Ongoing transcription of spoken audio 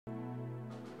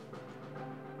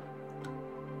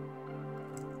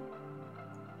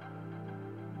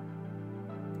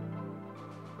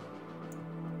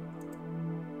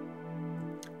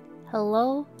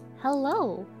Hello?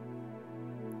 Hello?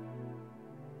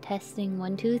 Testing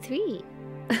 1, 2, 3.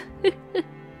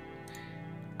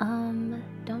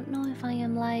 Don't know if I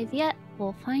am live yet.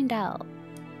 We'll find out.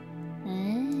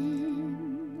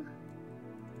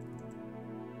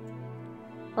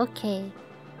 Okay.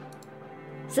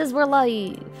 Says we're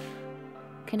live.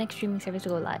 Connect streaming service to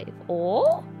go live.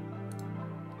 Oh?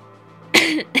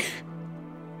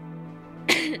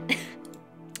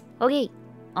 Okay.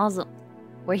 Awesome.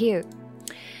 We're here.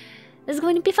 This is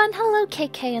going to be fun. Hello,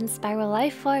 KK and Spiral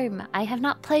Lifeform. I have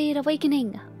not played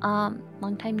Awakening.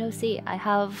 Long time no see. I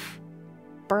have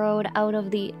burrowed out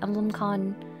of the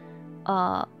EmblemCon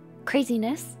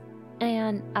craziness,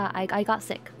 and I got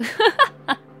sick.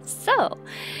 So,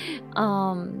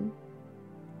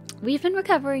 we've been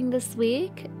recovering this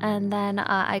week, and then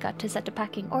I got to set to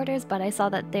packing orders, but I saw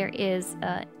that there is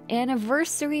an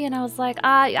anniversary, and I was like,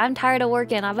 I'm tired of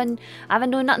working. I've been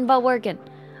doing nothing but working.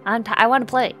 I want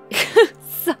to play.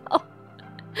 So,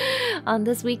 on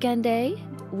this weekend day,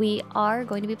 we are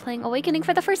going to be playing Awakening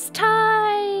for the first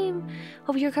time.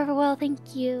 Hope you recover well.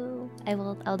 Thank you.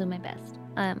 I'll do my best.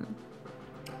 I'm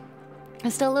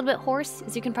still a little bit hoarse,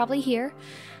 as you can probably hear,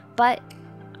 but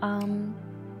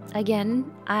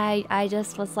again, I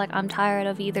just was like, I'm tired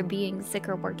of either being sick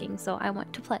or working, so I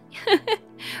want to play.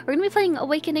 We're gonna be playing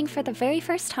Awakening for the very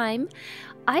first time.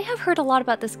 I have heard a lot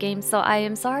about this game, so I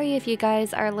am sorry if you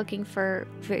guys are looking for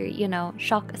you know,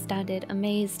 shocked, astounded,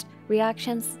 amazed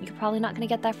reactions. You're probably not going to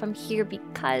get that from here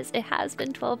because it has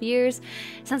been 12 years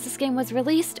since this game was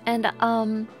released, and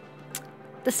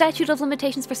the statute of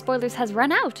limitations for spoilers has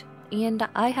run out, and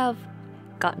I have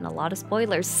gotten a lot of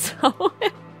spoilers, so...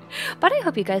 But I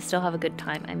hope you guys still have a good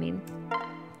time. I mean,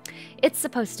 it's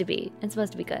supposed to be. It's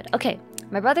supposed to be good. Okay,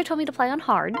 my brother told me to play on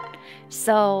hard,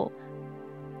 so...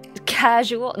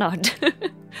 Casual? No.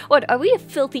 What, are we a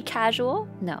filthy casual?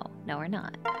 No, we're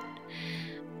not.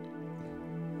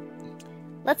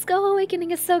 Let's go.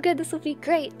 Awakening is so good. This will be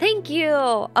great. Thank you.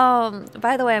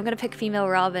 By the way, I'm gonna pick female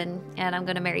Robin and I'm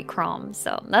gonna marry Crom.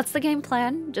 So that's the game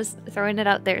plan. Just throwing it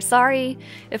out there. Sorry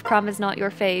if Crom is not your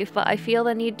fave, but I feel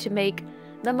the need to make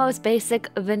the most basic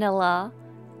vanilla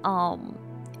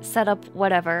setup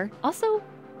whatever. Also,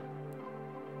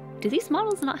 do these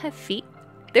models not have feet?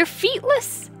 They're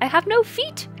feetless! I have no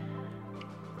feet!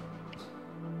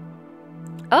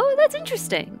 Oh, that's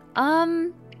interesting.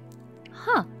 Huh.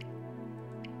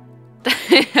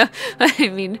 I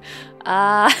mean,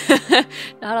 not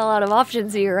a lot of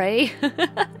options here, right?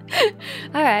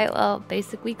 Alright, well,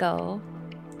 basic we go.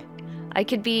 I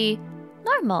could be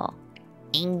normal.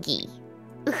 Angie.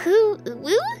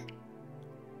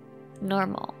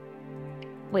 Normal.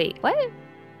 Wait, what?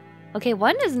 Okay,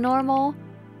 one is normal.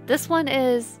 This one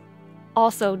is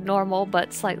also normal,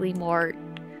 but slightly more,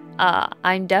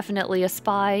 I'm definitely a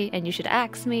spy and you should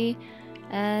axe me.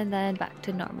 And then back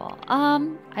to normal.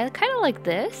 I kind of like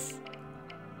this.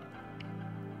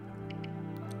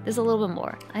 There's a little bit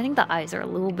more. I think the eyes are a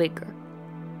little bigger.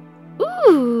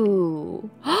 Ooh!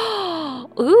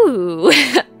 Ooh!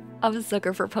 I'm a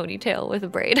sucker for ponytail with a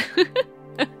braid.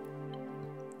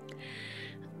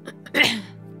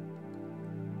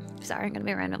 Sorry, I'm gonna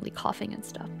be randomly coughing and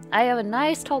stuff. I have a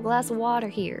nice tall glass of water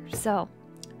here, so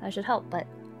that should help, but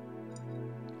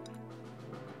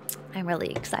I'm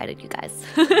really excited, you guys.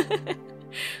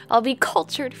 I'll be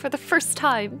cultured for the first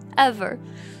time ever.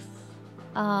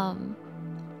 Don't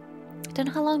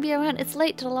know how long I'll be around. It's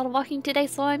late, did a lot of walking today,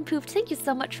 so I'm pooped. Thank you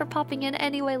so much for popping in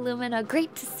anyway, Lumina.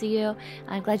 Great to see you.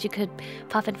 I'm glad you could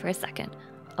pop in for a second.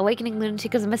 Awakening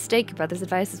lunatic is a mistake. Your brother's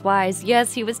advice is wise.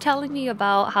 Yes, he was telling me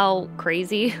about how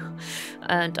crazy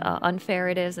and unfair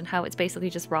it is and how it's basically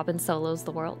just Robin solos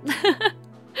the world.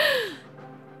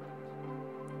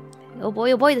 Oh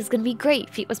boy, this is gonna be great.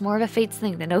 Feet was more of a Fates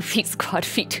thing than no feet squad.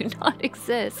 Feet do not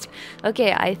exist.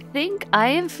 Okay, I think I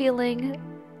am feeling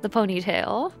the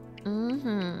ponytail.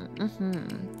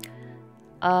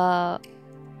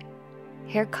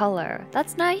 Hair color.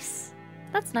 That's nice.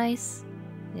 That's nice.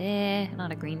 Eh,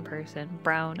 not a green person.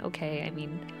 Brown, okay, I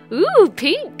mean... Ooh,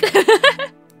 pink!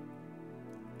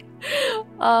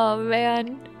 Oh,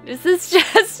 man. This is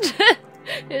just...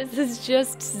 This is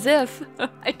just Ziff.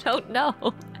 I don't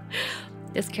know.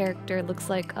 This character looks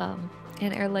like, an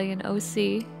Airlayan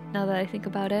OC, now that I think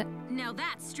about it. Now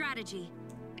that's strategy.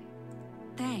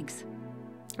 Thanks.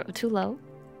 Oh, too low?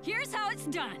 Here's how it's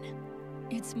done.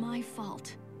 It's my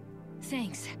fault.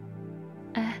 Thanks.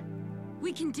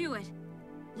 We can do it.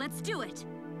 Let's do it.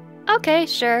 Okay,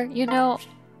 sure. You know,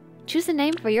 choose a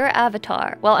name for your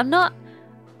avatar. Well, I'm not...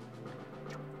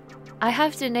 I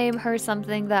have to name her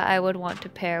something that I would want to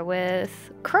pair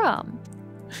with Crumb.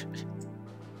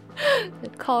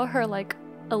 I'd call her like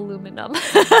aluminum.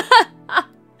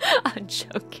 I'm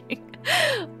joking.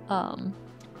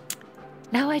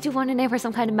 Now I do want to name her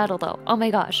some kind of metal though. Oh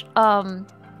my gosh.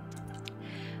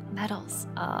 Metals.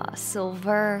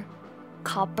 Silver,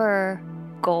 copper,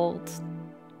 gold.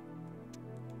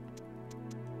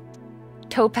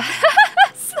 Topaz.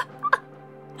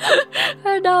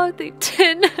 And now I think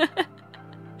tin.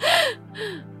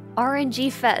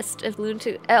 RNG Fest if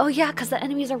Loon2. Oh yeah, because the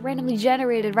enemies are randomly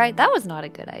generated, right? That was not a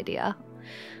good idea.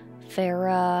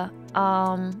 Farah.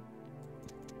 Now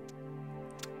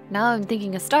I'm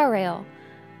thinking of Star Rail.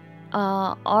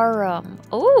 Arum.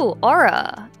 Oh,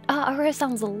 Aura. Aura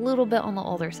sounds a little bit on the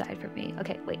older side for me.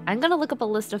 Okay, wait. I'm gonna look up a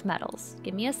list of metals.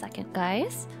 Give me a second,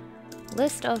 guys.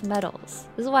 List of metals.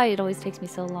 This is why it always takes me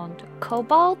so long to...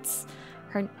 Cobalt.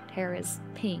 Her hair is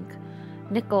pink.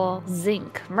 Nickel.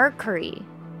 Zinc. Mercury.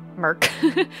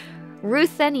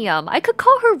 Ruthenium. I could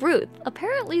call her Ruth.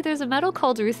 Apparently there's a metal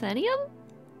called ruthenium?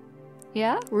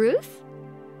 Yeah? Ruth?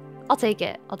 I'll take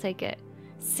it. I'll take it.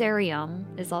 Cerium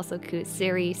is also cute.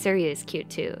 Ceri is cute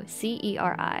too.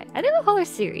 C-E-R-I. I think I'll call her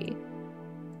Ceri.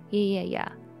 Yeah.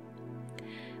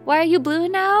 Why are you blue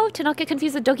now? To not get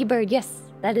confused with Doki Bird. Yes,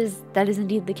 that is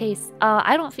indeed the case.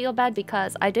 I don't feel bad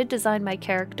because I did design my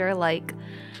character like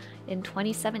in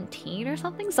 2017 or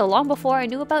something, so long before I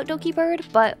knew about Doki Bird,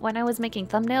 but when I was making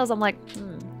thumbnails, I'm like,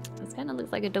 this kind of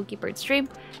looks like a Doki Bird stream,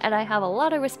 and I have a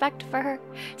lot of respect for her,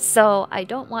 so I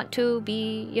don't want to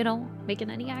be, you know, making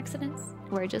any accidents.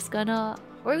 We're gonna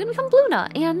become Bluna,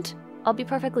 and I'll be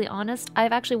perfectly honest,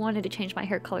 I've actually wanted to change my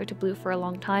hair color to blue for a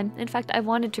long time. In fact, I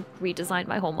wanted to redesign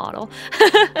my whole model,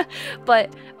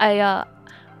 but I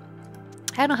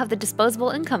don't have the disposable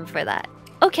income for that.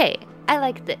 Okay, I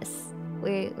like this.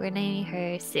 We're naming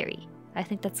her Ceri. I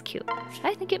think that's cute.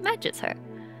 I think it matches her.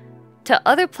 To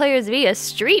other players via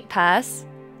Street Pass?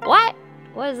 What?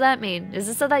 What does that mean? Is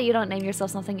this so that you don't name yourself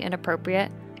something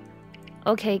inappropriate?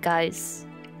 Okay, guys.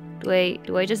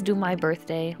 Do I just do my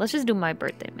birthday? Let's just do my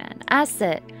birthday, man.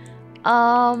 Asset.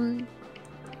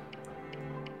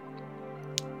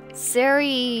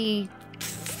 Ceri...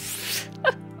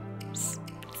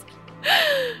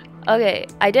 Okay,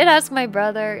 I did ask my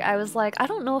brother. I was like, I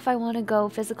don't know if I want to go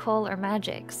physical or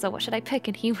magic, so what should I pick?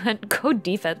 And he went, go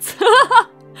defense.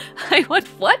 I went,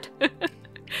 what?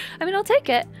 I mean, I'll take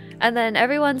it. And then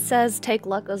everyone says take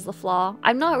luck as the flaw.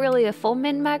 I'm not really a full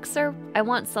min-maxer. I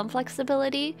want some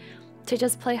flexibility to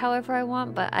just play however I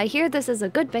want, but I hear this is a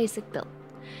good basic build.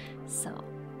 So,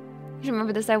 you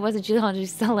remember this? I was a geology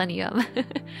selenium.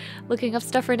 Looking up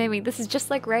stuff for naming. This is just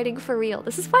like writing for real.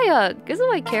 This is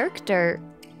why character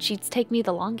cheats take me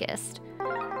the longest.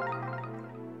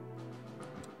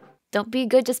 Don't be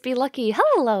good, just be lucky.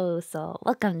 Hello, so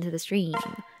welcome to the stream.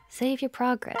 Save your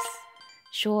progress.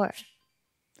 Sure.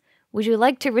 Would you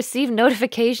like to receive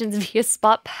notifications via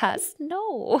Spot Pass?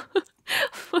 No.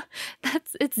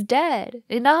 It's dead.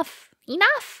 Enough.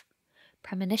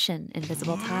 Premonition,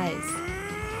 invisible ties.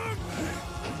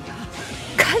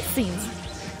 Cutscenes.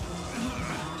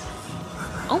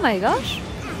 Oh my gosh.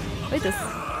 Wait,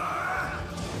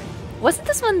 wasn't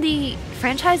this when the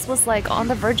franchise was like on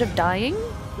the verge of dying?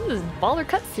 This was a baller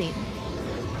cutscene.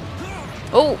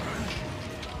 Oh!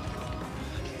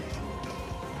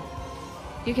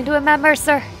 You can do it, Matt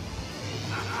Mercer!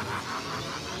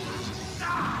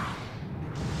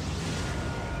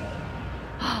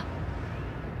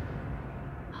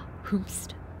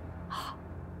 Hoomst.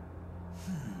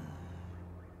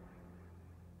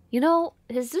 You know,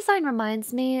 his design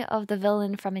reminds me of the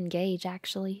villain from Engage,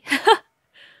 actually.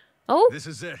 Oh! This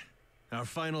is it. Our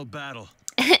final battle.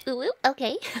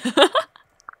 Okay.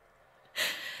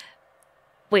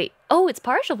 Wait. Oh, it's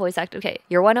partial voice act. Okay.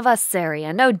 You're one of us, Ceri,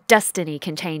 and no destiny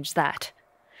can change that.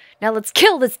 Now let's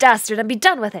kill this dastard and be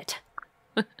done with it.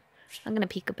 I'm gonna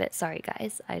peek a bit. Sorry,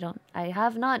 guys. I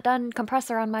have not done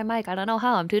compressor on my mic. I don't know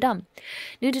how. I'm too dumb.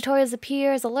 New tutorials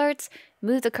appear as alerts.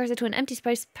 Move the cursor to an empty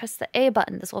space. Press the A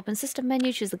button. This will open system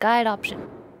menu. Choose the guide option.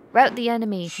 Route the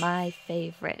enemy. My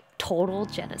favorite. Total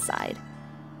genocide.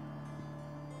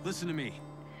 Listen to me.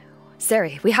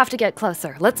 Ceri, we have to get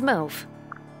closer. Let's move.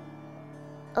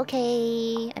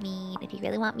 Okay. I mean, if you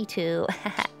really want me to.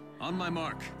 On my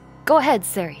mark. Go ahead,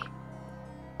 Ceri.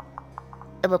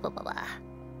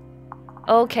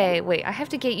 Okay, wait. I have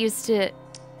to get used to...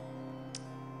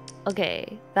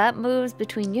 Okay, that moves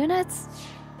between units?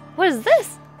 What is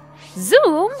this?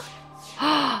 Zoom?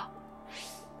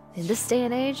 In this day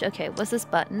and age? Okay, what's this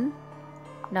button?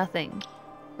 Nothing.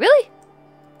 Really?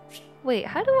 Wait,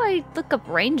 how do I look up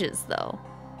ranges, though?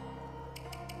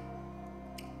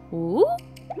 Ooh?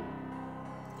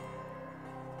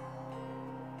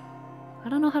 I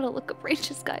don't know how to look up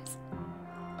ranges, guys.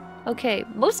 Okay,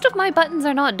 most of my buttons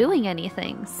are not doing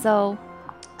anything, so...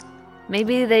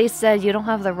 Maybe they said you don't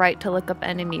have the right to look up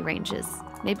enemy ranges.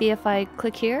 Maybe if I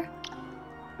click here?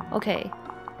 Okay.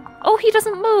 Oh, he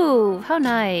doesn't move! How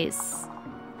nice.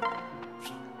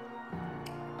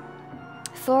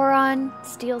 Thoron,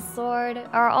 steel sword.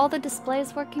 Are all the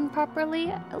displays working properly?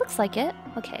 It looks like it.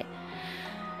 Okay.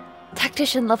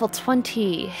 Tactician level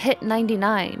 20, hit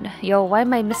 99. Yo, why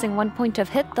am I missing 1 point of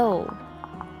hit though?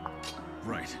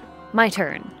 Right. My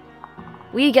turn.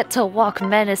 We get to walk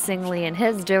menacingly in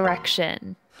his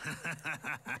direction.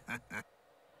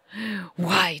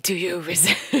 Why do you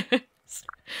resist?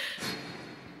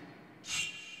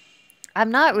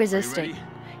 I'm not resisting.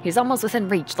 He's almost within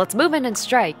reach. Let's move in and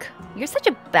strike. You're such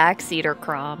a backseater,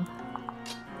 Crom.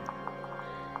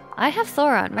 I have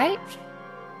Thoron, right?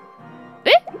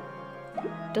 Eh?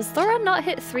 Does Thoron not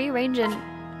hit 3 range and...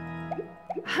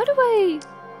 How do I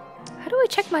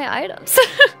check my items?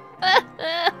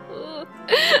 I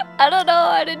don't know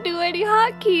how to do any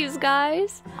hotkeys,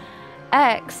 guys.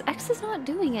 X is not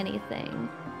doing anything.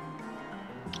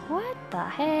 What the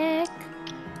heck?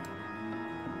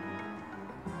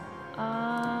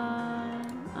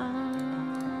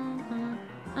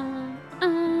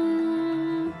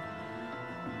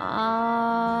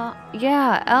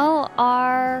 Yeah, L,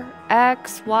 R,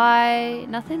 X, Y,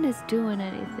 nothing is doing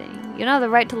anything. You don't have the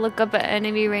right to look up at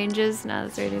enemy ranges. Now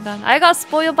that's already done. I got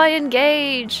spoiled by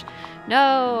engage.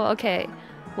 No, okay.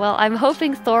 Well, I'm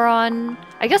hoping Thoron...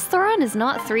 I guess Thoron is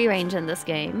not 3 range in this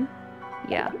game.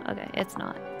 Yeah, okay, it's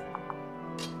not.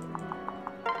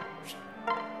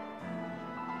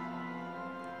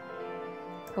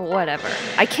 Whatever.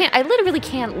 I literally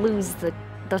can't lose the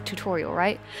tutorial,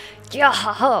 right? Yeah,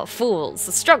 haha, fools.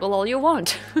 Struggle all you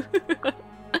want.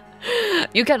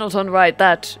 You cannot unwrite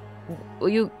that.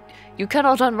 You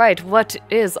cannot unwrite what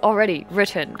is already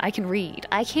written. I can read.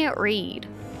 I can't read.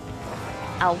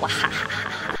 Oh,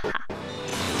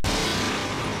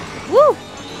 woo!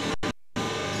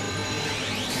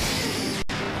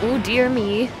 Oh, dear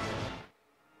me.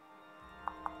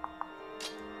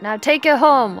 Now take it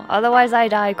home, otherwise I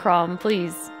die, Crom,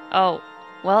 please. Oh,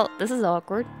 well, this is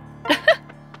awkward.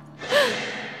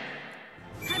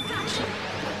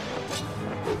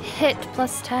 Hit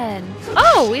plus 10.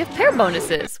 Oh, we have pair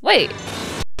bonuses. Wait.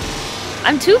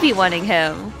 I'm 2v1ing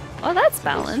him. Oh, that's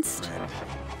balanced.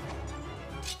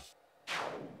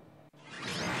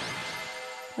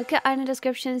 Look at item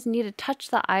descriptions. Need to touch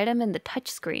the item in the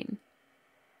touchscreen.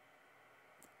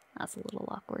 That's a little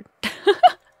awkward.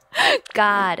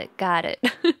 Got it.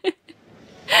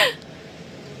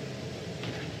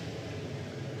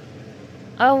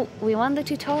 Oh, we won the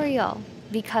tutorial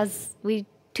because we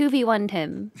 2v1'd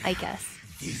him, I guess.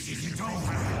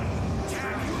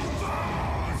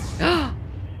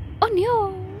 Oh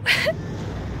no!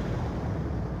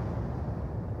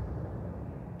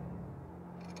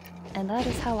 And that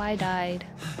is how I died.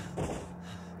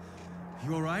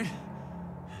 You alright?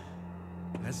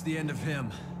 That's the end of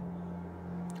him.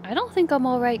 I don't think I'm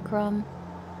alright, Crom.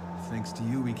 Thanks to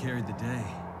you, we carried the day.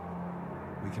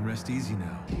 We can rest easy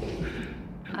now.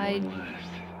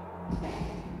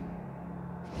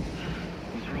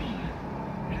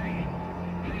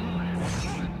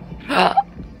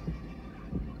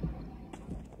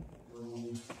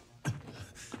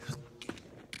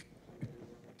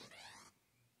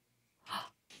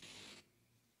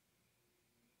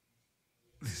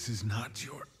 This is not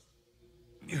your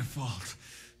fault.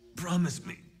 Promise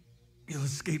me you'll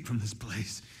escape from this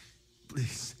place.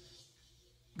 Please.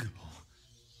 Go.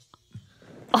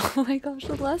 Oh my gosh,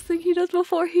 the last thing he does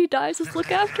before he dies is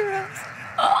look after us.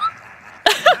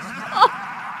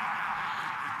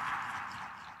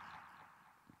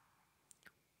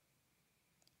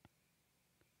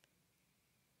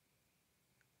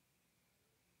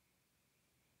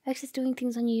 X is doing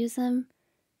things when you use them.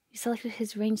 You selected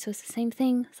his range, so it's the same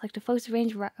thing. Select a foe's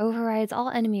range overrides all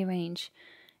enemy range.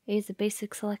 A is the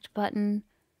basic select button.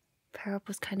 Pair up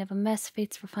was kind of a mess.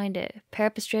 Fates refined it. Pair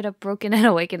up is straight up broken in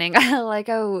Awakening. Like,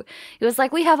 oh, it was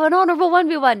like, we have an honorable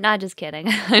 1v1. Nah, just kidding.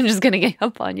 I'm just gonna get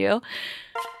up on you.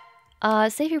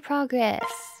 Save your progress.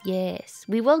 Yes.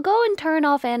 We will go and turn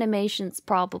off animations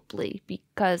probably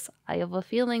because I have a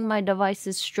feeling my device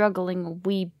is struggling a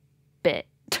wee bit.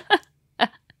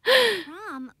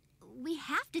 Mom, we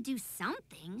have to do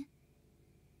something.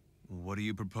 What do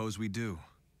you propose we do?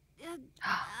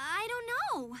 I don't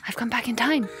know. I've come back in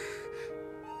time.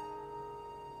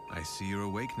 I see you're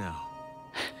awake now.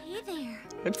 Hey there.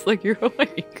 It's like you're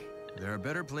awake. There are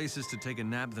better places to take a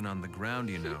nap than on the ground,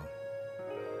 you know.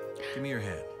 Give me your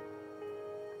hand.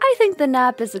 I think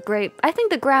I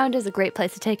think the ground is a great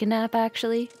place to take a nap,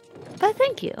 actually. But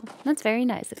thank you. That's very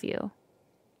nice of you.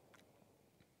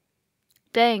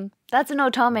 Dang, that's an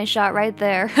Otome shot right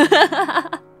there.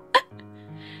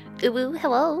 Ooh,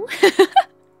 hello.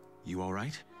 You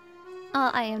alright?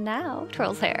 I am now.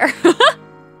 Twirl's hair.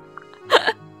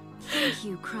 Thank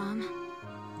you, Crom.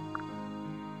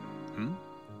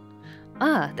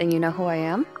 Ah, then you know who I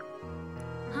am?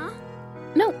 Huh?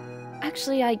 No,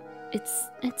 actually, it's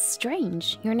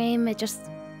strange. Your name, it just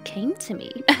came to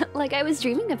me. Like I was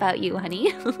dreaming about you,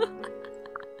 honey.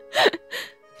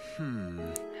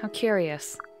 How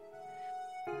curious.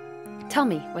 Tell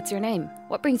me, what's your name?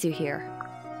 What brings you here?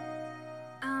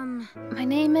 My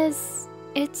name is...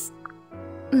 it's...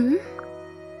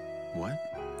 What?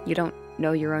 You don't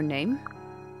know your own name?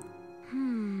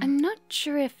 I'm not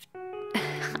sure if...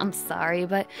 I'm sorry,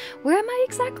 but where am I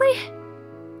exactly?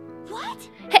 What?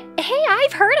 Hey,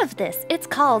 I've heard of this. It's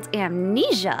called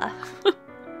amnesia.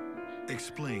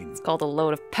 Explain. It's called a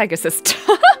load of Pegasus.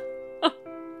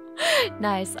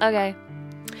 Nice, okay.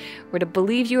 We're to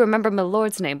believe you remember my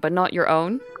lord's name, but not your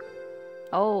own?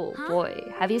 Oh,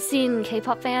 boy. Have you seen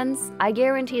K-pop fans? I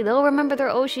guarantee they'll remember their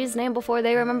Oshi's name before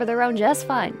they remember their own just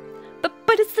fine.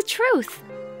 But it's the truth.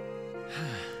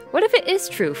 What if it is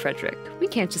true, Frederick? We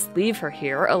can't just leave her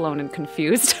here, alone and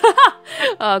confused.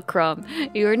 Oh, Crumb.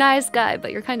 You're a nice guy,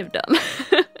 but you're kind of dumb.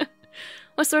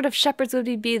 What sort of shepherds would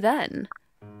we be then?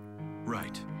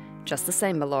 Right. Just the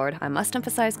same, my lord, I must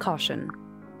emphasize caution.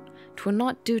 'Twill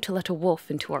not do to let a wolf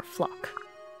into our flock.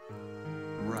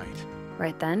 Right.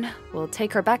 Right then, we'll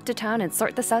take her back to town and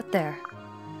sort this out there.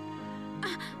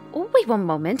 Oh, wait one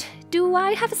moment. Do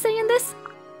I have a say in this?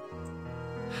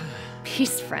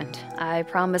 Peace, friend. I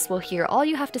promise we'll hear all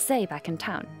you have to say back in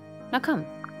town. Now come.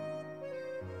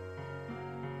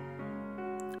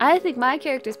 I think my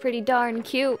character's pretty darn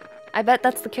cute. I bet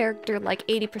that's the character like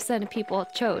 80% of people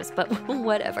chose, but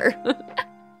whatever.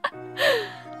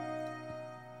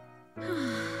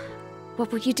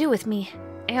 What will you do with me?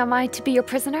 Am I to be your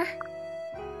prisoner?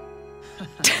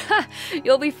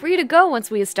 You'll be free to go once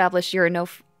we establish you're no...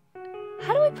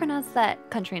 How do I pronounce that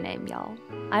country name, y'all?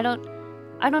 I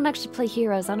don't actually play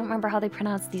Heroes. I don't remember how they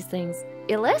pronounce these things.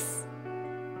 Illus?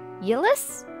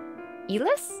 Yillis?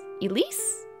 Elis?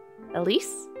 Elise?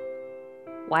 Elise?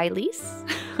 Wylise?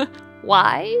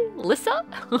 Why? Lissa?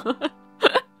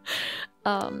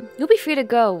 You'll be free to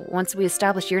go once we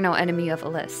establish you're no enemy of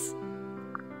Elis.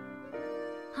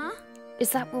 Huh?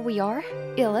 Is that where we are?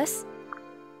 Illus?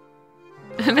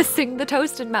 Missing the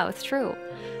toasted mouth, true.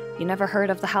 You never heard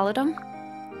of the Halidom?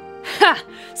 Ha!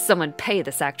 Someone pay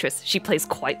this actress. She plays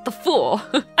quite the fool.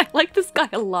 I like this guy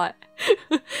a lot.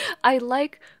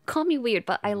 Call me weird,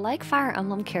 but I like Fire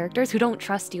Emblem characters who don't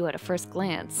trust you at a first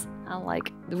glance. I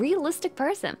like the realistic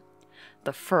person.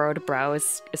 The furrowed brow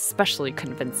is especially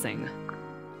convincing.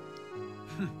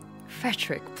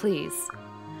 Frederick, please.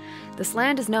 This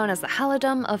land is known as the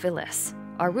Halidom of Elis.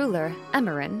 Our ruler,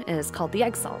 Emerin, is called the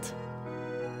Exalt.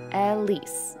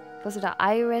 Elise. Closer to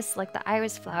iris, like the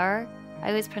iris flower. I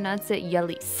always pronounce it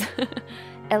Yalise.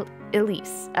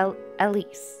 Elise.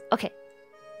 Elise. Okay.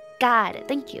 Got it.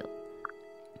 Thank you.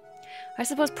 I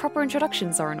suppose proper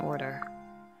introductions are in order.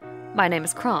 My name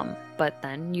is Crom, but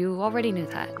then you already knew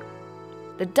that.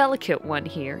 The delicate one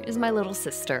here is my little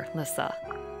sister, Lissa.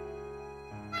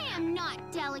 I am not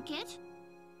delicate.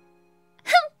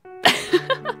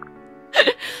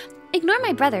 Ignore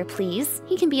my brother, please.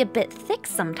 He can be a bit thick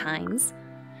sometimes.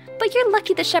 But you're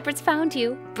lucky the shepherds found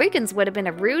you. Brigands would have been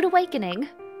a rude awakening.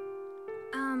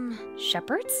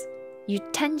 Shepherds? You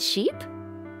tend sheep?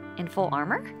 In full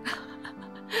armor?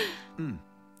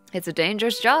 It's a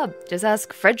dangerous job. Just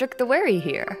ask Frederick the Wary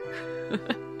here.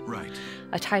 Right.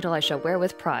 A title I shall wear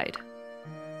with pride.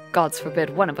 Gods forbid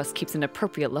one of us keeps an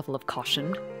appropriate level of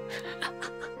caution.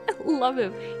 I love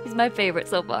him. He's my favorite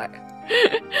so far.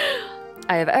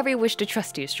 I have every wish to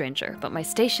trust you, stranger, but my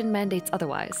station mandates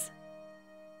otherwise.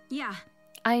 Yeah.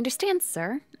 I understand,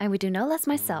 sir. I would do no less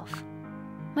myself.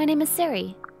 My name is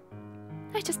Sari.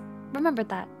 I just remembered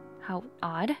that. How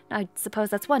odd. I suppose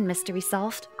that's one mystery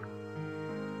solved.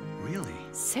 Really?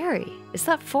 Sari, is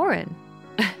that foreign?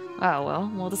 Oh,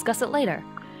 well, we'll discuss it later.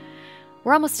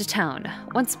 We're almost to town.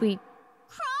 Once we...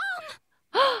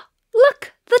 Crom!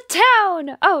 Look! The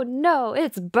town! Oh no,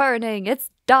 it's burning.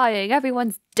 It's dying.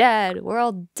 Everyone's dead. We're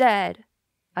all dead.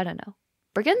 I don't know.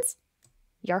 Brigands?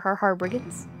 Yarhar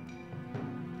brigands?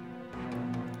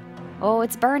 Oh,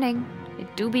 it's burning.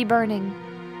 It do be burning.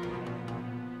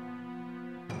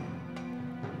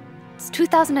 It's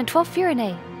 2012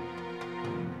 Firene.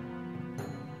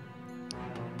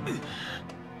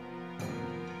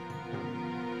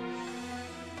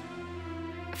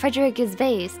 Frederick is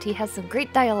based. He has some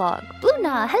great dialogue.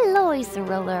 Bluna, hello,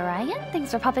 Isorola Ryan.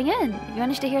 Thanks for popping in. If you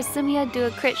managed to hear Sumia do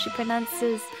a crit, she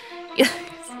pronounces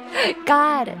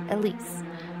God, Elise.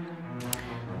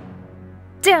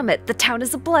 Damn it, the town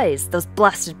is ablaze. Those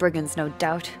blasted brigands, no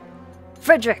doubt.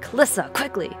 Frederick, Lissa,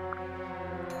 quickly.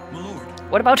 My lord.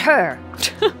 What about her?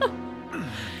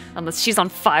 Unless she's on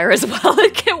fire as well, I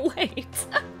can't wait.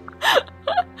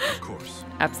 Of course.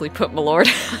 Absolutely put, my lord.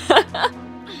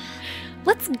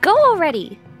 Let's go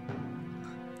already.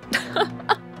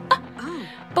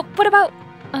 But what about...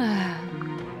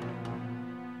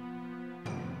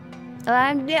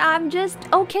 I'm just...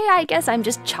 Okay, I guess I'm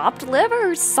just chopped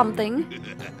liver or something.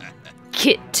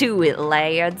 Get to it,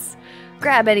 lads.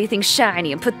 Grab anything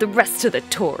shiny and put the rest to the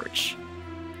torch.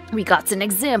 We got an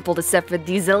example to set for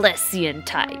these Alessian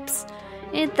types.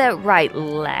 Ain't that right,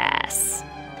 lass?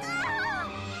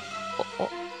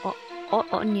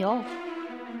 No.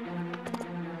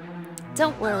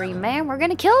 Don't worry, man. We're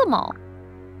gonna kill them all.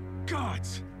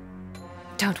 Gods!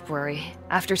 Don't worry.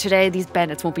 After today, these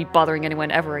bandits won't be bothering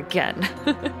anyone ever again.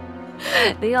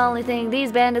 The only thing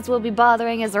these bandits will be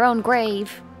bothering is their own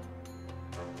grave.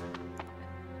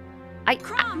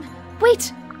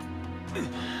 Wait!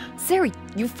 Sari,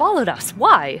 you followed us.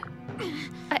 Why?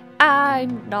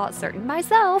 I'm not certain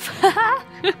myself.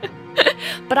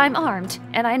 But I'm armed,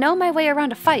 and I know my way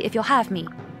around a fight if you'll have me.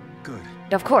 Good.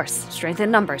 Of course, strength in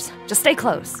numbers. Just stay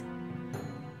close.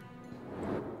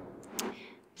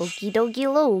 Okie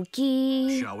dokie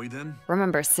Loki. Shall we then?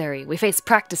 Remember, Sari, we face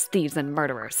practiced thieves and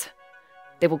murderers.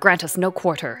 They will grant us no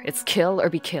quarter. It's kill or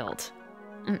be killed.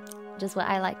 Just what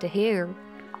I like to hear.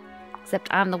 Except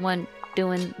I'm the one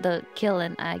doing the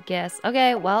killing, I guess.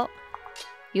 Okay, well,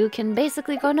 you can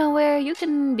basically go nowhere. You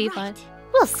can be fine.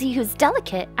 We'll see who's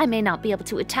delicate. I may not be able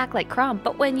to attack like Crom,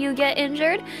 but when you get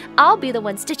injured, I'll be the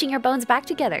one stitching your bones back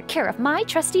together, care of my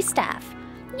trusty staff.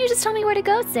 You just tell me where to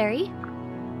go, Sari.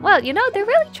 Well, you know, they're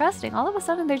really trusting. All of a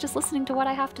sudden, they're just listening to what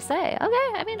I have to say.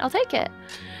 Okay, I mean, I'll take it.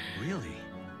 Really?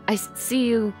 I see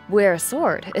you wear a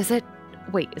sword. Is it...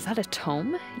 Wait, is that a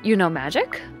tome? You know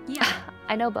magic? Yeah.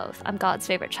 I know both. I'm God's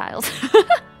favorite child.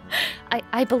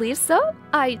 I believe so?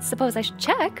 I suppose I should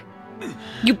check.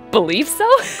 You believe so?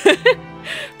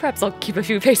 Perhaps I'll keep a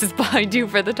few paces behind you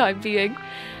for the time being.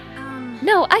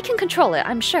 No, I can control it,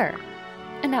 I'm sure.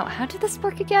 And now, how did this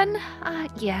work again?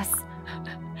 Yes.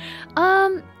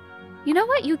 You know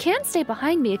what? You can stay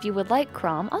behind me if you would like,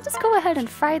 Crom. I'll just go ahead and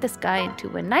fry this guy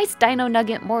into a nice dino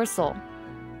nugget morsel.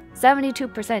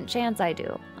 72% chance I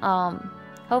do.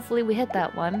 Hopefully we hit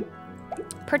that one.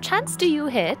 Perchance do you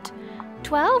hit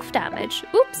 12 damage.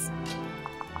 Oops.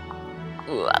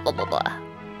 Blah, blah, blah.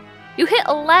 You hit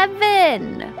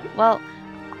 11! Well,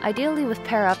 ideally with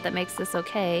pair up that makes this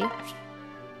okay.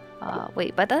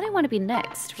 Wait, but then I want to be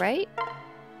next, right?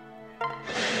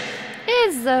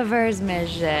 It's the first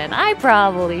mission. I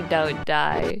probably don't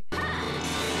die.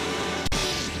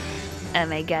 Oh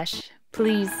my gosh.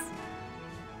 Please.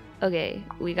 Okay,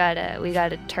 we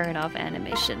gotta turn off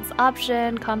animations.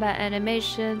 Option, combat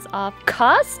animations off.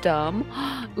 Custom?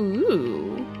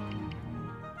 Ooh.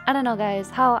 I don't know,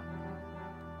 guys. How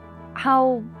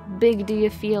big do you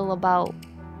feel about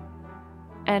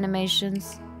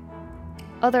animations?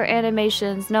 Other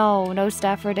animations? No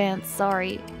Stafford dance,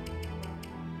 sorry.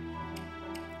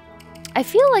 I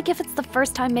feel like if it's the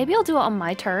first time, maybe I'll do it on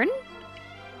my turn.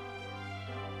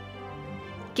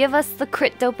 Give us the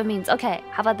crit dopamines. Okay,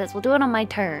 how about this? We'll do it on my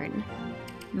turn.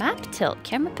 Map tilt,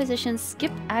 camera position,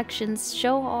 skip actions,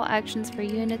 show all actions for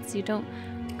units you don't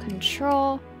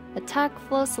control. Attack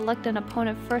flow, select an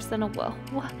opponent first, then a whoa.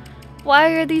 Why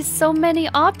are these so many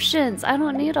options? I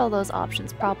don't need all those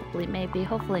options. Probably, maybe,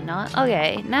 hopefully not.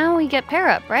 Okay, now we get pair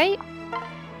up, right?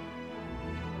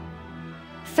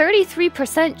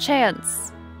 33%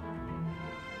 chance.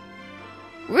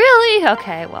 Really?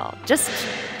 Okay, well, just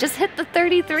hit the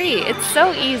 33. It's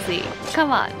so easy.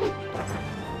 Come on.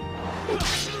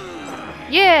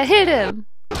 Yeah, hit him.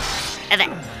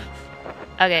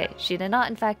 Okay, she did not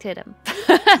in fact hit him.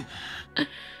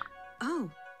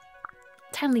 Oh.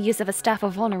 Timely use of a staff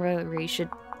of vulnerability should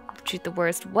treat the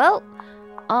worst. Well,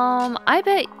 I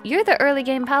bet you're the early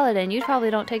game paladin. You probably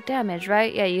don't take damage,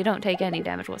 right? Yeah, you don't take any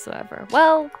damage whatsoever.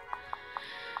 Well,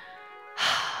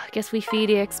 I guess we feed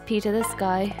EXP to this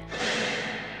guy.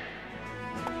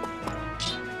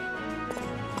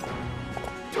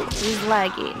 He's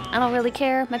laggy. I don't really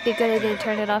care. Might be a good idea to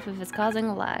turn it off if it's causing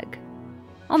a lag.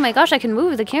 Oh my gosh, I can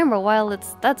move the camera while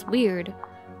it's... That's weird.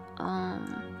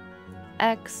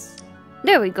 X.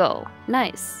 There we go.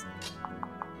 Nice.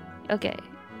 Okay.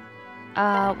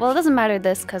 Well, it doesn't matter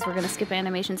this because we're gonna skip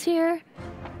animations here.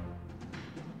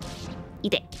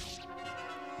 Eat it.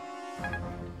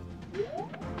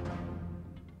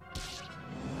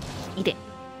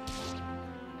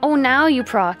 Oh, now you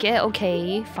proc it.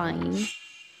 Okay, fine.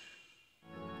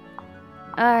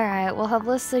 Alright, we'll have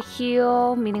Lissa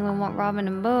heal, meaning we want Robin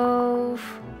to move.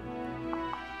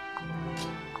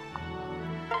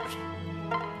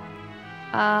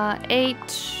 Uh, 8.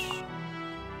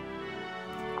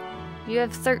 You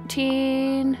have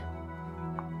 13.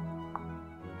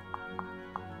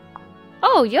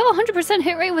 Oh, you have 100%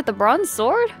 hit rate with the bronze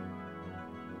sword?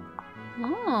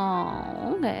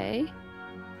 Oh, okay.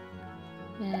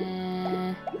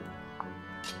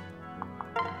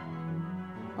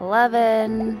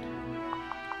 11.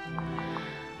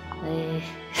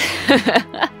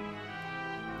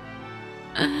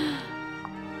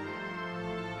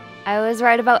 I was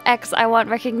right about X. I want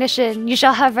recognition. You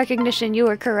shall have recognition. You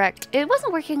were correct. It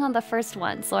wasn't working on the first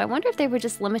one, so I wonder if they were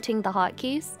just limiting the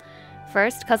hotkeys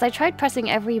first, because I tried pressing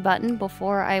every button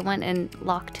before I went and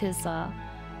locked his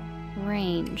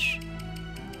range.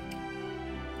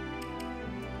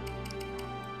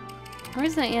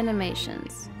 Where's the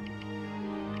animations?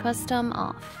 Custom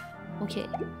off. Okay.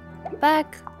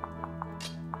 Back.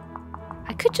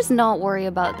 I could just not worry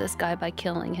about this guy by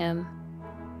killing him.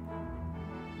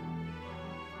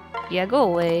 Yeah, go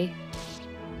away.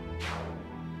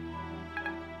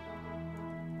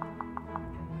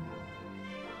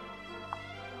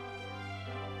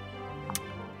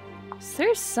 Is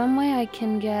there some way I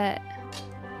can get...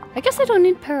 I guess I don't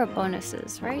need para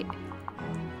bonuses, right?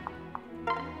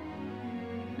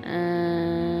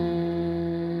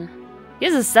 He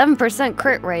has a 7%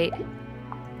 crit rate.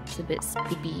 It's a bit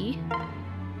spooky.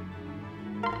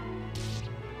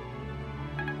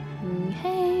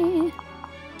 Hey.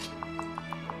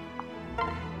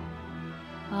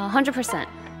 100%.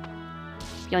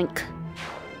 Yoink.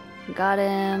 Got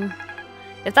him.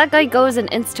 If that guy goes and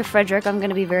insta Frederick, I'm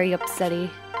gonna be very upsetty.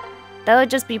 That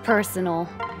would just be personal.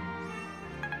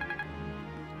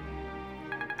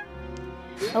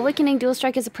 Awakening dual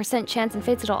strike is a % chance and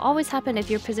fates it'll always happen if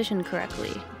you're positioned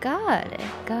correctly. Got it.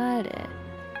 Got it.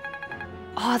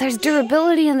 Oh, there's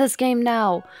durability in this game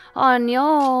now. Oh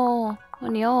no. Oh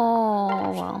no.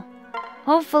 Well,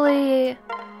 hopefully,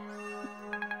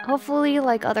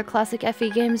 like other classic FE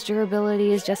games,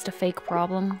 durability is just a fake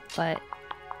problem, but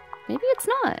maybe it's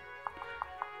not.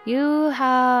 You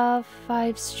have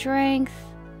 5 strength,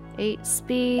 8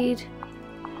 speed.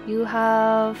 You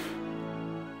have...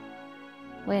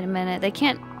 Wait a minute, they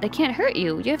can't hurt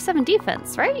you. You have 7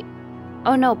 defense, right?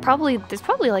 Oh no, there's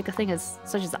probably like a thing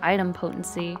such as item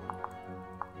potency.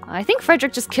 I think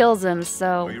Frederick just kills him,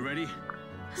 so... Are you ready?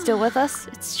 Still with us?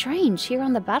 It's strange. Here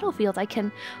on the battlefield, I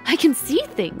can see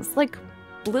things like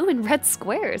blue and red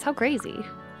squares. How crazy.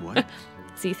 What?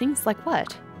 See things like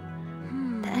what?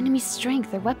 The enemy's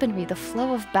strength, their weaponry, the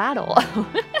flow of battle.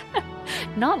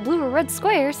 Not blue or red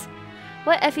squares.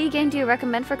 What FE game do you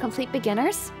recommend for complete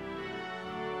beginners?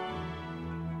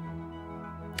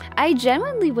 I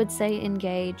genuinely would say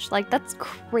Engage. Like, that's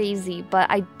crazy,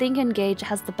 but I think Engage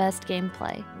has the best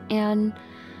gameplay. And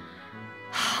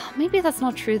maybe that's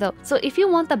not true though. So if you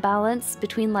want the balance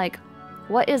between like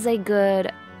what is a good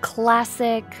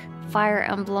classic Fire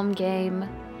Emblem game?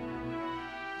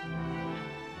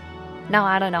 No,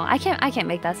 I don't know. I can't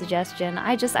make that suggestion.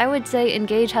 I would say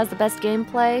Engage has the best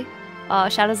gameplay.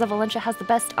 Shadows of Valencia has the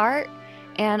best art,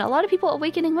 and a lot of people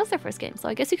Awakening was their first game, so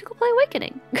I guess you could go play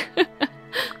Awakening.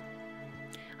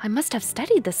 I must have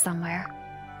studied this somewhere.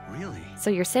 Really?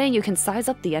 So you're saying you can size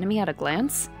up the enemy at a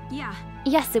glance? Yeah.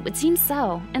 Yes, it would seem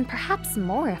so, and perhaps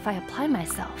more if I apply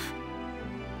myself.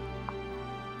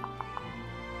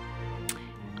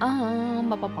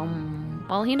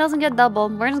 Well, he doesn't get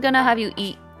doubled. We're just gonna have you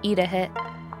eat a hit.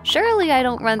 Surely I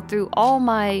don't run through all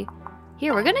my...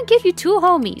 Here, we're gonna give you 2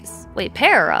 homies. Wait,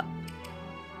 pair up.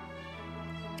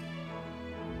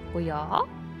 Well, y'all?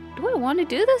 Do I want to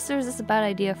do this, or is this a bad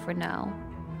idea for now?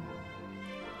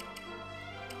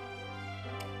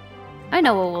 I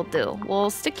know what we'll do. We'll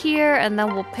stick here, and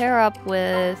then we'll pair up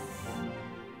with...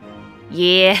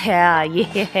 Yeah,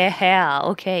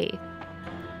 okay.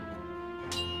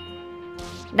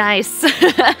 Nice.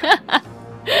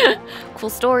 Cool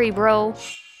story, bro.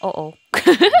 Uh-oh.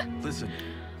 Listen.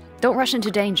 Don't rush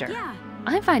into danger. Yeah.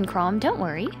 I'm fine, Crom, don't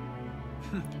worry.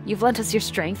 You've lent us your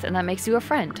strength, and that makes you a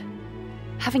friend.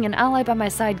 Having an ally by my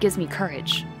side gives me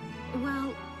courage.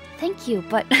 Well... Thank you,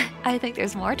 but I think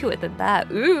there's more to it than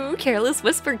that. Ooh, careless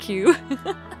whisper cue.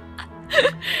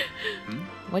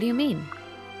 What do you mean?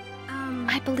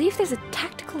 I believe there's a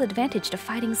tactical advantage to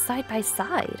fighting side by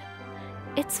side.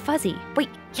 It's fuzzy. Wait,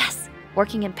 yes!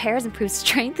 Working in pairs improves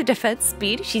strength, defense,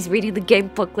 speed. She's reading the game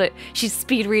booklet. She's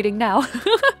speed reading now.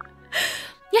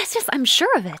 Yes, I'm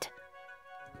sure of it.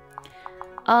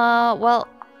 Well,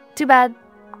 too bad.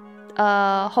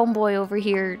 homeboy over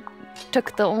here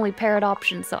took the only paired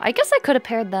option, so I guess I could have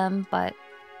paired them, but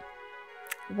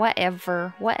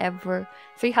whatever, whatever.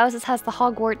 Three Houses has the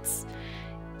Hogwarts.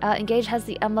 Engage has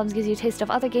the emblems, gives you a taste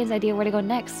of other games, idea where to go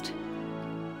next.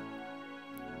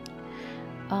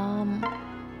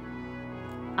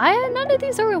 None of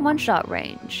these are in one-shot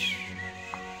range.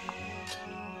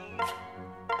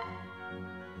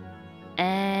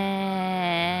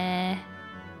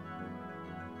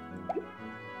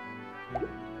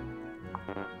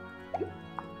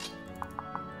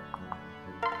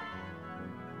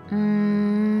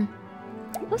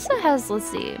 Alyssa has, let's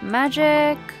see,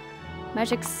 Magic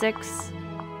 6.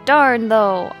 Darn,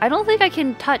 though. I don't think I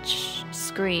can touch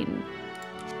screen.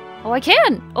 Oh, I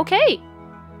can! Okay!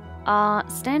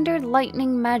 Standard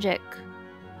Lightning Magic.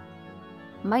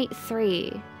 Might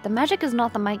 3. The magic is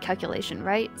not the might calculation,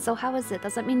 right? So how is it?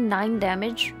 Does that mean 9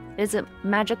 damage? Is it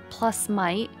magic plus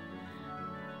might?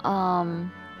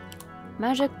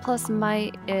 Magic plus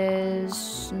might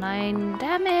is 9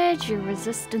 damage. Your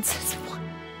resistance is 1.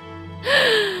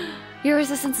 Your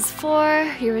resistance is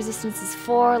 4. Your resistance is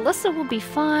 4. Alyssa will be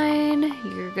fine.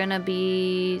 You're gonna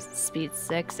be speed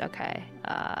 6. Okay.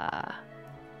 I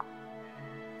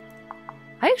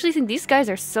actually think these guys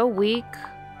are so weak.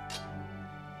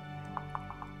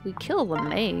 We kill the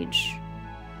mage.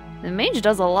 The mage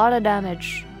does a lot of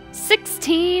damage.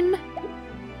 16?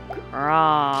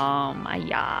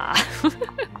 Yeah.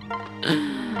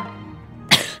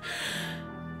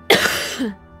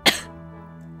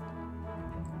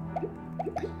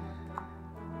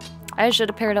 I should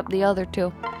have paired up the other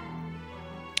two.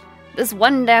 This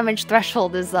 1 damage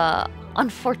threshold is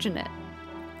unfortunate.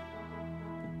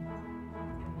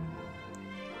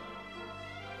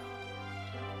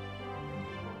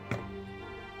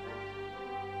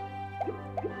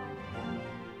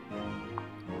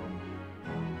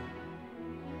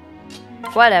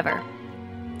 Whatever.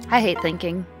 I hate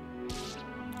thinking.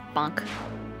 Bonk.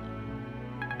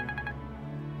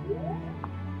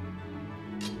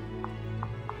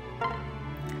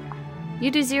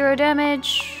 You do 0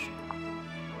 damage.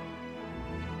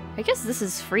 I guess this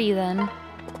is free then.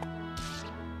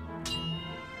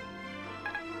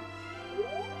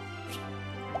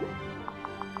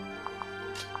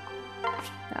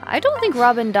 I don't think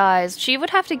Robin dies. She would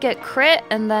have to get crit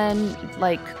and then,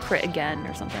 like, crit again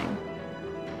or something.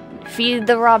 Feed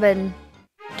the Robin.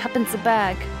 Tuppence a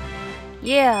bag.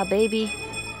 Yeah, baby.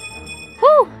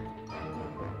 Woo!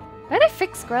 Are they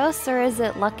fixed gross or is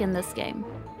it luck in this game?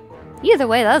 Either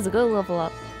way, that was a good level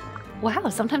up. Wow,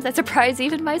 sometimes I surprise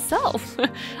even myself.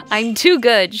 I'm too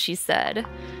good, she said.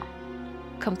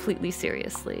 Completely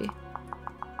seriously.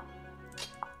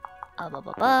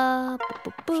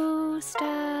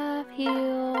 Staff,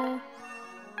 heal.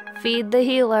 Feed the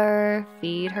healer.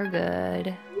 Feed her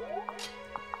good.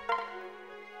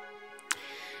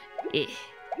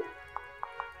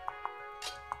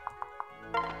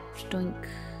 Doink.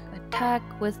 Attack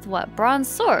with what? Bronze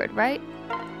sword, right?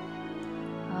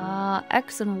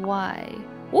 X and Y.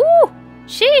 Woo!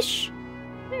 Sheesh!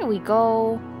 There we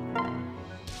go.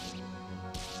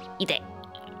 Eat it.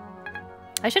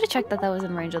 I should have checked that was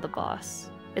in range of the boss.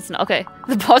 It's not. Okay,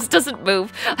 the boss doesn't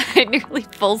move. I nearly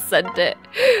full sent it.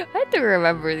 I have to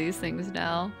remember these things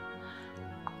now.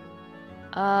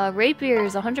 Rapier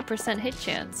is 100% hit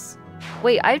chance.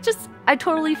 Wait, I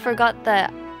totally forgot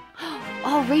that.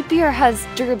 Oh, Rapier has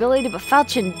durability, but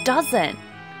Falchion doesn't.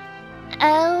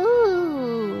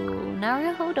 Oh,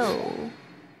 Naruhodo.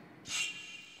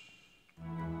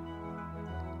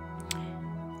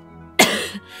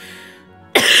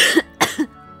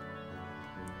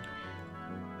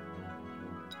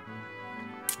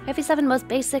 FE7 most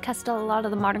basic, has still a lot of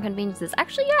the modern conveniences.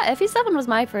 Actually, yeah, FE7 was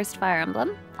my first Fire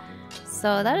Emblem.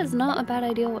 So that is not a bad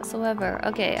idea whatsoever.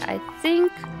 Okay, I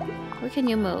think... Where can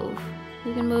you move?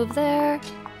 You can move there.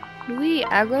 Do we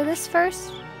aggro this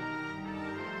first?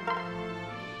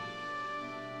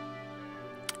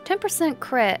 10%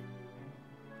 crit.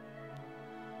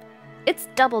 It's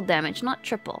double damage, not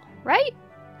triple, right?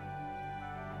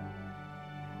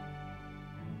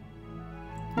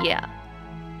 Yeah.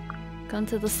 Come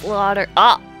to the slaughter.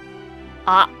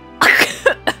 I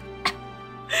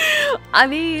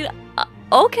mean,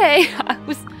 okay. I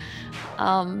was,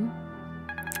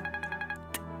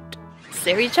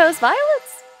 Siri chose violence?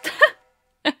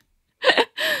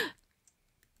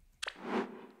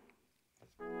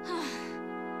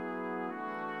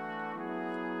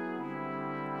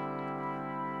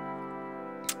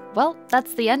 Well,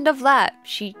 that's the end of that.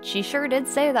 She sure did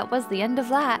say that was the end of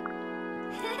that.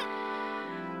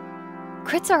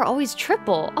 Crits are always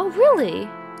triple. Oh, really?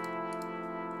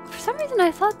 For some reason,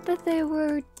 I thought that they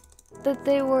were that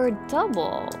they were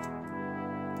double.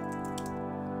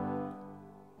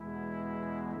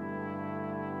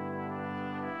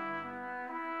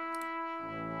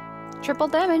 Triple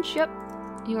damage, yep.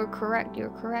 You're correct,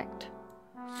 you're correct.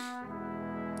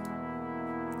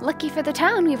 Lucky for the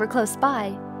town we were close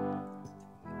by.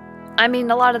 I mean,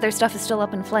 a lot of their stuff is still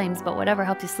up in flames, but whatever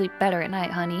helps you sleep better at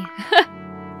night, honey.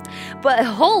 But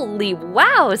holy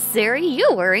wow, Sari,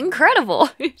 you were incredible.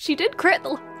 She did crit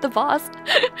the boss.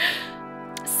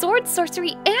 Sword,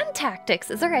 sorcery, and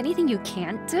tactics. Is there anything you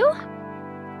can't do?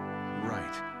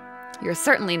 Right. You're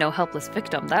certainly no helpless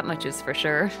victim, that much is for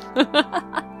sure.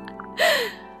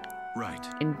 Right.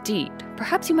 Indeed.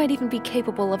 Perhaps you might even be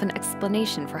capable of an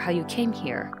explanation for how you came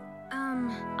here.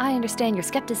 I understand your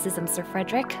skepticism, Sir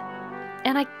Frederick,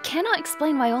 and I cannot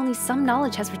explain why only some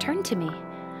knowledge has returned to me.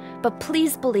 But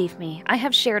please believe me, I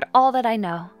have shared all that I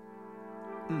know.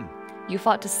 You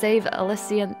fought to save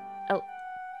Elysian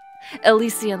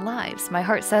lives. My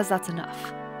heart says that's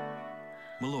enough.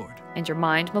 My lord. And your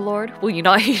mind, my lord? Will you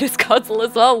not heed his counsel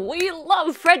as well? We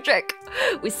love Frederick!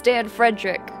 We stand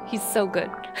Frederick. He's so good.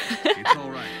 It's all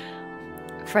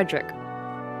right. Frederick.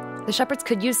 The shepherds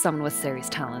could use someone with Sari's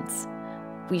talents.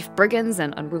 We've brigands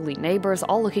and unruly neighbors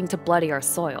all looking to bloody our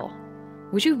soil.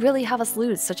 Would you really have us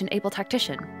lose such an able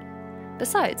tactician?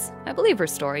 Besides, I believe her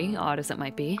story, odd as it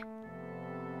might be.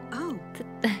 Oh.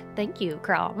 Thank you,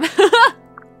 Crom.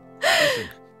 Listen.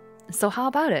 So how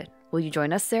about it? Will you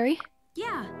join us, Sari?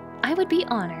 Yeah. I would be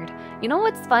honored. You know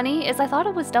what's funny is I thought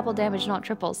it was double damage, not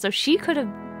triple, so she could have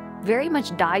very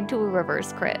much died to a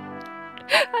reverse crit.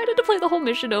 I had to play the whole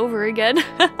mission over again.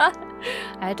 I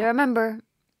had to remember.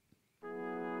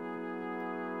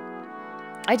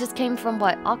 I just came from,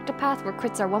 what, Octopath, where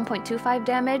crits are 1.25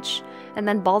 damage, and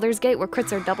then Baldur's Gate, where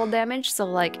crits are double damage, so,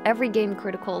 like, every game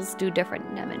criticals do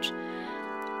different damage.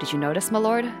 Did you notice, my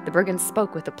lord? The brigands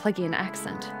spoke with a Plegian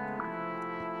accent.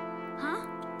 Huh?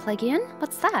 Plegian?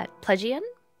 What's that? Plegian?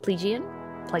 Plegian?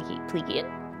 Plegian?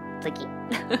 Plegi?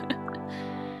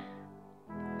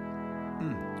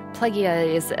 Plegia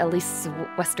is Elise's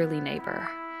westerly neighbor.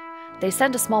 They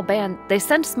send small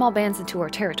bands into our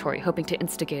territory, hoping to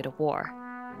instigate a war.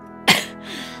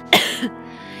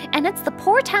 And it's the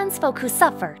poor townsfolk who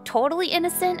suffer, totally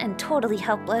innocent and totally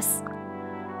helpless.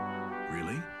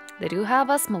 Really? They do have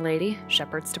us, milady,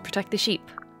 shepherds to protect the sheep.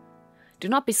 Do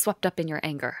not be swept up in your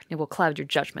anger. It will cloud your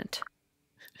judgment.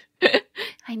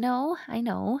 I know.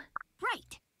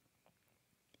 Right.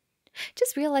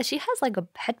 Just realized she has like a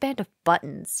headband of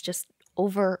buttons just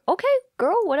over. Okay,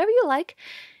 girl, whatever you like.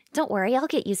 Don't worry, I'll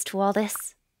get used to all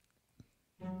this.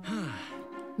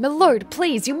 My lord,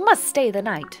 please, you must stay the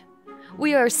night.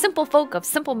 We are simple folk of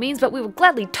simple means, but we will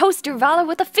gladly toast your valor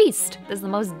with a feast. This is the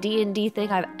most D&D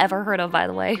thing I've ever heard of, by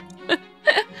the way.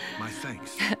 My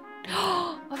thanks.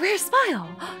 A rare smile.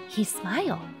 He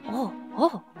smile.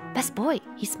 Oh, best boy,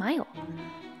 he smile.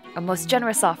 A most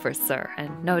generous offer, sir,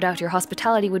 and no doubt your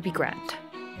hospitality would be grand.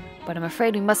 But I'm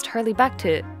afraid we must hurry back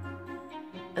to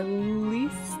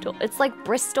Elistol. It's like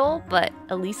Bristol, but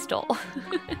Elistol.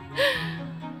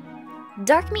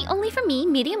 Dark meat only for me,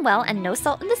 medium well, and no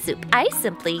salt in the soup. I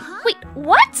simply... Wait,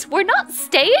 what? We're not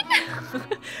staying?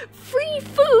 Free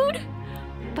food?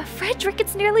 But Frederick,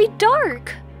 it's nearly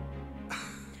dark.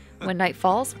 When night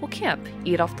falls, we'll camp,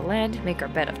 eat off the land, make our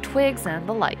bed of twigs, and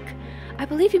the like. I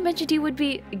believe you mentioned you would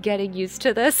be getting used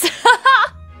to this.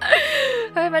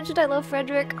 I mentioned I love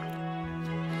Frederick.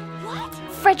 What?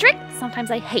 Frederick? Sometimes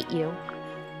I hate you.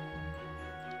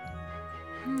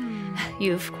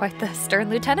 You've quite the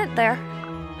stern lieutenant there.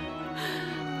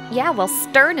 Yeah, well,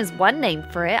 stern is one name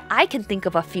for it. I can think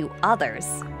of a few others.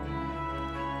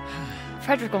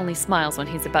 Frederick only smiles when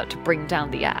he's about to bring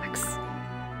down the axe.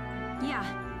 Yeah.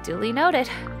 Duly noted.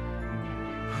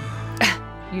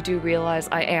 You do realize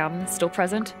I am still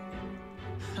present?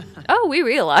 Oh, we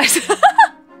realize.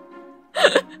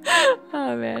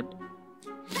 Oh, man.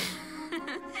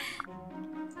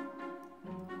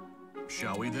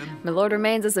 Shall we then? My lord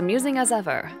remains as amusing as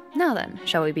ever. Now then,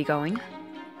 shall we be going?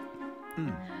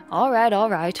 All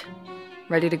right.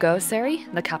 Ready to go, Sari?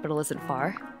 The capital isn't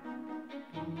far.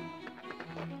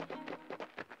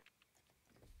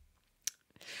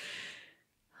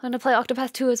 I'm gonna play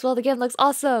Octopath 2 as well. The game looks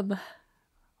awesome.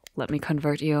 Let me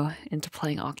convert you into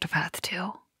playing Octopath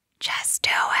 2. Just do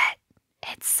it.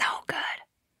 It's so good.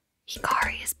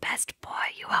 Hikari is best boy.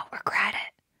 You won't regret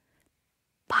it.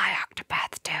 Buy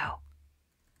Octopath 2.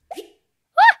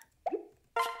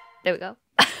 There we go.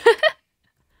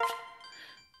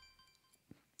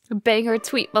 Banger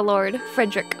tweet, my lord.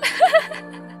 Frederick.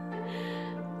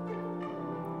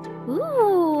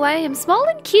 Ooh, I am small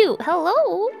and cute.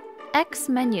 Hello. X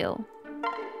menu.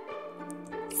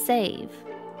 Save.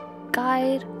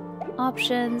 Guide.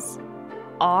 Options.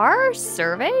 R?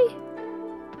 Survey?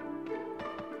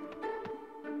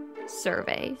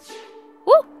 Survey.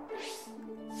 Woo!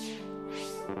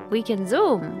 We can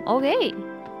zoom. Okay.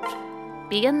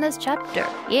 Begin this chapter.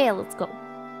 Yeah, let's go.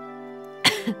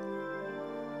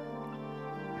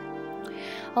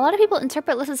 A lot of people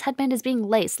interpret Lissa's headband as being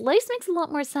lace. Lace makes a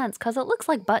lot more sense because it looks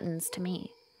like buttons to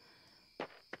me.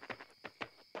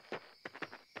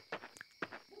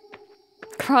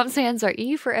 Prompt hands are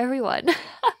E for everyone.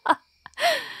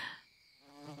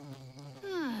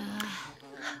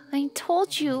 I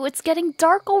told you, it's getting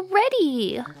dark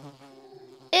already.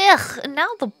 Ugh, now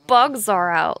the bugs are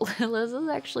out. Liz is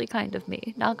actually kind of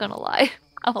me, not gonna lie.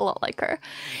 I'm a lot like her.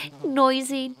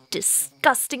 Noisy,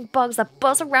 disgusting bugs that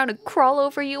buzz around and crawl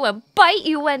over you and bite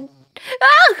you and...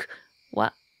 Ah!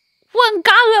 What? One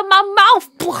got in my mouth!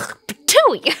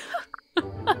 Patooey!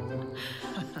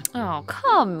 Oh,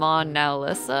 come on now,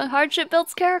 Lissa. Hardship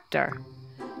builds character.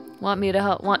 Want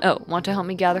to help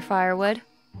me gather firewood?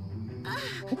 I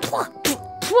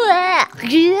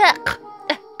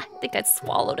think I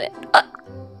swallowed it.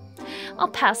 I'll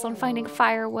pass on finding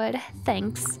firewood,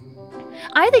 thanks.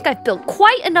 I think I've built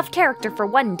quite enough character for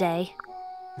one day.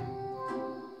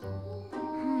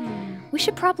 We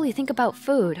should probably think about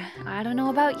food. I don't know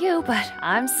about you, but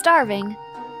I'm starving.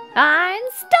 I'm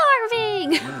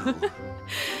starving!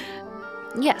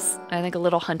 Yes, I think a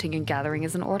little hunting and gathering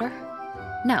is in order.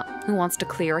 Now, who wants to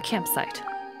clear a campsite?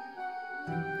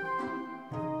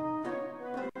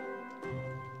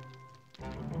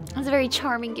 It's a very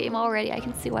charming game already. I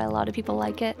can see why a lot of people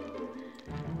like it.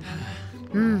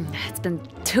 It's been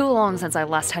too long since I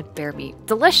last had bear meat.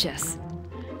 Delicious.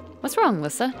 What's wrong,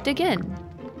 Lissa? Dig in.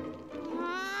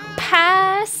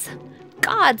 Pass.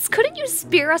 Gods, couldn't you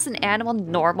spare us an animal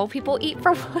normal people eat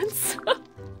for once?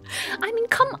 I mean,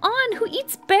 come on, who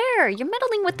eats bear? You're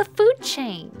meddling with the food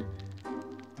chain.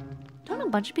 Don't a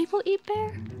bunch of people eat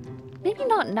bear? Maybe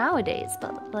not nowadays,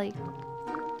 but like...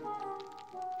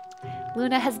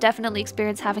 Luna has definitely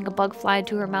experienced having a bug fly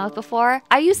into her mouth before.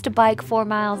 I used to bike 4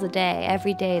 miles a day,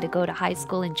 every day to go to high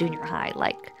school and junior high.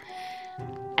 Like,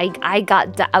 I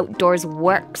got the outdoors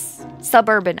works.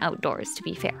 Suburban outdoors, to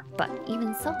be fair. But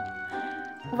even so.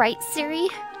 Right, Siri?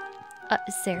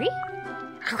 Siri?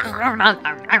 I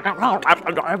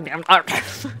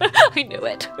knew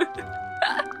it.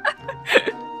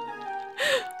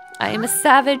 I am a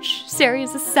savage. Siri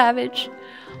is a savage.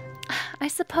 I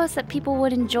suppose that people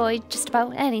would enjoy just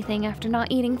about anything after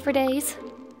not eating for days.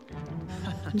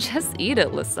 Just eat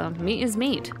it, Lissa. Meat is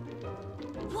meat.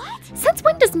 What? Since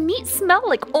when does meat smell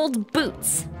like old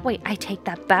boots? Wait, I take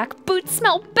that back. Boots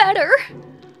smell better.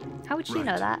 How would she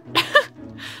know that?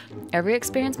 Every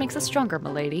experience makes us stronger,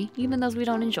 milady, even those we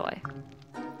don't enjoy.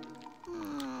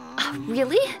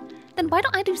 Really? Then why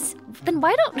don't I do... Then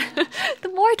why don't... The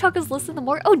more I talk as Lissa, the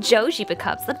more Joe she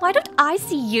becomes. Then why don't I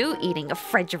see you eating a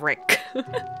Frederick?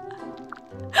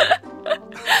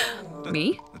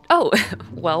 Me? Oh,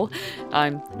 well,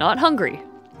 I'm not hungry.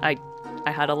 I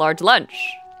had a large lunch.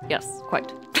 Yes,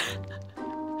 quite.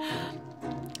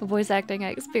 Voice acting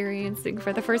I'm experiencing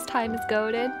for the first time is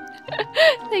goated.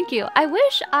 Thank you. I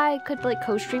wish I could like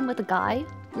co-stream with a guy.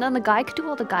 And then the guy could do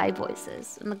all the guy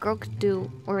voices. And the girl could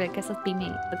do, or I guess that'd be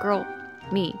me. The girl,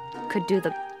 me, could do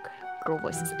the girl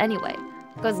voices anyway.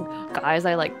 Because guys,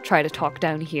 I like try to talk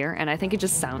down here and I think it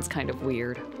just sounds kind of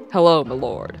weird. Hello, my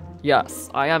lord. Yes,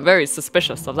 I am very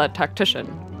suspicious of that tactician.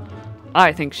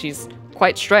 I think she's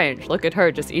quite strange. Look at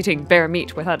her just eating bear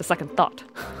meat without a second thought.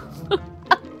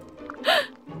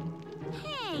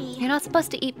 Hey. You're not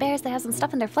supposed to eat bears that have some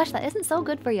stuff in their flesh that isn't so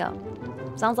good for you.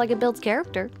 Sounds like it builds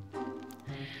character.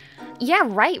 Yeah,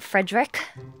 right, Frederick.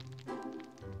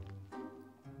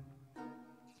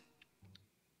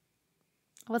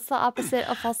 What's the opposite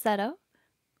of falsetto?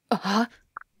 Oh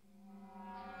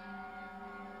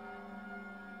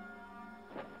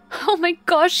my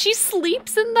gosh, she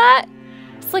sleeps in that?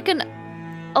 It's like an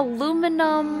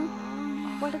aluminum...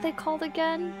 What are they called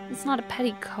again? It's not a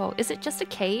petticoat. Is it just a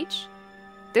cage?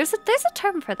 There's a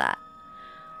term for that.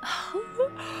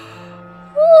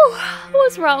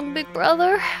 What's wrong, big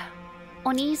brother?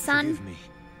 Oni-san?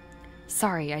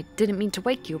 Sorry, I didn't mean to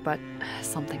wake you, but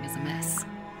something is amiss.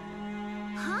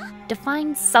 Huh?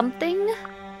 Define something?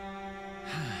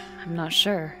 I'm not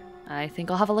sure. I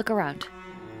think I'll have a look around.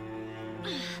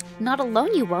 Not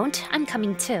alone you won't. I'm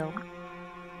coming too.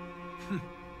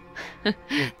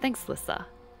 Thanks, Lissa.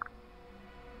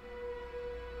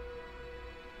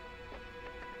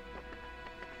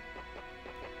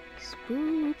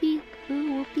 Spoopy,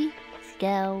 spoopy,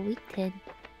 skeleton.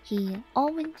 He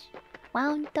orange,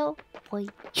 Wando boy.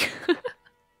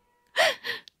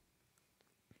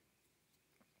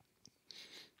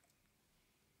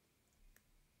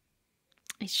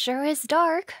 It sure is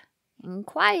dark and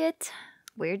quiet.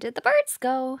 Where did the birds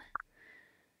go?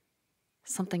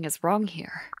 Something is wrong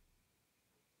here.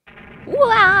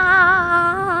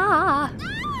 Wah!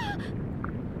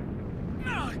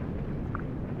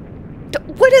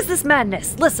 What is this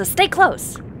madness? Lissa, stay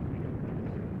close.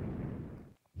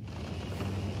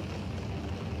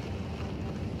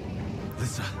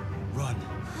 Lissa, run.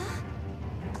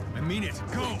 I mean it.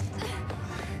 Go.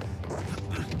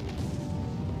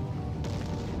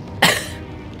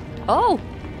 Oh!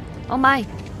 Oh my.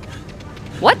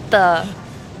 What the?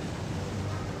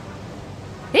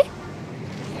 Eh?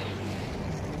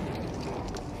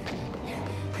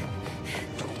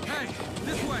 Hey,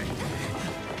 this way.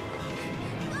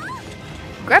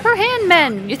 Grab her hand,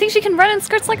 men! You think she can run in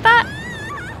skirts like that?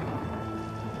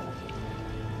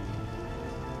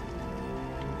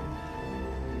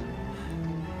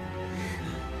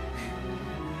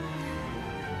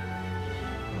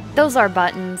 Those are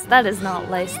buttons. That is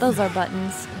not lace. Those are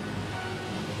buttons.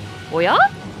 Oh yeah?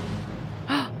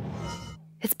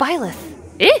 It's Byleth.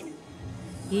 Eh?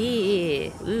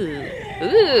 Yeah. Ooh.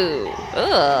 Ooh.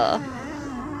 Ugh.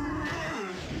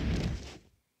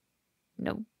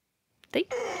 No.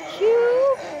 Thank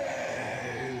you.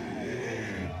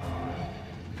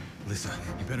 Lissa,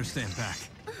 you better stand back.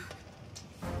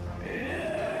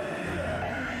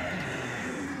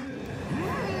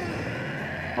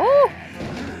 Oh.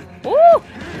 Woo!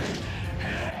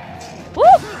 Woo!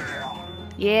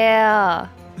 Yeah.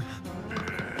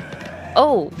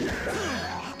 Oh.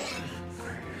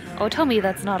 Oh, tell me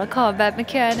that's not a combat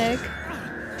mechanic.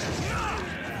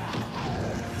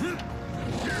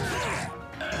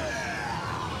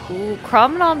 Ooh,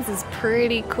 Cromnoms is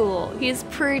pretty cool. He's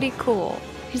pretty cool.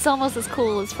 He's almost as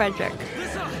cool as Frederick.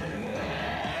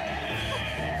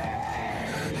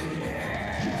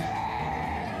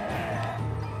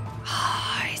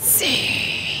 I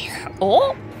see.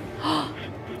 Oh!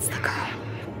 It's the girl.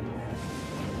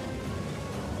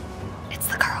 It's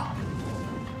the girl.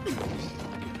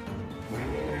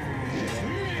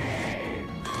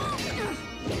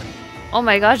 Oh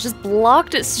my gosh, just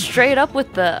blocked it straight up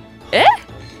with the... Eh?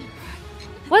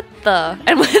 What the?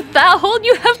 And with that hold,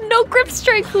 you have no grip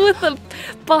strength with the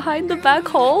behind the back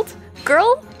hold?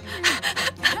 Girl?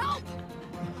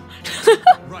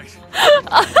 Right.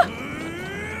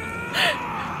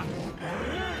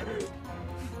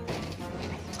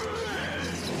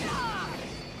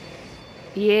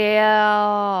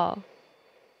 Yeah.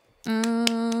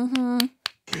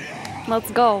 Let's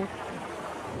go.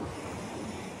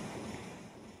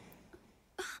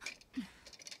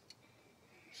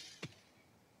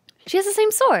 She has the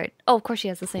same sword. Oh, of course she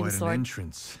has the same Quite sword. an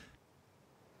entrance.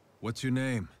 What's your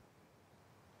name?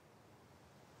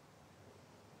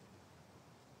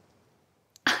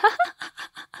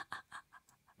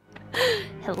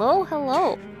 Hello,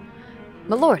 hello.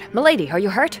 My lord, my lady, are you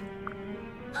hurt?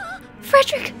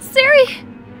 Frederick! Siri!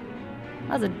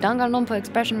 That's a Danganronpa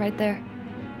expression right there.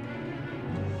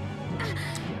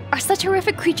 Are such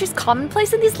horrific creatures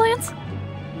commonplace in these lands?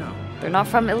 No. They're not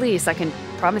from Elise, I can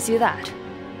promise you that.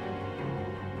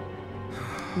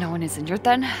 No one is injured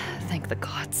then? Thank the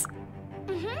gods.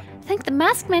 Thank the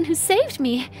masked man who saved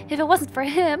me. If it wasn't for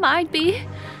him, I'd be...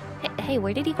 Hey,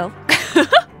 where did he go?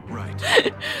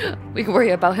 Right. We can worry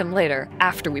about him later,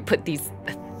 after we put these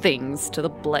things to the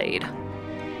blade.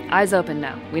 Eyes open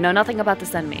now. We know nothing about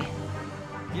this enemy.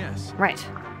 Yes. Right.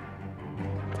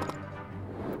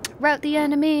 Rout the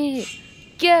enemy!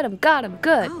 Get him, got him,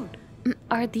 good. Oh,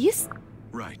 Are these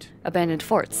Right. abandoned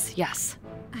forts? Yes.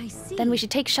 I see. Then we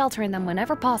should take shelter in them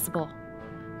whenever possible.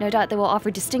 No doubt they will offer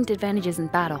distinct advantages in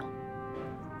battle.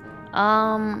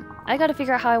 I gotta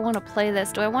figure out how I want to play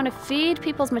this. Do I want to feed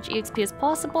people as much EXP as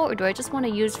possible, or do I just want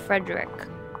to use Frederick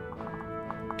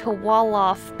to wall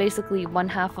off basically one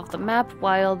half of the map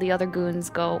while the other goons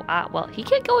go, well, he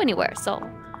can't go anywhere, so...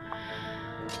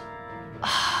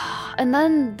 And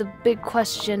then the big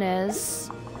question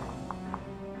is,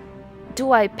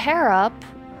 do I pair up,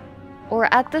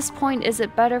 or at this point is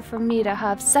it better for me to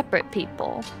have separate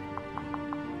people?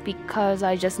 Because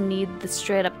I just need the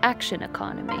straight up action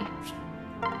economy.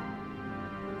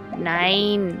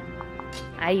 9.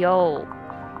 Ayo.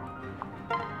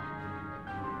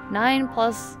 9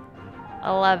 plus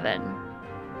 11.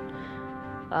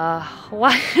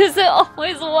 Why is it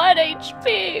always 1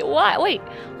 HP? Why? Wait,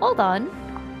 hold on.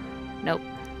 Nope,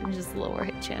 just lower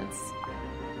hit chance.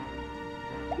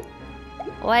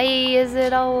 Why is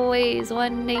it always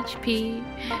 1 HP?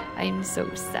 I'm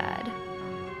so sad.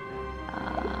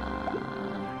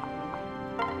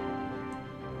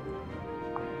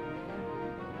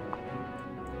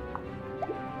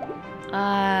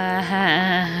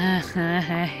 I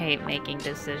hate making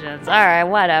decisions. Alright,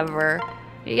 whatever.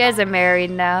 You guys are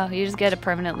married now. You just get to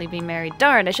permanently be married.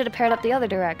 Darn, I should have paired up the other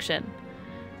direction.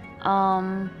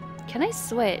 Can I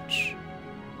switch?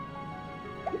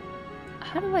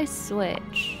 How do I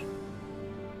switch?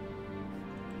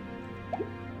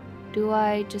 Do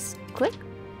I just click?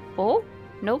 Oh,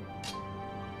 nope.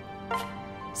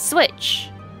 Switch.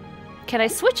 Can I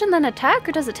switch and then attack,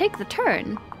 or does it take the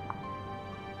turn?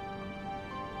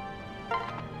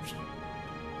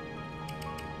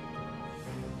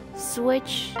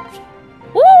 Switch.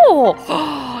 Ooh!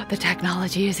 The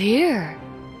technology is here.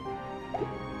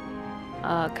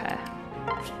 Okay.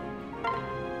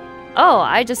 Oh,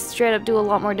 I just straight up do a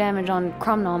lot more damage on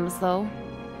Cromnoms, though.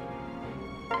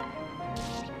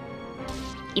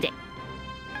 Eat it.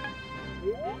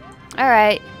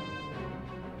 Alright.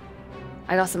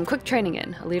 I got some quick training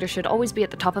in. A leader should always be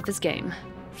at the top of his game.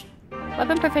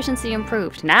 Weapon proficiency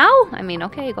improved. Now? I mean,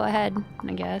 okay, go ahead,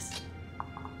 I guess.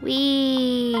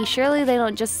 Wee! Surely they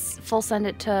don't just full send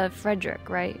it to Frederick,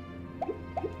 right?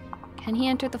 Can he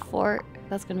enter the fort?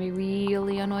 That's gonna be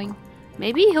really annoying.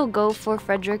 Maybe he'll go for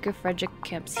Frederick if Frederick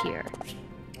camps here.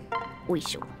 We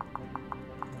shall.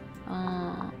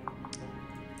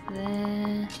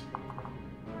 Then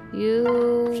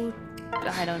you,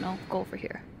 I don't know, go over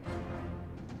here.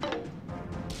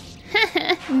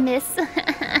 Miss.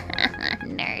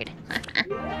 Nerd.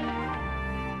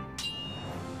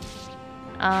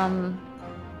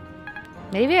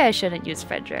 Maybe I shouldn't use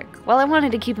Frederick. Well, I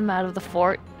wanted to keep him out of the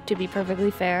fort, to be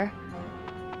perfectly fair.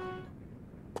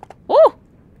 Oh!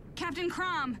 Captain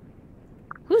Crom!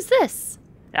 Who's this?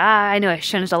 Ah, I knew I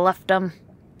shouldn't have left him.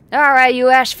 Alright, you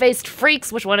ash-faced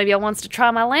freaks, which one of you wants to try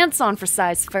my lance on for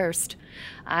size first?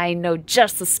 I know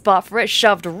just the spot for it,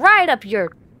 shoved right up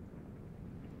your...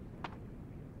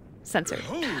 Censored.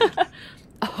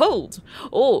 Hold!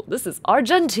 Oh, this is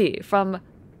Argenti from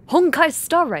Honkai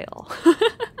Star Rail.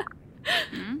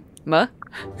 Ma?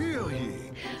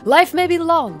 Life may be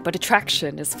long, but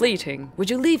attraction is fleeting. Would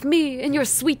you leave me in your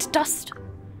sweet dust?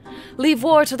 Leave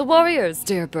war to the warriors,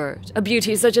 dear bird. A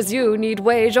beauty such as you need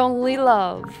wage only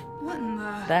love. What in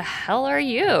The hell are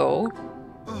you?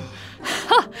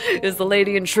 Ha! Is the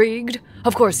lady intrigued?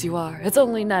 Of course you are. It's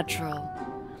only natural.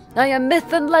 I am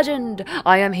myth and legend.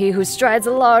 I am he who strides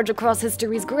large across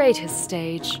history's greatest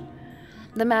stage.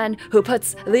 The man who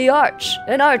puts the arch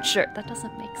in archer. That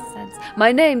doesn't make sense.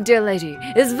 My name, dear lady,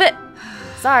 is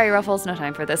Sorry, Ruffles, no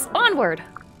time for this. Onward!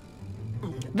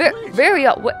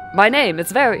 My name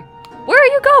is Very... Where are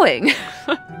you going?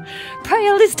 Pray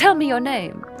at least tell me your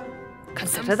name.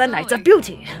 Consider the Knights of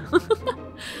Beauty.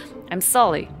 I'm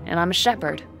Sully, and I'm a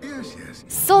shepherd. Yes, yes.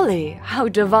 Sully, how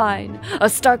divine. A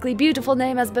starkly beautiful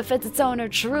name as befits its owner,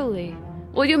 truly.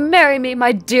 Will you marry me,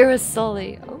 my dearest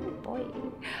Sully? Oh boy.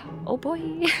 Oh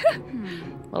boy.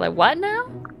 Well, what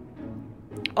now?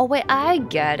 Oh wait, I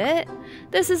get it.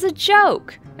 This is a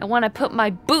joke. And when I put my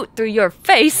boot through your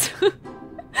face,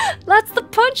 that's the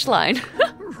punchline.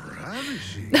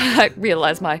 I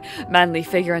realize my manly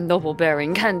figure and noble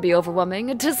bearing can be overwhelming.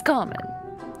 It is common.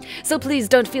 So please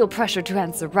don't feel pressured to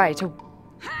answer right.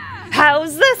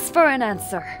 How's this for an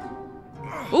answer?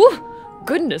 Ooh,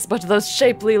 goodness, but those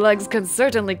shapely legs can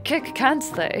certainly kick, can't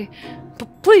they?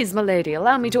 Please, my lady,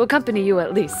 allow me to accompany you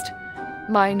at least.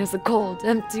 Mine is a cold,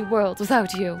 empty world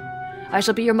without you. I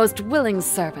shall be your most willing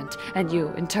servant, and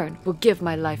you, in turn, will give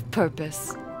my life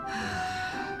purpose.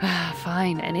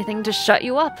 Fine, anything to shut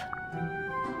you up.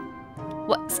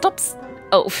 What? Stop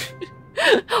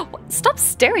Stop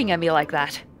staring at me like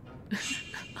that.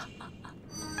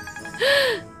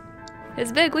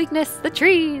 His big weakness, the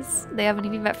trees. They haven't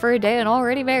even met for a day and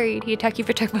already married. He attack you,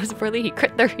 protect most poorly, he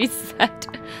crit the reset.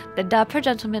 The dapper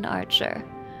gentleman archer.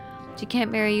 She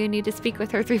can't marry you, need to speak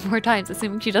with her 3 more times,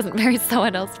 assuming she doesn't marry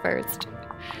someone else first.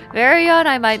 Very odd,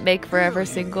 I might make forever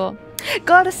single.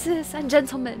 Goddesses and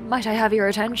gentlemen, might I have your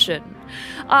attention?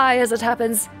 I, as it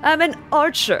happens, am an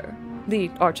archer. The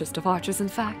archest of archers, in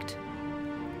fact.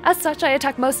 As such, I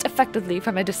attack most effectively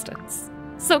from a distance.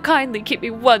 So kindly keep me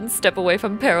 1 step away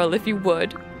from peril if you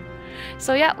would.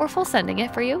 So yeah, we're full sending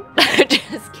it for you.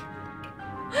 Just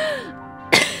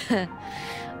kidding.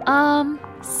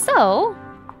 So...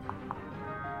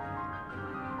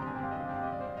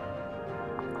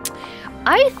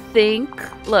 I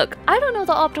think, look, I don't know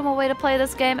the optimal way to play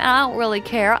this game, and I don't really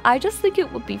care. I just think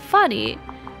it would be funny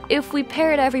if we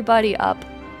paired everybody up,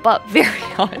 but very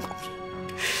on.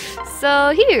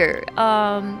 So here,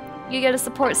 you get to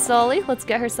support Sully. Let's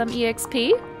get her some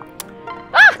EXP.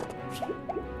 Ah!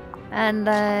 And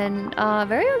then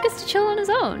Vario gets to chill on his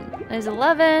own. There's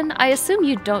 11. I assume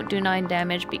you don't do 9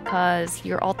 damage because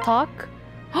you're all talk.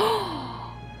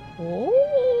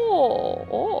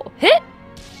 Oh, hit!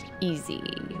 Easy.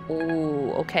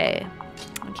 Oh, okay.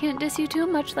 I can't diss you too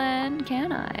much then,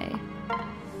 can I?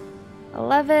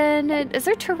 11. Is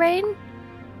there terrain?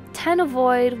 10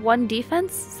 avoid, 1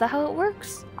 defense? Is that how it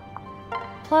works?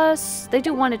 Plus, they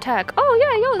do 1 attack. Oh,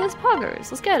 yeah, yo, those poggers.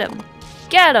 Let's get him.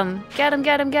 Get him! Get him,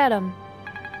 get him, get him.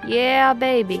 Yeah,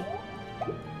 baby.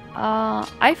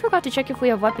 I forgot to check if we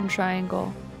have weapon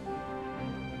triangle.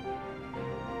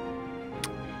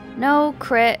 No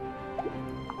crit.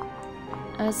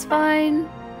 That's fine.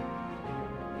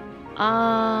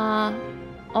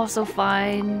 Also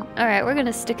fine. Alright, we're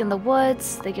gonna stick in the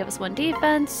woods. They give us 1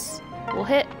 defense. We'll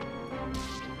hit.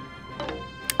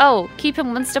 Oh, keep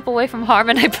him 1 step away from harm,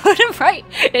 and I put him right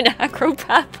in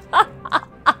acrobat.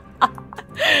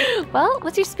 Well,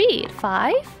 what's your speed?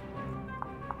 5?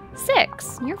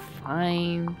 6. You're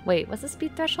fine. Wait, what's the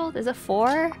speed threshold? Is it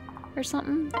 4 or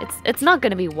something? It's not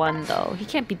gonna be 1 though. He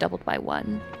can't be doubled by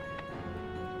 1.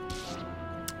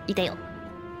 Itail.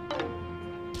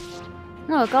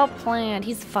 Look, all planned.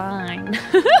 He's fine.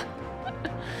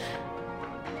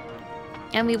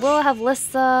 And we will have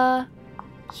Lissa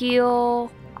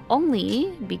heal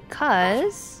only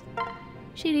because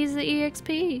she needs the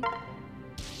EXP.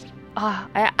 Ah,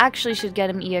 I actually should get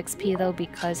him EXP though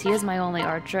because he is my only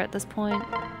archer at this point.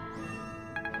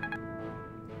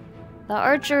 The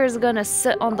archer is gonna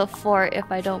sit on the fort if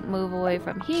I don't move away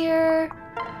from here.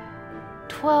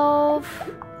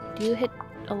 12. Do you hit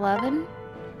 11?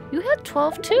 You hit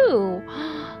 12 too.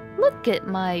 Look at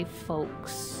my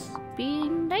folks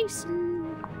being nice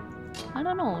and, I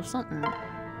don't know, something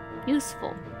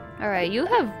useful. Alright, you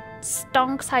have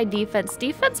stonks high defense.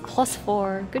 Defense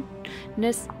 +4.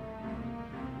 Goodness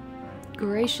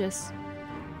gracious.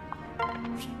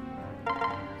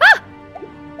 Ah!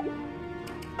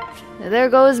 There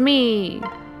goes me.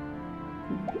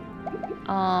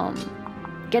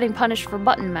 Getting punished for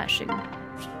button mashing.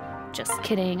 Just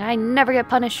kidding. I never get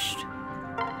punished.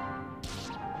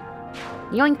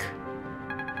 Yoink.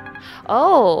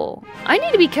 Oh, I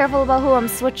need to be careful about who I'm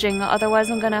switching, otherwise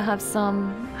I'm gonna have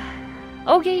some...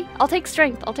 Okay, I'll take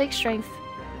strength. I'll take strength.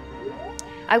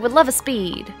 I would love a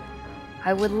speed.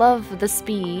 I would love the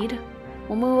speed.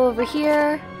 We'll move over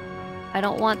here. I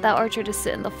don't want that archer to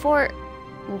sit in the fort.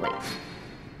 We'll wait.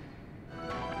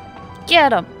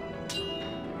 Get him!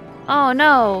 Oh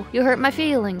no, you hurt my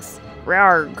feelings.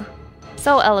 Rarg.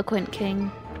 So eloquent,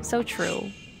 King. So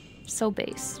true. So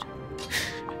based.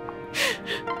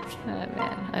 Oh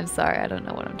man, I'm sorry, I don't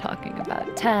know what I'm talking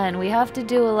about. 10, we have to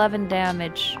do 11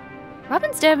 damage.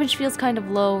 Robin's damage feels kind of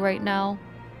low right now.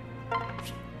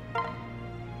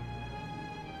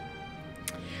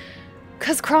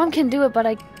 Cause Crom can do it, but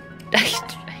I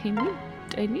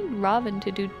need Robin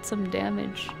to do some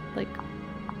damage. Like,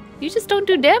 you just don't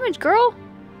do damage, girl.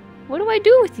 What do I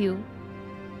do with you?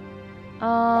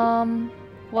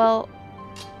 Well,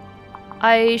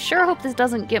 I sure hope this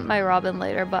doesn't get my Robin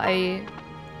later, but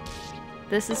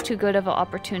this is too good of an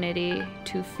opportunity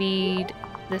to feed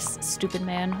this stupid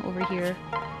man over here.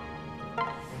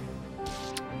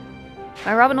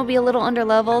 My Robin will be a little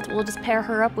underleveled. We'll just pair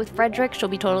her up with Frederick. She'll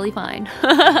be totally fine.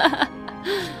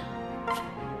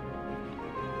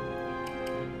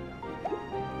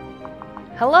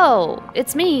 Hello,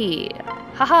 it's me.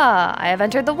 Haha, I have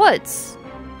entered the woods.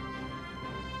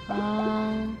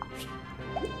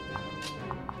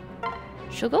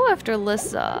 She'll go after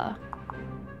Lissa.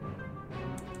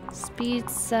 Speed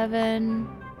 7,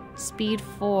 speed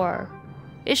 4.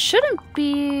 It shouldn't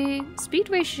be... Speed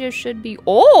ratio should be...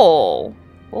 Oh!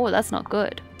 Oh, that's not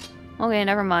good. Okay,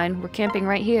 never mind. We're camping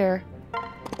right here.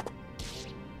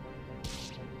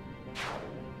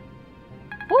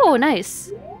 Oh,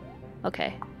 nice.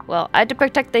 Okay. Well, I had to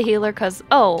protect the healer because...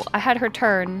 Oh, I had her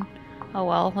turn. Oh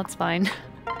well, that's fine.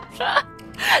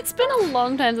 It's been a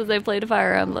long time since I played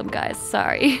Fire Emblem, guys.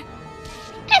 Sorry.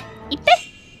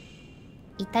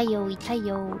 Itayo,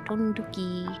 itayo,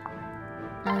 tonduki.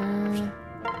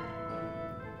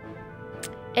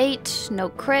 8, no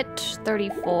crit,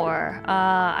 34.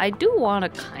 I do want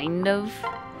to kind of...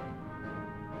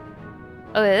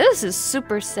 Okay, this is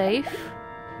super safe.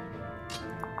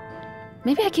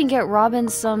 Maybe I can get Robin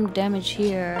some damage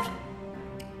here.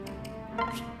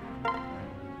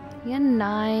 Yeah,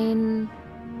 9.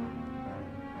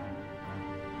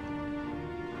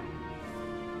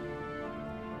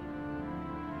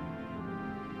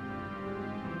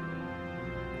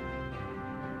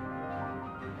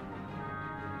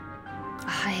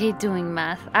 I hate doing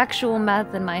math. Actual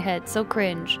math in my head. So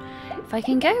cringe. If I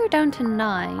can get her down to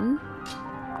 9...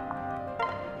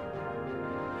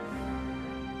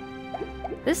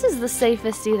 This is the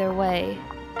safest either way.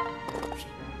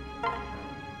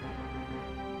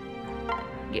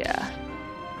 Yeah.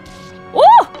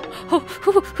 Oh!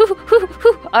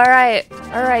 Alright.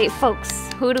 Alright,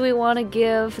 folks. Who do we want to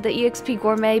give the EXP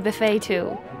Gourmet Buffet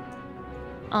to?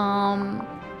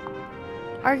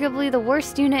 Arguably the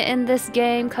worst unit in this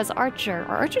game, because Archer.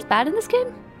 Are Archers bad in this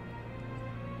game?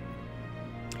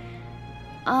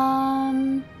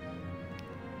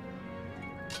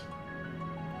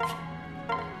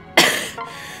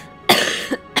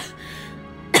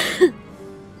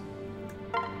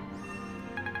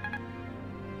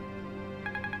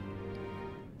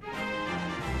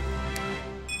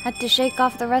 Had to shake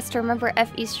off the rest to remember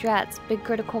FE strats. Big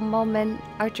critical moment.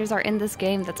 Archers are in this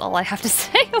game. That's all I have to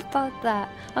say about that.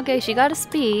 Okay, she got a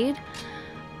speed.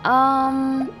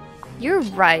 You're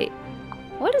right.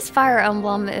 What is Fire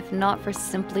Emblem if not for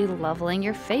simply leveling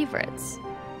your favorites?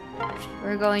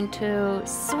 We're going to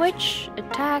switch,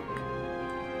 attack.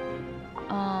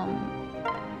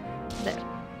 There.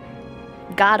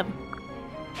 Got him.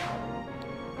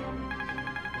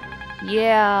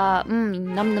 Yeah. Num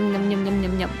num num num num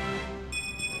num num.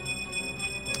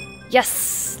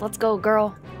 Yes! Let's go,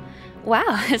 girl.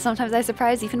 Wow, sometimes I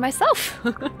surprise even myself.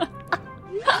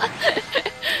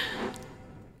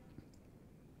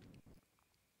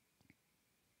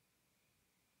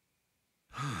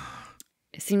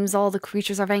 It seems all the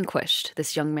creatures are vanquished.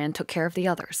 This young man took care of the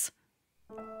others.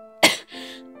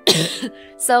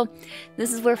 So,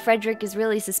 this is where Frederick is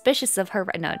really suspicious of her.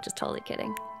 No, just totally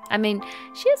kidding. I mean,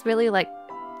 she is really, like,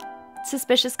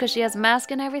 suspicious because she has a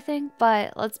mask and everything,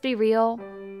 but let's be real.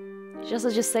 She also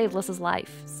just saved Lissa's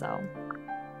life, so...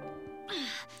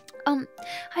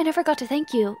 I never got to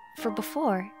thank you for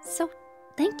before, so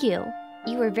thank you.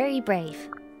 You were very brave.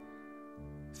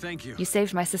 Thank you. You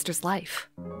saved my sister's life.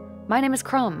 My name is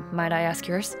Crumb. Might I ask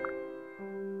yours?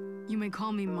 You may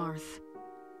call me Marth.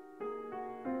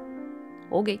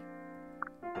 Okay.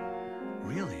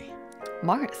 Really?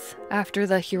 Marth, after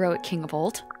the heroic king of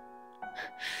old.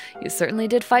 You certainly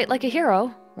did fight like a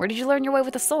hero. Where did you learn your way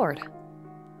with a sword?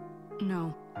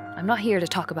 No. I'm not here to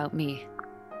talk about me.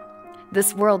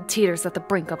 This world teeters at the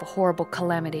brink of a horrible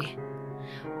calamity.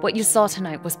 What you saw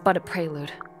tonight was but a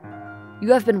prelude.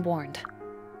 You have been warned.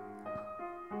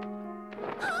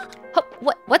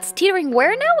 What's teetering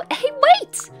where now? Hey,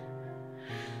 wait!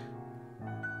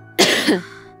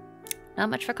 Not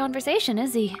much for conversation,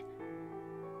 is he?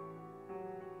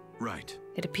 Right.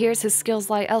 It appears his skills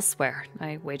lie elsewhere.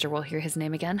 I wager we'll hear his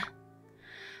name again.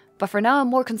 But for now, I'm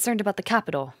more concerned about the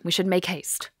capital. We should make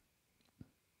haste.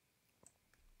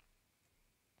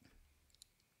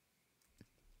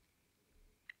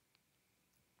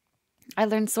 I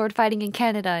learned sword fighting in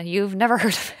Canada. You've never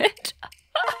heard of it?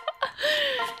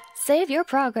 Save your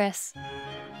progress.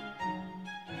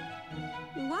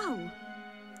 Wow.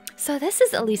 So this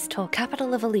is Illusto,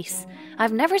 capital of Elise.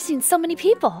 I've never seen so many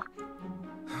people.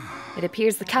 It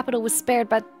appears the capital was spared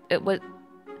by...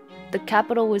 The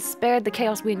capital was spared the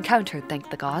chaos we encountered, thank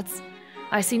the gods.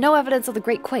 I see no evidence of the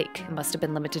Great Quake. It must have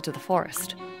been limited to the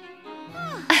forest.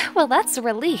 Well, that's a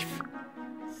relief.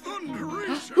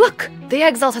 Look! The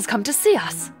Exalt has come to see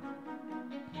us!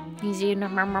 Is you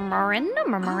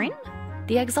murmuring?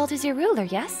 The Exalt is your ruler,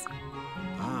 yes?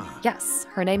 Ah. Yes,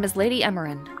 her name is Lady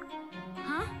Emerin.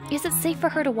 Huh? Is it safe for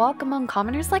her to walk among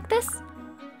commoners like this?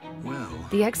 Well.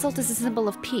 The Exalt is a symbol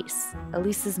of peace,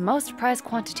 Elise's most prized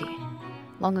quantity.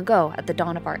 Long ago, at the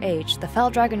dawn of our age, the Fell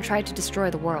Dragon tried to destroy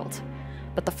the world.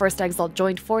 But the first Exalt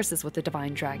joined forces with the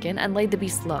Divine Dragon and laid the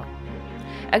beast low.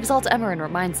 Exalt Emerin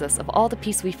reminds us of all the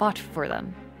peace we fought for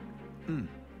them.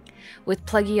 With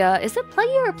Plegia... Is it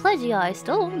Plegia or Plegia? I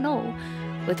still don't know.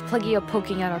 With Plegia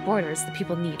poking at our borders, the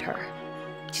people need her.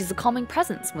 She's a calming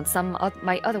presence when some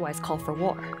might otherwise call for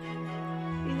war.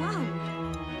 Wow.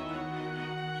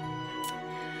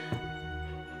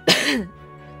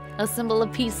 A symbol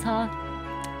of peace, huh?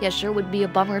 Yeah, sure would be a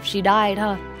bummer if she died,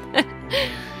 huh?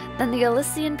 Then the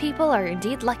Elysian people are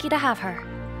indeed lucky to have her.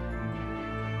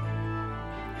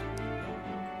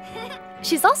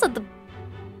 She's also the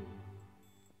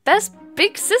best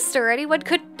big sister anyone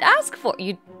could ask for.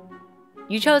 You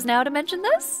chose now to mention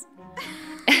this?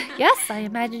 Yes, I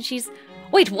imagine she's...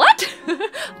 Wait, what?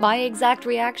 My exact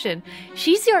reaction.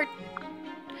 She's your...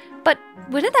 But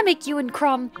wouldn't that make you and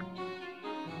Crom...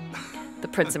 The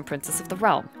prince and princess of the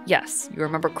realm. Yes, you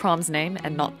remember Crom's name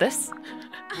and not this?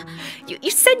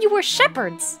 You said you were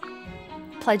shepherds.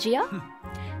 Plegia?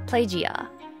 Plegia.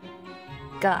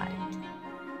 Got it.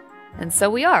 And so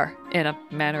we are, in a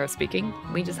manner of speaking.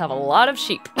 We just have a lot of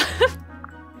sheep.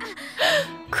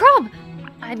 Crom!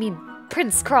 I mean,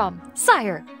 Prince Crom.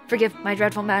 Sire, forgive my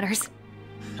dreadful manners.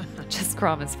 Just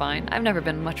Crom is fine. I've never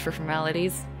been much for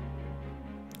formalities.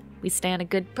 We stand a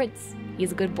good prince.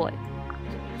 He's a good boy.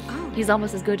 Oh. He's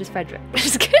almost as good as Frederick.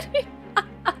 Just kidding.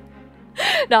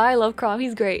 No, I love Crom.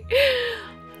 He's great.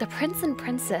 The prince and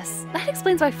princess. That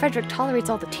explains why Frederick tolerates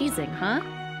all the teasing, huh?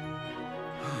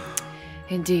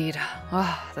 Indeed.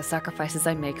 Oh, the sacrifices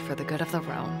I make for the good of the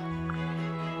realm.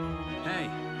 Hey.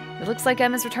 It looks like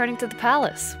Em is returning to the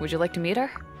palace. Would you like to meet her?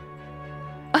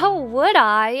 Oh, would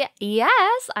I?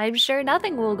 Yes, I'm sure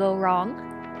nothing will go wrong.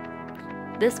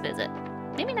 This visit.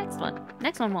 Maybe next one.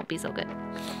 Next one won't be so good.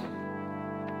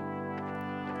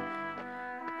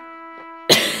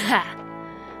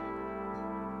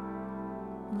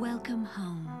 Welcome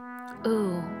home.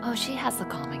 Ooh, oh, she has a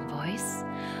calming voice.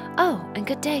 Oh, and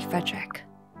good day, Frederick.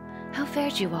 How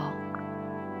fared you all?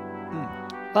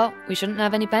 Well, we shouldn't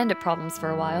have any bandit problems for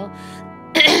a while.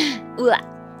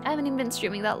 I haven't even been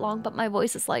streaming that long, but my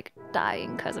voice is like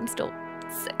dying because I'm still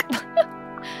sick.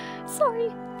 Sorry.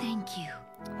 Thank you.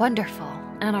 Wonderful.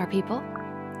 And our people?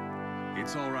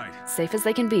 It's all right. Safe as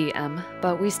they can be, Em,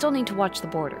 but we still need to watch the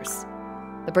borders.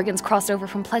 The brigands crossed over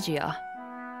from Plegia.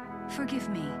 Forgive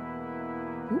me.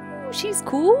 Ooh, she's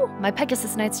cool. My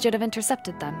Pegasus Knights should have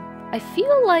intercepted them. I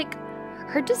feel like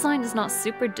her design is not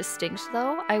super distinct,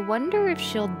 though. I wonder if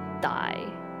she'll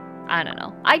die. I don't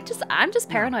know. I'm just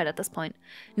paranoid at this point.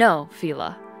 No,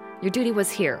 Fila. Your duty was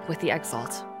here with the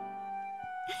Exalt.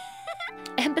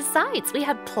 And besides, we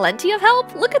had plenty of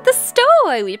help. Look at the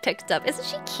stowaway we picked up. Isn't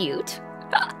she cute?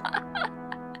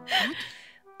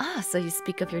 Ah, so you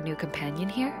speak of your new companion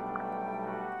here?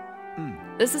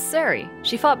 This is Sari.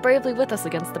 She fought bravely with us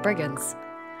against the brigands.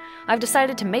 I've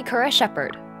decided to make her a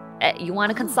shepherd. You want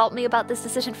to consult me about this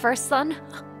decision first, son?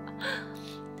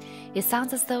 It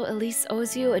sounds as though Elise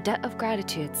owes you a debt of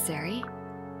gratitude, Sari.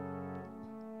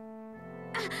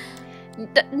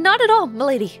 Not at all,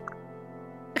 milady.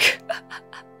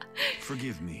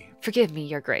 Forgive me. Forgive me,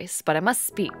 your grace, but I must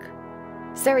speak.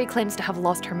 Sari claims to have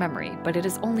lost her memory, but it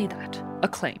is only that, a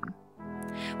claim.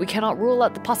 We cannot rule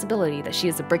out the possibility that she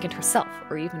is a brigand herself,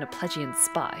 or even a Plegian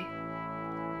spy.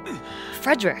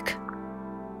 Frederick!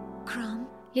 Crom?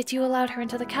 Yet you allowed her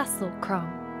into the castle,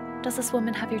 Crom. Does this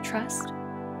woman have your trust?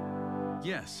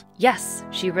 Yes. Yes,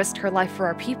 she risked her life for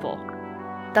our people.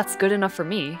 That's good enough for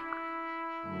me.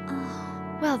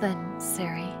 Oh. Well then,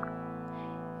 Sari.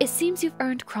 It seems you've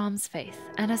earned Crom's faith,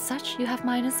 and as such, you have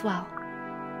mine as well.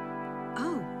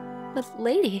 Oh. But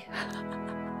lady...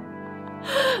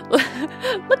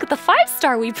 Look at the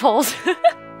 5-star we pulled!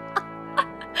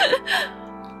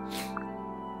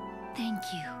 Thank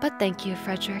you. But thank you,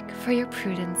 Frederick, for your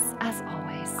prudence, as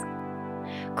always.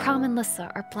 Crom and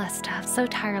Lissa are blessed to have so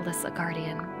tireless a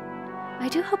guardian. I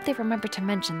do hope they remember to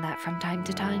mention that from time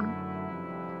to time.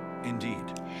 Indeed.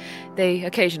 They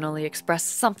occasionally express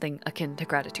something akin to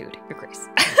gratitude, Your Grace.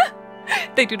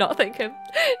 They do not thank him.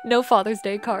 No Father's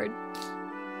Day card.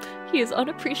 He is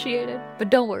unappreciated, but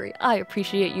don't worry, I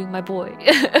appreciate you, my boy.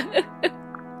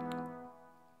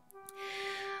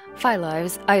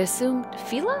 Phyla, I assumed...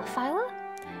 Phyla?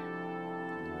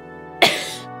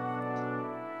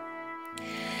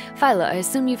 Phyla, I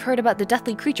assume you've heard about the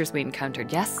deathly creatures we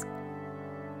encountered, yes?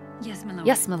 Yes, my lord.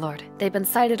 Yes, my lord. They've been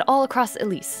sighted all across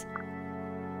Elise.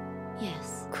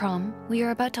 Yes. Crom, we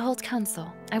are about to hold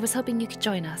council. I was hoping you could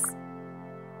join us.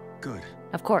 Good.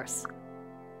 Of course.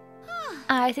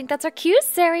 I think that's our cue,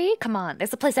 Sari. Come on,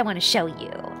 there's a place I want to show you.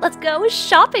 Let's go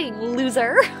shopping,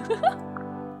 loser.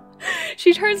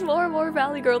 She turns more and more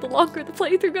Valley Girl the longer the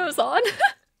playthrough goes on.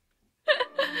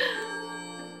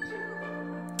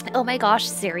 Oh my gosh,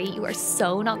 Sari, you are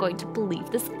so not going to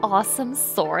believe this awesome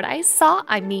sword I saw.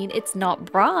 I mean, it's not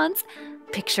bronze.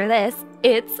 Picture this.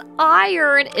 It's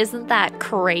iron. Isn't that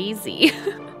crazy?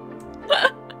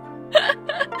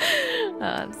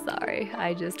 I'm sorry.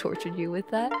 I just tortured you with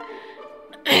that.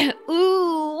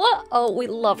 Ooh, oh, we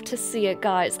love to see it,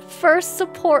 guys. First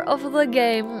support of the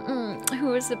game.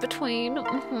 Who is it between?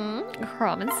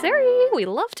 Crom and Sari. We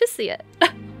love to see it.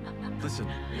 Listen.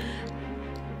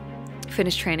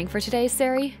 Finished training for today,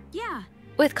 Sari? Yeah.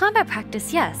 With combat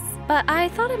practice, yes. But I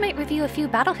thought I might review a few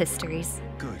battle histories.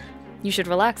 Good. You should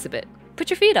relax a bit. Put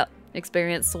your feet up.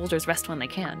 Experienced soldiers rest when they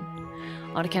can.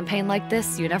 On a campaign like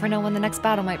this, you never know when the next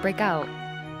battle might break out.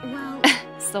 Well...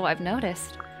 So I've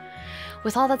noticed.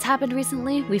 With all that's happened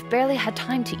recently, we've barely had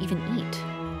time to even eat.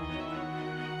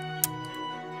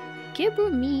 Give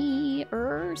me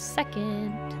a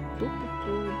second. Boop, boop,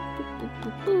 boop,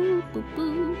 boop, boop, boop, boop,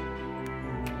 boop.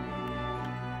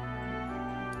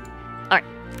 Alright,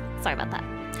 sorry about that.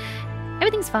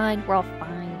 Everything's fine. We're all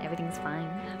fine. Everything's fine.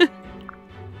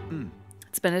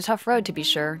 It's been a tough road, to be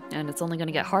sure, and it's only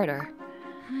gonna get harder.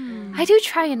 I do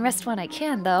try and rest when I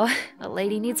can, though. A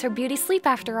lady needs her beauty sleep,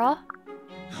 after all.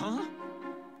 Huh?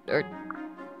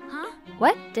 Huh?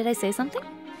 What? Did I say something?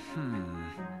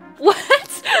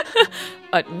 What?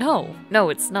 No,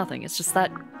 it's nothing. It's just that...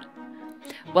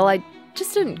 Well, I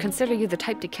just didn't consider you the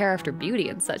type to care after beauty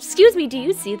and such. Excuse me, do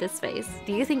you see this face?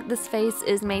 Do you think this face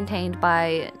is maintained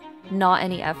by not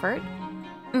any effort?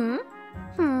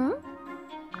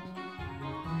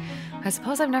 I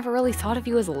suppose I've never really thought of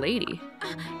you as a lady.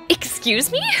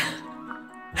 Excuse me?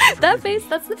 That face,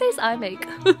 that's the face I make.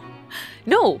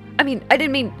 No, I mean, I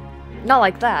didn't mean... Not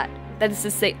like that. That is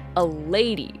to say, a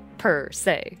lady, per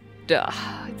se. Duh.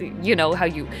 You know how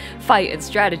you fight and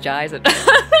strategize and...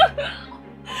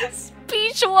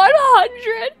 Speech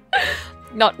 100!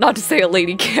 Not to say a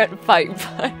lady can't fight,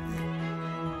 but...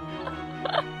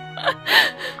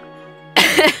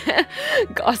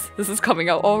 Gosh, this is coming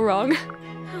out all wrong.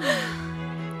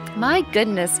 My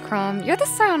goodness, Crom, you're the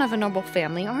scion of a noble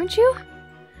family, aren't you?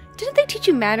 Didn't they teach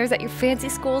you manners at your fancy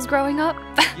schools growing up?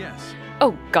 Yes.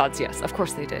 Oh, gods, yes, of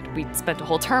course they did. We spent a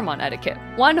whole term on etiquette.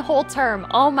 1 whole term,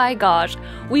 oh my gosh.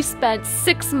 We spent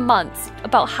 6 months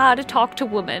about how to talk to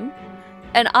women.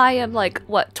 And I am like,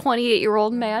 what,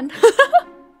 28-year-old man?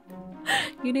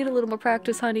 You need a little more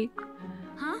practice, honey.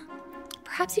 Huh?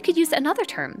 Perhaps you could use another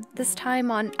term, this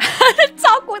time on how to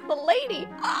talk with a lady.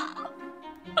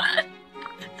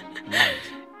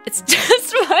 It's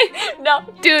just my... No,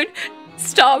 dude,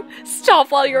 stop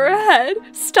while you're ahead.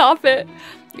 Stop it.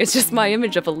 It's just my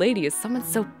image of a lady as someone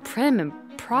so prim and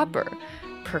proper,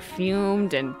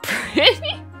 perfumed and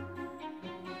pretty.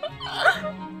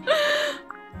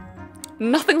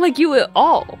 Nothing like you at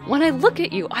all. When I look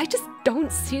at you, I just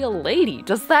don't see a lady.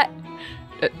 Does that...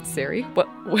 Siri, what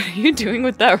are you doing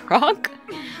with that rock?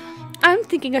 I'm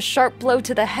thinking a sharp blow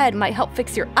to the head might help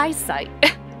fix your eyesight.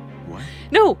 What?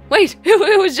 No, wait,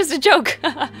 it was just a joke.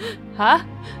 Huh?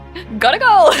 Gotta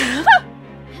go.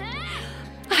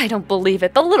 I don't believe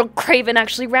it. The little craven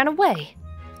actually ran away.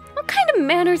 What kind of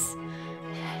manners?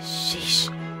 Sheesh.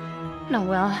 No,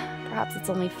 well, perhaps it's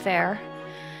only fair.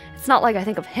 It's not like I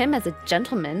think of him as a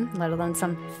gentleman, let alone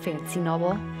some fancy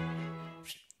noble.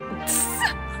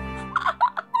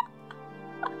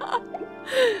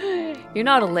 You're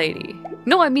not a lady.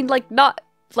 No, I mean not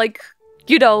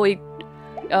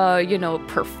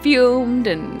perfumed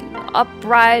and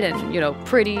upright and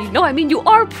pretty. No, I mean you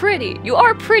are pretty. You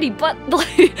are pretty, but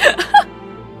like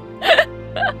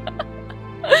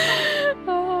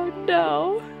Oh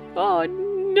no. Oh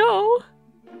no.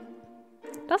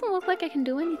 Doesn't look like I can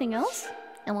do anything else.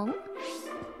 I won't.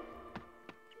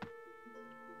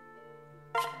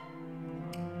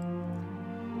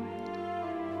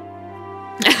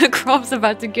 Crom's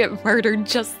about to get murdered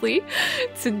justly.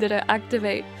 Tsundere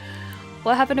activate.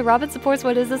 What happened to Robin supports?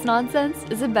 What is this nonsense?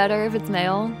 Is it better if it's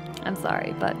male? I'm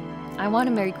sorry, but I want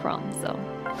to marry Crom, so.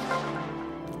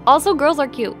 Also, girls are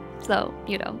cute, so,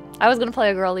 I was gonna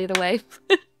play a girl either way.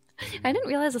 I didn't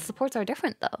realize the supports are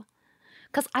different, though.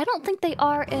 Because I don't think they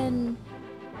are in...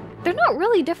 They're not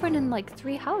really different in, like,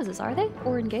 3 houses, are they?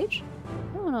 Or engaged?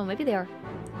 I don't know, maybe they are.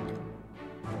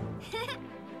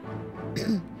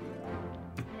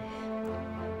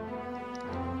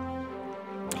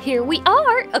 Here we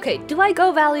are! Okay, do I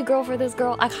go Valley Girl for this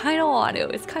girl? I kind of want to.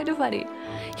 It's kind of funny.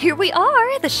 Here we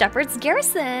are, the Shepherd's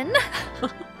Garrison!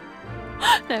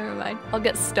 Never mind. I'll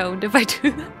get stoned if I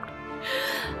do that.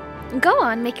 Go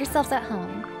on, make yourselves at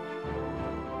home.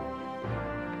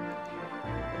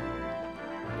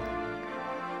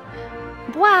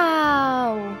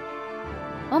 Wow!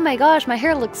 Oh my gosh, my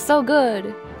hair looks so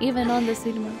good. Even on this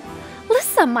cinema.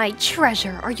 Lissa, my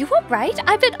treasure, are you alright?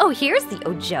 Oh, here's the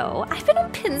Ojo. I've been on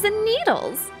pins and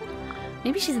needles.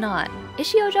 Maybe she's not. Is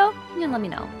she Ojo? You can let me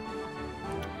know.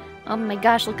 Oh my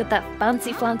gosh, look at that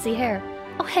bouncy flouncy hair.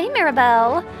 Oh, hey,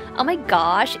 Maribel. Oh my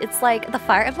gosh, it's like the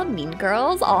Fire Emblem Mean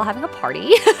Girls all having a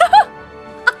party.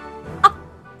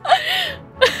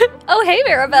 Oh, hey,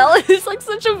 Maribel. It's like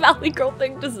such a Valley Girl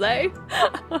thing to say.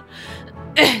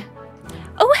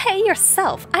 Oh, hey,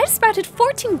 yourself. I've sprouted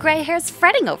 14 gray hairs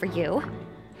fretting over you.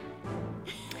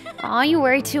 Aw, you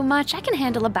worry too much. I can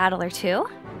handle a battle or two.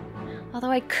 Although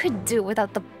I could do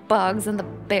without the bugs and the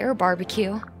bear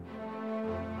barbecue.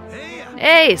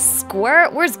 Hey,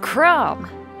 Squirt, where's Crom?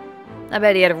 I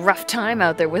bet he had a rough time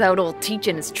out there without old Teach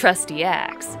and his trusty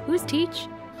axe. Who's Teach?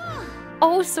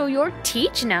 Oh, so you're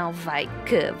Teach now,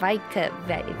 Vika.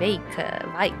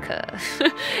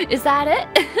 Is that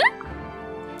it?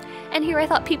 And here I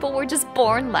thought people were just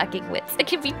born lacking wits. It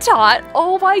can be taught.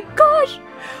 Oh my gosh!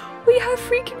 We have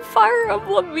freaking Fire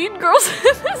Emblem Mean Girls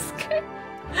in this game.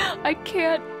 I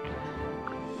can't.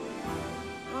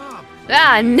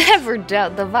 Ah, never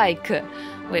doubt the Vike.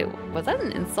 Wait, was that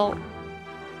an insult?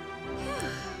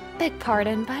 Beg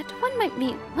pardon, but when might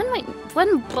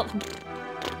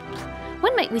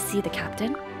we see the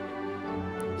captain?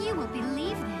 You will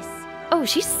believe this. Oh,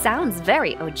 she sounds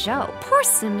very Ojo. Poor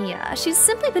Sumiya. She's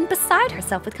simply been beside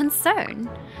herself with concern.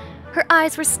 Her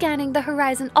eyes were scanning the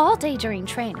horizon all day during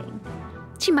training.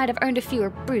 She might have earned a fewer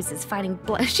bruises fighting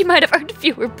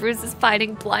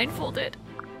blindfolded.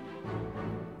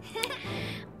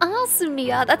 Oh,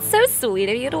 Sumiya, that's so sweet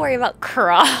of you to worry about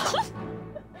Kra.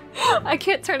 I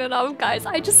can't turn it off, guys.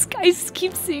 I just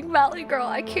keep seeing Valley Girl.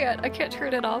 I can't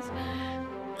turn it off.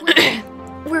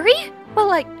 Worry? Well,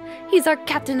 like, he's our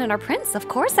captain and our prince. Of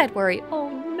course I'd worry. Oh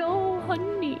no,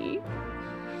 honey.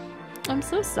 I'm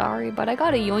so sorry, but I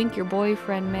gotta yoink your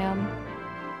boyfriend, ma'am.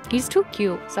 He's too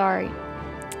cute. Sorry.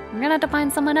 I'm gonna have to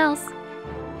find someone else.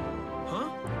 Huh?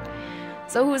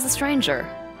 So who's the stranger?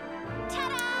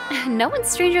 No one's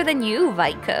stranger than you,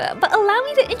 Vika, but allow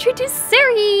me to introduce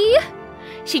Sari!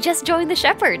 She just joined the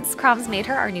Shepherds. Crom's made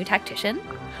her our new tactician.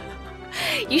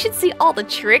 You should see all the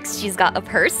tricks she's got up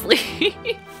her sleeve.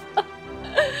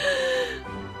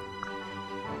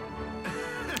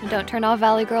 Don't turn off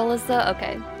Valley Girl, Lisa?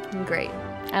 Okay, great.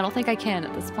 I don't think I can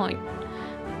at this point.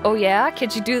 Oh yeah?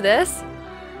 Can't you do this?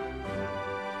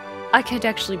 I can't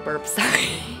actually burp, sorry.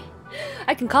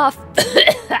 I can cough.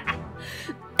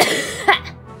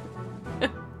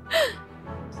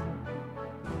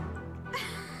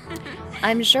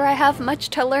 I'm sure I have much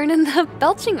to learn in the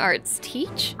belching arts,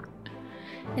 Teach.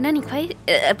 In any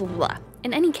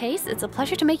case, it's a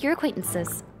pleasure to make your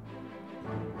acquaintances.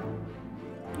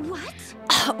 What?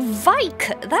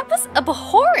 Vike, that was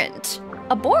abhorrent.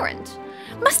 Abhorrent.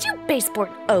 Must you baseborn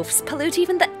oafs pollute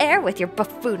even the air with your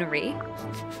buffoonery?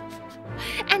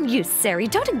 And you, Sari,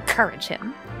 don't encourage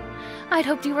him. I'd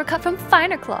hoped you were cut from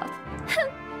finer cloth.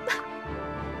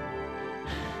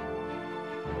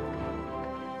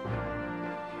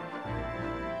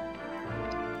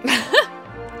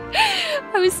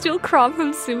 I was still Crom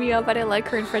from Sumiya, but I like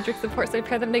her and Frederick support, so I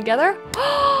pair them together.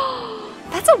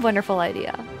 That's a wonderful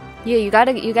idea. Yeah, you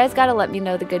guys gotta let me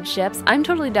know the good ships. I'm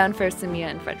totally down for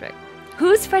Sumiya and Frederick.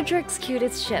 Who's Frederick's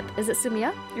cutest ship? Is it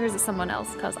Sumiya or is it someone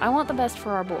else? Because I want the best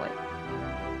for our boy.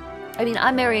 I mean,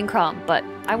 I'm marrying Crom, but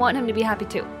I want him to be happy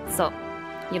too. So,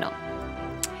 you know.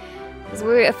 Because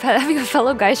having a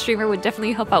fellow guy streamer would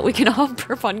definitely help out. We can all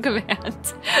burp on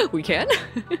command. We can?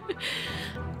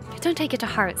 Don't take it to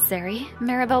heart, Sari.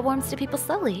 Maribel warms to people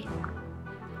slowly.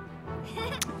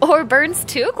 Or burns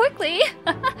too quickly.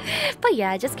 But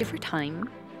yeah, just give her time.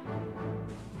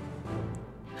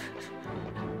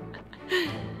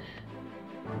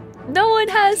 No one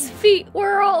has feet.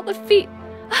 Where are all the feet?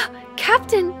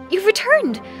 Captain, you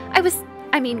returned.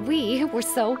 We were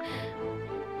so...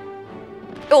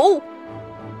 Oh!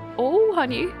 Oh,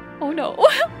 honey. Oh no.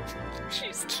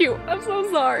 She's cute. I'm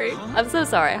so sorry. I'm so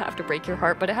sorry I have to break your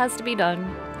heart, but it has to be done.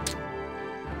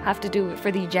 Have to do it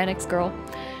for the eugenics girl.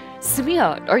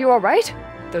 Sumiya, are you alright?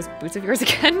 Those boots of yours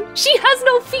again? She has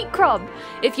no feet, Crom!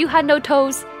 If you had no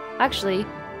toes... Actually,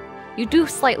 you do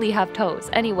slightly have toes.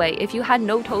 Anyway, if you had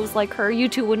no toes like her, you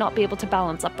two would not be able to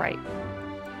balance upright.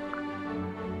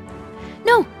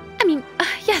 No!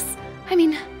 Yes!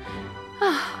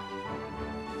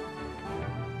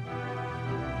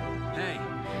 Hey.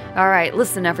 Alright,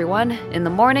 listen everyone. In the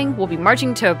morning, we'll be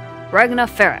marching to Regna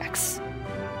Ferex.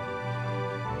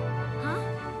 Huh?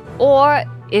 Or,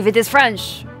 if it is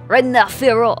French, Regna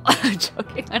Fero. I'm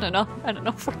joking. I don't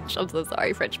know French. I'm so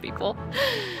sorry, French people.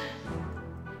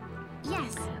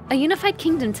 Yes. A unified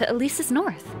kingdom to Elisa's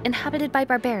north, inhabited by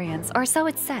barbarians, or so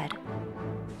it's said.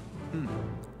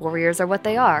 Warriors are what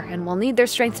they are, and will need their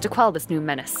strength to quell this new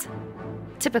menace.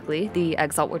 Typically, the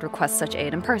Exalt would request such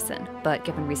aid in person, but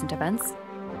given recent events...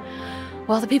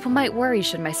 Well, the people might worry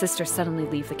should my sister suddenly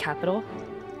leave the capital.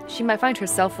 She might find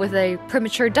herself with a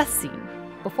premature death scene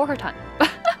before her time.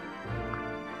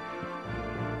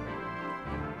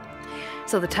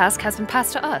 So the task has been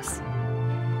passed to us.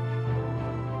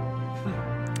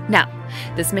 Now,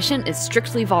 this mission is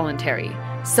strictly voluntary,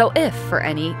 so if, for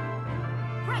any...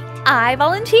 I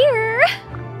volunteer!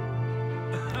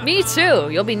 Me too!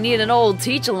 You'll be needing an old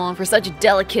teach-along for such a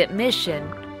delicate mission.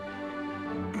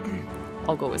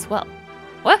 I'll go as well.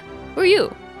 What? Who are you?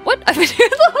 What? I've been here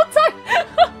the whole time!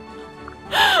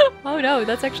 Oh no,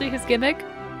 that's actually his gimmick?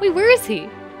 Wait, where is he?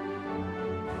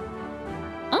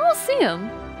 I don't see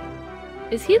him.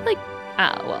 Is he like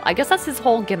Ah, well, I guess that's his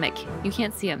whole gimmick. You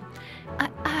can't see him.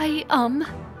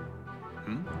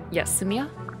 Yes, Sumia?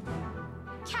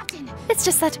 Captain! It's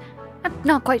just that I'm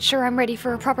not quite sure I'm ready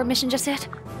for a proper mission just yet.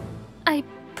 I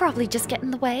probably just get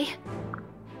in the way.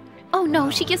 Oh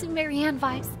no, she gives me Marianne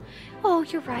vibes. Oh,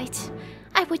 you're right.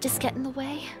 I would just get in the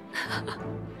way.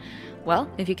 Well,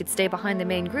 if you could stay behind the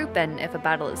main group and if a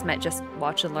battle is met, just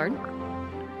watch and learn.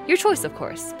 Your choice, of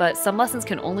course, but some lessons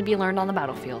can only be learned on the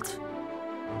battlefield.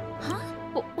 Huh?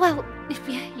 Well, if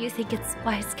you think it's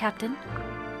wise, Captain.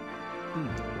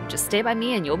 Just stay by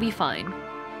me and you'll be fine.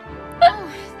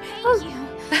 Oh, thank you.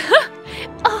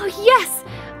 Oh, yes!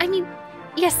 I mean,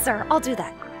 yes, sir, I'll do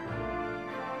that.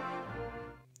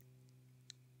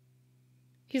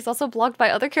 He's also blocked by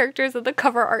other characters and the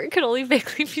cover art can only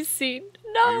vaguely be seen.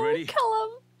 Are you No, ready? kill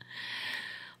him.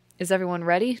 Is everyone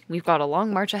ready? We've got a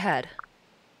long march ahead.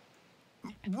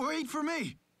 Wait for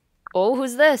me. Oh,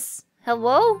 who's this?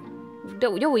 Hello?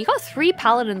 Yo, we got 3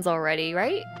 paladins already,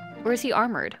 right? Or is he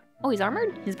armored? Oh, he's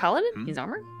armored? He's paladin? He's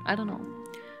armored? I don't know.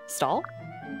 Stall?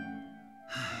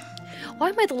 Why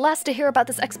am I the last to hear about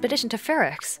this expedition to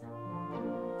Ferrex?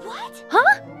 What?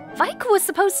 Huh? Vike was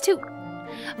supposed to...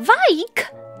 Vike?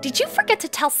 Did you forget to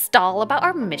tell Stall about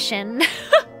our mission?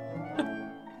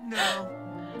 No.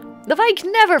 The Vike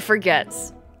never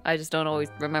forgets. I just don't always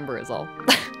remember is all.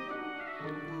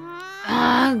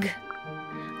 Ugh.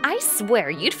 I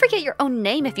swear, you'd forget your own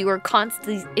name if you weren't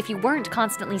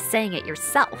constantly saying it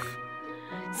yourself.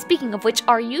 Speaking of which,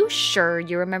 are you sure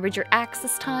you remembered your axe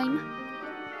this time?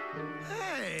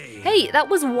 Hey. Hey, that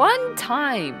was 1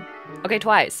 time. Okay,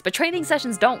 twice, but training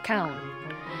sessions don't count.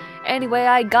 Anyway,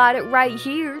 I got it right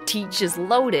here. Teach is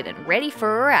loaded and ready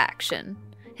for action.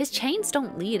 His chains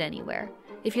don't lead anywhere.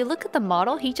 If you look at the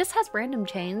model, he just has random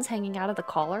chains hanging out of the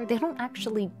collar. They don't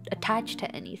actually attach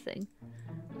to anything.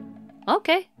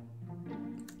 Okay.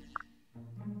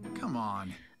 Come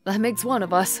on. That makes one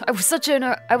of us. I was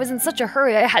in such a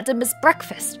hurry I had to miss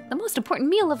breakfast. The most important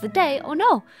meal of the day. Oh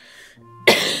no.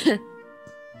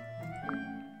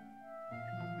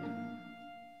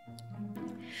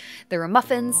 There were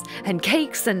muffins and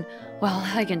cakes and, well,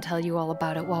 I can tell you all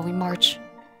about it while we march.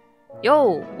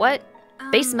 Yo, what?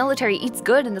 Base military eats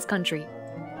good in this country.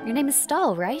 Your name is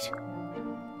Stall, right?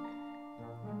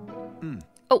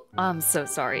 Oh, I'm so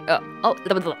sorry.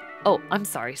 I'm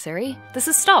sorry, Sari. This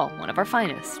is Stall, one of our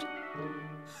finest.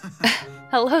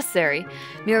 Hello, Sari.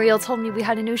 Muriel told me we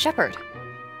had a new shepherd.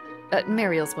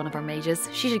 Muriel's one of our mages.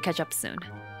 She should catch up soon.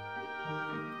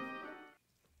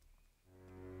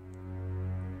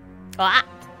 Ah!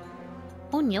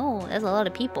 Oh no, there's a lot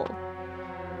of people.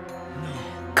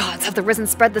 Gods, have the Risen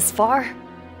spread this far?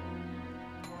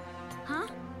 Huh?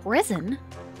 Risen?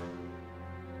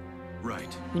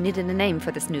 Right. We needed a name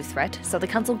for this new threat, so the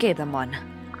council gave them one.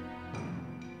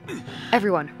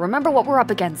 Everyone, remember what we're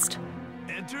up against.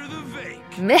 Enter the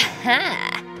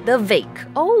Vake. The Vake.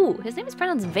 Oh, his name is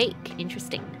pronounced Vake.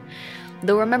 Interesting.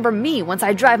 They'll remember me once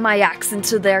I drive my axe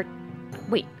into their...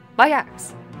 Wait, my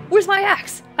axe? Where's my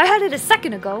axe? I had it a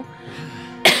second ago.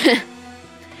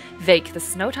 Vake, this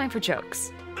is no time for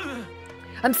jokes.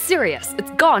 I'm serious.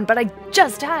 It's gone, but I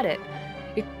just had it.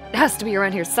 It has to be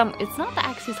around here some... It's not the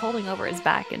axe he's holding over his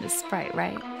back in his sprite,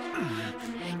 right?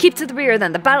 Keep to the rear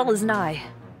then. The battle is nigh.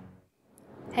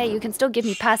 Hey, you can still give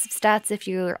me passive stats if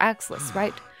you're axeless,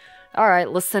 right? Alright,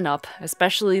 listen up.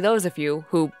 Especially those of you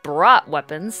who brought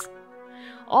weapons.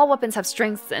 All weapons have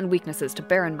strengths and weaknesses to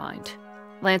bear in mind.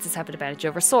 Lances have an advantage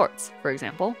over swords, for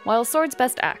example, while swords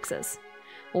best axes.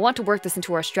 We'll want to work this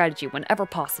into our strategy whenever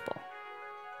possible.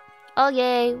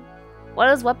 Okay. What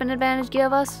does weapon advantage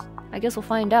give us? I guess we'll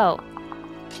find out.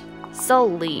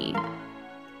 Solely.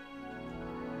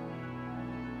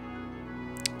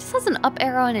 Just has an up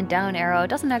arrow and a down arrow. It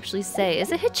doesn't actually say.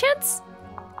 Is it hit chance?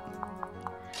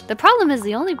 The problem is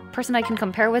the only person I can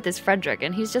compare with is Frederick,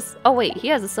 and he's just... Oh wait, he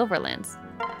has a silver lance.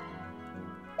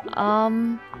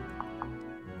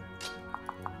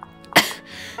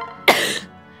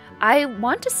 I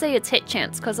want to say it's hit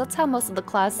chance, because that's how most of the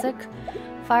classic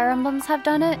Fire Emblems have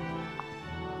done it.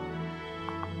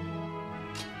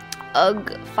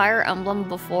 Ugh, Fire Emblem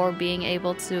before being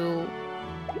able to...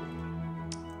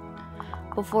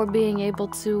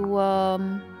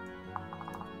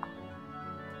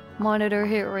 monitor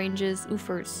hit ranges.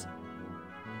 Oofers.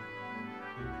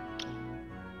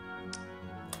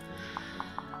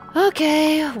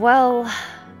 Okay, well...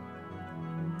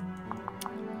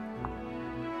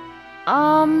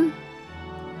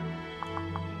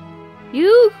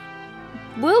 You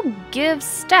will give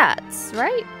stats,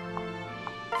 right?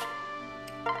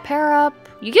 Pair up.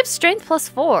 You give strength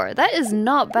 +4. That is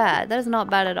not bad. That is not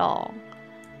bad at all.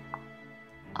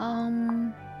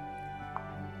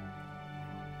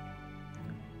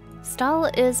 Style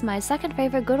is my second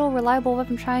favorite. Good old reliable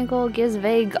weapon triangle gives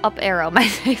vague up arrow. My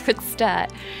favorite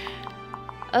stat.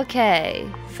 Okay.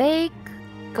 Fake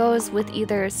goes with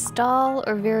either stall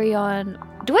or Virion.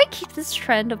 Do I keep this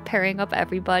trend of pairing up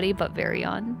everybody but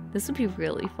Virion? This would be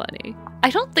really funny. I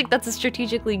don't think that's a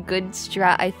strategically good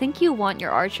strat. I think you want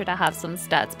your archer to have some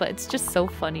stats, but it's just so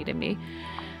funny to me.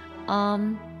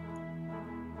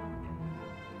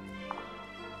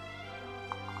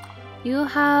 You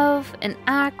have an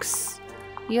axe.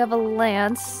 You have a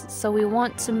lance. So we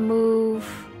want to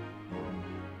move...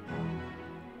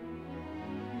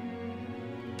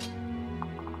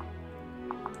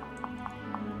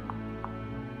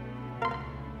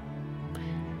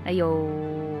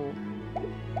 Ayo.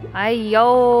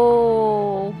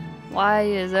 Ayo. Why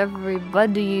is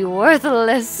everybody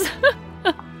worthless?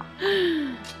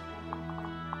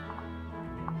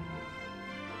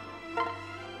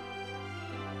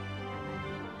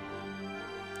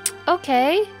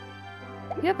 Okay.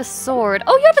 You have a sword.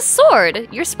 Oh, you have a sword!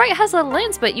 Your sprite has a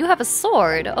lance, but you have a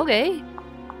sword. Okay.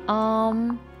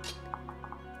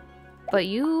 But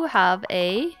you have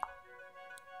a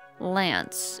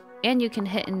lance. And you can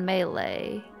hit in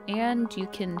melee. And you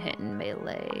can hit in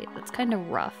melee. That's kind of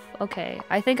rough. Okay.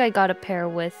 I think I gotta pair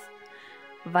with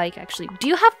Vike, actually. Do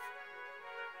you have...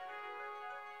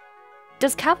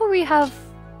 Does cavalry have...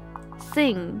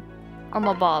 Thing? Or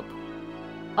Mabob?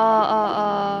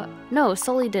 No,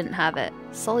 Sully didn't have it.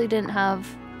 Sully didn't have...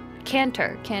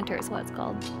 Canter. Canter is what it's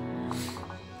called.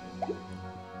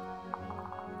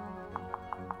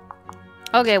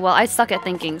 Okay, well, I suck at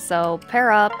thinking, so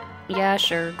pair up. Yeah,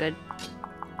 sure, good.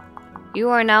 You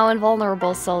are now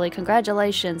invulnerable, Sully.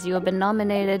 Congratulations, you have been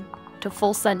nominated to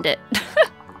full send it.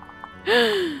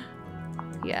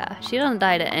 Yeah, she doesn't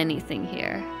die to anything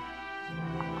here.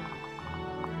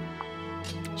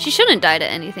 She shouldn't die to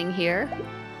anything here.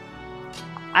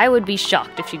 I would be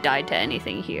shocked if she died to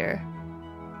anything here.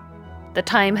 The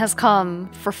time has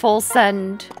come for full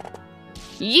send.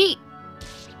 Yeet!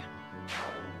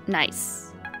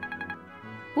 Nice.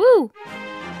 Woo!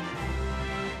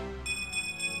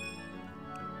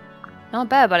 Not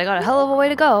bad, but I got a hell of a way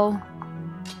to go.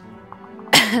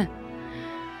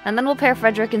 And then we'll pair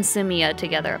Frederick and Sumia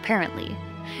together, apparently.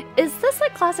 Is this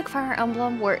like classic Fire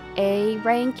Emblem where A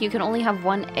rank, you can only have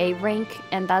one A rank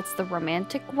and that's the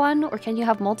romantic one? Or can you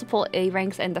have multiple A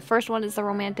ranks and the first one is the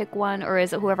romantic one? Or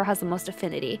is it whoever has the most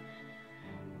affinity?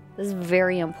 This is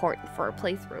very important for a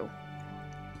playthrough.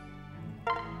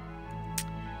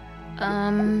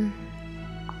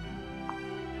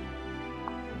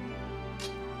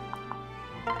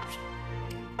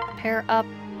 Pair up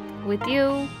with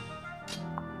you.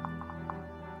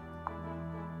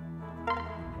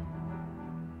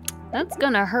 That's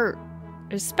gonna hurt,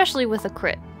 especially with a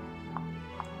crit.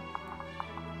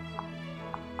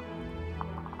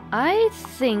 I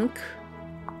think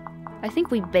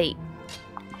we bait.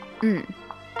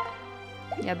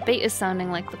 Yeah, bait is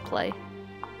sounding like the play.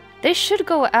 They should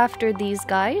go after these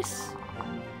guys.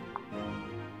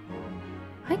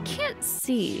 I can't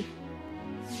see.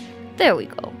 There we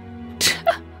go.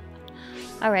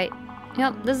 Alright.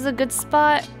 Yep, this is a good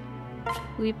spot.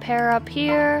 We pair up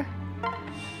here.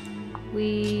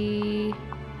 We'll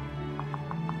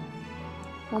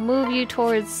move you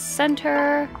towards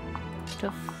center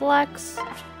to flex.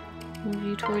 Move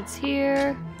you towards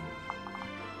here.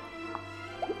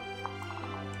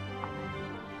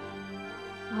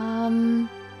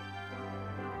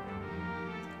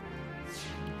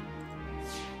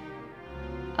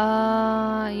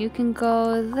 You can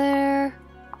go there.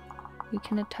 You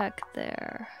can attack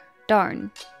there.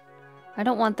 Darn. I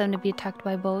don't want them to be attacked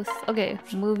by both. Okay,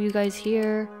 move you guys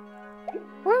here.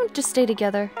 Or just stay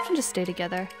together. Just stay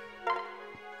together.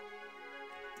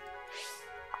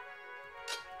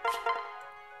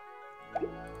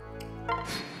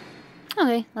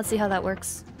 Okay, let's see how that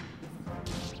works.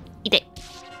 Eat it.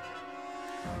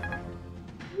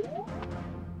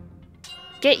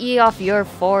 Get ye off your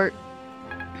fort.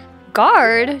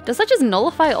 Guard? Does that just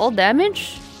nullify all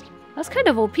damage? That's kind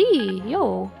of OP,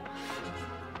 yo.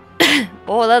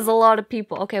 Oh, that's a lot of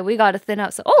people. Okay, we gotta thin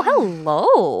out. So, oh,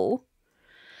 hello.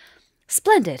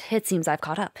 Splendid. It seems I've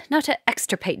caught up. Now to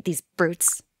extirpate these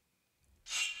brutes.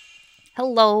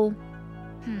 Hello.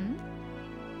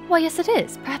 Why, yes, it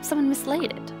is. Perhaps someone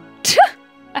mislaid it.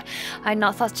 I'd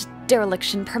not thought such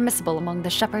dereliction permissible among the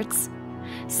shepherds.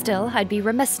 Still, I'd be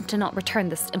remiss to not return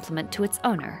this implement to its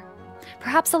owner.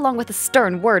 Perhaps along with a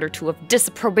stern word or two of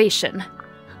disapprobation.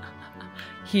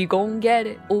 He gon' get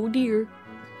it. Oh dear.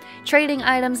 Trading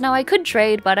items. Now I could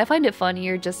trade, but I find it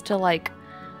funnier just to like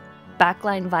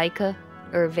backline Vika,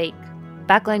 or Vake.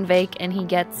 Backline Vake, and he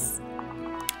gets,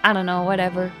 I don't know,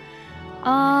 whatever.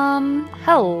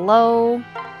 Hello.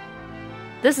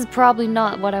 This is probably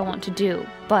not what I want to do,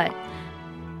 but...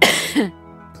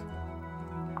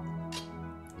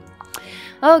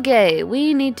 Okay,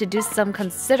 we need to do some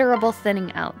considerable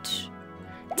thinning out.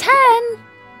 10!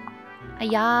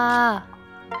 Ayah.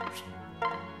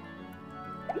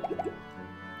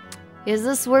 Is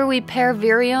this where we pair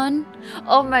Virion?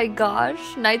 Oh my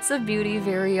gosh, Knights of Beauty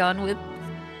Virion with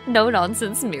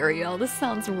no-nonsense Muriel. This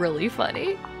sounds really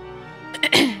funny.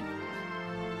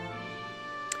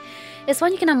 It's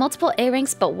one you can have multiple A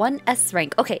ranks but one S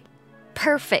rank. Okay,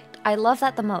 perfect. I love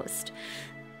that the most.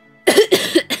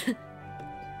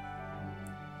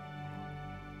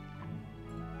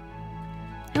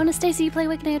 I want to stay so you play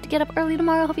Awakening. I have to get up early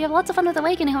tomorrow. Hope you have lots of fun with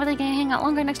Awakening. Hopefully I can hang out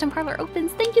longer next time Parlor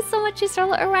opens. Thank you so much,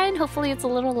 Charlotte Orion. Hopefully it's a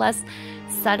little less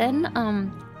sudden.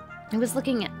 I was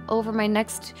looking over my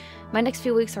next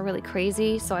few weeks are really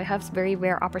crazy, so I have very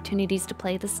rare opportunities to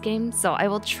play this game. So I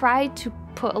will try to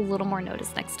put a little more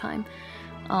notice next time.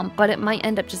 But it might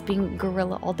end up just being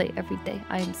guerrilla all day, every day.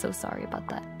 I am so sorry about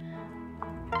that.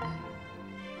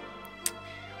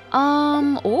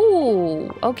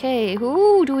 Oh, okay.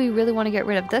 Who do we really want to get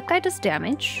rid of? That guy does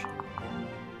damage.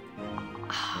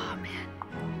 Oh, man.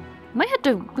 We might have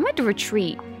to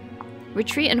retreat.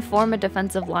 Retreat and form a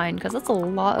defensive line, because that's a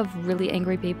lot of really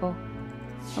angry people.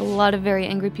 A lot of very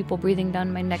angry people breathing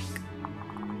down my neck.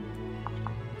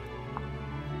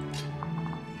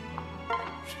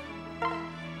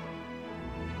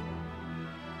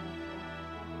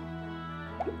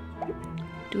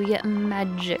 Do we get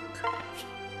magic?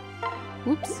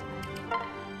 Oops.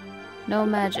 No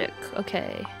magic.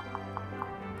 Okay.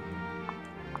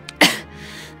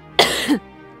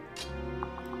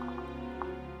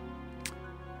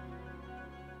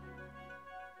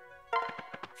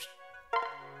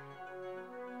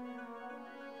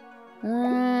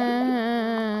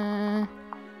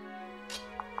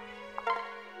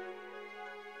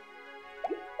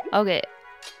 Okay.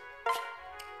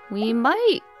 We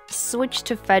might switch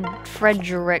to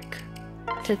Frederick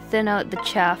to thin out the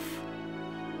chaff.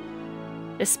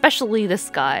 Especially this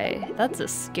guy. That's a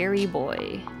scary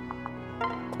boy.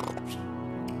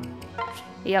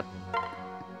 Yep.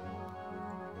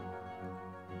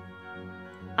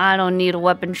 I don't need a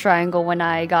weapon triangle when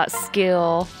I got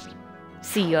skill.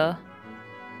 See ya.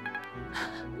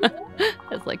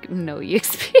 That's like no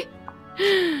EXP.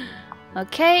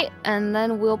 Okay, and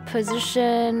then we'll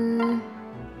position...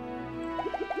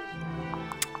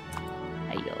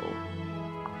 Ayo.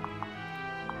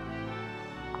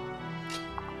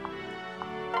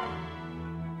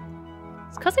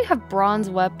 It's because they have bronze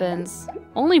weapons.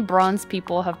 Only bronze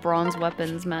people have bronze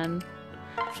weapons, man.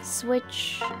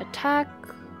 Switch, attack.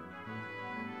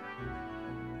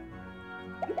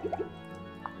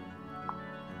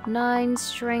 Nine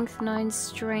strength,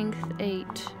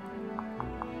 8.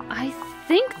 I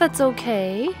think that's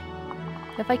okay.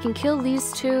 If I can kill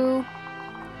these two.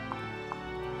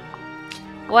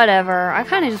 Whatever. I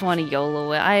kind of just want to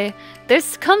YOLO it. There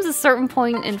comes a certain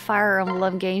point in Fire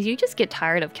Emblem games, you just get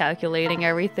tired of calculating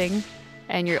everything.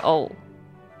 And you're, oh.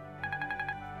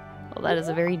 Well, that is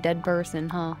a very dead person,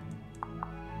 huh?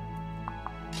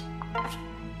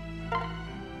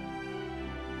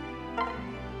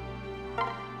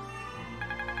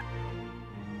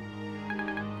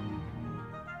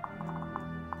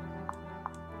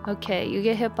 Okay, you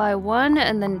get hit by 1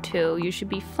 and then 2. You should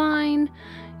be fine.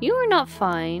 You are not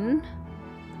fine.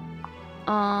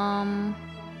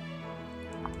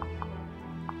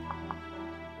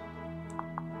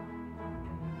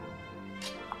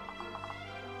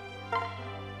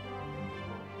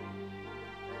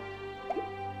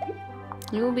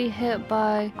 You will be hit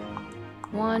by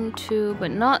 1, 2,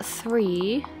 but not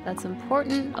 3. That's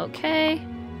important. Okay.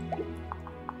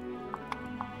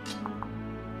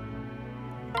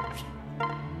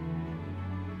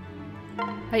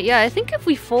 Yeah, I think if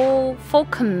we full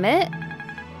commit,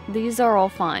 these are all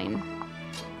fine.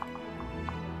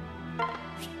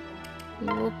 We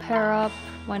will pair up.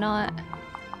 Why not?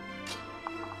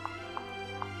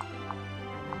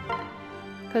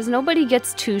 Because nobody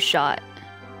gets 2-shot.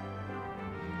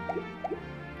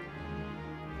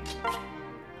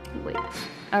 Wait.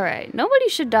 Alright, nobody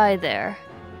should die there.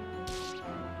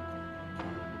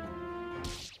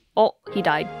 Oh, he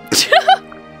died.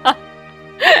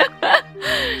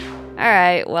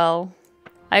 Alright, well,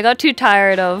 I got too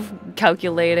tired of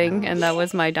calculating, and that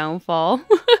was my downfall.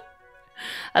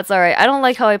 That's alright. I don't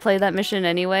like how I play that mission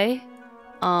anyway.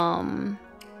 How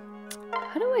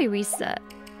do I reset?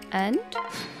 End?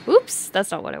 Oops,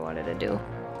 that's not what I wanted to do.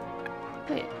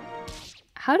 Wait.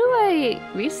 How do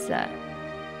I reset?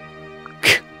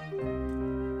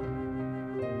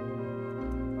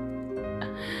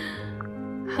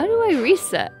 How do I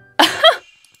reset?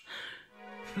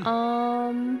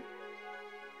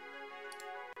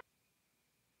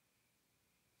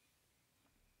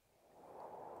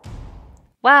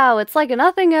 Wow, it's like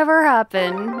nothing ever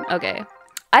happened. Okay.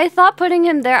 I thought putting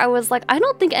him there, I was like, I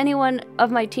don't think anyone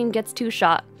of my team gets 2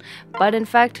 shot. But in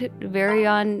fact,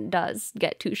 Varion does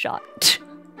get 2 shot.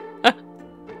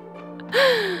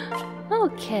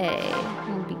 Okay,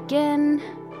 we'll begin.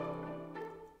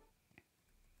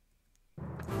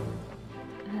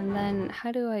 And then,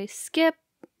 how do I skip?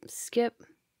 Skip.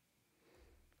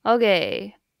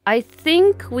 Okay. I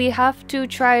think we have to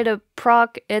try to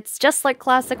proc. It's just like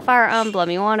classic Fire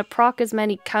Emblem. You want to proc as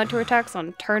many counterattacks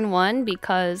on turn 1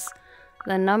 because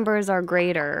the numbers are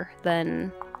greater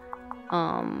than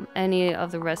any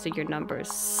of the rest of your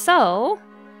numbers. So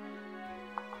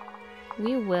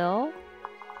we will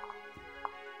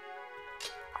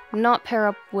not pair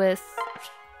up with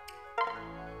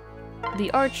the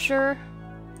archer.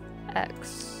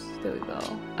 X. There we go.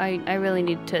 I really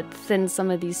need to thin some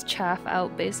of these chaff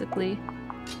out, basically.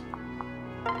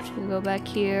 You go back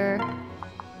here.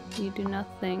 You do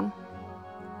nothing.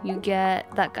 You get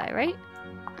that guy, right?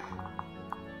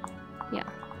 Yeah.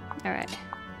 Alright.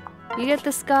 You get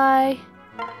this guy.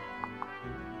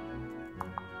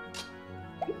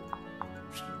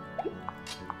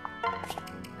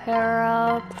 Pair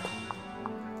up.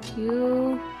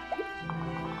 You...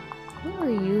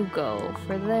 Where you go?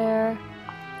 For there.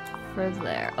 For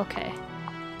there. Okay.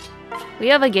 We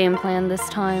have a game plan this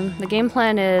time. The game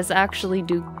plan is actually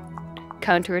do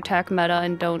counterattack meta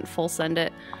and don't full send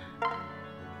it.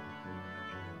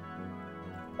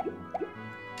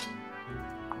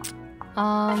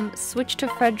 Switch to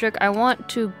Frederick. I want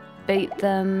to bait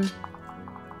them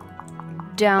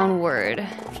downward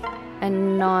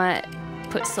and not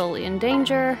put Sully in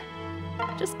danger.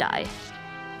 Just die.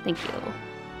 Thank you.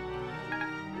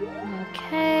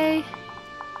 Okay.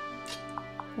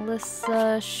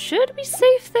 Alyssa should be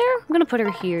safe there. I'm gonna put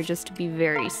her here just to be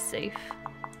very safe.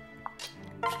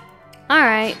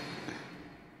 Alright.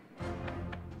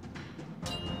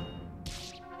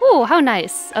 Ooh, how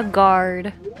nice. A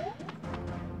guard.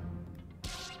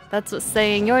 That's what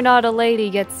saying you're not a lady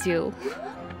gets you.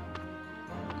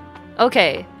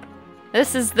 Okay.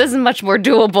 This is much more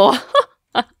doable.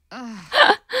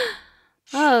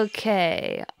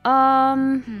 Okay.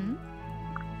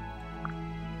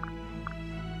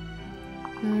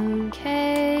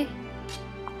 Okay.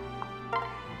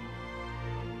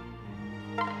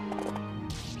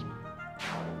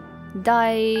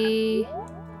 Die.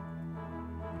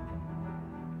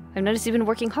 I've noticed you've been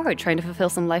working hard trying to fulfill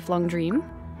some lifelong dream.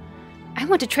 I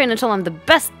want to train until I'm the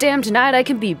best damned knight I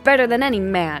can be, better than any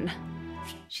man.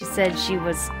 She said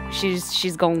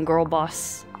she's going girl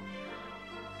boss.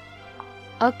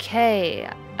 Okay,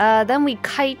 then we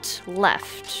kite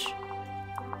left.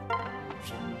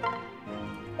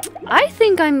 I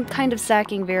think I'm kind of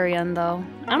sacking Varian though.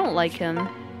 I don't like him.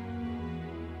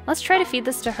 Let's try to feed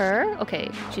this to her. Okay,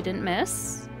 she didn't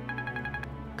miss.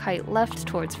 Kite left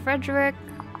towards Frederick.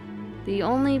 The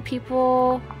only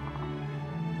people...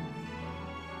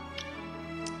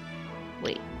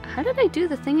 Wait, how did I do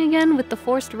the thing again with the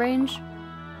forced range?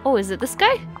 Oh, is it this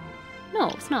guy? No,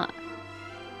 it's not.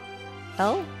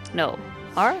 L? No.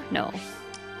 R? No.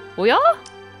 Oh yeah?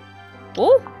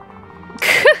 Oh?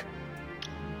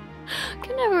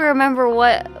 Can never remember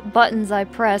what buttons I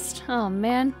pressed. Oh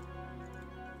man.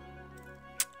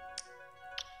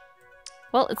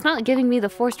 Well, it's not giving me the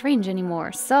forced range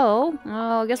anymore, so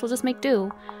I guess we'll just make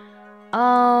do.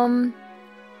 None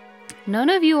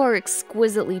of you are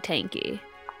exquisitely tanky,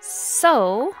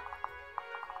 so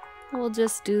we'll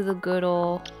just do the good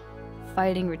old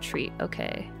fighting retreat.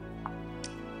 Okay.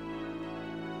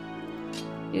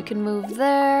 You can move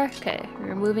there. Okay,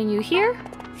 we're moving you here.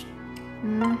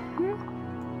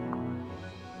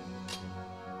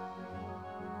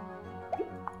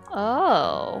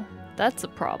 Oh, that's a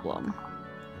problem.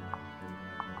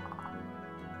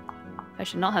 I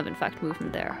should not have, in fact, moved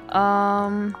him there.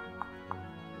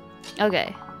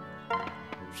 Okay.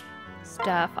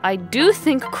 Staff. I do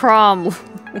think Crom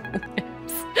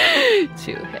hits.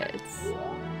 2 hits.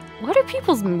 What are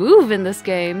people's move in this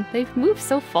game? They've moved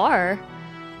so far.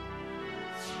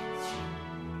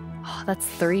 Oh, that's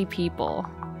 3 people.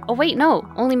 Oh, wait, no.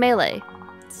 Only melee.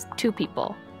 It's 2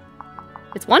 people.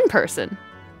 It's 1 person.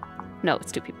 No,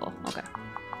 it's 2 people. Okay.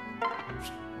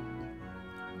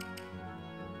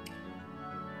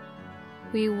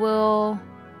 We will...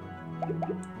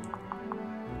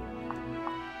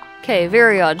 Okay,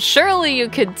 Virion, surely you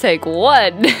could take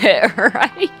one hit,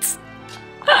 right?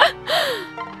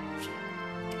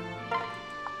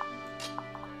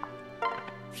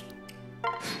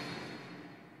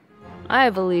 I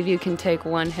believe you can take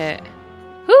one hit.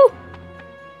 Whoo!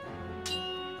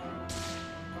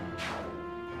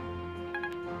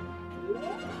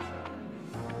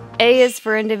 A is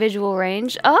for individual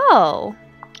range. Oh!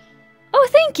 Oh,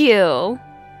 thank you!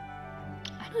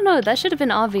 I don't know, that should have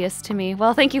been obvious to me.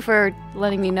 Well, thank you for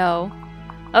letting me know.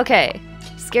 Okay,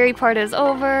 scary part is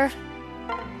over.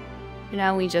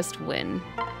 Now we just win.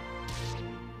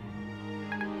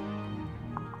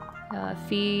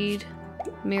 Feed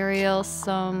Muriel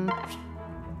some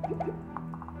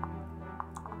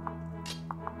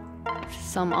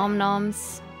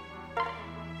omnoms.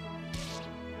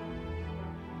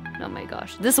 Oh my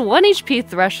gosh. This 1 HP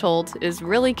threshold is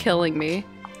really killing me.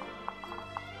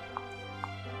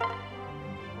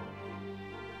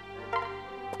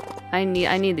 I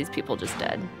need these people just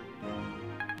dead.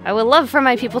 I would love for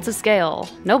my people to scale.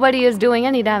 Nobody is doing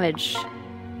any damage.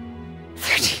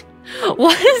 13.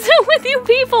 What is it with you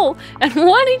people? And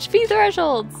 1 HP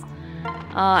thresholds.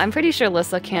 I'm pretty sure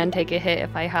Lissa can take a hit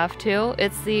if I have to.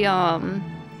 It's the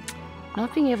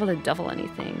not being able to double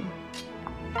anything.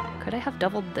 Could I have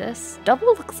doubled this? Double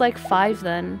looks like 5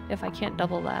 then, if I can't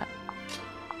double that.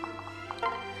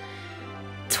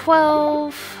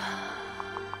 12.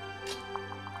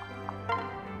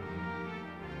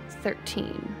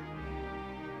 13.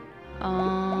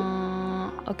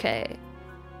 Okay.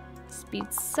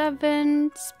 Speed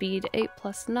 7, speed 8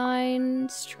 plus 9,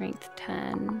 strength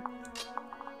 10.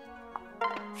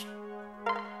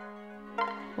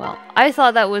 Well, I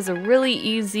thought that was a really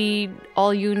easy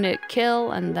all-unit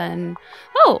kill, and then...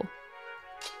 Oh!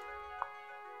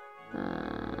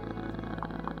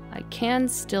 I can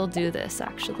still do this,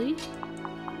 actually.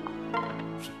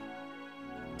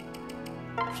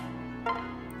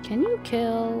 Can you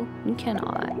kill? You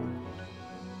cannot.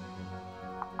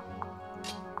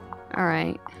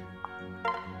 Alright.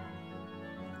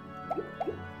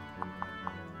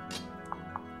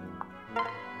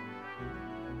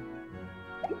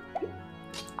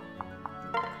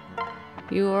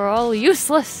 You are all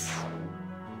useless!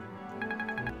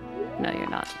 No, you're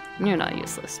not. You're not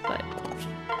useless, but...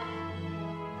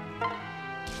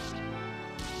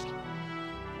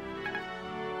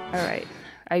 Alright.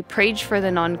 I prayed for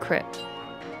the non-crit.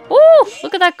 Ooh!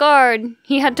 Look at that guard!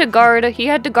 He had to guard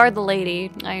the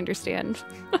lady. I understand.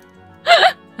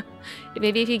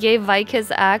 Maybe if you gave Vike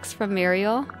his axe from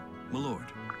Muriel? My lord.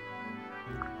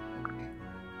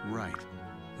 Right.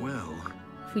 Well...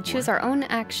 We choose our own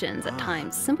actions at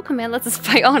times. Simple command lets us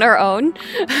fight on our own.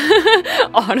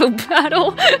 Auto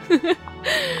battle.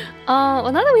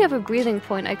 Well, now that we have a breathing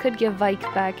point, I could give Vike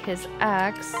back his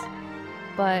axe.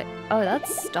 But, oh,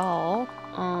 that's stall.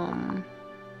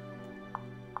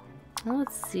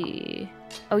 Let's see.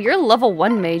 Oh, you're level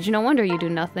 1 mage. No wonder you do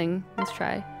nothing. Let's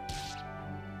try.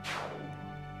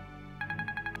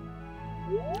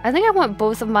 I think I want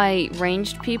both of my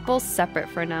ranged people separate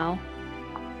for now.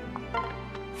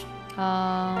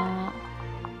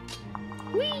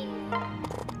 Whee!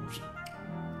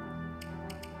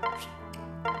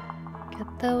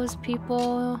 Get those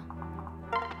people.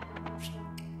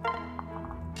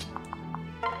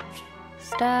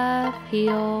 Staff,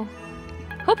 heal.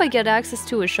 Hope I get access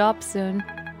to a shop soon.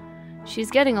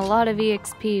 She's getting a lot of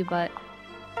EXP, but...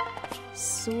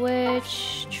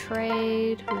 Switch,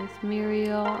 trade with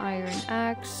Muriel, iron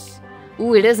axe.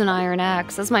 Ooh, it is an iron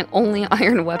axe. That's my only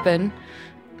iron weapon.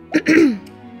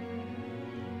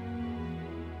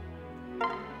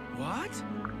 What?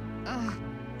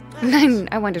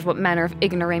 I wondered what manner of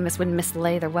ignoramus would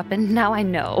mislay their weapon. Now I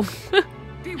know.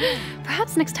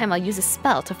 Perhaps next time I'll use a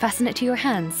spell to fasten it to your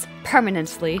hands.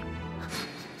 Permanently.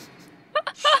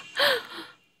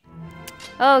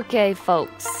 Okay,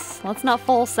 folks. Let's not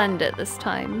full send it this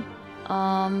time.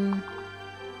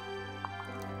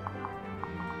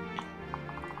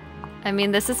 I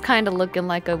mean, this is kind of looking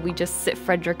like a we just sit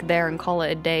Frederick there and call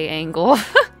it a day angle.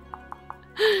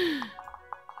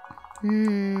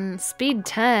 Speed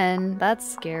 10. That's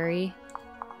scary.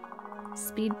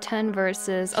 Speed 10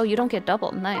 versus... Oh, you don't get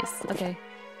double. Nice. Okay.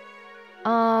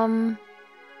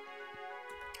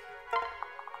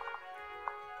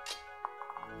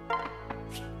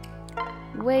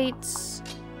 Wait.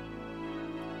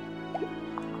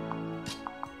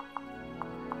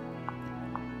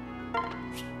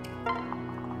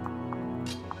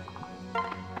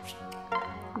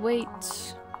 Wait.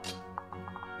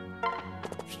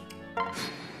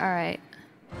 Alright.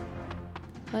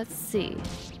 Let's see.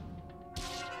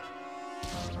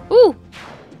 Ooh!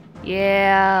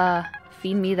 Yeah,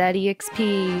 feed me that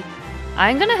EXP.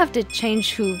 I'm gonna have to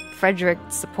change who Frederick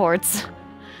supports.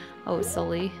 Oh,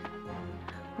 Sully.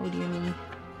 Oh dear me.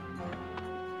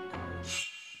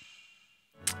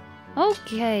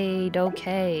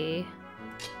 Okay.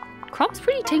 Crumb's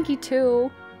pretty tanky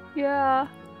too. Yeah,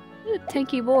 he's a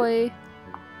tanky boy.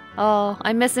 Oh,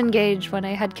 I misengaged when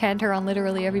I had Cantor on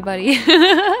literally everybody.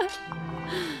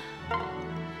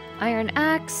 Iron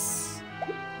Axe.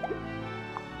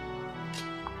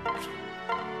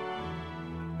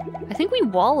 I think we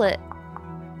wall it.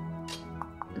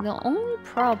 The only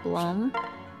problem...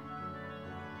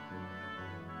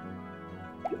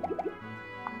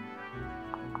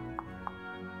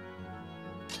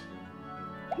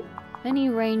 Any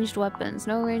ranged weapons?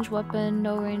 No ranged weapon,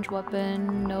 no ranged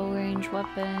weapon, no ranged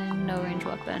weapon, no ranged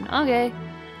weapon. Okay.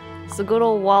 It's a good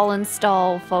old wall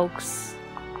install, folks.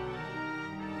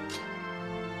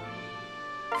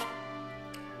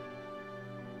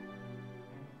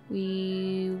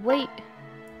 We wait.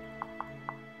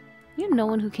 You have no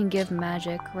one who can give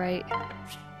magic, right?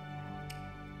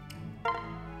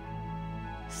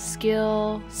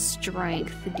 Skill,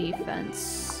 strength,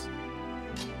 defense.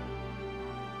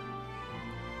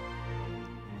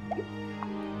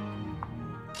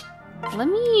 Let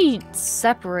me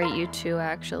separate you two,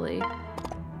 actually.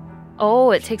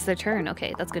 Oh, it takes their turn.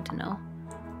 Okay, that's good to know.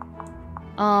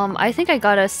 I think I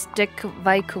gotta stick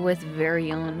Vike with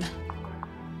Varion.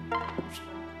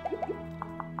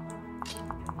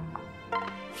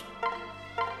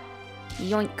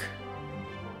 Yoink.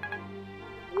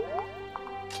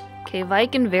 Okay,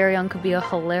 Vike and Varion could be a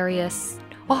hilarious...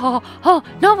 Oh,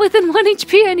 not within 1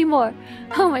 HP anymore!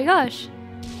 Oh my gosh.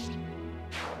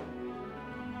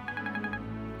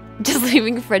 Just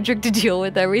leaving Frederick to deal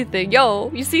with everything. Yo,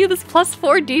 you see this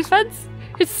 +4 defense?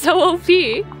 It's so OP.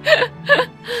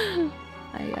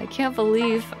 I can't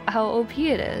believe how OP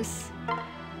it is.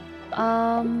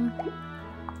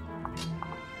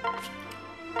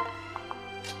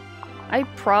 I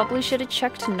probably should have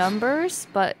checked numbers,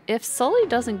 but if Sully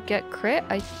doesn't get crit,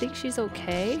 I think she's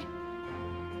okay.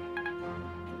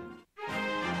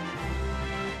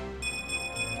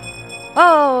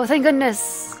 Oh, thank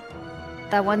goodness!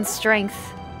 That one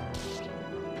strength.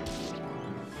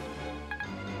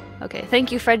 Okay,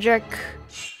 thank you, Frederick.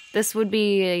 This would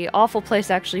be an awful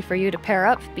place actually for you to pair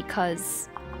up because...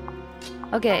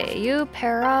 Okay, you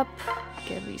pair up,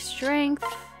 give me strength,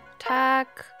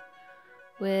 attack,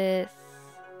 with...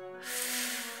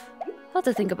 I'll have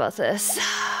to think about this.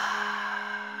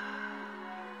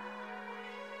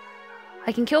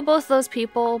 I can kill both those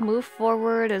people, move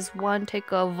forward as one,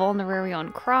 take a vulnerary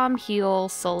on Crom, heal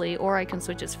Sully, or I can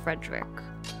switch as Frederick.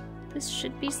 This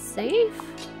should be safe?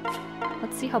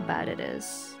 Let's see how bad it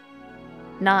is.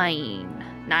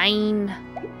 9. 9.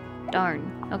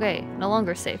 Darn. Okay, no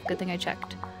longer safe. Good thing I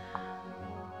checked.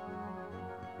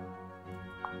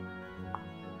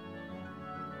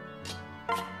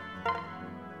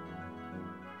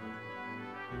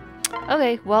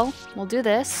 Okay, well, we'll do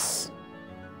this.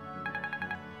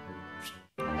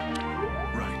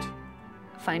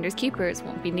 Finders Keepers,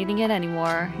 won't be needing it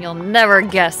anymore. You'll never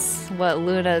guess what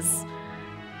Luna's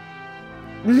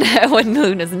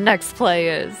next play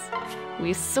is.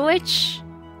 We switch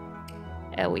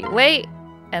and we wait,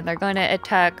 and they're going to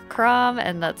attack Crom,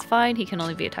 and that's fine. He can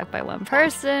only be attacked by one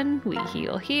person. We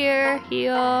heal here,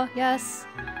 heal, yes.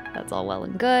 That's all well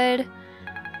and good.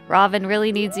 Robin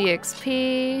really needs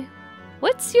EXP.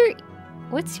 What's your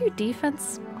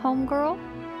defense, homegirl?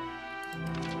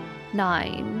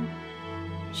 9.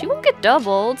 She won't get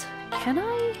doubled. Can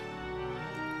I?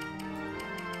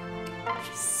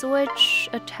 Switch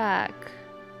attack.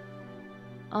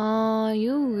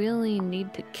 You really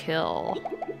need to kill.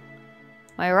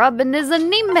 My Robin is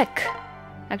anemic!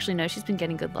 Actually, no, she's been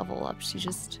getting good level up. She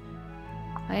just...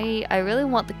 I really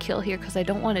want the kill here because I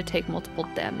don't want to take multiple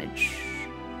damage.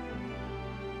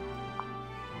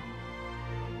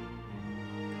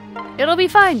 It'll be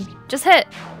fine. Just hit.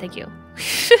 Thank you.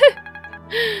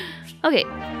 Okay.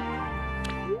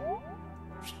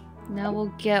 Now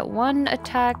we'll get one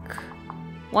attack.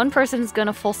 One person's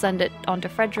gonna full send it onto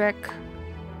Frederick.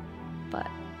 But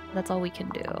that's all we can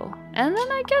do. And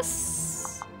then I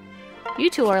guess you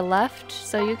two are left,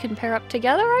 so you can pair up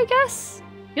together, I guess?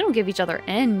 You don't give each other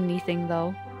anything,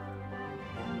 though.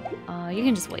 You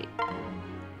can just wait.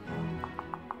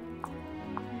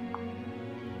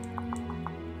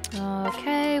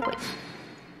 Okay, wait.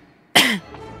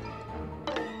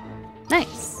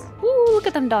 Nice. Ooh, look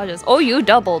at them dodges. Oh, you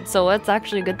doubled, so that's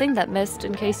actually a good thing that missed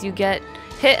in case you get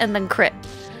hit and then crit.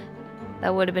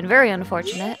 That would have been very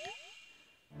unfortunate.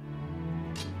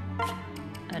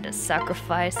 And a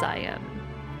sacrifice I am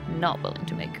not willing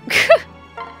to make.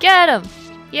 Get him!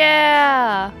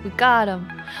 Yeah! We got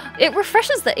him. It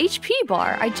refreshes the HP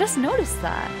bar. I just noticed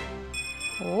that.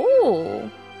 Oh.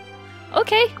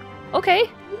 Okay. Okay.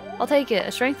 I'll take it.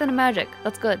 A strength and a magic.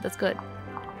 That's good. That's good.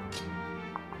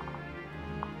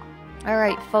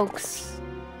 Alright, folks.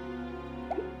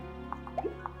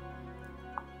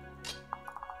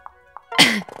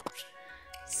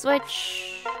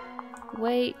 Switch.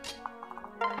 Wait.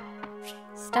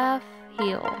 Staff.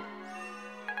 Heal.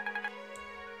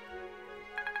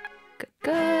 Good,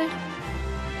 good.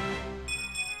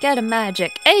 Get a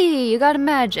magic. Hey, you got a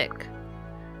magic.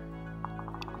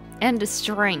 And a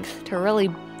strength to really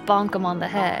bonk him on the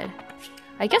head.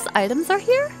 I guess items are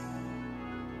here?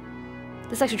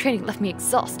 This extra training left me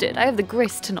exhausted. I have the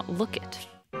grace to not look it.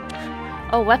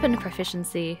 Oh, weapon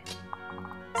proficiency.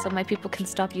 So my people can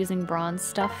stop using bronze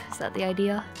stuff? Is that the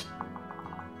idea?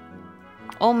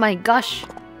 Oh my gosh!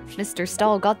 Mr.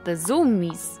 Stahl got the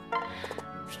zoomies!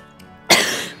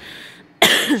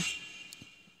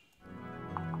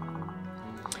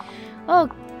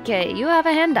 Okay, you have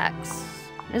a hand axe.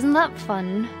 Isn't that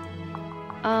fun?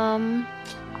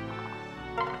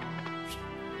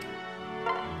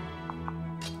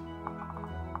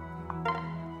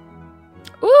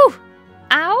 Ooh!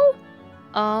 Ow!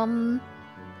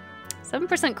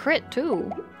 7% crit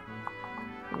too.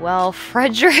 Well,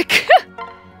 Frederick,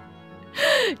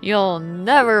 you'll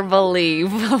never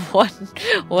believe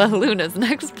what Luna's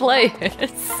next play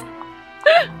is.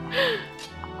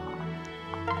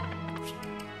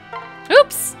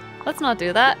 Oops! Let's not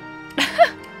do that.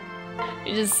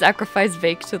 You just sacrifice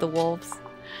Vake to the wolves.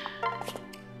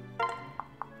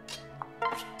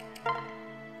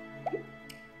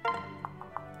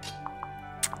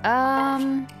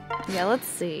 Yeah, let's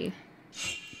see.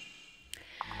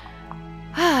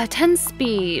 10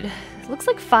 speed. Looks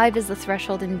like 5 is the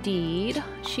threshold indeed.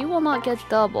 She will not get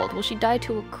doubled. Will she die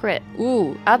to a crit?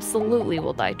 Ooh, absolutely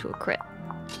will die to a crit.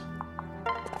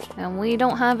 And we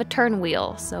don't have a turn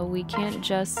wheel, so we can't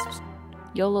just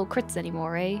YOLO crits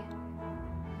anymore, eh?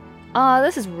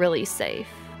 This is really safe.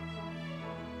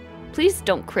 Please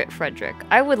don't crit, Frederick.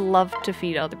 I would love to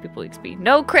feed other people XP.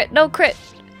 No crit, no crit!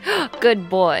 Good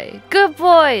boy. Good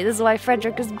boy! This is why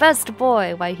Frederick is best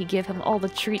boy. Why he gave him all the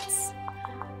treats.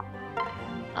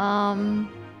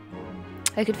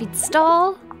 I could feed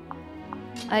Stahl.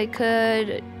 I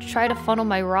could try to funnel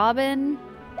my Robin.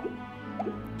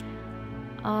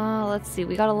 Let's see.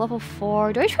 We got a level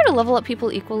 4. Do I try to level up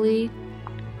people equally?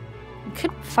 We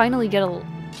could finally get a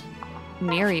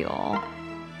Muriel.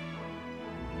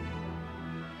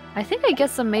 I think I get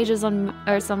some mages on,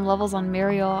 or some levels on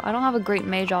Muriel. I don't have a great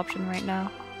mage option right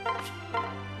now.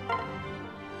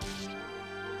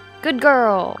 Good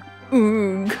girl!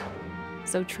 Oog.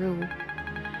 So true.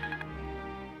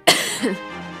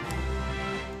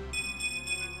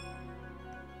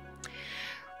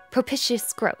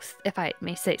 Propitious growth, if I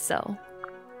may say so.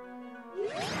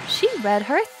 She read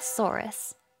her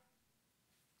thesaurus.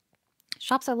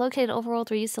 Shops are located overworld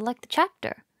where you select the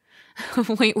chapter.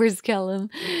 Wait, where's Kellum?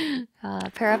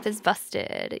 Pair up is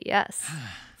busted. Yes.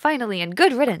 Finally, and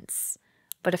good riddance.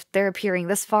 But if they're appearing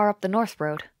this far up the North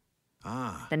Road,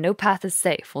 then no path is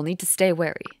safe. We'll need to stay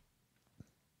wary.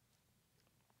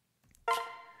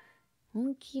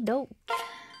 Okie doke.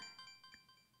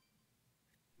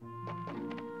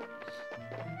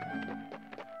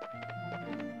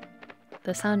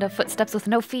 The sound of footsteps with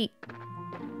no feet.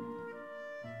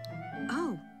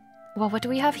 Oh. Well, what do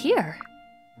we have here?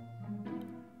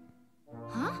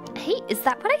 Huh? Hey, is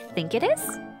that what I think it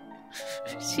is?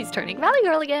 She's turning Valley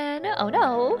Girl again. Oh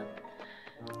no.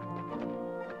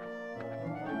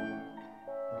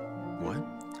 What?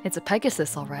 It's a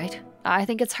Pegasus, all right. I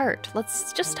think it's hurt.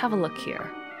 Let's just have a look here.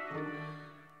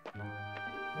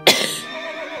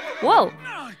 Whoa!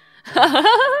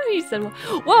 He said,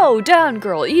 whoa, down,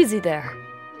 girl. Easy there.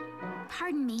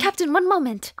 Pardon me. Captain, one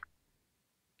moment.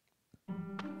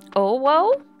 Oh,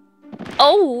 whoa.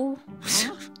 Oh.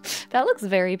 That looks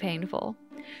very painful.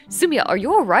 Sumiya, are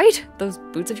you alright? Those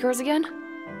boots of yours again?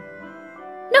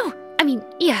 No, I mean,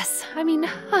 yes. I mean,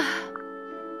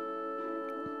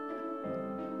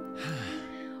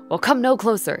 Well, come no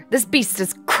closer. This beast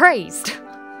is crazed.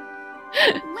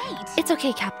 Wait. It's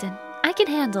okay, Captain. I can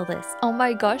handle this. Oh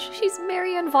my gosh, she's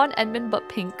Marianne von Edmund but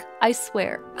pink. I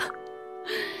swear.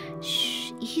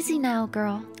 Shh, easy now,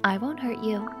 girl. I won't hurt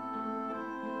you.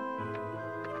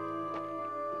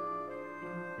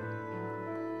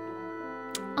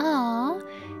 Aww.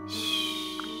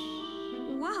 Shh.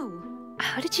 Whoa.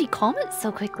 How did she calm it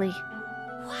so quickly?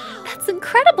 Wow. That's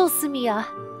incredible, Sumiya.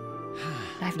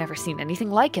 I've never seen anything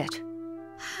like it.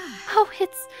 Oh,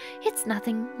 it's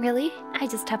nothing, really. I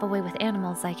just have a way with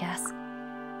animals, I guess.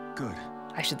 Good.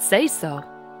 I should say so.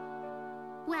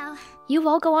 Well, You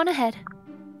all go on ahead.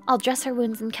 I'll dress her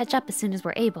wounds and catch up as soon as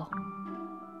we're able.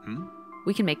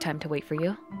 We can make time to wait for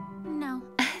you. no.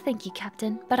 Thank you,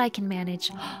 Captain, but I can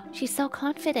manage. She's so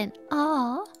confident.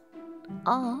 Aw.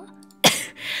 Aw.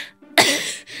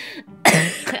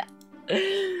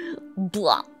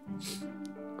 Blah.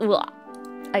 Blah.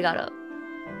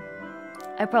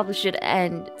 I probably should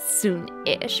end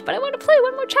soon-ish, but I want to play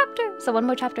one more chapter. So one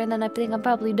more chapter and then I think I'm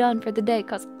probably done for the day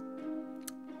because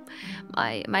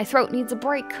my throat needs a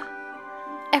break.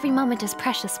 Every moment is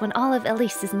precious when all of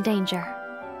Elise is in danger.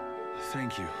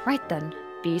 Thank you. Right then.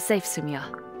 Be safe, Sumia.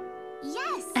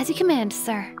 Yes. As you command,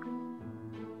 sir.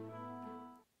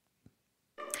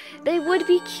 They would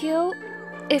be cute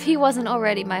if he wasn't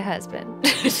already my husband.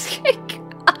 Just kidding.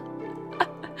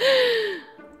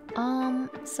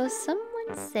 So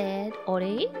someone said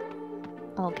Ori?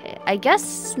 Okay, I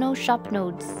guess no shop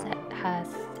nodes has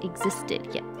existed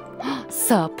yet.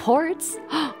 Supports?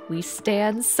 We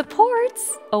stand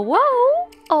supports! Oh whoa!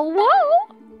 Oh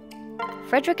whoa!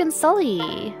 Frederick and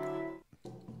Sully.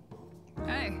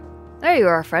 Hey. There you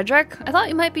are, Frederick. I thought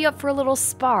you might be up for a little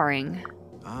sparring.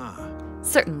 Ah.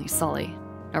 Certainly, Sully.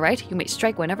 Alright, you may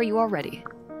strike whenever you are ready.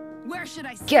 Where should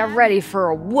I stand? Get ready for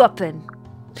a whooping.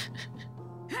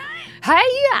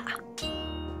 Hiya!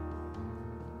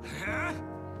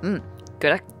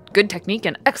 Good technique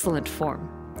and excellent form.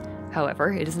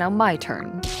 However, it is now my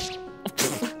turn.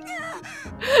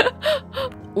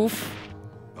 Oof.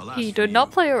 He did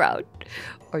not play around.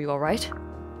 Are you alright?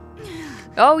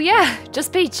 Oh yeah,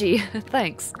 just peachy.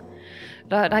 Thanks.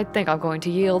 I think I'm going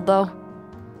to yield, though.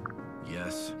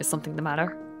 Yes. Is something the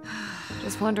matter?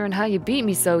 Just wondering how you beat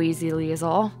me so easily is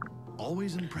all.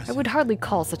 Always impressive. I would hardly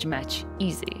call such a match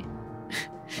easy.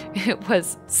 It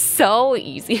was so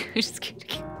easy. Just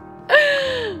kidding.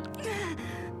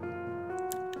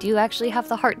 Do you actually have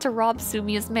the heart to rob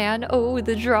Sumia's man? Oh,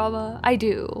 the drama. I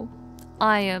do.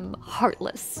 I am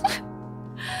heartless.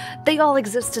 They all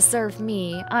exist to serve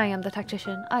me. I am the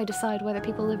tactician. I decide whether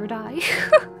people live or die.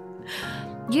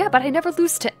 Yeah, but I never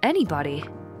lose to anybody.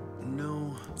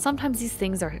 No. Sometimes these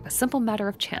things are a simple matter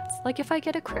of chance, like if I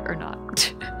get a crit or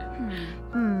not.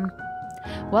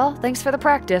 Well, thanks for the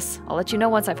practice. I'll let you know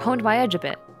once I've honed my edge a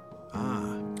bit.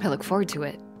 Ah. I look forward to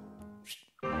it.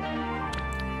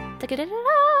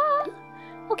 Da-da-da-da-da.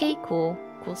 Okay, cool.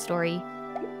 Cool story.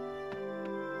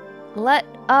 Let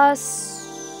us...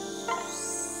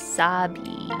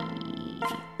 Sabi.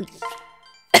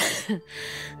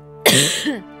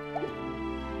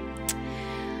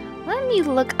 Let me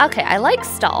look. Okay, I like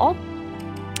Stall.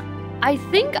 I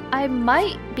think I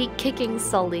might be kicking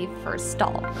Sully for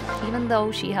Stall, even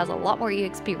though she has a lot more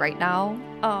EXP right now.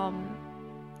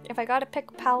 If I gotta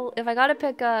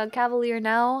pick Cavalier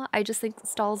now, I just think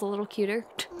Stall's a little cuter.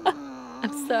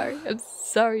 I'm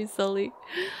sorry, Sully.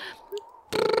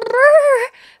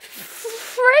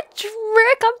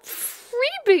 Frederick, I'm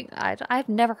freebing. I've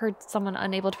never heard someone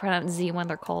unable to pronounce Z when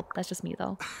they're called. That's just me,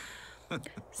 though.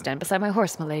 Stand beside my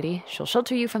horse, milady. She'll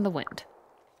shelter you from the wind.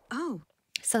 Oh.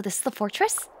 So this is the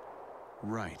fortress?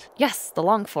 Right. Yes, the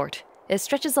Long Fort. It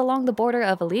stretches along the border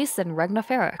of Elise and Regna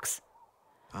Ferox.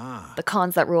 Ah. The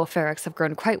Khans that rule Ferox have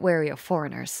grown quite wary of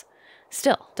foreigners.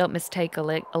 Still, don't mistake a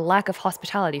lack of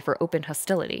hospitality for open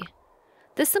hostility.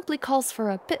 This simply calls for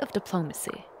a bit of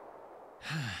diplomacy.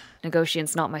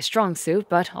 Negotiation's not my strong suit,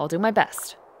 but I'll do my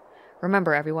best.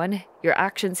 Remember, everyone, your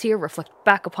actions here reflect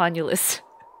back upon you, Liz.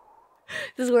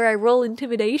 This is where I roll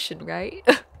intimidation, right?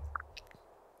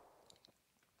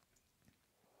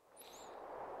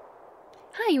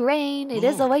 Hi, Rain. It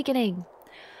is Awakening.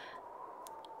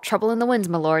 Trouble in the winds,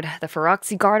 my lord. The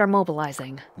Feroxi Guard are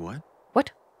mobilizing. What?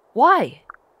 What? Why?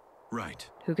 Right.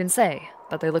 Who can say?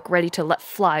 But they look ready to let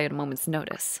fly at a moment's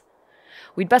notice.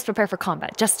 We'd best prepare for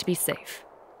combat, just to be safe.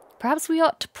 Perhaps we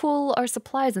ought to pool our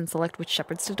supplies and select which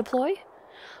shepherds to deploy?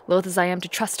 Loath as I am to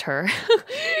trust her.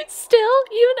 Still,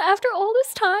 even after all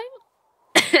this time?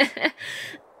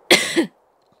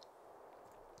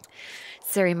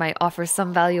 Ciri might offer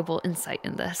some valuable insight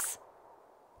in this.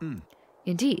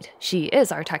 Indeed, she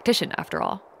is our tactician after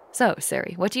all. So,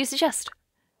 Ciri, what do you suggest?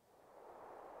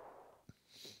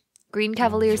 Green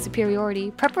Cavalier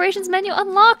superiority. Preparations menu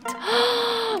unlocked!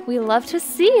 We love to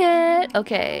see it!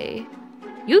 Okay.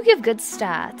 You give good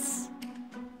stats.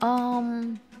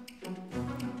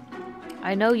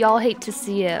 I know y'all hate to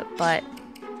see it, but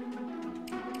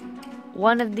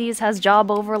one of these has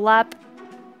job overlap,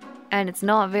 and it's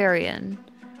not varying.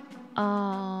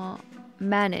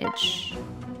 Manage.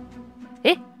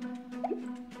 Eh?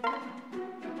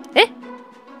 Eh?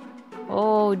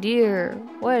 Oh dear.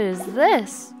 What is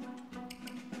this?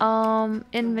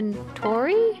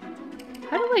 Inventory?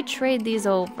 How do I trade these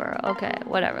over? Okay,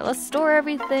 whatever. Let's store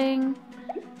everything.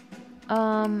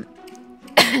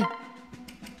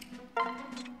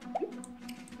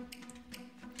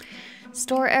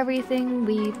 Store everything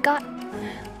we've got.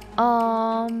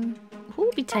 Who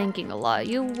will be tanking a lot?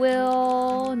 You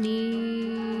will need...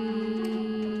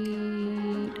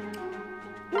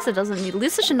 Lisa doesn't need...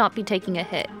 Lisa should not be taking a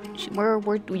hit. We're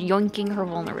yoinking her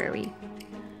vulnerary.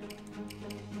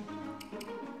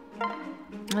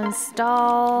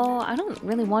 Install... I don't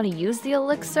really want to use the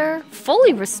elixir.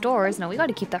 Fully restores. No, we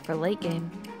gotta keep that for late game.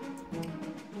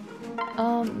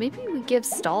 Maybe we give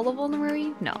Stall the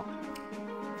vulnerary? No.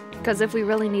 Because if we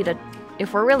really need a...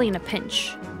 If we're really in a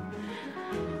pinch...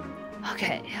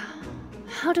 Okay,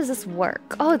 how does this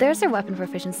work? Oh, there's their weapon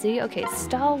proficiency. Okay,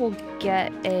 Stahl will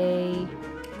get a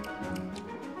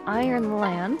iron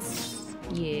lance.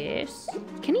 Yes.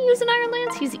 Can he use an iron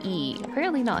lance? He's E.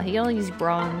 Apparently not. He can only use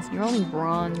bronze. You're only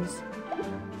bronze.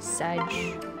 Sag.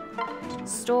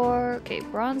 Store. Okay,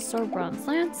 bronze store, bronze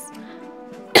lance.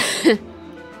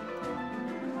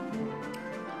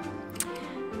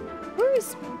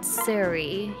 Where's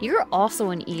Sari? You're also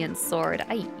an E in sword.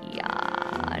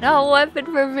 No weapon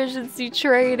proficiency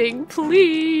training,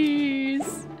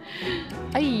 please.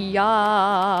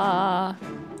 Ayya.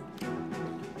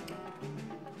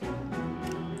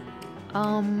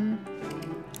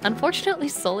 Unfortunately,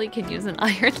 Sully can use an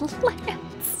iron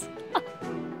lance.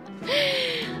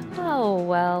 Oh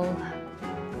well.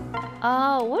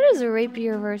 What is a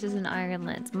rapier versus an iron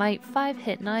lance? Might 5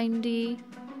 hit 90,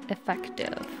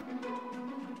 effective.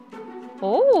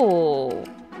 Oh,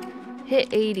 hit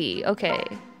 80. Okay.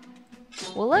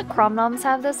 We'll let Cromnoms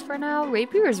have this for now.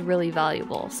 Rapier is really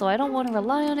valuable, so I don't want to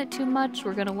rely on it too much.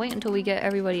 We're gonna wait until we get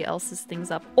everybody else's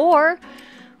things up. Or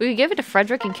we could give it to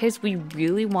Frederick in case we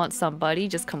really want somebody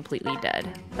just completely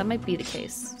dead. That might be the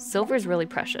case. Silver is really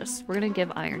precious. We're gonna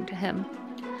give iron to him.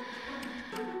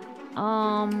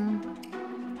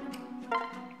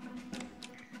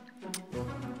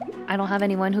 I don't have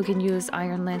anyone who can use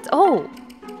iron lance. Oh!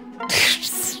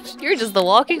 You're just the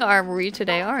walking armory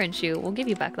today, aren't you? We'll give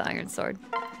you back the iron sword.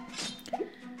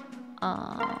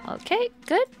 Okay.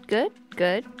 Good. Good.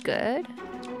 Good. Good.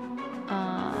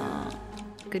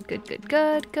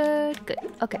 Good.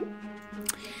 Okay.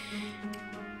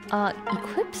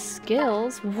 Equip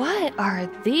skills? What are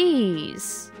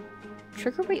these?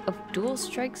 Trigger rate of dual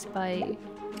strikes by...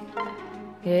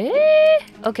 Eh?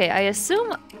 Okay, I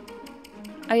assume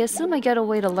I get a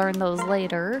way to learn those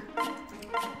later.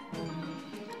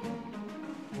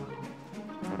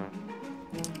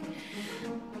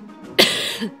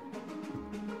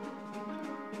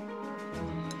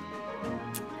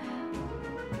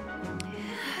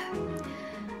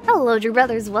 Hello, Drew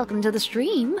Brothers. Welcome to the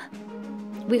stream.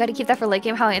 We gotta keep that for late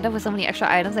game. How I end up with so many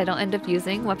extra items I don't end up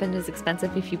using. Weapon is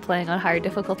expensive if you're playing on higher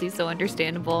difficulty, so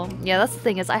understandable. Yeah, that's the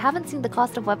thing is I haven't seen the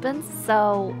cost of weapons,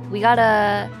 so we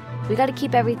gotta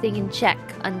keep everything in check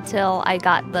until I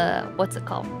got the what's it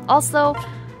called. Also,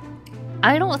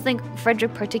 I don't think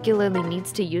Frederick particularly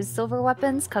needs to use silver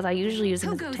weapons because I usually use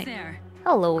them as a tank.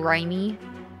 Hello, Raimi.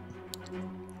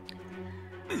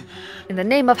 In the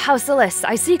name of House Illust,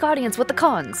 I seek audience with the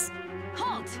Khans.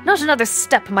 Halt! Not another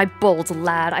step, my bold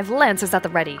lad. I've lancers at the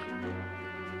ready.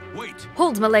 Wait!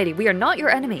 Hold, milady, we are not your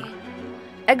enemy.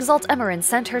 Exalt Emerin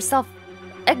sent herself...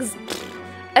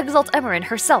 Exalt Emerin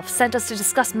herself sent us to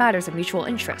discuss matters of mutual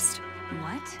interest.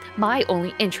 What? My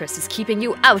only interest is keeping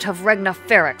you out of Regna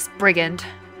Ferex, brigand.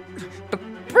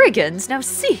 Brigands? Now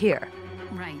see here.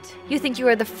 Right. You think you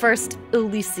are the first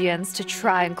Elysians to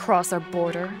try and cross our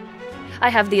border? I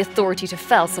have the authority to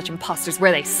fell such impostors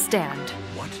where they stand.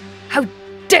 What? How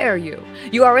dare you?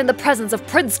 You are in the presence of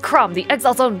Prince Crom, the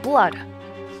Exalt's own blood.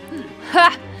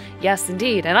 Ha! Yes,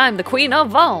 indeed, and I'm the Queen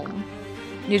of Valm.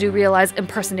 You do realize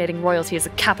impersonating royalty is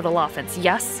a capital offense,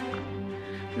 yes?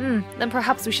 Then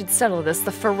perhaps we should settle this the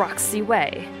Feroxy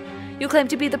way. You claim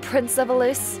to be the Prince of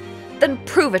Elys? Then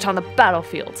prove it on the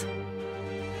battlefield.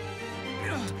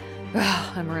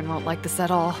 Emerin won't like this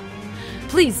at all.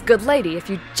 Please, good lady, if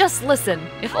you just listen.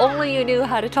 If only you knew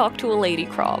how to talk to a lady,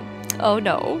 Crom. Oh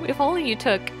no, if only you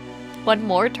took one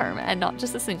more term and not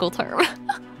just a single term.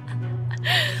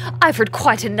 I've heard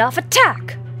quite enough.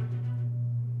 Attack!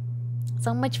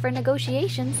 So much for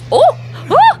negotiations. Oh!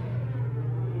 Ah!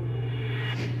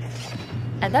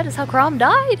 And that is how Crom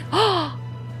died.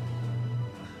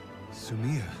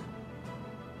 Sumia.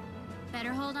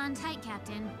 Better hold on tight,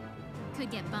 Captain.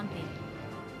 Could get bumpy.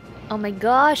 Oh my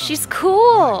gosh, she's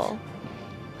cool.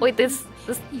 Wait, this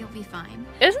You'll be fine.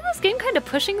 isn't this game kind of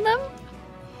pushing them?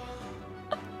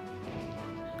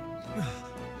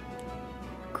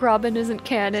 Robin isn't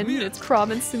canon. It's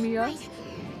Crom and Sumiya.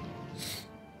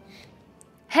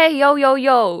 Hey, yo, yo,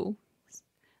 yo.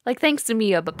 Like, thanks to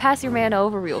Mia, but pass your mana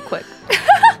over real quick.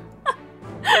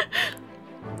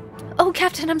 Oh,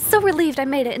 Captain, I'm so relieved I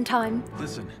made it in time.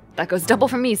 Listen. That goes double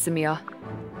for me, Sumiya.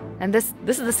 And this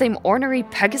is the same ornery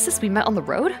Pegasus we met on the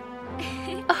road?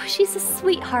 Oh, she's a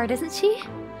sweetheart, isn't she?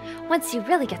 Once you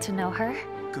really get to know her.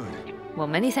 Good. Well,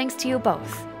 many thanks to you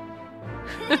both.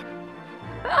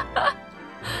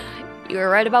 You were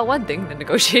right about one thing, the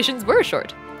negotiations were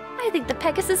short. I think the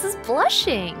Pegasus is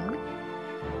blushing.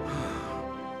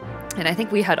 And I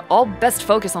think we had all best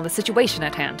focus on the situation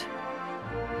at hand.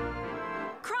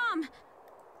 Crom!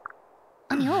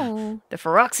 Oh no. The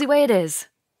Feroxy way it is.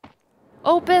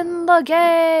 Open the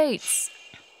gates!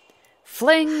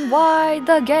 Fling wide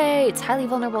the gates! Highly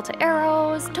vulnerable to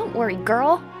arrows. Don't worry,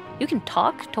 girl. You can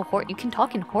talk to horse. You can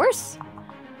talk in horse.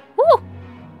 Woo!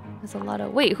 There's a lot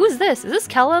of... Wait, who's this? Is this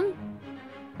Kellum?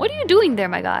 What are you doing there,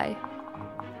 my guy?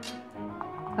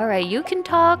 Alright, you can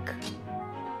talk.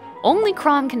 Only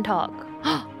Crom can talk.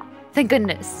 Thank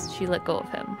goodness she let go of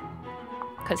him.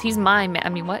 Because he's my man. I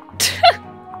mean, what?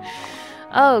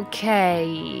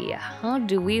 Okay. How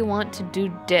do we want to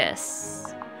do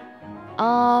this?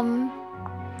 I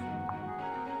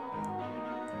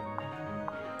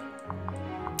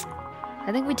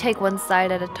think we take one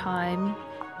side at a time.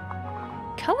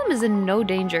 Kellum is in no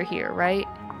danger here, right?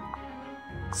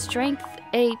 Strength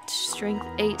 8, strength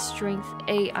 8, strength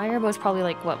 8. Ironbow's probably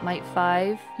like, what, might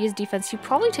 5? He has defense. He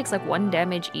probably takes like 1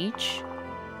 damage each.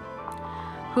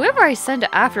 Whoever I send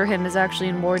after him is actually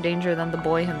in more danger than the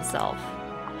boy himself.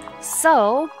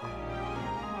 So,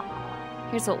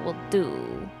 here's what we'll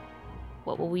do.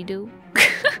 What will we do?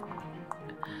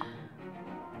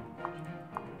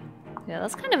 Yeah,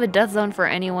 that's kind of a death zone for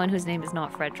anyone whose name is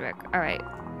not Frederick. Alright.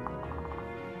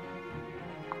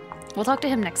 We'll talk to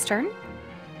him next turn.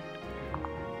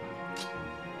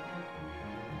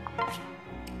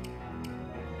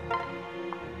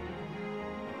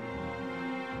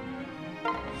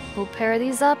 We'll pair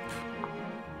these up.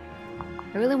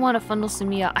 I really want to Fundle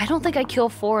Sumiya. I don't think I kill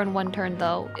 4 in 1 turn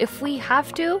though. If we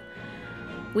have to,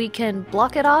 we can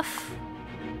block it off.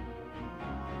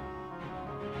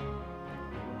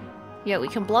 Yeah, we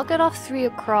can block it off 3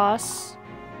 across.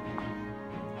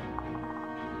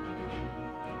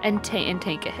 And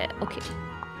take a hit. Okay.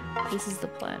 This is the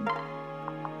plan.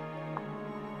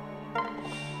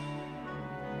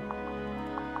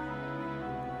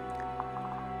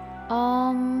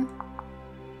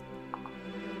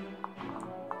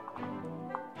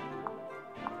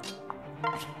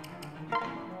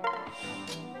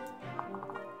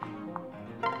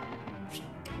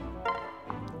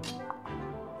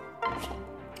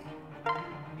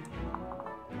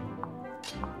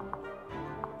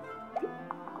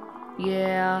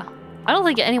 Yeah. I don't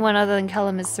think anyone other than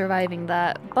Kellum is surviving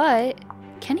that, but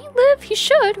can he live? He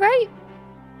should, right?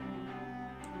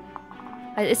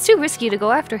 It's too risky to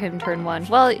go after him turn 1.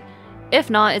 Well, if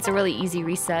not, it's a really easy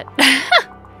reset.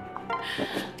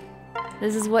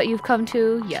 This is what you've come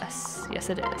to? Yes. Yes,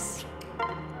 it is.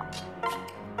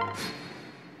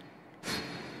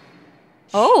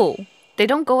 Oh! They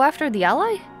don't go after the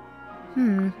ally?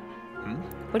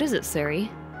 What is it, Sari?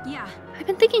 Yeah. I've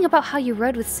been thinking about how you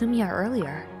rode with Sumiya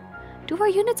earlier. Do our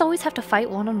units always have to fight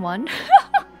one-on-one?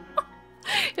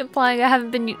 Implying I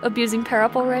haven't been abusing pair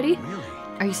up already? Really?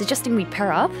 Are you suggesting we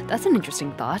pair up? That's an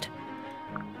interesting thought.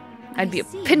 I'd be a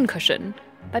pincushion.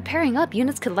 By pairing up,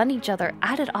 units could lend each other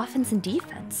added offense and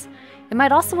defense. It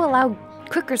might also allow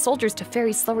quicker soldiers to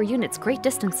ferry slower units great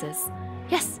distances.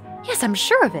 Yes, I'm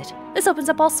sure of it. This opens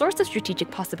up all sorts of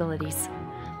strategic possibilities.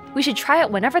 We should try it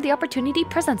whenever the opportunity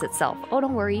presents itself. Oh,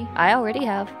 don't worry. I already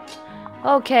have.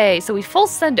 Okay, so we full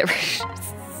send it.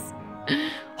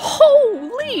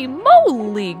 Holy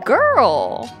moly,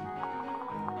 girl!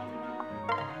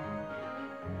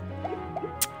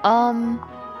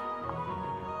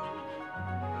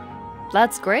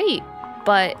 That's great,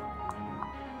 but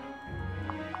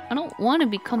I don't want to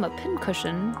become a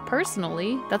pincushion,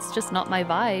 personally. That's just not my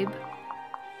vibe.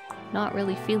 Not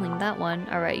really feeling that one.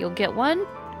 Alright, you'll get 1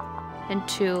 and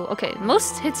 2. Okay,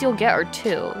 most hits you'll get are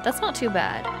 2. That's not too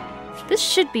bad. This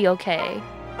should be okay.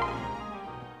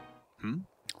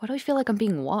 Why do I feel like I'm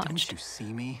being watched? Didn't you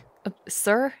see me?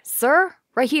 Sir? Sir?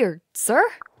 Right here. Sir?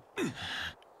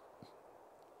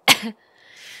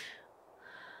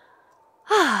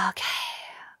 Okay.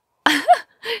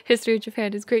 History of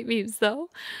Japan is great memes, though.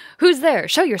 Who's there?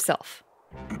 Show yourself.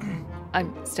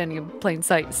 I'm standing in plain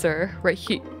sight, sir. Right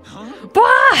here. Huh?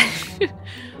 Bah!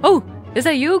 Oh, is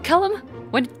that you, Kellum?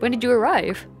 When did you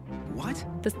arrive? What?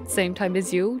 The same time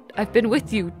as you. I've been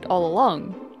with you all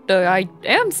along. I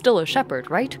am still a shepherd,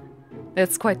 right?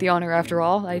 It's quite the honor after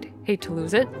all. I'd hate to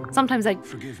lose it. Sometimes I...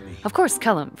 Forgive me. Of course,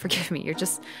 Kellum, forgive me. You're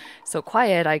just so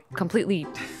quiet. I completely...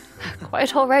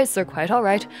 Quite all right, sir, quite all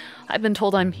right. I've been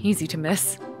told I'm easy to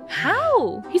miss.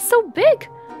 How? He's so big.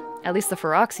 At least the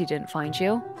Feroxy didn't find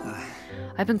you.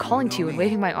 I've been calling to you and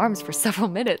waving my arms for several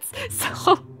minutes.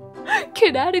 So,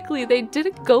 kinetically, they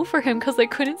didn't go for him because they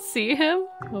couldn't see him.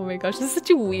 Oh my gosh, this is such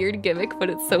a weird gimmick, but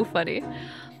it's so funny.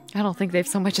 I don't think they've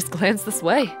so much as glanced this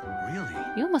way. Really?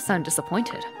 You almost sound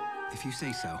disappointed. If you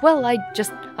say so. Well,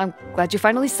 I'm glad you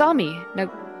finally saw me.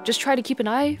 Now, just try to keep an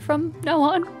eye from now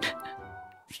on.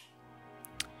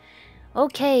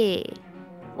 Okay.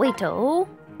 Wait-o.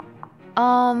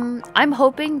 I'm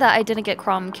hoping that I didn't get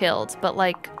Crom killed, but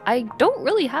like, I don't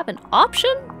really have an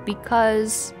option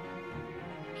because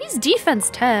he's defense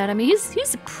 10. I mean,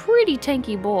 he's a pretty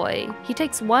tanky boy. He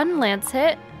takes 1 lance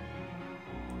hit.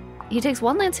 He takes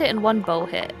 1 lance hit and 1 bow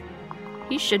hit.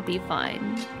 He should be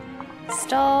fine.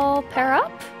 Stall, pair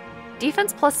up?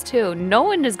 Defense +2. No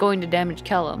one is going to damage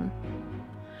Kellum.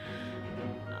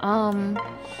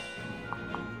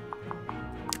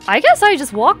 I guess I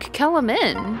just walk Kellum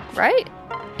in, right?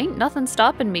 Ain't nothing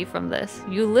stopping me from this.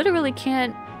 You literally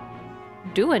can't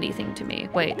do anything to me.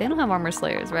 Wait, they don't have armor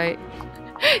slayers, right?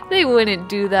 They wouldn't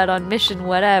do that on mission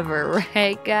whatever,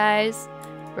 right, guys?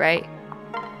 Right?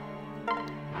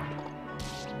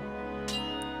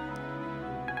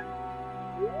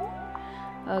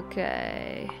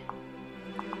 Okay.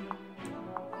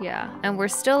 Yeah, and we're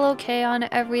still okay on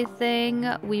everything.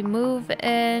 We move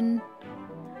in.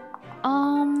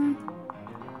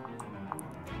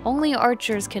 Only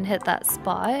archers can hit that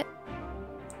spot.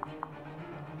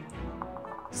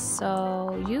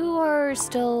 So you are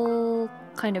still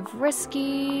kind of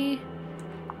risky.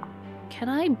 Can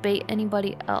I bait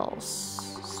anybody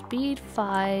else? Speed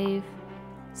 5,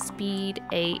 speed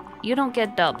 8. You don't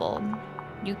get doubled.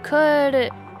 You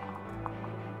could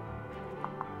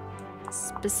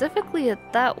specifically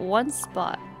at that one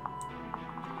spot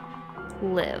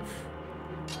live.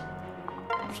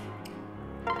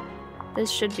 This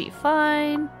should be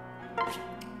fine.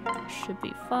 Should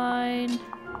be fine.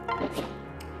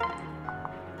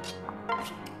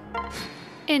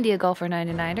 India Golfer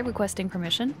 99 requesting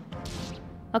permission.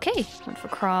 Okay, went for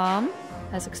Crom,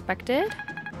 as expected.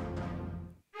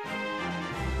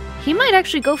 He might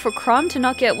actually go for Crom to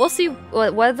not get... We'll see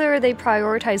whether they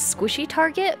prioritize squishy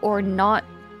target or not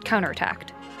counterattacked.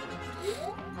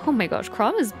 Oh my gosh,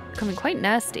 Crom is becoming quite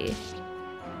nasty.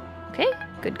 Okay,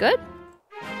 good, good.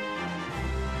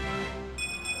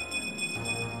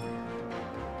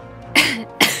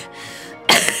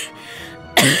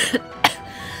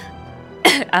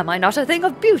 Am I not a thing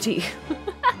of beauty?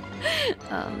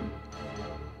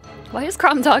 Why is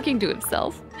Crom talking to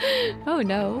himself? Oh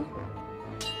no.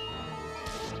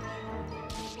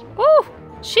 Oh,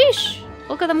 sheesh!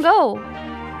 Look at them go!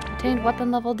 Attained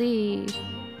weapon level D.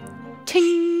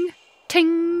 Ting!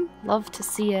 Ting! Love to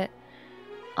see it.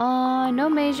 No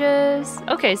mages.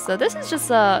 Okay, so this is just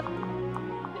a...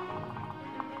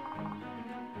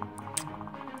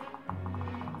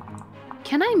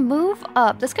 Can I move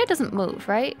up? This guy doesn't move,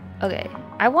 right? Okay.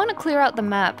 I want to clear out the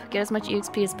map, get as much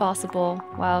EXP as possible.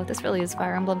 Wow, this really is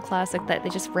Fire Emblem Classic that they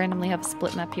just randomly have a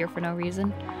split map here for no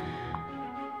reason.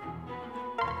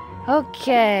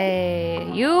 Okay,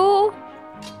 you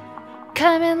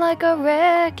come in like a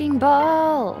wrecking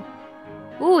ball.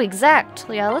 Ooh, exact.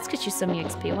 Yeah, let's get you some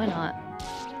EXP. Why not?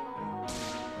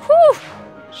 Whew!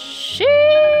 Sheesh!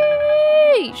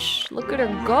 Look at her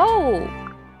go.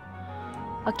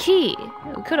 A key.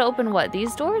 We could open what?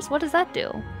 These doors? What does that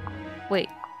do? Wait.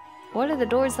 What are the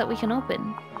doors that we can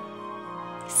open?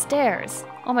 Stairs.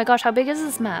 Oh my gosh, how big is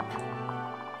this map?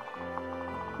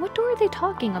 What door are they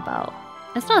talking about?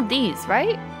 It's not these,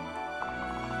 right?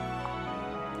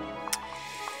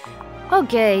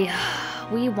 Okay.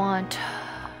 We want...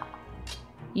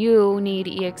 You need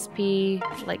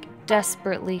EXP, like,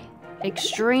 desperately.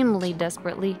 Extremely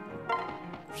desperately.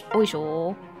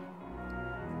 Oisho.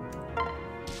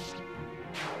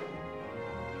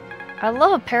 I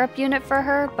love a pair-up unit for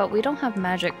her, but we don't have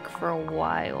magic for a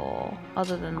while.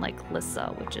 Other than, like, Lissa,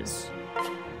 which is...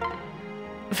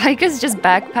 Vika's just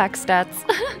backpack stats.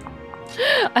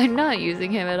 I'm not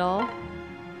using him at all.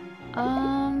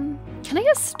 Can I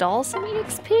get Stall some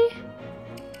EXP?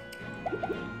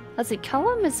 Let's see,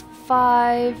 Kellum is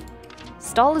 5.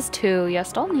 Stall is 2. Yeah,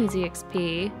 Stall needs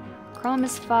EXP. Crom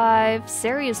is 5.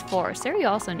 Sari is 4. Sari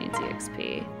also needs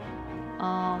EXP.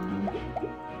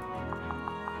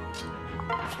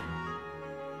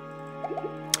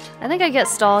 I think I get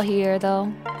Stall here,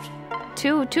 though.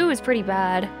 2 is pretty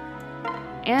bad.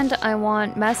 And I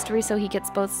want mastery so he gets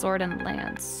both sword and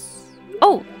lance.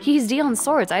 Oh, he's D on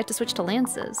swords. I have to switch to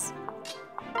lances.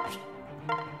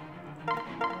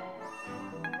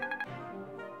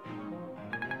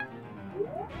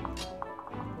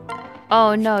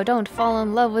 Oh no, don't fall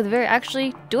in love with Very.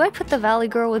 Actually, do I put the Valley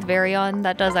Girl with Very on?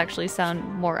 That does actually sound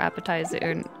more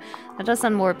appetizing. That does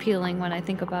sound more appealing when I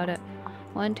think about it.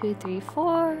 1, 2, 3,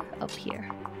 4. Up here.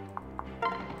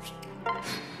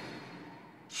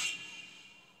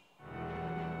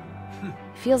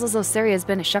 Feels as though Sari has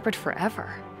been a shepherd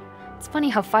forever. It's funny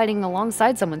how fighting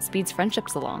alongside someone speeds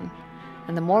friendships along.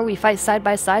 And the more we fight side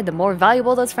by side, the more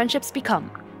valuable those friendships become.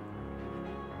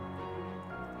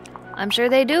 I'm sure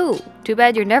they do. Too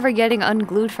bad you're never getting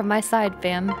unglued from my side,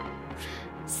 fam.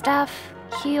 Staff,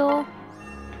 heal,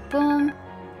 boom.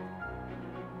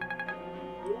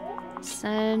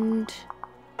 Send.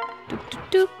 Dook,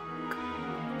 dook, dook.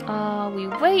 We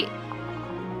wait.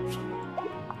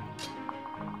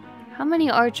 How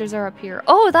many archers are up here?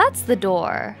 Oh, that's the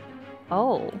door.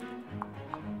 Oh.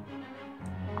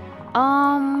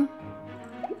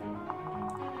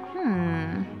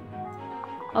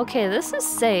 Okay, this is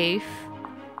safe.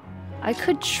 I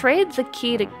could trade the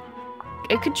key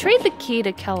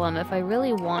to Kellum if I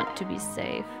really want to be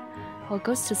safe. Oh, it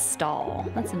goes to stall.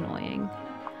 That's annoying.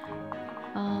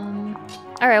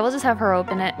 Alright, we'll just have her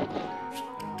open it.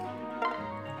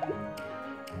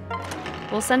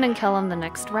 We'll send in Kellum the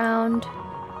next round.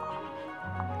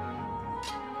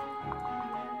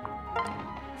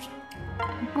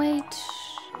 Wait.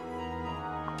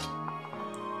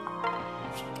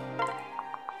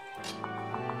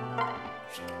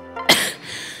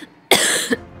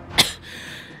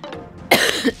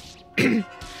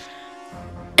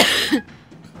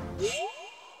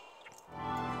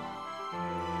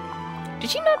 Did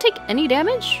she not take any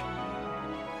damage?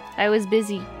 I was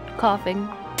busy coughing.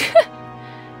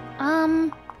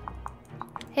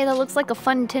 Hey, that looks like a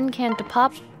fun tin can to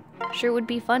pop. Sure would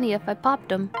be funny if I popped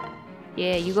them.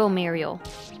 Yeah, you go, Mariel.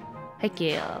 Heck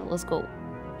yeah, let's go.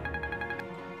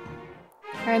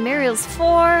 Alright, Mariel's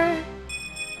 4.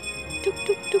 Dook,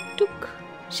 dook, dook, dook.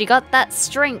 She got that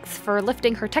strength for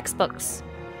lifting her textbooks.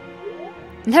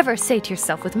 Never sate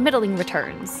yourself with middling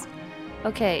returns.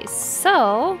 Okay,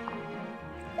 so...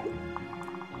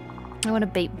 I want to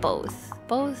bait both.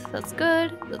 Both, that's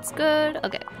good, that's good.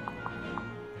 Okay.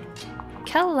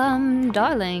 Kellum,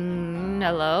 darling,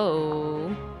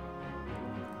 hello.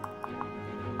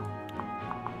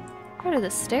 Where do the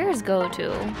stairs go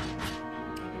to?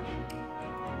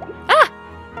 Ah!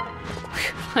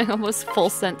 I almost full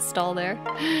sent stall there.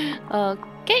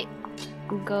 Okay,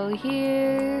 go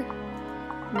here.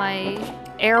 My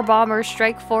air bomber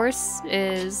strike force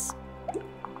is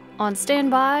on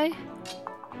standby.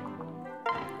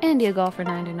 And you go for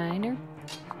 99er.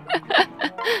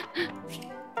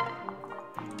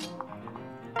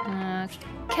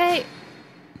 Okay.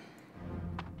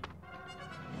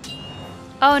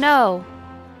 Oh no!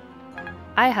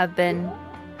 I have been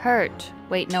hurt.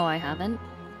 Wait, no I haven't.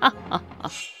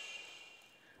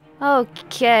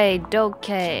 Okay,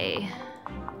 okay.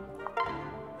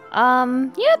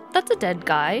 Yep, that's a dead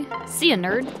guy. See ya,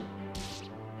 nerd.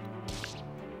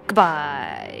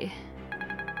 Goodbye.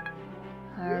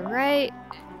 Alright.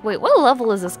 Wait, what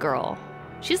level is this girl?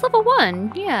 She's level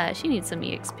 1. Yeah, she needs some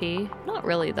EXP. Not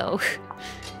really though.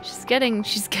 she's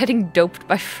getting doped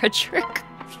by Frederick.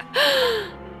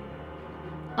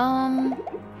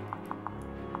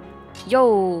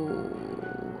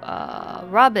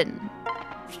 Robin.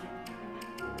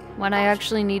 When I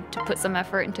actually need to put some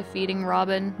effort into feeding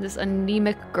Robin, this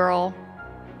anemic girl.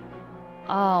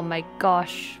 Oh my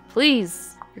gosh.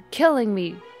 Please. You're killing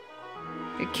me.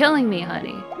 You're killing me,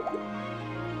 honey.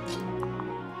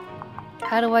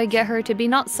 How do I get her to be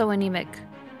not so anemic?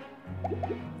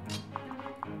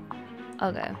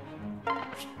 Okay.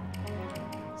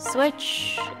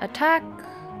 Switch. Attack.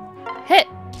 Hit!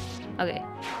 Okay.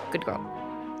 Good girl.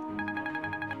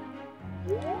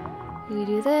 We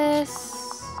do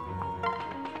this.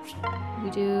 We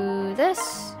do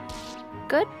this.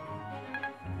 Good.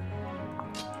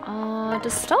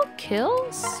 Does stall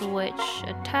kill? Switch.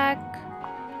 Attack.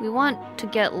 We want to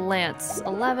get Lance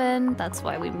 11. That's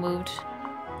why we moved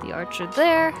the archer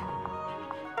there.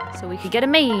 So we could get a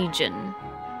mage in.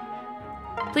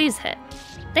 Please hit.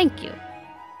 Thank you.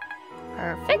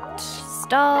 Perfect.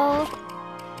 Stall.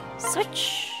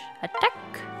 Switch.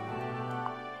 Attack.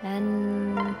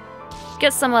 And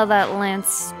get some of that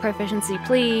Lance proficiency,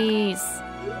 please.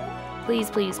 Please,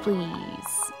 please, please.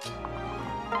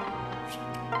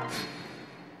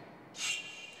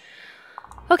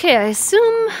 Okay, I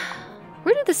assume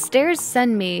Where did the stairs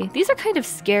send me? These are kind of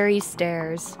scary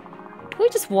stairs. Do I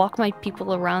just walk my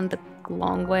people around the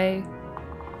long way?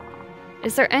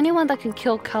 Is there anyone that can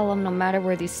kill Callum no matter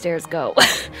where these stairs go?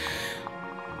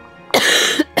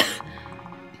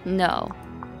 No.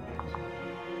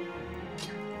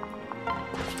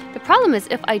 The problem is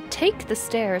if I take the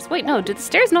stairs... Wait, no, do the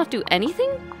stairs not do anything?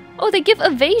 Oh, they give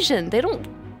evasion. They don't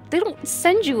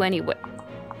send you anywhere.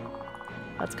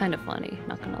 That's kind of funny,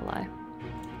 not gonna lie.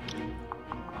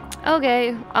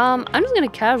 Okay, I'm just gonna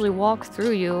casually walk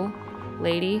through you,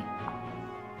 lady.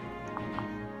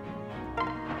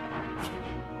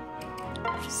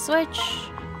 Switch.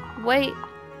 Wait.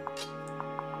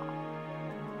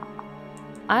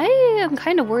 I am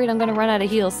kind of worried I'm gonna run out of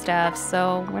heal staffs,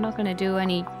 so we're not gonna do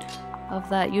any of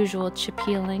that usual chip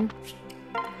healing.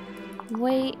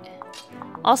 Wait.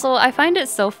 Also, I find it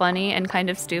so funny and kind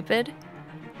of stupid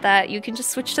that you can just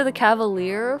switch to the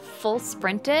Cavalier, full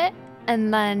sprint it,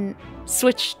 and then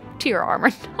switch to your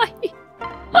armor knight.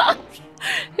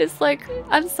 It's like,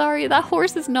 I'm sorry, that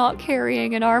horse is not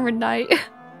carrying an armored knight.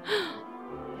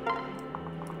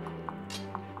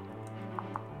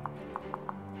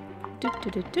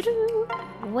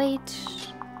 Wait,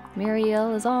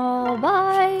 Muriel is all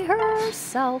by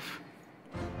herself.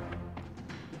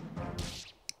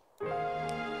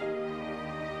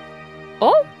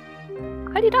 Oh?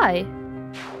 How'd he die?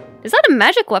 Is that a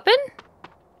magic weapon?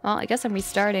 Well, I guess I'm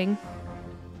restarting.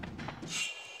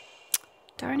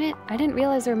 Darn it, I didn't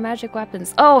realize there were magic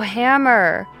weapons. Oh,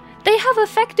 hammer! They have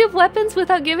effective weapons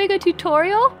without giving a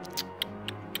tutorial?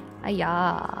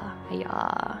 Ayah,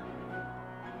 ayah.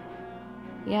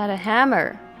 He had a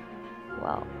hammer.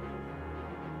 Well.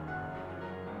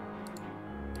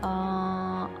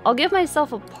 I'll give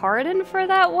myself a pardon for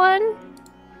that one.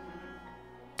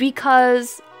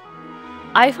 Because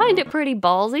I find it pretty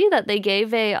ballsy that they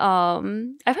gave a, I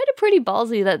find it pretty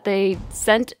ballsy that they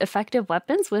sent effective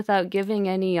weapons without giving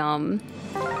any,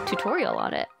 tutorial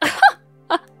on it.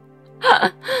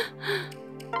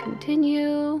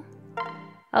 Continue.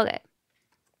 Okay.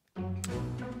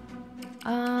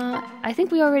 I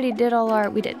think we already did all our...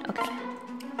 We did, okay.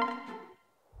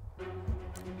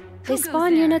 They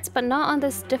spawn units, but not on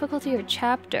this difficulty or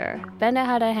chapter. Benda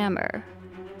had a hammer.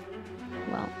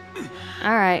 Well,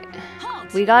 alright.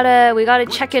 We gotta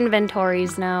check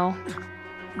inventories now.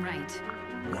 Right.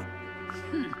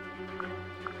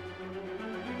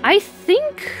 I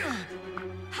think...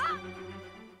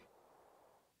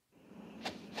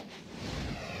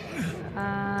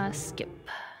 skip.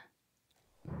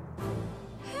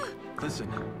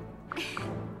 Listen.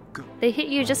 They hit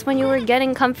you just when you were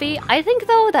getting comfy. I think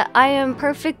though that I am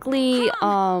perfectly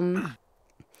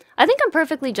I think I'm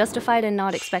perfectly justified in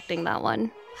not expecting that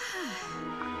one.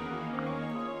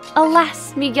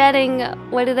 Alas, me getting,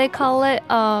 what do they call it?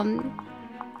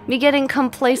 Me getting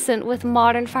complacent with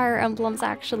modern Fire Emblems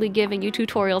actually giving you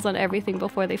tutorials on everything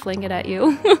before they fling it at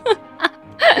you.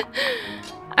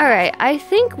 Alright, I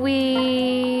think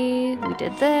we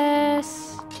did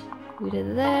this. We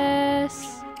did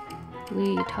this.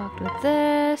 We talked with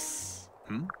this.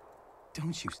 Hmm?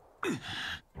 Don't you...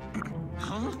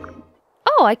 Huh?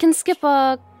 Oh, I can skip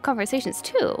conversations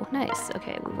too. Nice.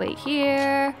 Okay, we wait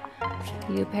here.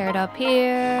 You paired up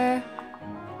here.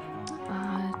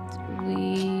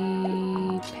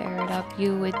 We paired up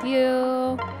you with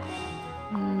you.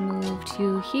 Moved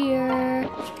you here.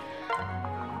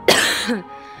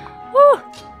 Woo!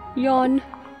 Yawn.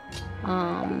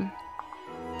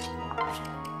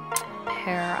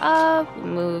 Pair up.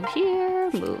 Move here.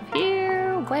 Move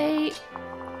here. Wait.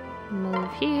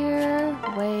 Move here.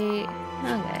 Wait.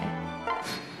 Okay.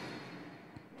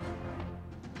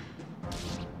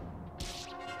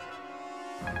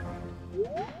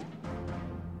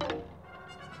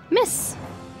 Miss.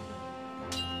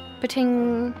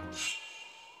 Pating.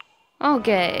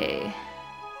 Okay.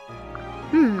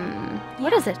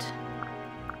 What is it?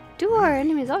 Do our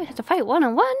enemies always have to fight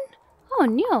one-on-one? Oh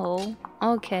no.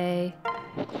 Okay.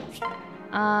 Do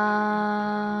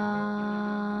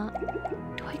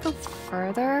I go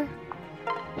further?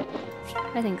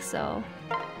 I think so.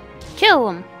 Kill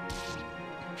him!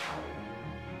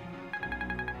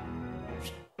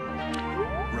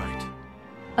 Right.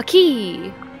 A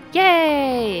key!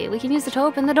 Yay! We can use it to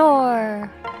open the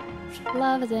door.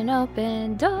 Love is an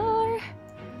open door.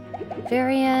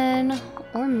 Varian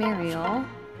or Muriel.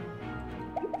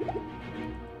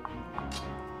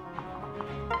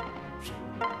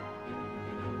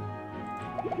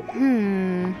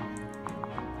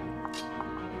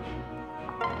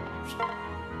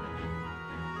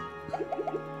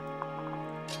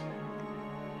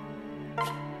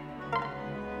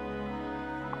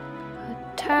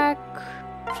 Attack.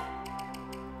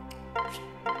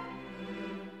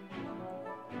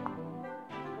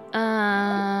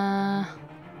 I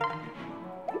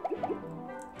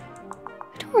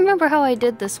don't remember how I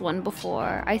did this one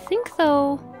before. I think,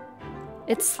 though,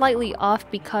 it's slightly off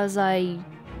because I...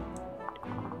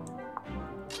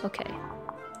 Okay.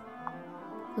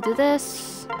 We'll do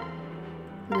this.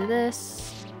 We'll do this.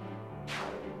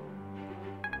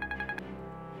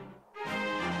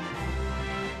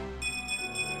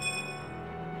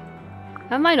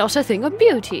 Am I not a thing of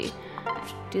beauty?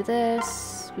 Do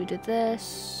this. We did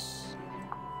this.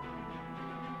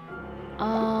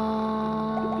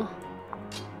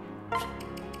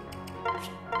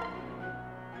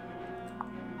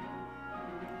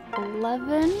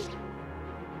 11.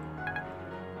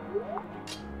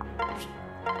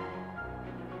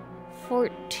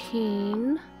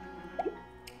 14.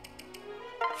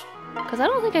 Because I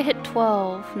don't think I hit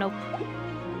 12. Nope.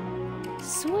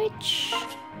 Switch.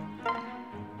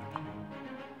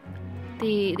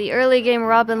 The early game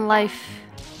Robin life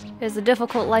is a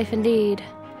difficult life indeed.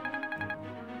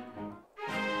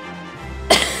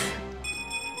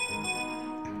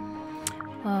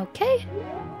 Okay.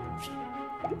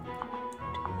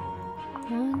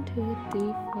 1, 2,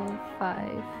 3, 4,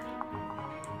 5.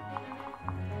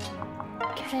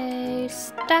 Okay,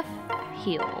 staff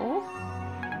heal.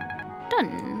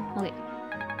 Done. Okay.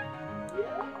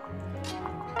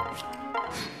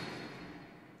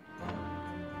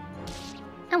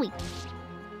 Owie.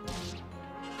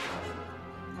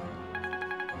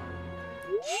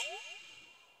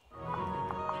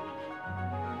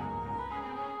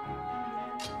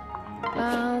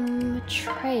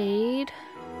 Trade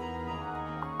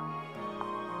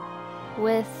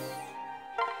with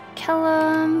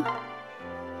Kellum.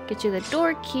 Get you the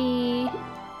door key.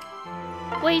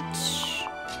 Wait.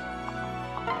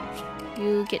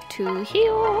 You get to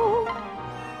heal.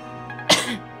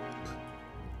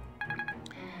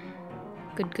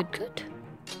 Good, good, good.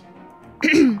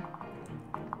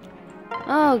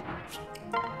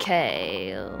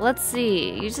 Okay, let's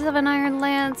see. You just have an iron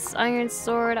lance, iron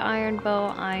sword, iron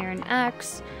bow, iron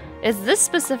axe. Is this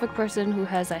specific person who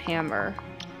has a hammer?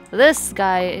 This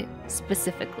guy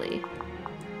specifically.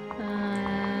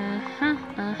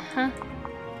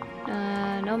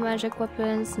 No magic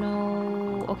weapons,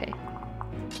 no... Okay.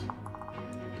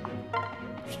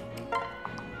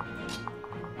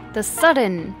 The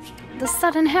sudden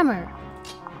hammer.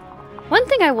 One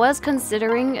thing I was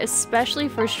considering, especially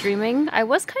for streaming, I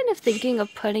was kind of thinking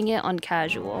of putting it on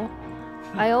casual.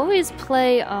 I always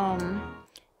play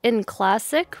in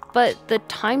classic, but the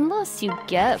time loss you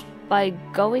get by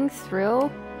going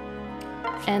through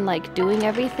and like doing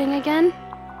everything again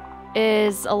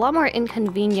is a lot more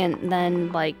inconvenient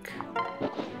than like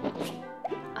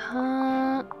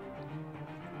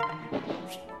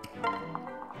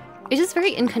it's just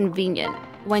very inconvenient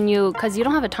when because you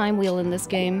don't have a time wheel in this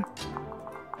game.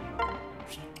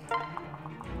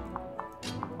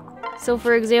 So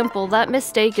for example, that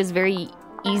mistake is very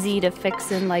easy to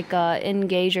fix in like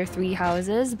Engage or 3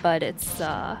 houses, but it's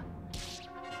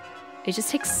it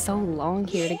just takes so long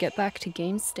here to get back to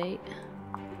game state.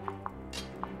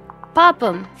 Pop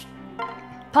him!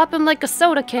 Pop him like a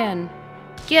soda can!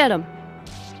 Get him!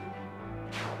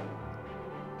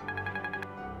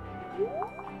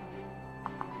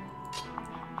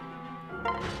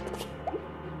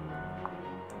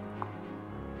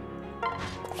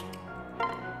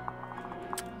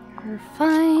 You're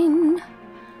fine.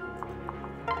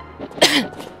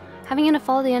 Having it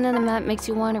fall at the end of the map makes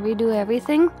you want to redo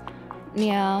everything?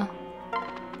 Yeah.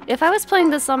 If I was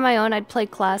playing this on my own, I'd play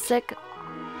classic,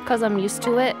 because I'm used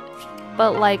to it.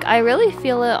 But like, I really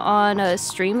feel it on a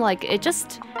stream, like it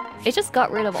just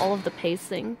got rid of all of the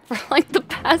pacing for like the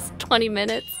past 20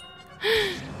 minutes.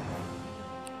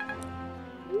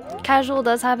 Casual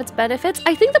does have its benefits.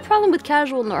 I think the problem with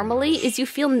casual normally is you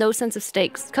feel no sense of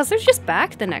stakes, because they're just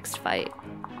back the next fight.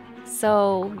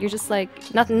 So you're just like,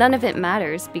 none of it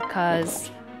matters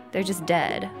because they're just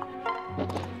dead.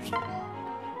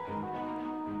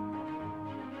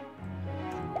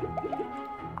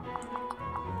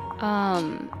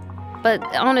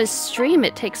 But on a stream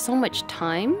it takes so much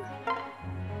time.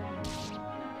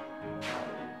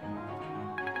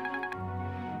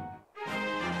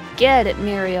 Get it,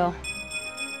 Muriel.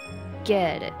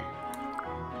 Get it.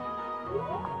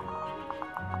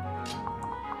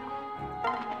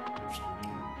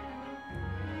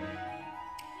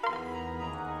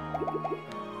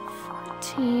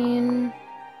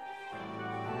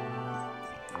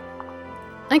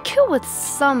 I kill with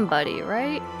somebody,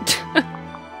 right?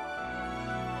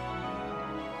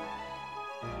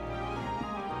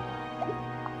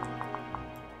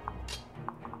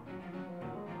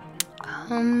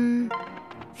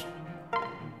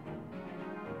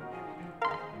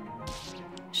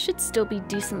 should still be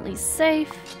decently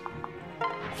safe.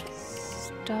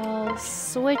 Stall,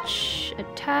 switch,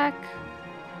 attack.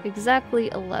 Exactly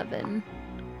 11.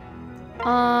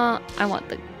 I want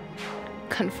the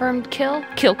confirmed kill.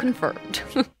 Kill confirmed.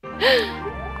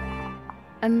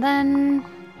 And then...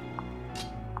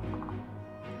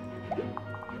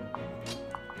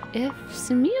 if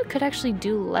Sumiya could actually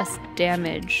do less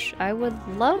damage, I would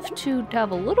love to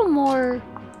have a little more...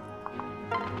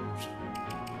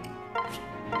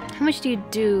 How much do you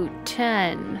do?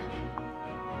 10.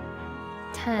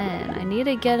 10. I need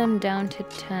to get him down to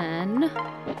 10.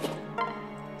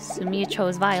 Sumiya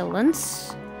chose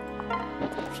violence.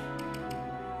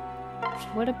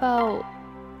 What about...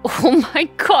 Oh my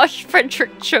gosh,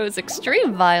 Frederick chose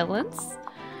extreme violence.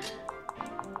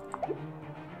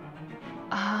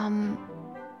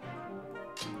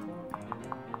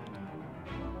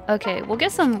 Okay, we'll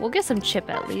get some chip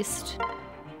at least.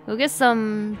 We'll get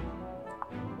some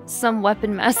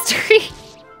weapon mastery.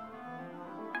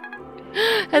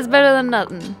 That's better than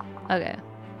nothing. Okay.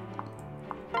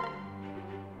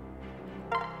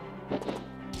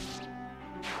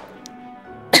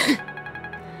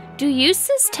 Do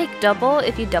uses take double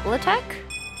if you double attack?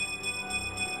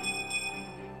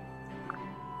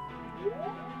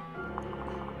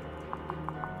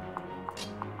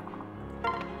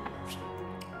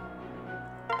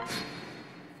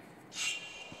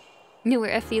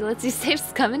 Newer FE lets you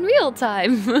saves come in real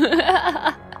time.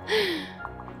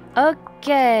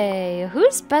 Okay,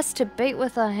 who's best to bait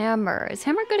with a hammer? Is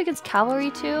hammer good against cavalry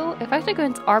too? Effective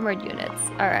against armored units.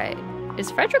 Alright.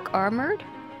 Is Frederick armored?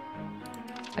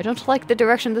 I don't like the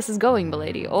direction this is going,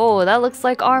 milady. Oh, that looks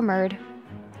like armored.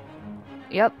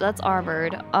 Yep, that's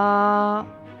armored. I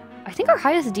think our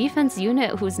highest defense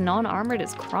unit who's non-armored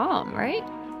is Crom, right?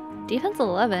 Defense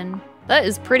 11. That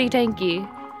is pretty tanky.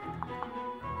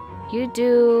 You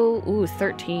do, ooh,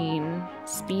 13,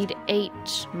 speed 8,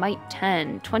 might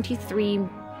 10, 23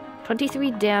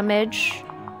 damage.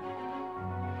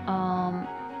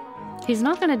 He's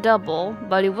not gonna double,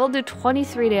 but he will do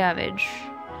 23 damage.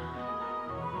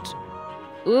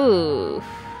 Ooh.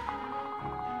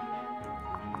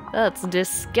 That's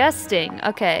disgusting.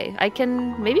 Okay, I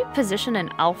can maybe position an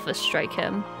alpha strike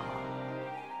him.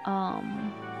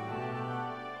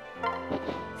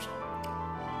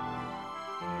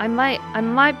 I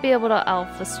might be able to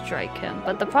alpha strike him,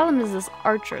 but the problem is this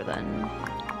archer then.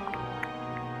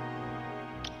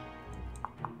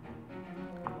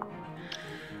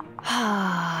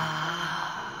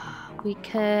 We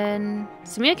can...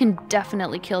 Sumiya can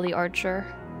definitely kill the archer.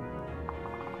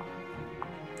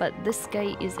 But this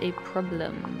guy is a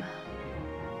problem.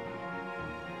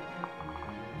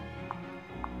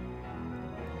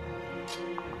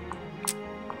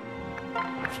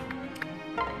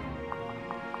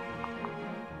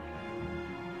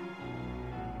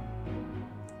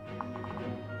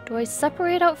 Do I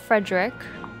separate out Frederick?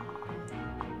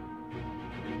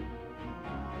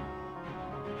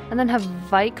 And then have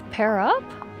Vike pair up?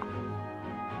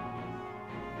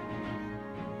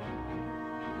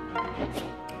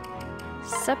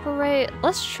 Separate...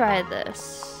 Let's try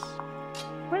this.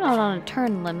 We're not on a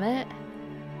turn limit.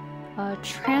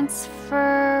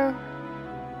 Transfer...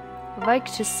 Vike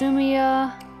to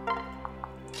Sumiya.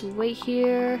 Wait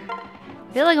here.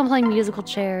 I feel like I'm playing musical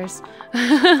chairs.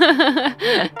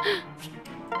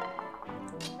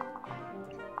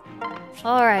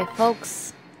 Alright,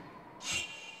 folks.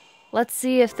 Let's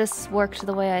see if this worked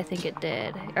the way I think it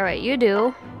did. Alright, you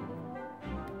do.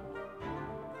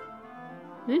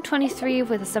 You do 23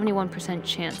 with a 71%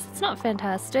 chance. It's not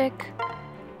fantastic.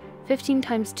 15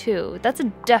 times 2. That's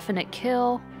a definite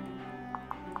kill.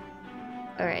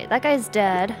 Alright, that guy's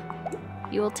dead.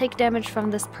 You will take damage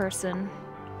from this person.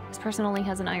 This person only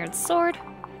has an iron sword.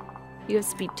 You have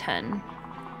speed 10.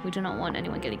 We do not want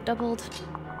anyone getting doubled.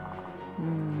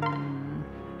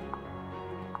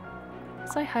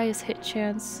 What's my highest hit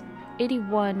chance?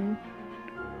 81.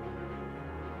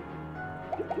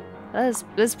 That's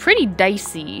pretty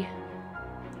dicey.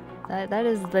 That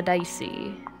is the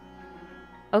dicey.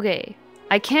 Okay.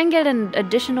 I can get an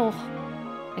additional...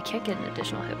 I can't get an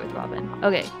additional hit with Robin.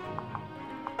 Okay.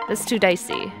 That's too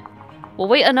dicey. We'll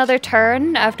wait another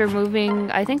turn after moving.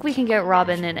 I think we can get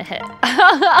Robin in a hit.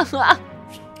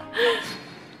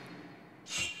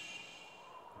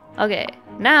 Okay,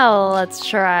 now let's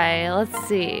try. Let's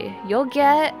see. You'll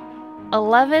get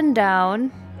 11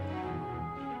 down.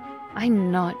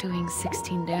 I'm not doing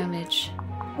 16 damage.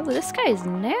 Oh, this guy is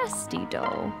nasty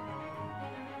though.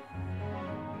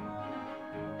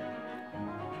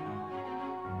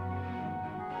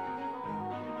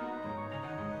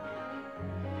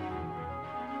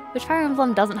 Which Fire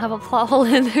Emblem doesn't have a plot hole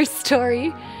in their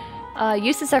story?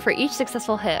 Uses are for each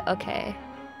successful hit. Okay.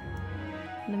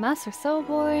 The masks are so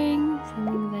boring.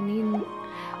 Something I need.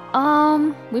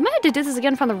 We might have to do this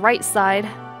again from the right side.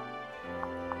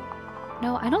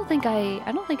 No, I don't think I.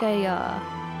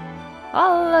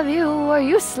 All of you are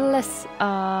useless.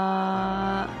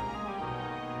 I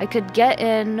could get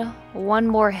in one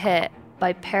more hit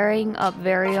by pairing up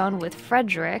Varion with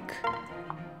Frederick.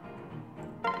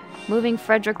 Moving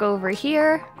Frederick over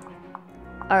here.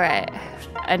 Alright.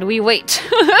 And we wait.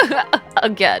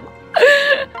 Again.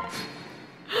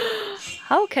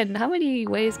 How many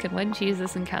ways can one choose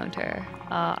this encounter?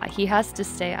 He has to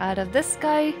stay out of this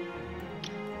guy.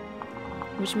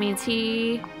 Which means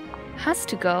he has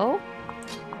to go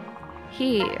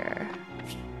here.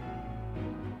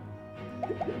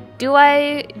 Do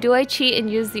I cheat and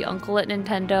use the Uncle at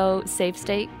Nintendo save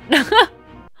state?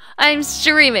 I'm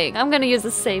streaming. I'm gonna use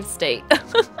a save state.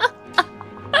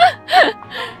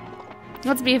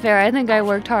 Let's be fair, I think I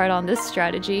worked hard on this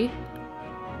strategy.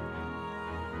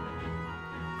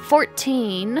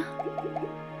 14.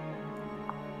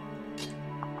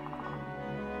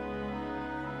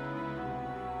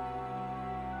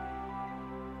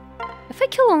 If I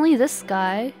kill only this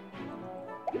guy...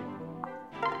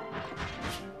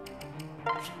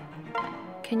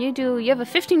 You have a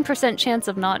 15% chance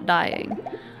of not dying.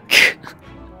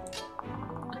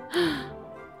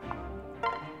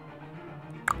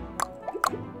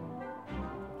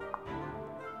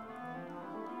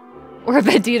 Or a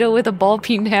Bandito with a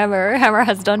ball-peen hammer. Hammer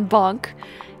has done bonk.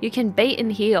 You can bait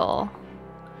and heal.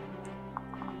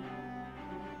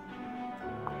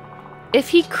 If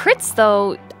he crits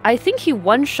though, I think he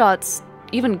one-shots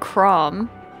even Crom.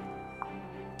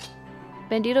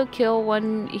 Bandito kill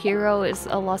one hero is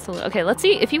a loss. Okay, let's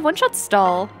see. If he one-shots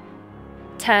Stall.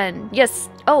 10. Yes.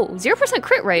 Oh, 0%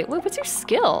 crit rate. Wait, what's your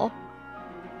skill?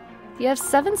 You have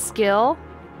 7 skill.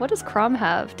 What does Crom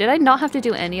have? Did I not have to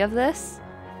do any of this?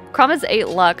 Crom has 8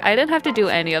 luck. I didn't have to do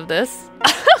any of this.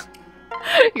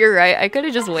 You're right. I could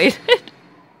have just waited.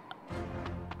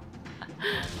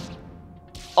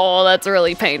 Oh, that's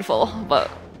really painful, but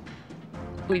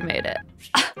we made it.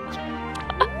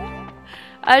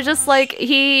 I just like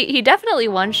he definitely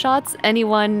one-shots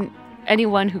anyone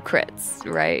who crits,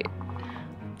 right?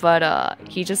 But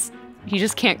he just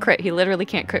can't crit. He literally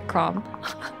can't crit Crom.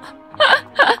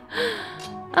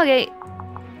 Okay.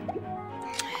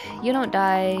 You don't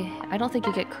die. I don't think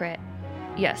you get crit.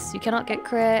 Yes, you cannot get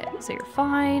crit, so you're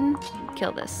fine.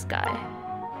 Kill this guy.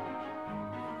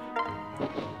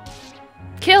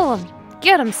 Kill him!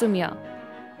 Get him, Sumio!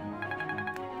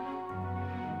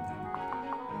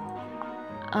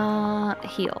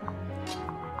 Heal.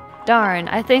 Darn,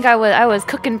 I think I was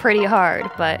cooking pretty hard,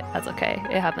 but that's okay.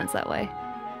 It happens that way.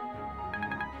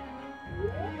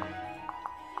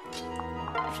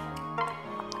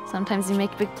 Sometimes you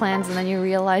make big plans and then you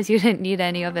realize you didn't need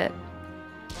any of it.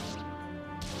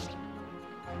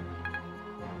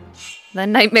 The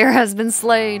nightmare has been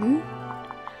slain.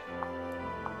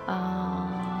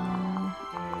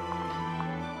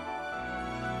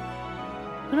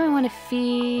 Who do I want to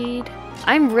feed?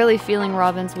 I'm really feeling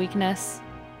Robin's weakness.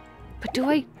 But do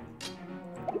I...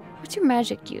 What's your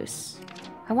magic use?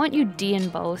 I want you D in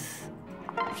both.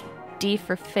 D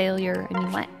for failure, and you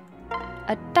want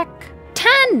attack.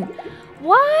 10!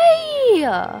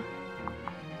 Why?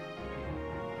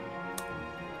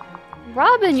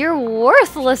 Robin, you're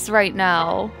worthless right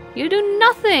now. You do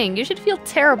nothing. You should feel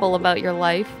terrible about your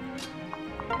life.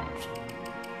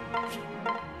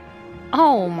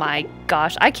 Oh my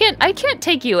gosh. I can't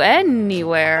take you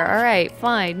anywhere. All right,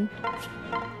 fine.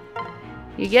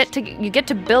 You get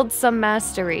to build some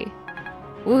mastery.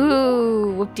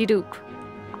 Woohoo! Whoop-de-doop.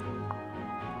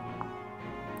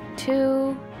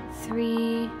 2,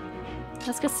 3.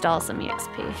 Let's get Stall some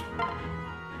EXP.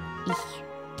 Eek.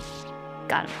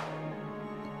 Got him.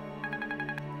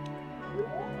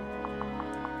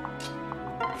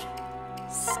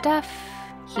 Stuff.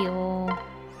 Heal.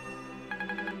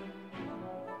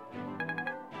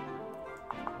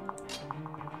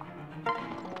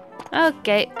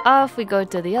 Okay, off we go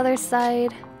to the other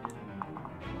side.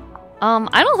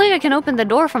 I don't think I can open the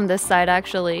door from this side,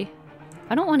 actually.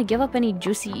 I don't want to give up any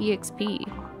juicy EXP.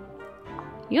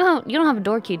 You don't have a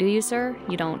door key, do you, sir?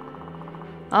 You don't.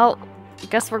 Oh,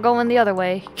 guess we're going the other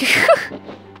way.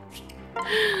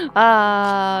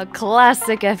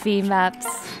 Classic FE maps.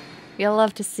 You'll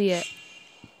love to see it.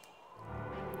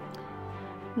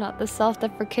 Not the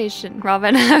self-deprecation.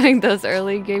 Robin having those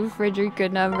early game Frederica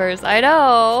numbers. I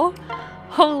know!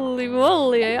 Holy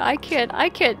moly, I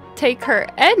can't take her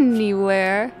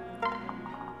anywhere.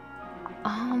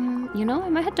 You know, I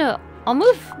might have to... I'll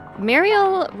move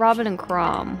Muriel, Robin, and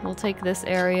Crom. We'll take this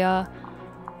area.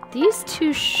 These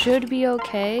two should be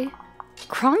okay.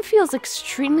 Crom feels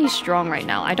extremely strong right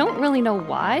now. I don't really know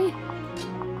why.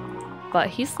 But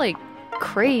he's like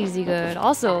crazy good.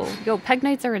 Also, yo, Peg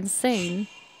Knights are insane.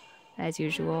 As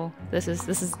usual. This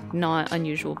is not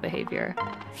unusual behavior.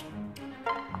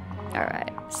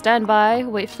 Alright. Stand by.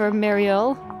 Wait for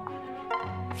Muriel.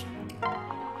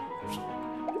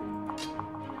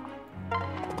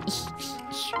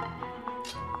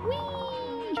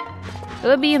 It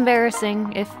would be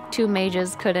embarrassing if two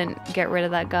mages couldn't get rid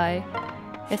of that guy.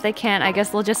 If they can't, I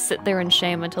guess they'll just sit there in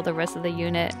shame until the rest of the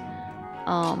unit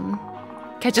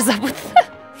catches up with them.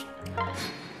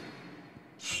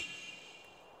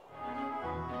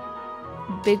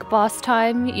 Big boss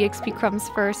time, EXP crumbs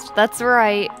first. That's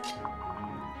right.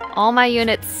 All my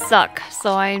units suck,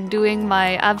 so I'm doing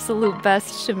my absolute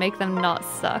best to make them not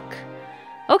suck.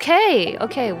 Okay,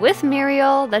 okay, with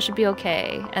Muriel, that should be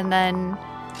okay. And then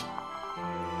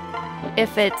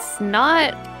if it's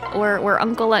not, we're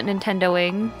Uncle at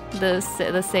Nintendoing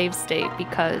the save state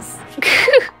because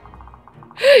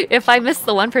if I miss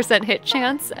the 1% hit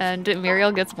chance and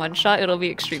Muriel gets one shot, it'll be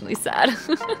extremely sad.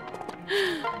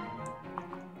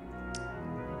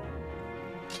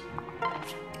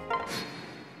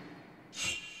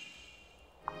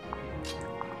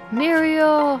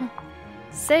 Muriel!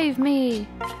 Save me!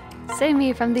 Save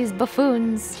me from these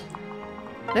buffoons.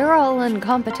 They're all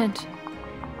incompetent.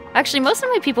 Actually, most of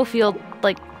my people feel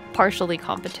like partially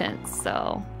competent,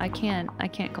 so I can't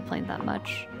complain that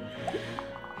much.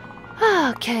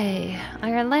 Okay.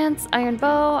 Iron Lance, Iron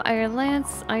Bow, Iron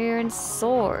Lance, Iron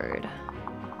Sword.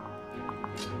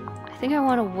 I think I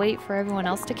want to wait for everyone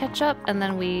else to catch up, and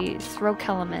then we throw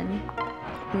Kellum in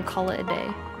and call it a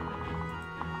day.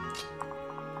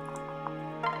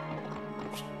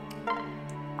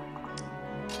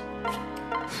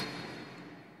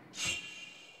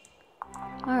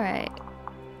 Alright.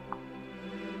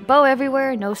 Bow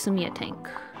everywhere, no Sumiya tank.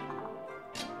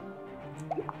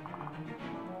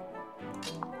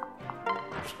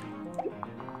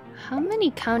 How many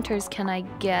counters can I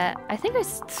get? I think I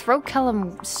throw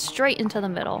Kellum straight into the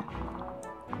middle.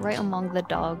 Right among the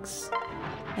dogs.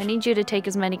 I need you to take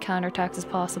as many counterattacks as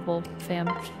possible, fam.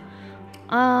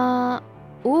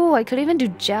 Ooh, I could even do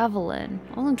Javelin.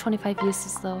 Only 25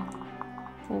 uses though.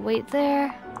 We'll wait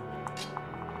there.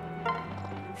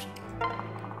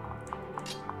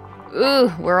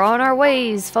 Ooh, we're on our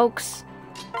ways, folks.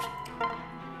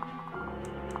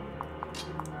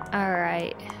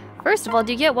 Alright. First of all,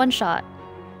 do you get one shot?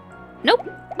 Nope.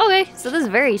 Okay, so this is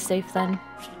very safe then.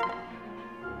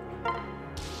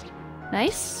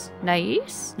 Nice.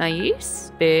 Nice.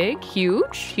 Nice. Big.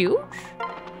 Huge. Huge.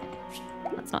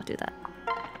 Let's not do that.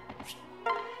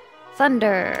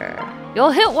 Thunder.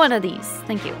 You'll hit one of these.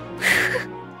 Thank you.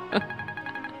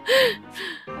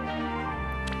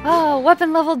 Oh,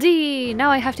 weapon level D! Now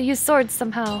I have to use swords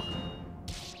somehow.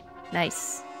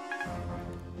 Nice.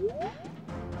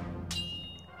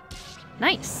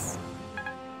 Nice.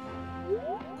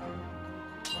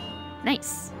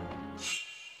 Nice.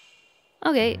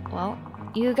 Okay, well,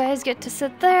 you guys get to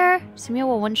sit there. Sumiya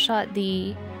will one-shot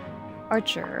the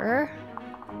archer.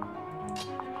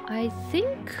 I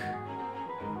think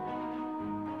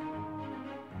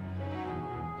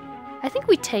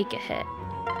we take a hit.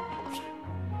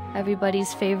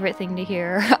 Everybody's favorite thing to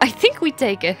hear. I think we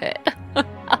take a hit.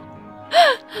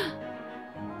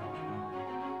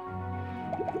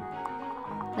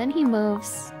 Then he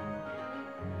moves.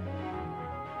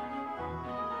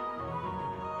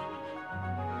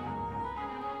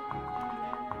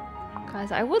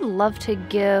 Guys, I would love to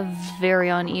give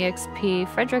Varian EXP.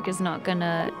 Frederick is not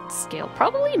gonna scale.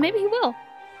 Probably, maybe he will.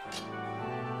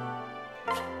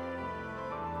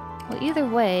 Well, either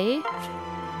way,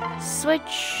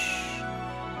 switch.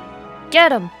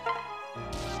 Get him!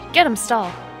 Get him,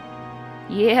 Stall.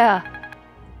 Yeah.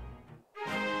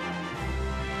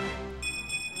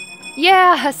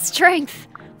 Yeah, strength!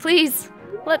 Please,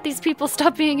 let these people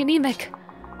stop being anemic.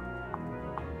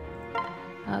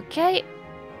 Okay.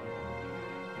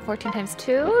 14 times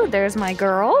 2, there's my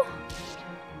girl.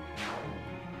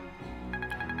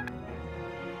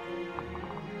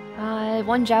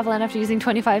 One javelin after using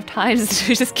 25 times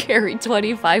to just carry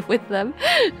 25 with them.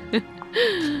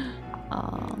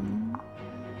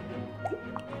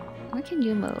 Where can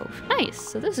you move? Nice,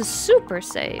 so this is super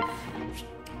safe.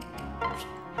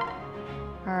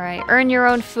 Alright, earn your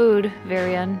own food,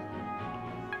 Varian.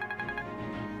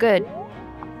 Good.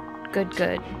 Good,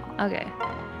 good. Okay.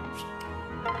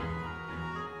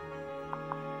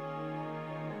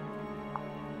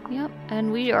 Yep,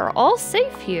 and we are all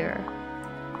safe here.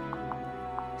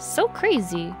 So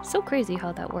crazy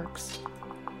how that works.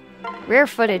 Rare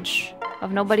footage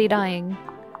of nobody dying.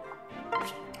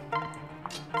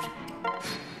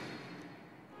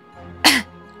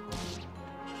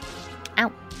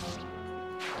 Ow.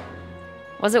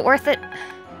 Was it worth it?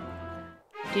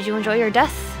 Did you enjoy your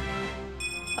death?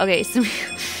 Okay,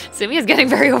 Sumi is getting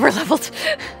very overleveled.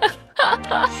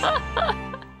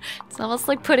 It's almost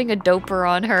like putting a doper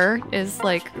on her is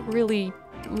like really,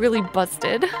 really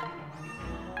busted.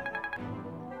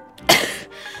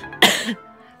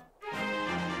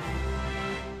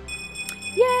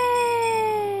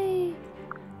 Yay!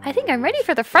 I think I'm ready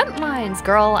for the front lines,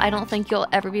 girl. I don't think you'll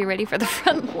ever be ready for the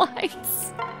front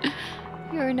lines.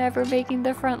 You're never making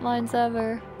the front lines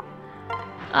ever.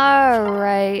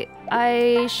 Alright.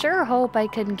 I sure hope I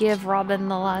can give Robin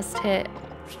the last hit.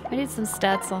 I need some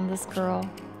stats on this girl.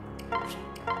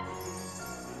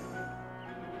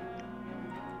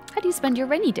 How do you spend your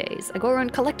rainy days? I go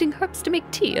around collecting herbs to make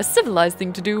tea. A civilized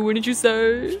thing to do, wouldn't you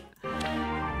say?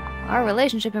 Our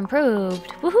relationship improved.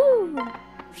 Woohoo!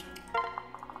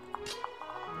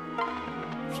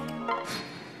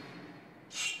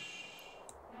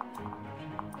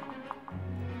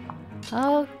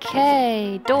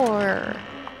 Okay, door.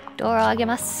 Door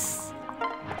agemasu.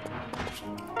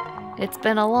 It's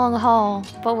been a long haul,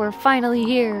 but we're finally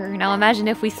here. Now imagine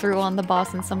if we threw on the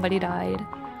boss and somebody died.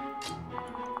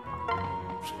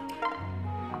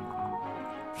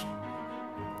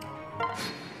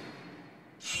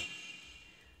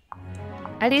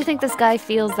 How do you think this guy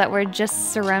feels that we're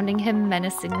just surrounding him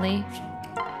menacingly?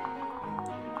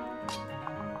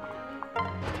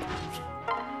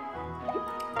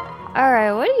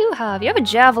 Alright, what do you have? You have a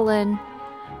javelin.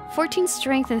 14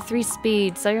 strength and 3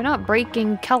 speed, so you're not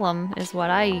breaking Kellum, is what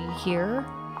I hear.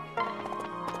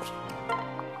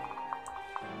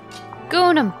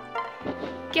 Goon him!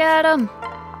 Get him!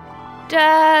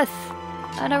 Death!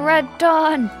 And a red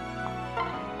dawn!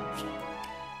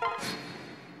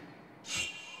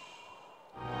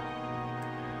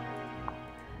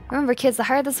 Remember kids, the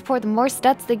higher the support, the more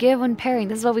stats they give when pairing.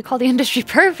 This is what we call the industry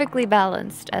perfectly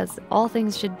balanced, as all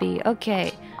things should be.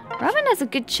 Okay, Robin has a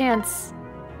good chance.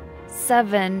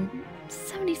 76%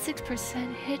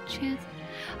 hit chance.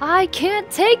 I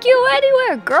can't take you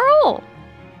anywhere, girl!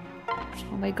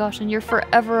 Oh my gosh, and you're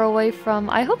forever away from...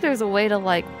 I hope there's a way to,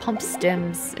 like, pump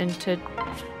stims into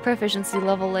proficiency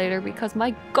level later, because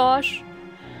my gosh,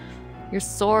 your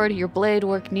sword, your blade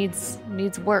work needs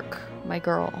work, my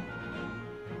girl.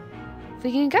 If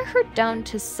we can get her down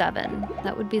to 7,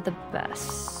 that would be the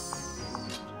best.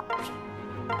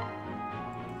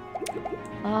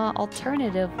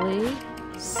 Alternatively,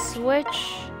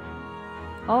 switch.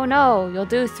 Oh no, you'll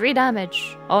do 3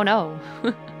 damage. Oh no.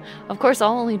 Of course,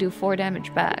 I'll only do 4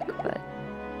 damage back, but...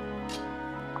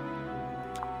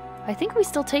 I think we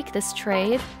still take this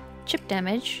trade. Chip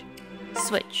damage.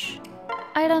 Switch.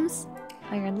 Items.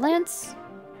 Iron Lance.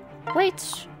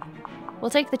 Wait. We'll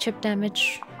take the chip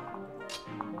damage.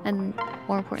 And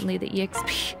more importantly, the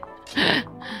EXP.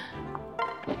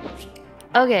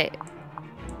 Okay.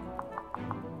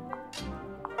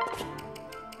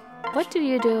 What do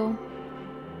you do?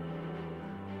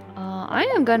 I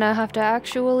am gonna have to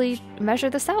actually measure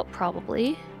this out,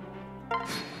 probably.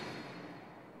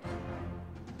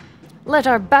 Let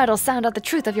our battle sound out the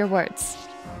truth of your words.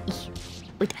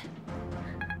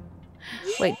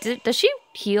 Wait, does she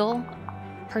heal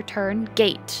per turn?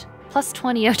 Gate. Plus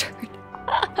 20 a turn.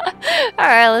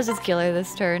 Alright, let's just kill her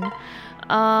this turn.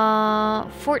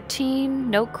 14,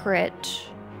 no crit.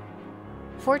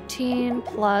 14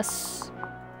 plus...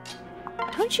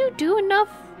 Don't you do enough?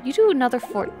 You do another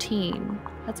 14.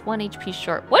 That's 1 HP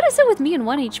short. What is it with me and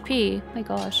 1 HP? My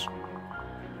gosh.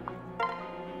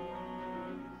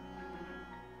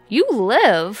 You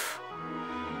live?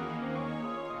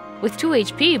 With 2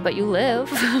 HP, but you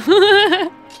live.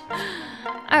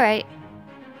 Alright.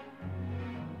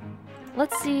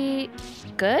 Let's see.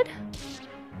 Good?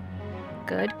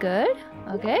 Good, good.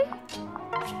 Okay.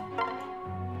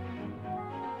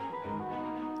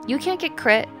 You can't get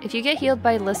crit. If you get healed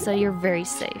by Lissa, you're very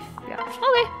safe. Yeah.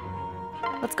 Okay.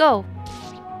 Let's go.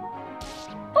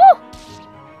 Oh!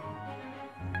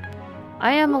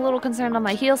 I am a little concerned on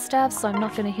my heal staff, so I'm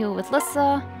not going to heal with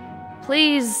Lissa.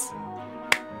 Please.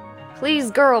 Please,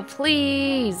 girl,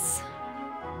 please.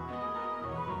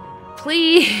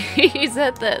 Please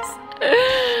hit this.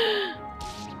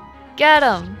 Get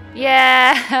him.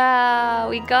 Yeah,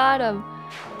 we got him.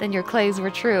 Then your clays were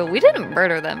true. We didn't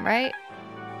murder them, right?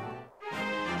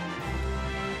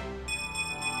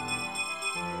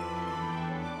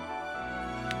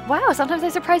 Wow, sometimes I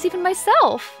surprise even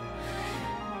myself.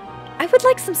 I would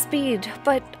like some speed,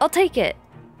 but I'll take it.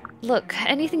 Look,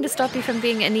 anything to stop you from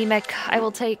being anemic, I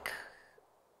will take.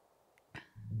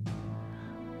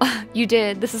 You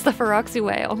did. This is the Feroxy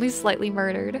way, only slightly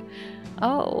murdered.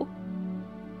 Oh.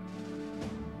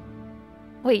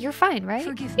 Wait, you're fine, right?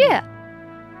 Forgive me. Yeah.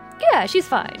 Yeah, she's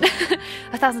fine.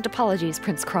 1,000 apologies,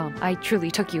 Prince Crom. I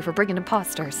truly took you for brigand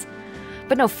imposters.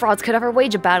 But no frauds could ever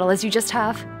wage a battle as you just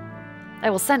have. I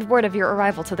will send word of your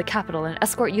arrival to the capital and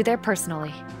escort you there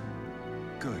personally.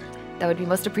 Good. That would be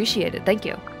most appreciated. Thank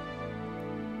you.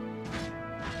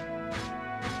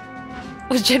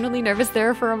 Was genuinely nervous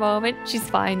there for a moment. She's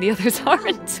fine, the others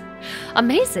aren't.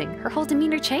 Amazing. Her whole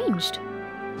demeanor changed.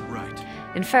 Right.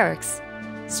 In Ferox,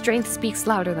 strength speaks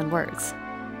louder than words.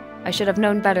 I should have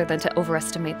known better than to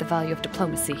overestimate the value of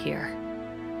diplomacy here.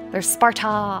 There's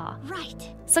Sparta! Right.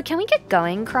 So can we get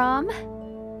going, Crom?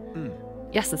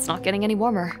 Yes, it's not getting any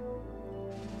warmer.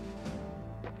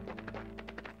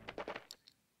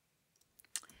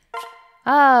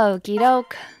 Okie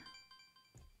doke.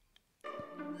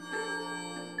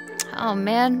 Oh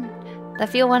man, I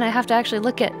feel when I have to actually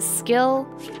look at skill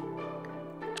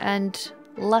and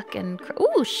luck and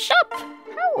ooh, shop.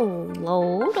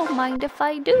 Hello, don't mind if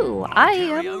I do. I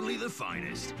am only the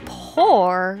finest.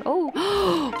 poor.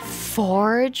 Oh,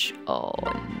 forge. Oh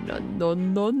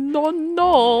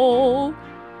no.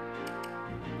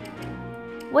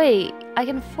 Wait, I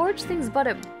can forge things, but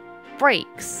it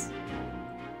breaks.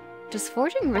 Does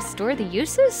forging restore the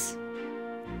uses?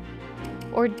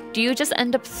 Or do you just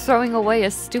end up throwing away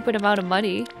a stupid amount of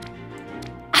money?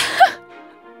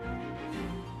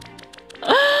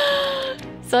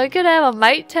 So I could have a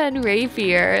Might 10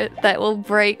 rapier that will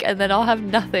break and then I'll have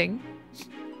nothing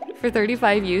for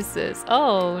 35 uses.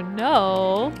 Oh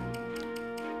no.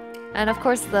 And of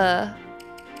course the...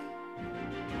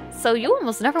 So you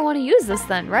almost never want to use this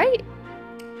then, right?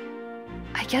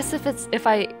 I guess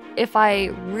if I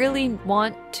really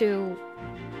want to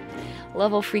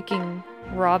level freaking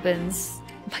Robin's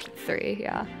Might 3,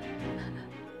 yeah.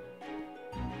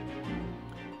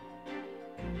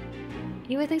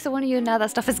 You would think so, one of you, now that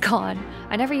stuff is gone.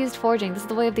 I never used forging. This is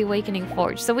the way of the Awakening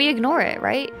Forge. So we ignore it,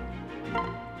 right?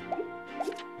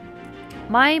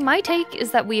 My take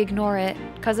is that we ignore it,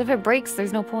 because if it breaks,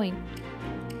 there's no point.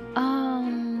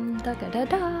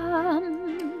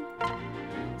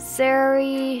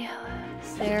 Sari.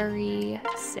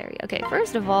 Okay,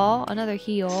 first of all, another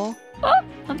heal. Oh,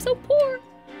 I'm so poor.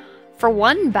 For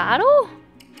one battle?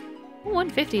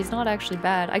 150 is not actually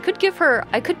bad. I could dope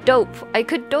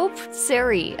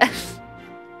Sari.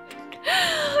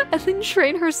 And then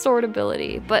train her sword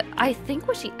ability. But I think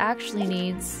what she actually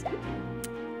needs...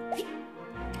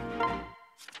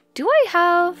 Do I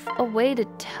have a way to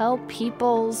tell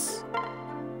people's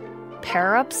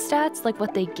pair-up stats, like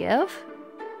what they give?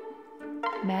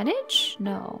 Manage?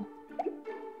 No.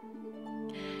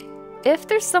 If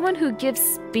there's someone who gives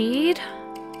speed...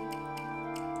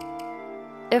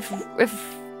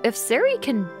 If Sari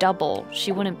can double,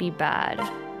 she wouldn't be bad.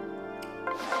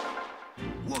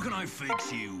 What can I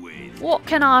fix you with? What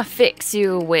can I fix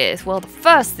you with? Well, the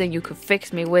first thing you could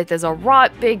fix me with is a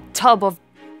right big tub of...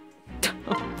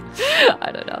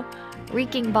 I don't know.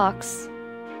 Reeking box.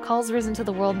 Calls risen to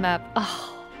the world map.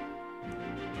 Oh.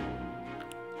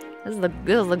 This is the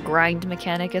grind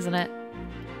mechanic, isn't it?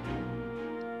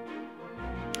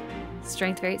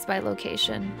 Strength rates by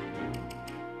location.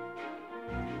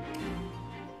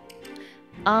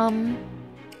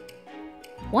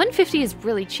 150 is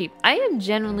really cheap. I am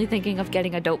genuinely thinking of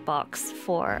getting a dope box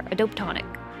for a dope tonic.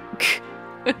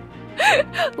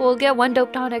 We'll get one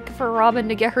dope tonic for Robin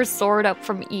to get her sword up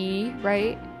from E,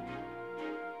 right?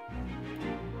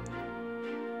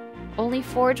 Only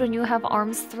forge when you have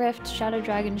arms thrift. Shadow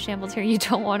Dragon shambles here. You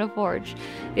don't want to forge.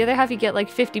 The other half you get like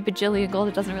 50 bajillion gold.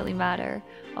 It doesn't really matter.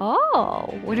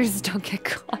 Oh, winners don't get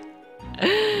caught.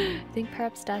 I think pair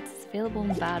up stats is available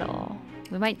in battle.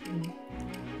 We might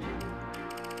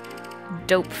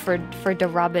dope for the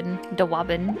Robin.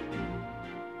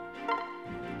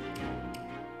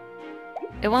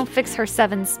 It won't fix her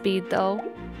 7 speed though.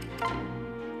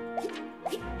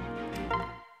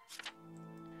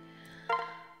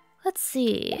 Let's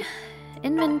see.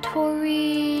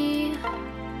 Inventory.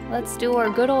 Let's do our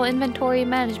good old inventory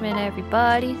management,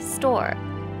 everybody. Store.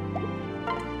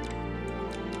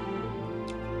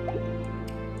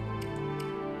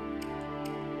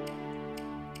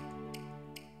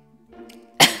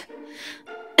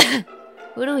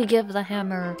 Who do we give the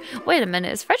hammer? Wait a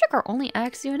minute, is Frederick our only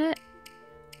axe unit?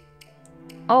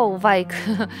 Oh, Vike.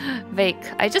 Vake.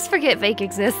 I just forget Vake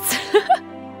exists.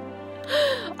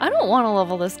 I don't want to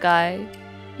level this guy.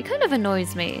 He kind of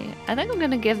annoys me. I think I'm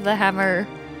gonna give the hammer...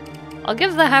 I'll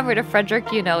give the hammer to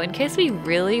Frederick, you know, in case we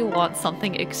really want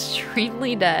something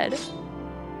extremely dead.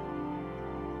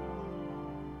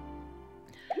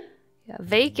 Yeah,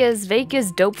 Vake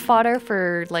is dope fodder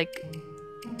for, like...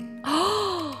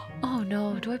 Oh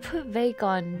no, do I put Vake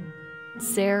on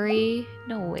Sari?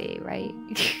 No way, right?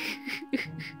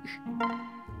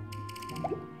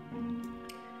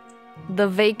 The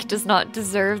Vake does not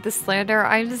deserve the slander.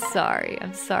 I'm sorry,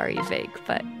 Vake,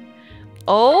 but...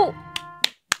 Oh!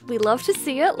 We love to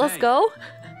see it. Let's go.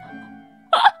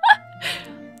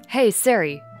 Hey,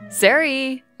 Sari.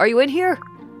 Sari, are you in here?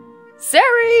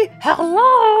 Sari,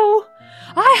 hello!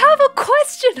 I have a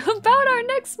question about our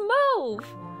next move.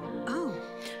 Oh.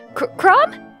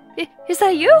 Crom? Is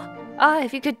that you?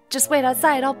 If you could just wait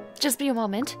outside, I'll just be a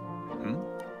moment. Hmm?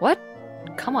 What?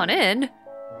 Come on in.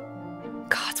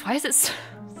 God, why is it so...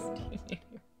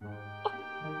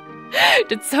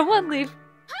 Did someone leave?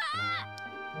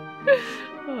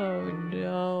 Oh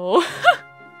no.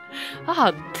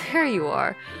 Ah, there you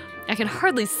are. I can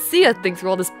hardly see a thing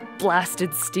through all this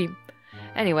blasted steam.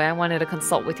 Anyway, I wanted to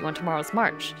consult with you on tomorrow's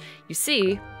march. You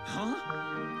see... Huh?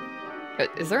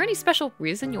 Is there any special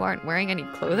reason you aren't wearing any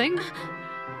clothing?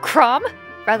 Crom?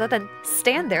 Rather than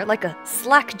stand there like a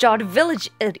slack-jawed village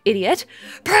idiot,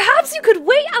 perhaps you could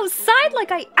wait outside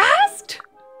like I asked?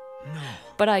 No.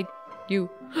 But you...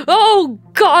 Oh,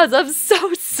 God, I'm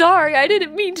so sorry. I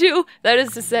didn't mean to. That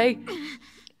is to say...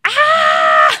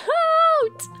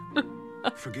 Out!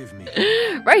 Forgive me.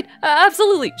 Right,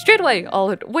 absolutely. Straight away.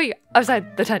 I'll wait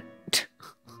outside the tent.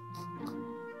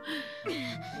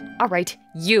 All right,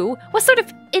 you. What sort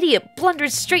of idiot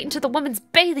blunders straight into the woman's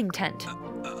bathing tent?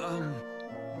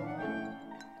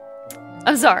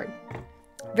 I'm sorry.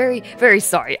 Very, very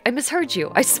sorry. I misheard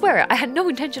you. I swear, I had no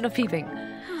intention of peeping.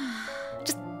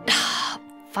 Just...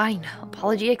 Fine.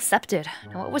 Apology accepted.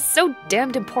 No, it was so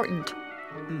damned important.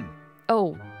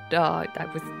 Oh, I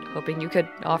was hoping you could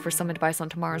offer some advice on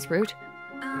tomorrow's route.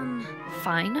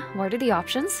 Fine. What are the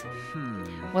options?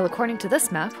 Well, according to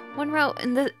this map, one route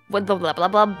in the... Blah, blah, blah,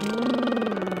 blah.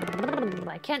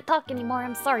 I can't talk anymore.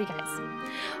 I'm sorry, guys.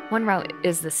 One route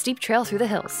is the steep trail through the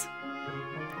hills.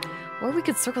 Or we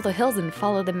could circle the hills and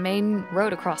follow the main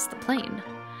road across the plain.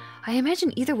 I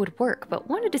imagine either would work, but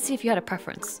wanted to see if you had a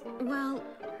preference. Well...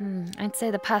 I'd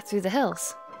say the path through the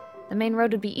hills. The main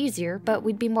road would be easier, but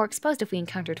we'd be more exposed if we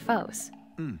encountered foes.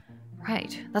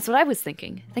 Right, that's what I was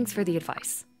thinking. Thanks for the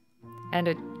advice.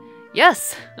 And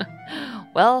yes!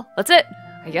 Well, that's it,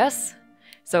 I guess.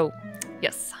 So,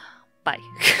 yes. Bye.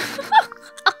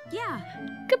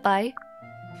 Yeah. Goodbye.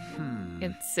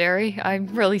 And Sari, I'm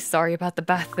really sorry about the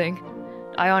bath thing.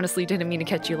 I honestly didn't mean to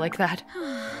catch you like that.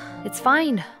 It's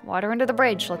fine. Water under the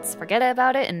bridge. Let's forget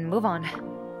about it and move on.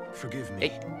 Forgive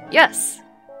me. Yes.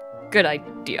 Good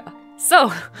idea.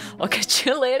 So, I'll catch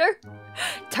you later.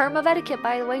 Term of etiquette,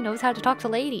 by the way, knows how to talk to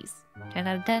ladies. 10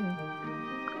 out of 10.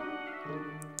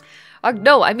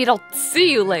 No, I mean I'll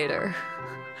see you later.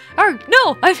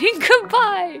 No, I mean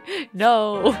goodbye.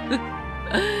 No.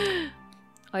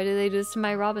 Why do they do this to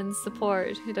my Robin's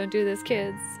support? Don't do this,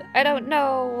 kids. I don't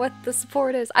know what the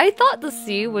support is. I thought the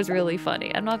sea was really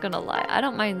funny. I'm not gonna lie. I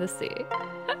don't mind the sea.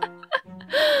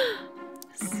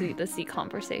 The sea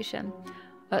conversation.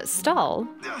 Stall?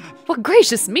 Well,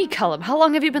 gracious me, Callum. How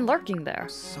long have you been lurking there?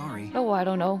 Sorry. Oh, I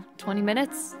don't know. 20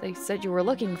 minutes? They said you were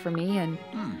looking for me and...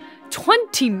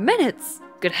 20 minutes?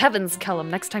 Good heavens, Callum.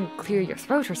 Next time clear your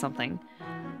throat or something.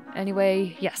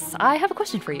 Anyway, yes, I have a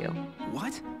question for you.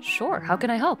 What? Sure, how can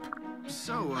I help?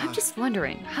 So, I'm just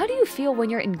wondering, how do you feel when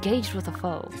you're engaged with a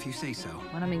foe? if you say so.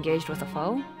 When I'm engaged with a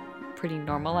foe? Pretty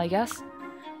normal, I guess.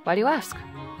 Why do you ask?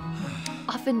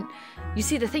 Often, you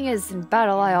see, the thing is, in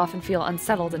battle, I often feel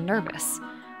unsettled and nervous.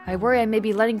 I worry I may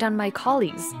be letting down my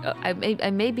colleagues. I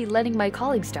may be letting my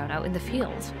colleagues down out in the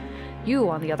field. You,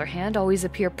 on the other hand, always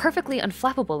appear perfectly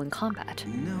unflappable in combat.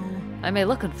 No. I may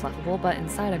look unflappable, but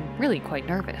inside I'm really quite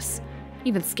nervous.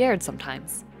 Even scared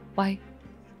sometimes. Why,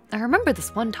 I remember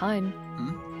this one time.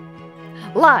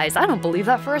 Lies, I don't believe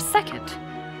that for a second.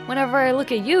 Whenever I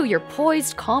look at you, you're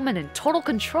poised, calm, and in total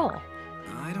control.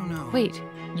 I don't know. Wait,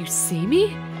 you see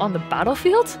me? On the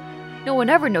battlefield? No one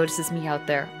ever notices me out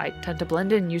there. I tend to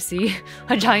blend in, you see.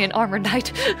 A giant armored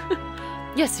knight.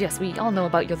 Yes, we all know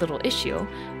about your little issue.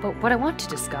 But what I want to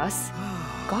discuss...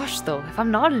 Gosh, though, if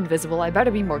I'm not invisible, I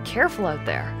better be more careful out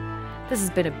there. This has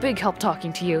been a big help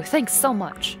talking to you. Thanks so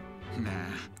much. Nah.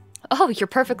 Oh, you're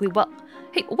perfectly well...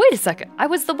 Hey, wait a second. I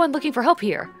was the one looking for help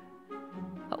here.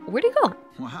 Where'd he go?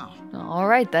 Wow.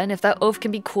 Alright then, if that oaf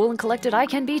can be cool and collected, I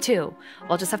can be too.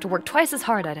 I'll just have to work twice as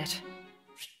hard at it.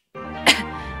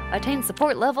 Attain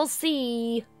support level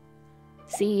C.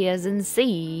 C as in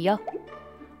C.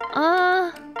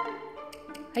 I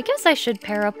guess I should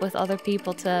pair up with other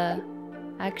people to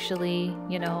actually,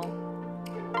 you know,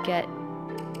 get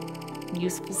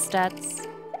useful stats.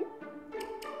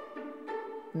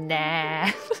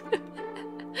 Nah.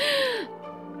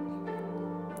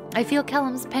 I feel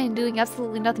Callum's pain doing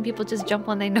absolutely nothing. People just jump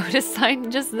when they notice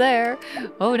sign just there.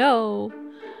 Oh no.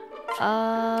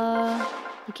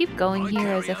 I keep going here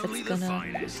as if it's gonna...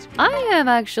 I am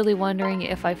actually wondering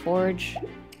if I forge...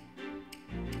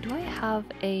 Do I have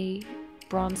a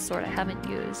bronze sword I haven't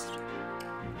used?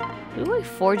 Do I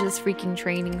forge this freaking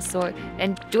training sword?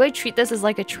 And do I treat this as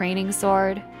like a training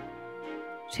sword?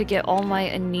 To get all my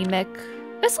anemic...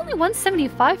 It's only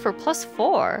 175 for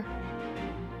 +4.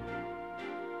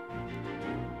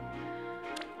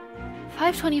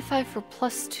 525 for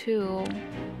 +2.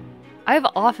 I've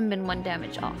often been 1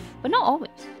 damage off, but not always.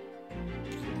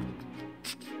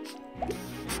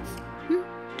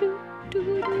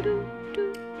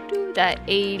 That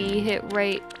 80 hit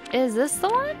rate. Is this the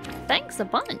one? Thanks a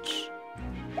bunch.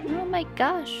 Oh my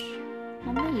gosh.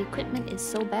 All my equipment is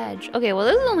so bad. Okay, well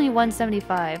this is only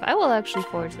 175. I will actually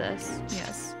forge this.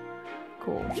 Yes.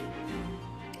 Cool.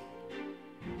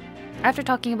 After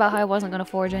talking about how I wasn't gonna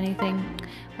forge anything,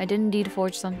 I did indeed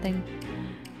forge something.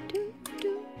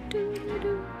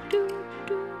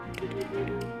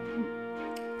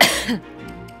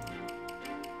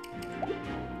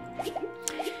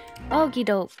 Okie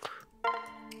doke.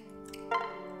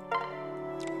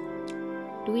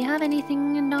 Do we have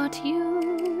anything not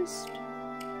used?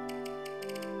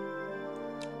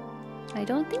 I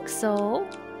don't think so.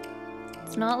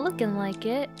 It's not looking like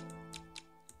it.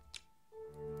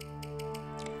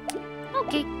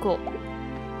 Okay, cool.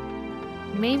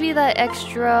 Maybe that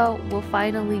extra will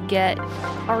finally get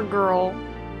our girl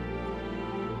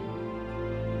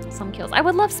some kills. I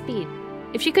would love speed.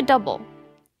 If she could double,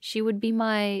 she would be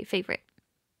my favorite.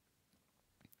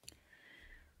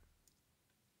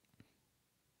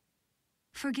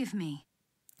 Forgive me.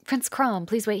 Prince Crom,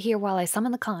 please wait here while I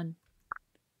summon the Khan.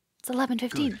 It's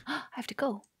 11:15. I have to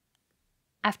go.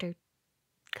 After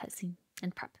cutscene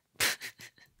and prep.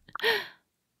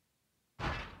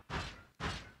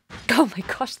 Oh my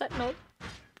gosh, that noise.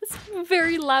 That's a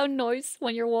very loud noise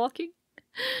when you're walking.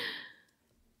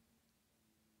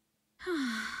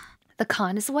 The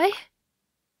Khan is away?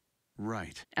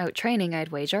 Right. Out training, I'd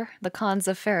wager. The Khans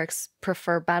of Ferrix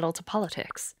prefer battle to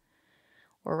politics.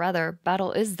 Or rather,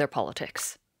 battle is their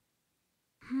politics.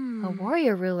 A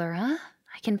warrior ruler, huh?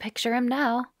 I can picture him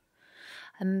now.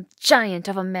 A giant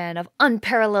of a man of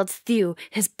unparalleled thew,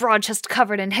 his broad chest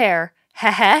covered in hair.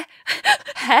 Heh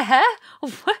heh?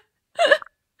 What?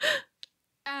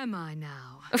 Am I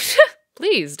now?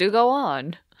 Please, do go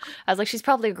on. I was like, she's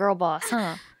probably a girl boss,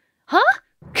 huh? Huh?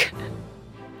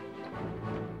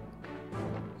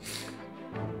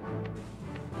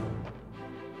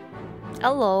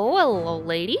 Hello,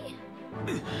 lady?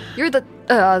 You're the,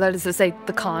 that is to say,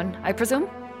 the Khan, I presume?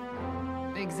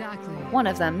 Exactly. One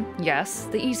of them, yes,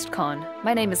 the East Khan.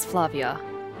 My name is Flavia.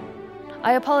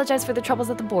 I apologize for the troubles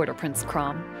at the border, Prince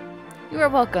Crom. You are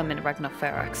welcome in Regna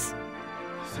Ferrix.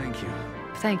 Thank you.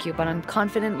 Thank you, but I'm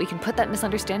confident we can put that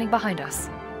misunderstanding behind us.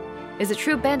 Is it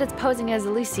true bandits posing as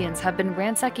Elysians have been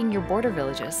ransacking your border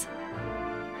villages?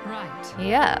 Right.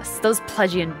 Yes, those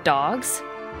Plegian dogs.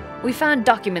 We found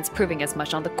documents proving as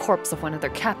much on the corpse of one of their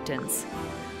captains.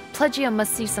 Plegia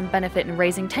must see some benefit in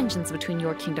raising tensions between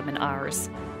your kingdom and ours.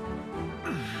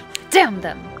 Damn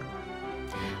them!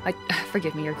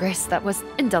 Forgive me, Your Grace, that was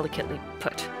indelicately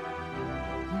put.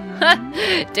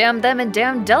 Damn them and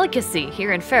damn delicacy!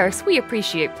 Here in Ferrix, we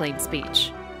appreciate plain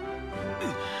speech.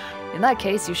 In that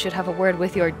case, you should have a word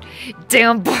with your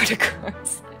damn border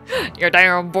guards. Your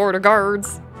damn border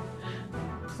guards!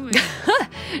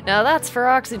 Now that's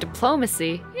Feroxy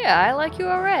diplomacy. Yeah, I like you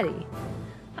already.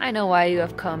 I know why you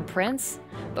have come, Prince,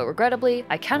 but regrettably,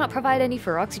 I cannot provide any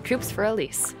Feroxy troops for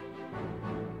Elise.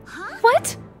 Huh?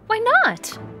 What? Why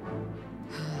not?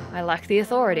 I lack the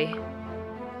authority.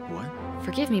 What?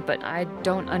 Forgive me, but I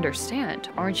don't understand.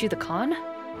 Aren't you the Khan?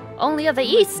 Only of the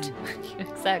East!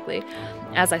 Exactly.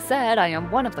 As I said, I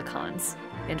am one of the Khans.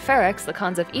 In Ferrix, the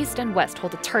Khans of East and West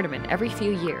hold a tournament every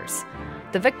few years.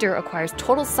 The victor acquires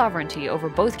total sovereignty over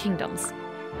both kingdoms.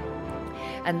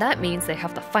 And that means they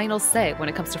have the final say when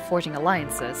it comes to forging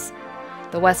alliances.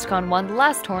 The West Khan won the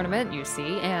last tournament, you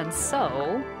see, and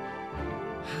so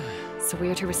we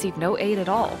are to receive no aid at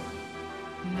all.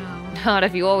 No. Not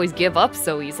if you always give up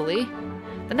so easily.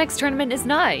 The next tournament is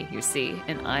nigh, you see,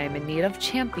 and I am in need of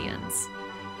champions.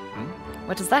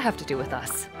 What does that have to do with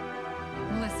us?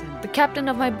 Listen. The captain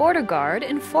of my border guard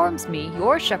informs me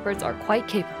your shepherds are quite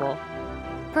capable.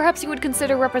 Perhaps you would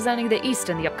consider representing the East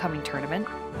in the upcoming tournament.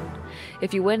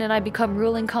 If you win and I become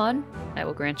ruling Khan, I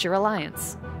will grant your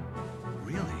alliance.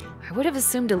 Really? I would have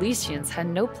assumed Elysians had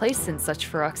no place in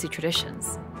such Feroxy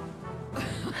traditions.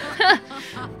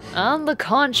 On the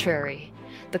contrary,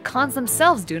 the Khans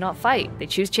themselves do not fight. They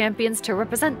choose champions to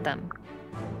represent them.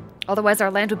 Otherwise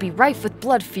our land would be rife with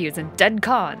blood feuds and dead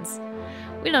Khans.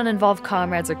 We don't involve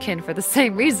comrades or kin for the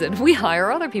same reason. We hire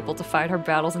other people to fight our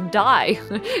battles and die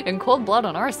in cold blood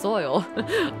on our soil.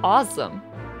 Awesome.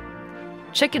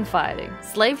 Chicken fighting,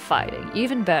 slave fighting,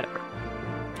 even better.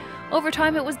 Over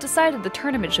time, it was decided the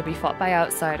tournament should be fought by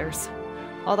outsiders.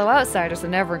 Although outsiders have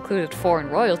never included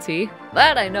foreign royalty.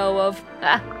 That I know of.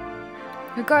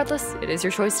 Regardless, it is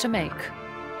your choice to make.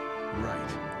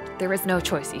 Right. There is no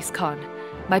choice, East Khan.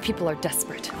 My people are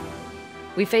desperate.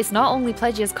 We face not only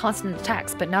Plegia's constant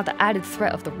attacks, but now the added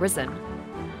threat of the Risen.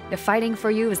 If fighting for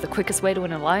you is the quickest way to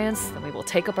an alliance, then we will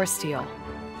take up our steel.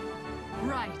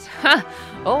 Right. Ha!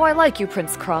 Oh, I like you,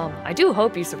 Prince Crom. I do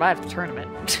hope you survive the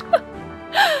tournament.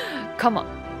 Come on.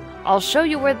 I'll show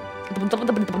you where...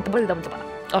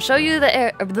 I'll show you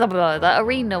the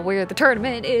arena where the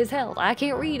tournament is held. I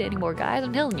can't read anymore, guys.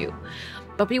 I'm telling you.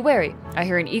 But be wary. I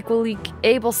hear an equally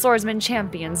able swordsman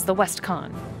champions the West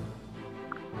Khan.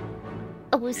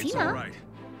 Oh, It's all right.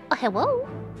 Oh, hello.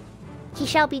 He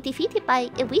shall be defeated by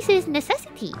Elisa's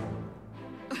necessity.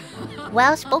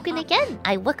 Well spoken again.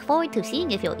 I look forward to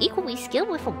seeing if you're equally skilled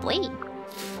with a blade.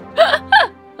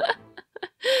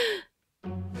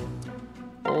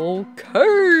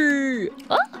 Okay.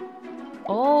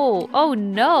 Oh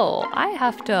no. I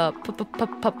have to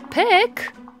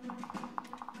pick.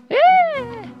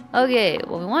 Yeah. Okay,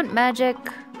 well we want magic.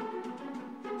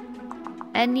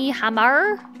 Any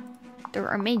hammer? There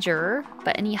are major,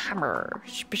 but any hammer.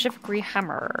 Specifically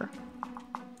hammer.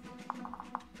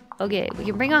 Okay, we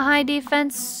can bring a high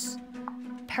defense.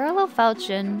 Parallel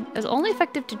Falchion is only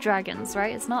effective to dragons,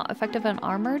 right? It's not effective on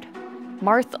armored.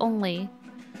 Marth only.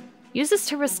 Use this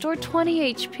to restore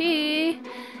 20 HP.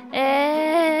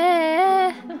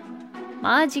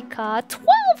 Magica.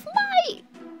 12 might!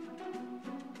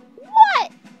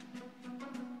 What?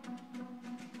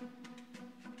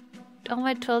 Oh,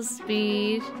 my 12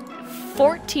 speed.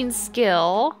 14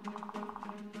 skill.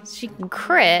 She can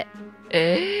crit.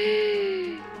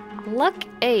 Luck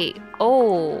 8.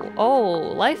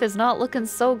 Oh, life is not looking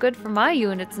so good for my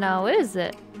units now, is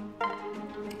it?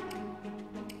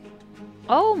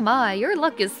 Oh my, your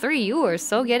luck is 3. You are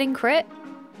so getting crit.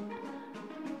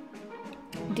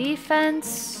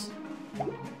 Defense.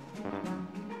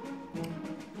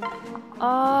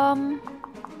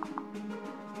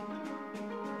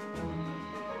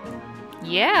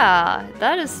 Yeah,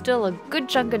 that is still a good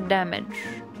chunk of damage.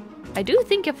 I do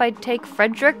think if I take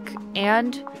Frederick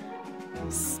and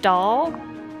Stall.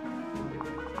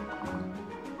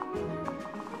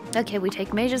 Okay, we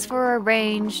take mages for our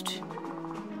ranged.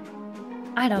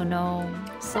 I don't know.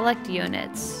 Select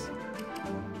units.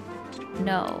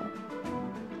 No.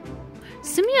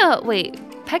 Sumia, wait.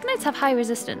 Peg Knights have high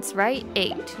resistance, right?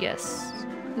 8, yes.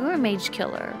 You're a mage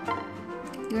killer.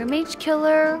 You're a mage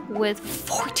killer with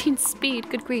 14 speed.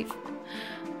 Good grief.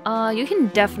 You can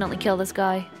definitely kill this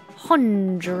guy.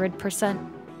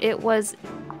 100%. It was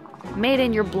made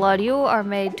in your blood. You are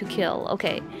made to kill.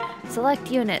 Okay.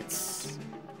 Select units.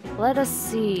 Let us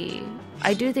see.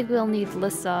 I do think we'll need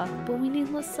Lissa. Will we need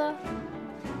Lissa?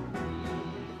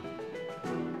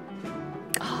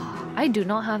 Oh, I do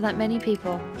not have that many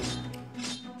people.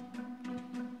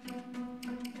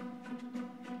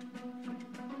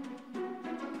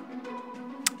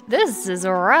 This is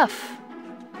rough.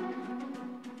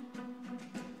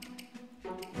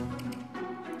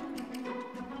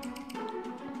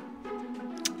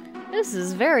 This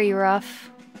is very rough.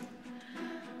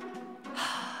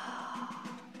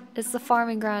 It's the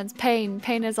farming grounds. Pain.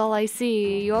 Pain is all I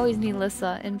see. You always need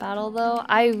Lissa in battle, though.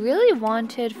 I really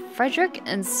wanted Frederick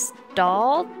and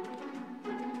Stahl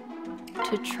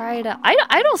to try to...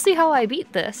 I don't see how I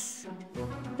beat this.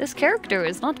 This character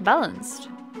is not balanced.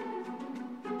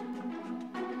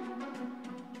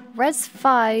 Res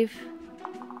 5.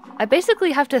 I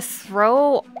basically have to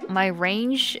throw my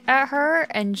range at her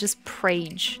and just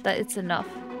prage that it's enough.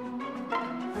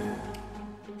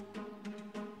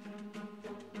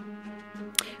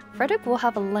 Frederick will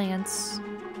have a lance.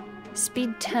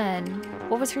 Speed 10.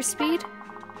 What was her speed?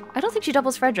 I don't think she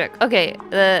doubles Frederick. Okay,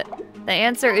 the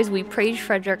answer is we prage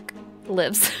Frederick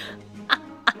lives.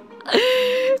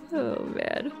 Oh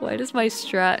man, why does my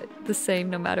strat the same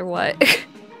no matter what?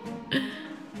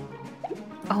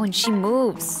 Oh, and she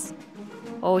moves.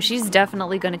 Oh, she's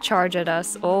definitely gonna charge at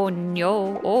us. Oh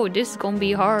no. Oh, this is gonna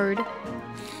be hard.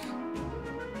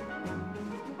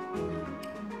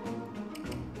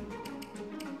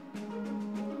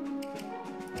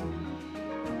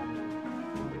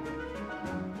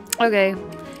 Okay.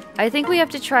 I think we have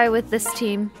to try with this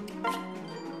team.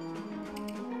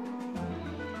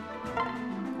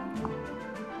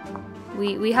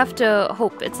 We have to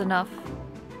hope it's enough.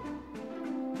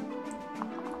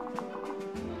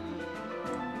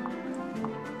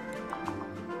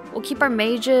 We'll keep our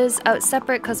mages out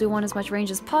separate because we want as much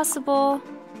range as possible.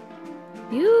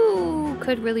 You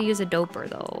could really use a doper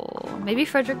though. Maybe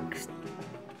Frederick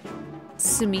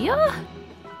Sumiya?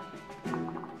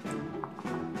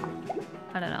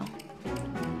 I don't know.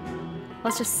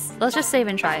 Let's just save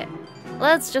and try it.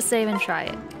 Let's just save and try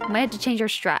it. Might have to change our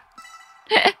strat.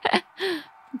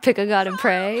 Pick a god and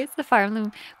pray. It's the Fire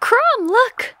Emblem. Crumb,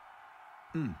 look!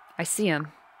 I see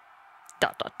him. ...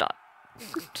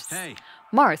 Hey.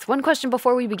 Marth, one question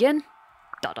before we begin. ...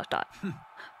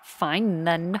 Fine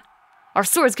then. Our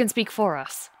swords can speak for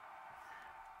us.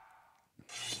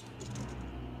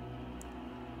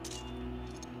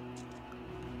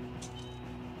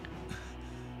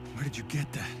 Where did you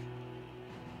get that?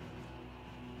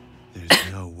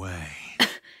 There's no way.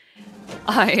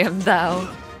 I am thou.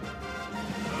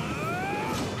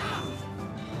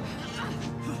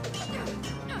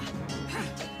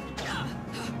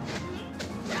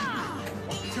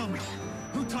 Tell me,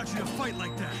 who taught you to fight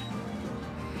like that?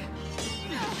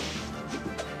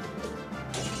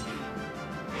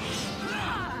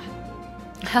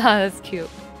 Haha, that's cute.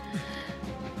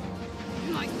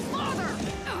 My father!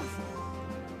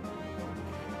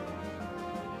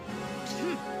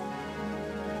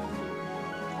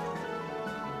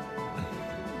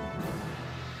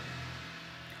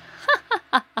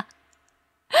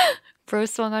 Bro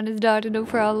swung on his daughter, no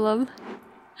problem.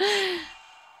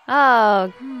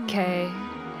 Okay.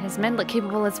 His men look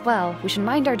capable as well. We should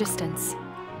mind our distance.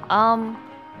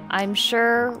 I'm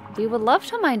sure we would love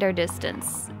to mind our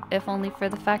distance, if only for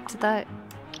the fact that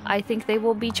I think they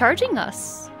will be charging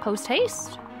us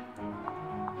post-haste.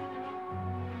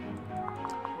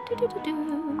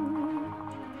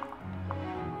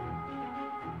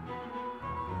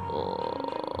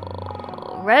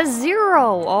 Oh, Res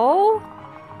Zero, oh!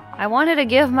 I wanted to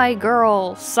give my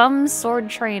girl some sword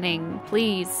training.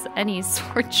 Please, any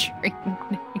sword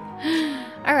training.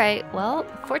 Alright, well,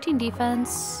 14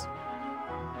 defense,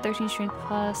 13 strength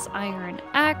plus, iron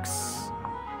axe.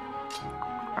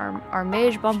 Our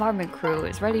mage bombardment crew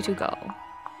is ready to go.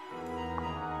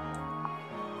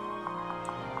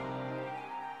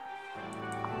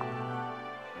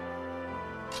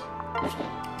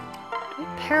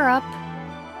 Pair up.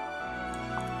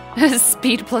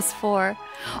 Speed +4.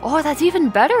 Oh, that's even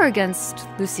better against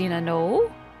Lucina,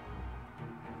 no?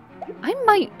 I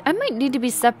might need to be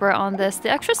separate on this. The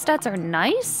extra stats are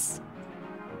nice,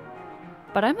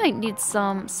 but I might need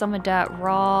some of that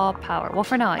raw power. Well,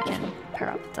 for now I can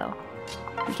pair up though.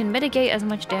 We can mitigate as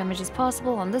much damage as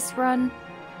possible on this run.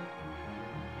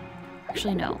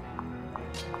 Actually, no.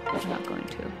 I'm not going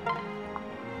to.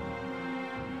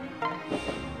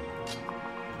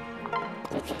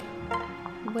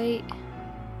 Wait.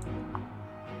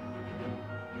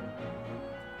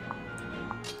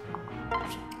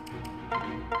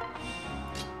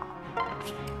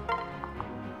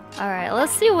 Alright,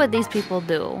 let's see what these people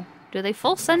do. Do they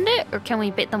full send it, or can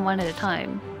we bait them one at a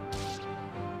time?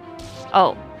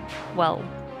 Oh, well.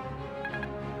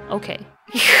 Okay.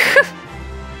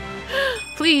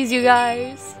 Please, you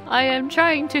guys. I am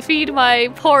trying to feed my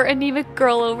poor anemic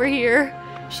girl over here.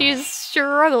 She is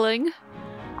struggling.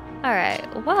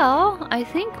 Alright, well, I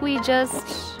think we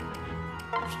just...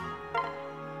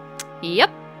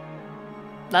 Yep.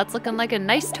 That's looking like a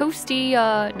nice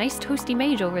toasty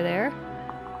mage over there.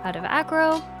 Out of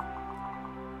aggro.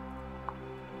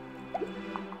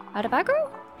 Out of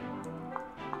aggro?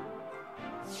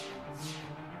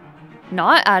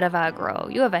 Not out of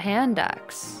aggro. You have a hand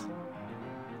axe.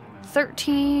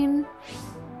 13.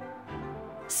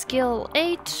 Skill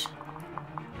 8.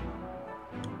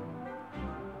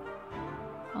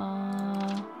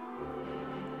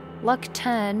 Luck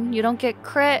 10. You don't get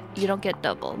crit, you don't get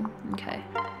double. Okay.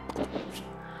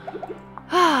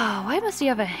 Ah, why must he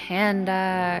have a hand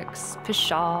axe?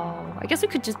 Pshaw. I guess we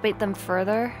could just bait them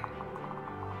further.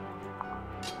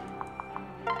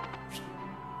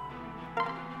 Oh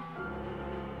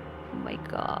my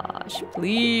gosh.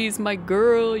 Please, my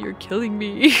girl, you're killing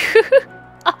me.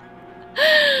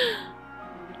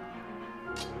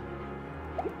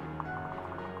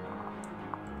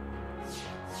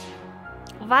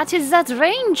 What is that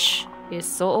range? It's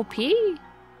so OP.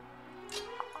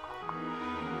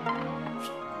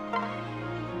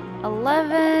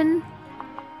 11.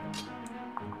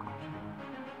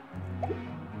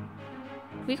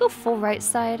 We go full right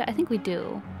side? I think we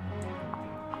do.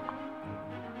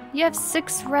 You have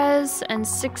 6 res and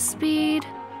 6 speed.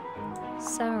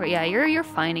 So yeah, you're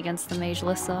fine against the mage,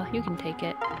 Lissa. You can take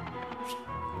it.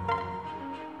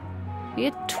 We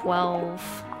had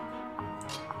 12.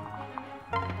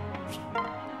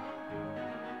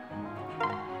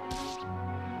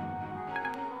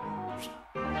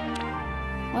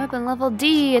 Weapon level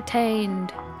D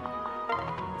attained.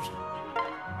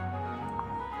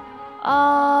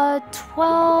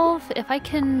 12. If I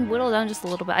can whittle down just a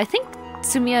little bit. I think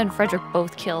Sumiya and Frederick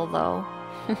both kill though.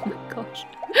 Oh my gosh.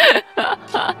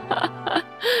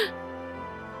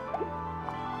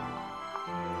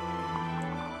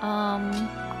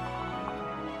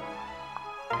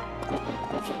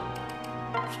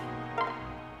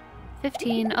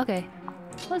 15. Okay.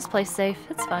 Let's play safe.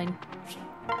 It's fine.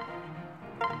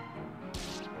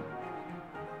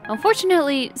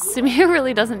 Unfortunately, Sumiya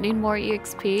really doesn't need more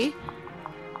EXP,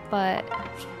 but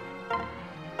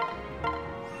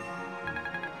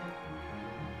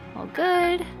all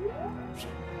good.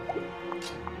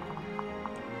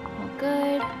 All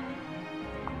good.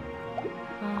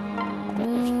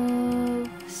 Move,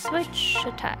 switch,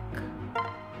 attack.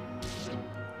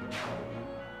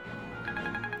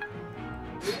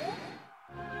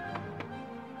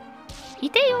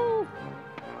 Iteo!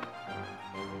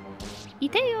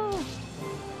 Iteo!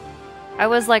 I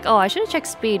was like, oh, I should have checked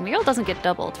speed. Muriel doesn't get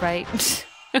doubled, right?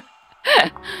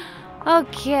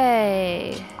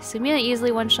 Okay. Sumiya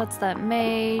easily one-shots that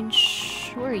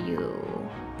mage. Where are you?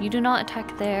 You do not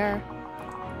attack there.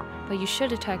 But you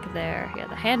should attack there. Yeah,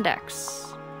 the hand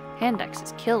axe. Hand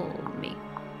axes kill me.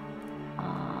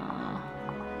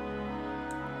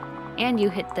 And you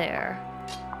hit there.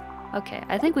 Okay,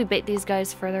 I think we bait these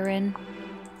guys further in.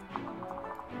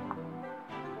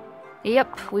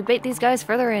 Yep, we bait these guys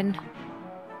further in.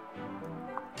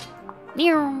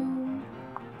 You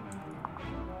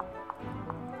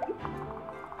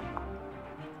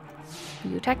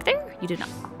attack there? You did not.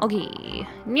 Okay.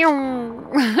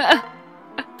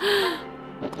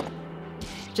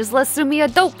 Just let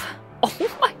Sumiya dope. Oh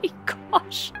my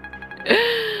gosh.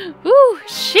 Ooh,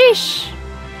 sheesh.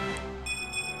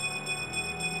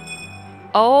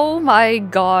 Oh my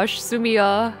gosh,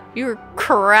 Sumiya. You're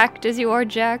cracked as you are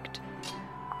jacked.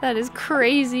 That is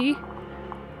crazy.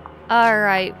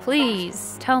 Alright,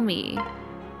 please tell me.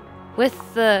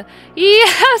 With the...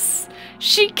 Yes!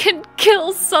 She can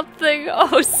kill something!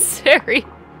 Oh, Sari.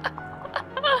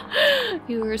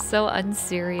 You were so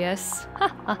unserious.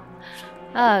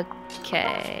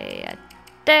 Okay.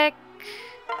 Attack.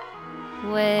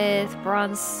 With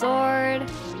bronze sword.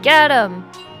 Get him!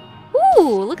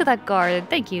 Ooh, look at that guard.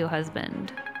 Thank you,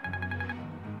 husband.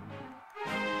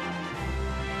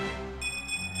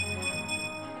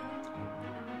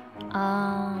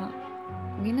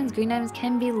 Green items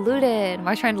can be looted. Am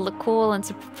I trying to look cool and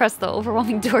suppress the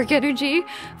overwhelming dork energy?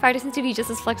 Fire doesn't seem to be just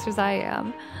as flexed as I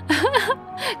am.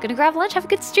 Gonna grab lunch, have a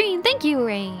good stream. Thank you,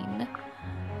 Rain.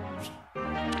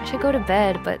 I should go to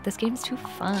bed, but this game's too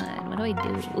fun. What do I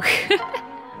do?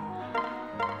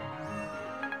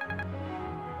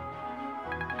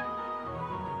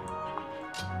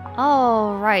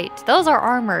 Oh, right. Those are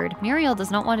armored. Muriel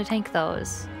does not want to tank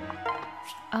those.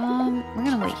 We're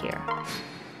gonna wait here.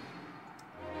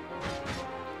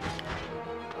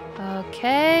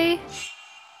 Okay.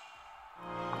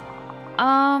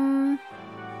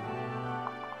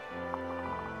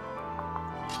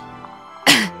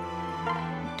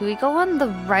 Do we go on the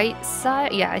right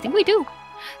side? Yeah, I think we do.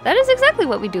 That is exactly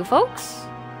what we do, folks.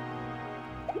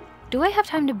 Do I have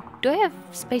time to... Do I have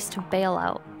space to bail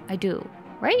out? I do.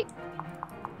 Right?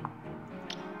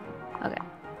 Okay.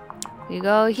 We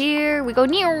go here. We go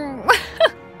near.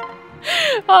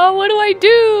 Oh, what do I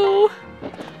do?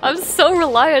 I'm so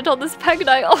reliant on this Peg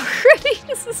Knight already.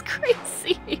 This is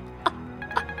crazy.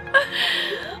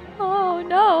 Oh,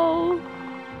 no.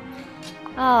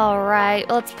 Alright,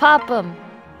 let's pop him.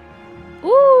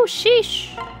 Ooh,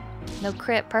 sheesh. No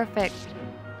crit, perfect.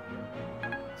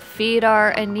 Feed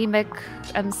our anemic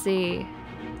MC.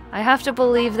 I have to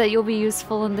believe that you'll be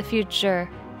useful in the future.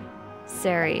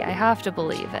 Sari, I have to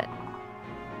believe it.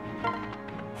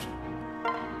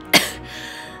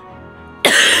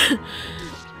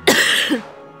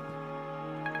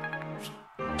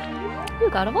 You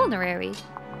got a vulnerary.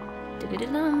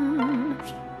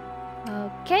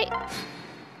 Okay.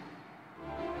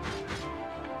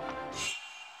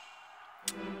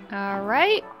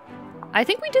 Alright. I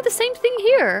think we do the same thing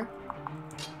here.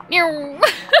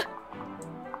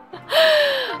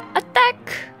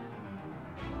 Attack!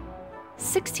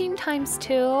 16 times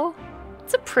 2.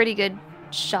 It's a pretty good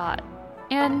shot.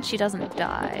 And she doesn't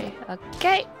die.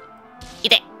 Okay.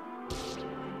 Eat it.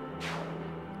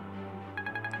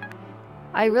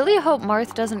 I really hope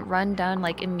Marth doesn't run down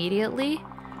like immediately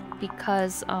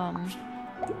because I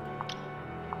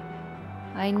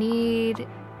need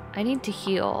to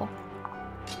heal.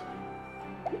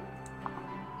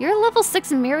 You're level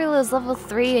 6 and Muriel is level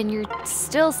 3 and you're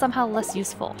still somehow less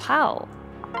useful. How?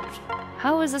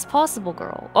 How is this possible,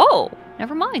 girl? Oh,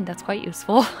 never mind. That's quite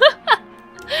useful.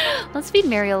 Let's feed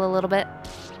Muriel a little bit.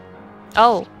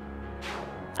 Oh.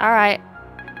 Alright.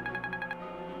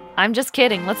 I'm just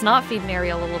kidding. Let's not feed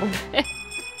Muriel a little bit.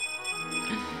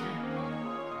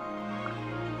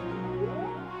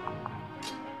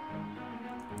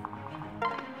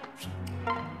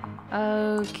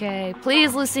 Okay.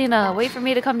 Please, Lucina, wait for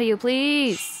me to come to you,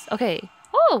 please. Okay.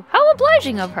 Oh, how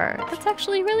obliging of her. That's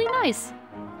actually really nice.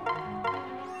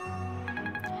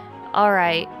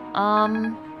 Alright.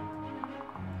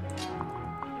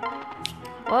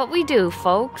 What we do,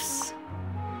 folks,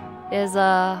 is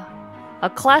a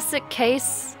classic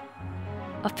case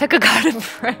of pick a god and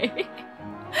pray.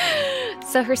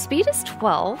 So her speed is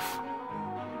 12.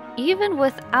 Even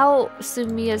without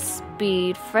Sumia's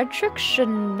speed, Frederick should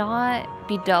not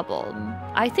be doubled.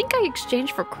 I think I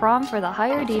exchanged for Crom for the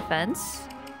higher defense.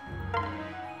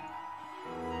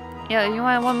 Yeah, you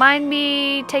want to mind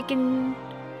me taking...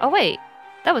 Oh wait,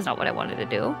 that was not what I wanted to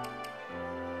do.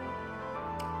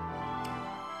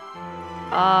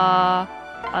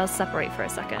 I'll separate for a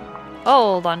second.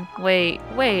 Oh, hold on.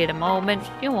 Wait a moment.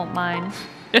 You won't mind.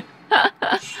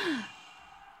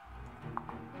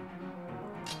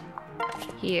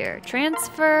 Here,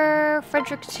 transfer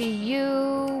Frederick to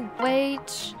you.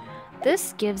 Wait.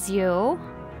 This gives you...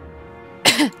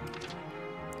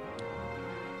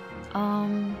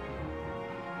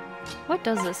 What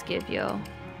does this give you?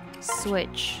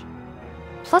 Switch.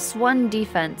 +1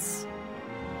 defense.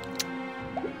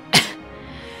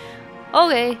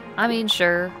 Okay, I mean,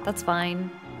 sure, that's fine.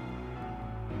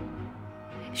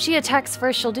 If she attacks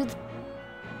first, she'll do the...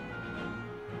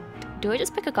 Do I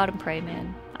just pick a god and pray,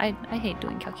 man? I hate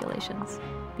doing calculations.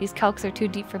 These calcs are too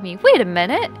deep for me. Wait a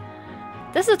minute!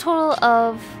 This is a total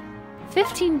of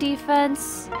 15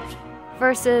 defense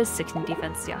versus 16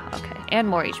 defense. Yeah, okay. And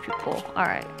more HP pool.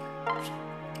 Alright.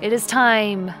 It is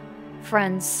time,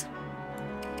 friends.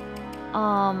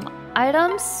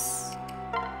 Items...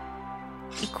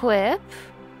 Equip.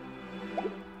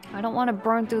 I don't want to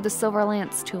burn through the silver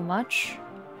lance too much.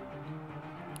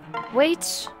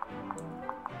 Wait.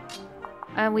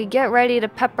 And we get ready to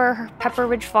Pepper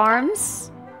Ridge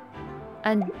Farms.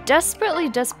 And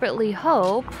desperately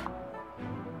hope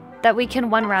that we can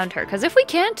one-round her. Because if we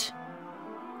can't...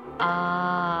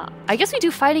 I guess we do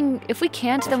fighting... If we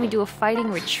can't, then we do a fighting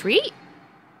retreat?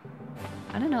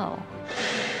 I don't know.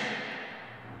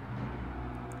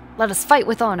 Let us fight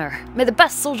with honor. May the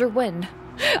best soldier win.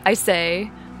 I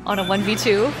say, on a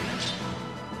 1v2.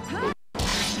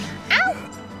 Ow!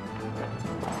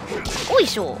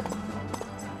 Oisho.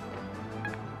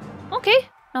 Okay,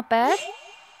 not bad.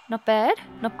 Not bad.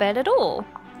 Not bad at all.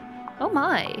 Oh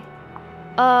my.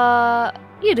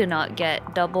 You do not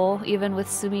get double, even with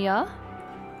Sumiya.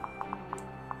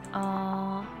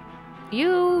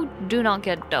 You do not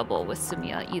get double with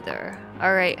Sumiya either.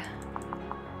 Alright.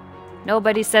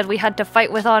 Nobody said we had to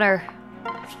fight with honor.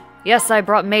 Yes, I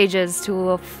brought mages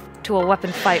to a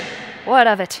weapon fight. What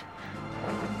of it?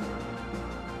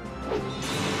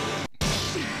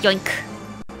 Yoink.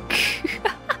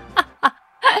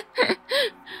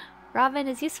 Robin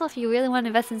is useful if you really want to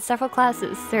invest in several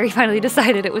classes. Sari finally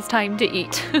decided it was time to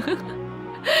eat.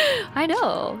 I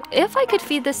know. If I could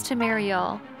feed this to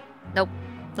Mariel. Nope.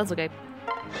 That's okay.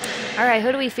 Alright,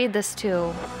 who do we feed this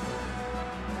to?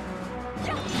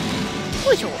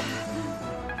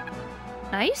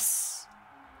 Nice.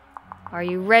 Are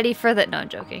you ready for that? No, I'm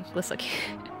joking. Listen.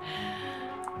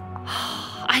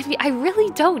 I mean, I really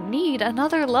don't need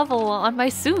another level on my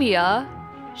Sumiya.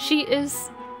 She is...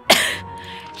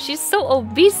 She's so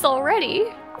obese already.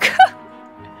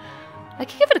 I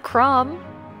can give it a Crom.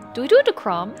 Do we do it to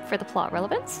Crom for the plot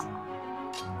relevance?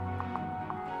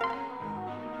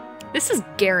 This is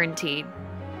guaranteed.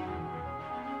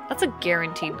 That's a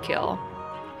guaranteed kill.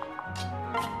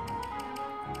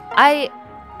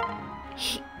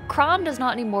 Crom does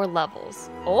not need more levels.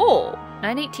 Oh,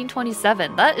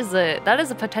 91827. That is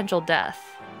a potential death.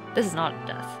 This is not a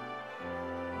death.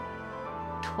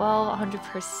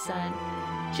 100%.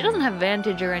 She doesn't have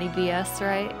Vantage or any BS,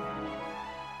 right?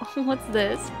 What's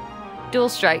this? Dual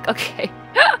strike. Okay.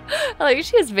 Like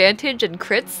she has Vantage and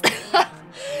crits.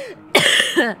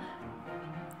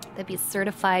 That'd be a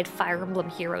certified Fire Emblem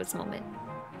Heroes moment.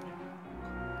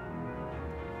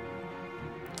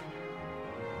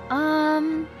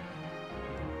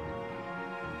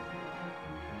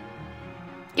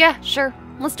 Yeah, sure.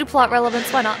 Let's do plot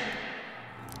relevance. Why not?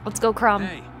 Let's go, Crom.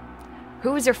 Hey.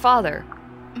 Who is your father?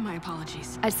 My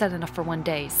apologies. I said enough for one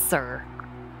day, sir.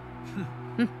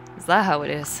 Is that how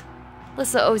it is?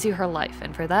 Lissa owes you her life,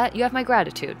 and for that, you have my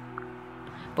gratitude.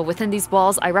 But within these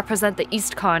walls, I represent the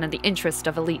East Con and the interest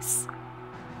of Elise.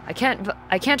 I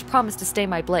can't promise to stay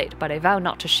my blade, but I vow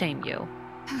not to shame you.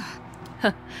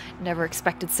 Never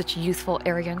expected such youthful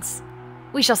arrogance.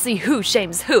 We shall see who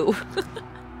shames who.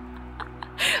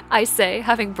 I say,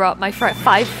 having brought my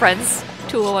 5 friends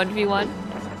to a 1v1.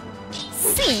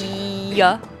 See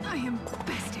ya. I am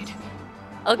bested.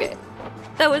 Okay,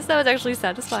 that was actually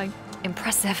satisfying.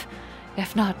 Impressive,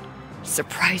 if not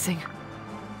surprising.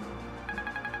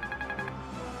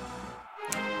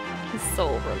 He's so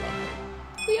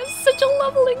overleveled. We have such a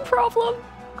leveling problem.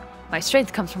 My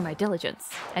strength comes from my diligence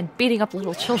and beating up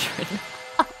little children.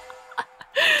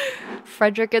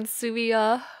 Frederick and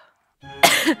Suvia.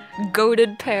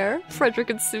 Goated pair,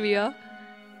 Frederick and Suvia.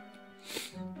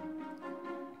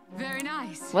 Very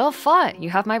nice. Well fought, you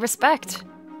have my respect.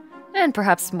 And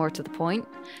perhaps more to the point,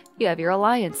 you have your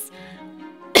alliance.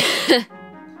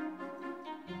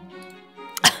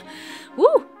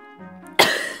 Woo!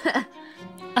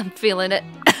 I'm feeling it.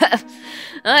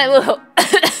 I will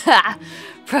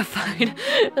provide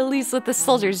Elise with the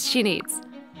soldiers she needs.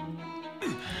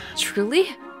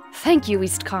 Truly? Thank you,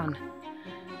 East Con.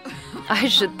 I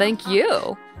should thank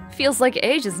you. Feels like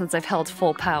ages since I've held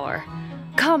full power.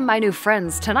 Come, my new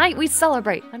friends, tonight we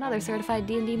celebrate another certified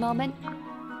D&D moment.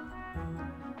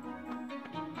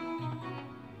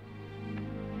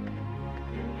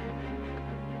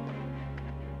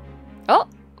 Oh,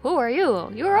 who are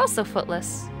you? You are also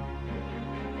footless.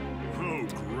 Oh,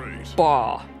 great.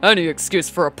 Bah, any excuse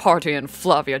for a party and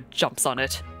Flavia jumps on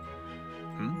it.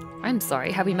 I'm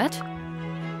sorry, have we met?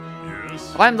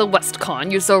 Yes. I'm the West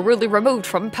Con, you so rudely removed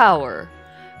from power.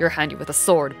 You're handy with a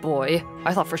sword, boy.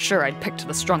 I thought for sure I'd picked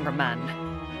the stronger man.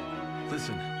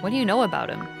 Listen. What do you know about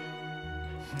him?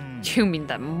 You mean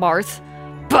that Marth?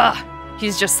 Bah!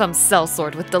 He's just some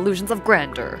sellsword with delusions of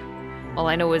grandeur. All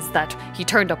I know is that he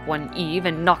turned up one eve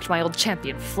and knocked my old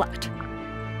champion flat.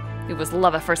 It was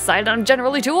love at first sight, and I'm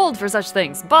generally too old for such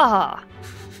things. Bah!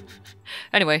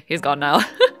 Anyway, he's gone now.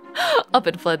 Up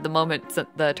and fled the moment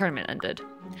the tournament ended.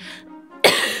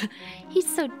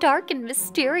 He's so dark and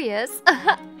mysterious.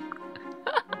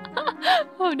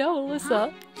 Oh no,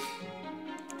 Alyssa.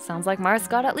 Sounds like Mars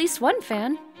got at least one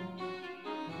fan.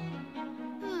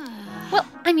 Well,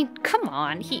 I mean, come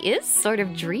on. He is sort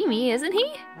of dreamy, isn't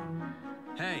he?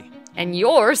 Hey. And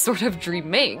you're sort of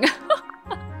dreaming.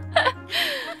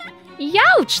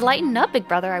 Youch! Lighten up, big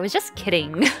brother. I was just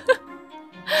kidding.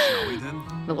 Shall we then?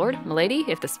 My lord, milady,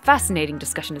 if this fascinating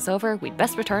discussion is over, we'd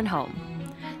best return home.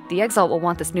 The Exalt will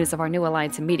want this news of our new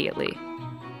alliance immediately.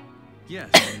 Yes.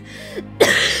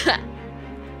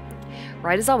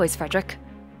 Right as always, Frederick.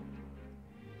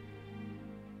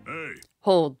 Hey.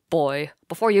 Hold, boy.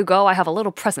 Before you go, I have a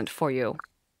little present for you.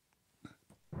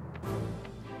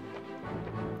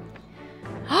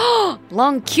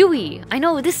 Long Q-y. I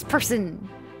know this person.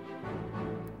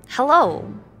 Hello.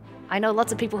 I know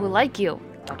lots of people who like you. ...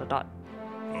 All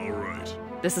right.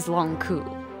 This is Long Ku.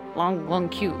 Long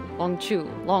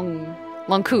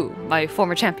Ku, my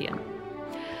former champion.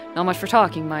 Not much for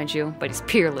talking, mind you, but he's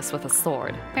peerless with a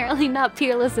sword. Apparently not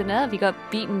peerless enough. He got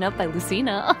beaten up by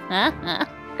Lucina.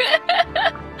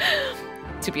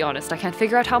 To be honest, I can't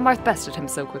figure out how Marth bested him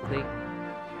so quickly.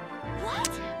 What?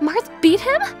 Marth beat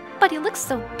him? But he looks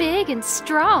so big and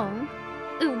strong.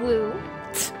 Ooh woo.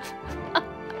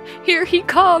 Here he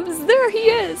comes! There he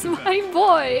is, my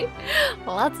boy!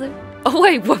 Lots of... Oh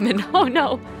wait, woman! Oh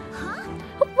no! Huh?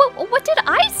 What did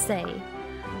I say?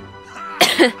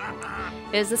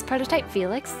 Is this prototype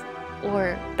Felix?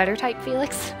 Or better type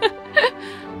Felix?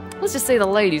 Let's just say the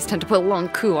ladies tend to put Long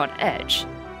Ku on edge.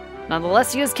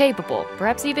 Nonetheless, he is capable,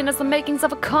 perhaps even as the makings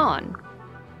of a Khan.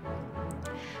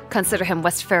 Consider him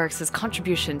West Ferrex's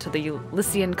contribution to the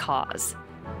Lycian cause.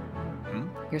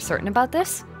 You're certain about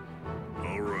this?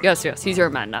 All right. Yes, he's your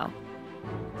man now.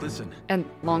 Listen. And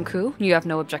Long Ku, you have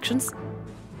no objections?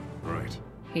 Right.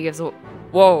 He gives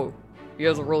Whoa! He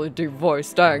has a really deep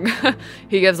voice, dang.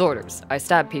 He gives orders. I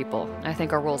stab people. I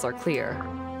think our rules are clear.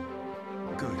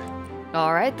 Good.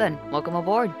 Alright then, welcome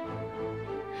aboard.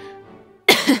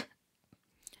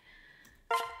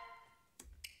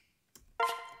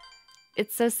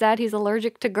 It's so sad he's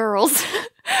allergic to girls.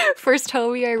 First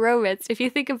homie I romanced. If you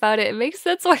think about it, it makes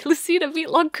sense why Lucina beat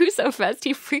Lonku so fast.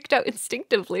 He freaked out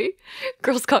instinctively.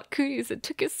 Girls got cooties and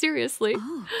took it seriously.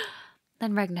 Oh.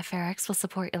 Then Regniferix will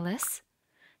support Illus.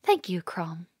 Thank you,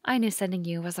 Crom. I knew sending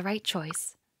you was the right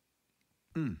choice.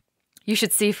 You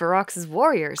should see Ferox's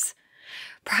warriors.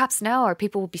 Perhaps now our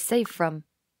people will be saved from...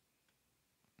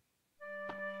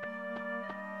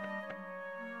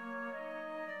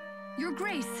 Your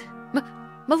Grace!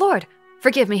 My lord,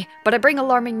 forgive me, but I bring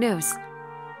alarming news.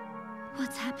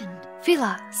 What's happened?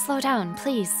 Fila, slow down,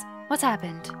 please. What's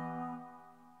happened?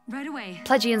 Right away.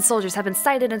 Plegian soldiers have been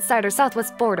sighted inside our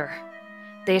southwest border.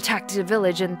 They attacked a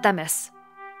village in Themis.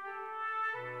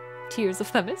 Tears of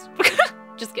Themis?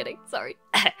 Just kidding, sorry.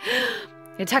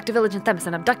 They attacked a village in Themis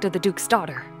and abducted the Duke's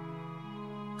daughter.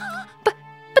 But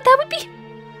that would be...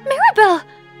 Maribel!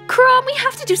 Crom, we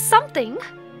have to do something!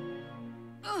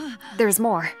 There's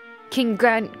more. King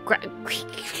Gangrel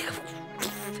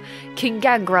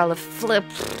of Flip...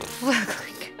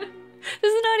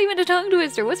 This is not even a tongue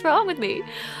twister. What's wrong with me?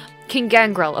 King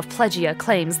Gangrel of Plegia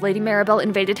claims Lady Maribel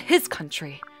invaded his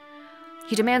country.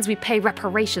 He demands we pay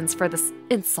reparations for this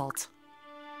insult.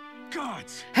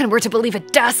 Gods! And we're to believe a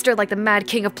dastard like the Mad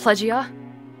King of Plegia?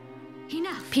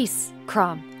 Enough. Peace,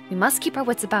 Crom. We must keep our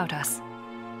wits about us.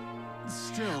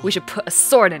 Still... We should put a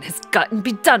sword in his gut and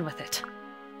be done with it.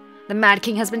 The Mad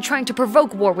King has been trying to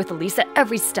provoke war with Elise at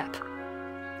every step.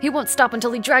 He won't stop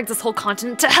until he drags this whole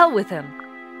continent to hell with him.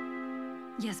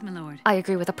 Yes, my lord. I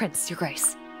agree with the prince, your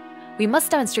grace. We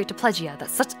must demonstrate to Plegia that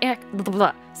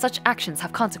such actions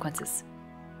have consequences.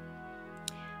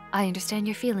 I understand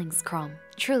your feelings, Crom.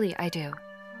 Truly, I do.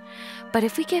 But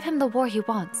if we give him the war he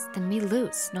wants, then we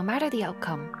lose, no matter the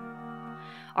outcome.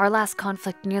 Our last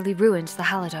conflict nearly ruined the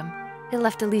Halidom. It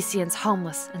left Elysians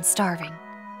homeless and starving.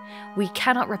 We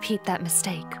cannot repeat that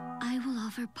mistake. I will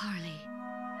offer parley.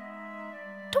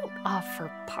 Don't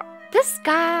offer This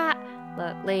guy...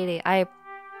 Look, lady, I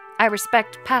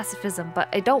respect pacifism, but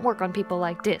I don't work on people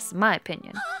like this, in my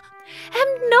opinion.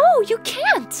 No, you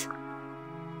can't!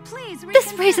 Please,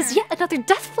 This raises yet another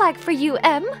death flag for you,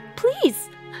 Em. Please.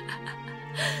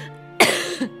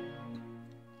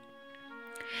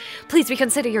 Please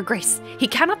reconsider, your grace. He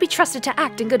cannot be trusted to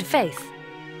act in good faith.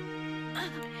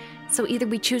 So either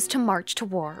we choose to march to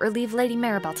war or leave Lady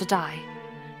Maribel to die.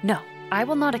 No, I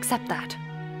will not accept that.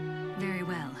 Very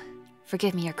well.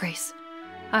 Forgive me, your grace.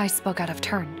 I spoke out of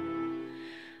turn.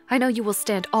 I know you will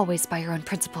stand always by your own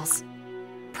principles.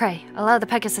 Pray, allow the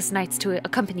Pegasus Knights to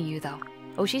accompany you, though.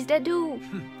 Oh, she's dead too.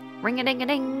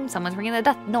 Ring-a-ding-a-ding. Someone's ringing the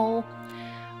death knoll.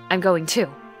 I'm going too.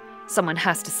 Someone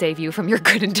has to save you from your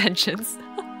good intentions.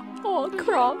 Oh,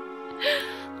 Crom.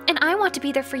 And I want to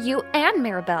be there for you and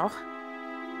Maribel.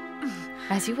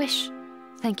 As you wish.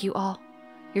 Thank you all.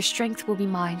 Your strength will be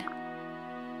mine.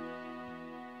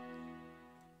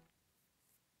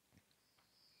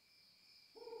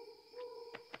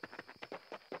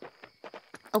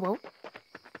 Oh, well.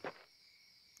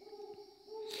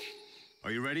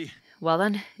 Are you ready? Well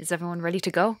then, is everyone ready to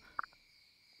go?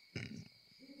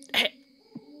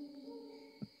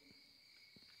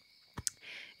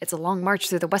 It's a long march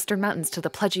through the western mountains to the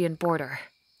Plegian border.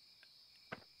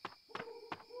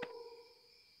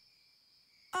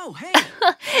 Oh, hey!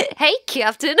 Hey,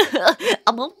 Captain.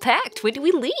 I'm unpacked. When do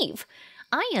we leave?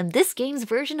 I am this game's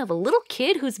version of a little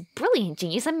kid who's brilliant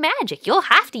genius in magic. You'll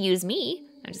have to use me.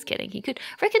 I'm just kidding.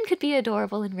 Rickon could be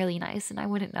adorable and really nice, and I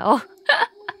wouldn't know.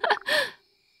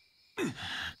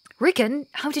 Rickon,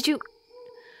 how did you...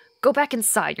 Go back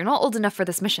inside. You're not old enough for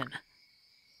this mission.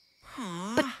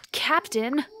 But,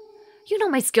 Captain, you know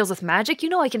my skills with magic. You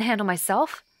know I can handle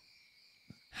myself.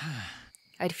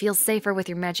 I'd feel safer with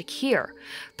your magic here,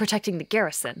 protecting the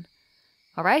garrison.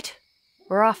 All right?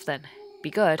 We're off then.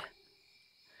 Be good.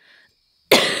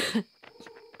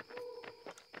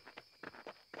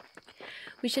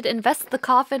 We should invest the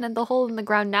coffin and the hole in the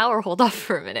ground now or hold off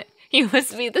for a minute. You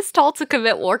must be this tall to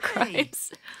commit war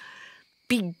crimes.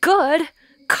 Be good?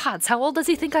 Gods, how old does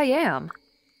he think I am?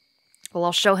 Well,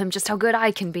 I'll show him just how good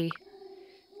I can be.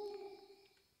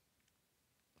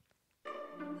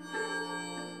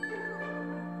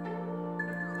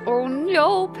 Oh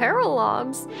no,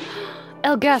 paralogs.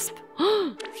 El Gasp.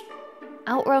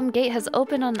 Outrealm Gate has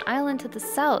opened on an island to the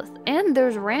south, and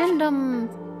there's random...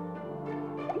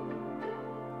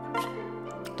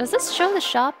 Does this show the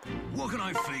shop? What can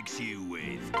I fix you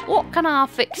with? What can I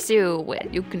fix you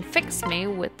with? You can fix me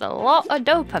with a lot of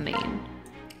dopamine.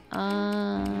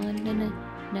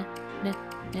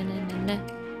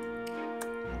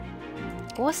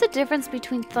 What's the difference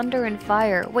between thunder and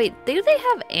fire? Wait, do they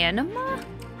have anima?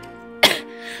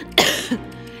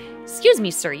 Excuse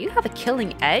me, sir, you have a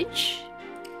killing edge?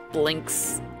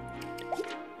 blinks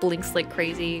like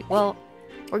crazy. Well,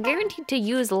 we're guaranteed to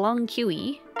use long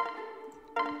QE.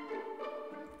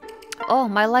 Oh,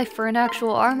 my life for an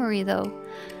actual armory, though.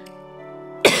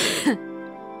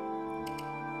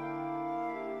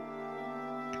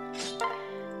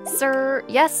 Sir,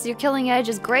 yes, your killing edge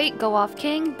is great, go off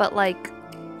king, but like,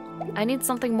 I need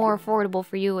something more affordable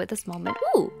for you at this moment.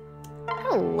 Ooh,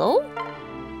 hello?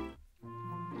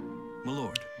 My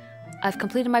lord. I've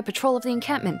completed my patrol of the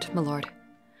encampment, my lord.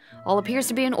 All appears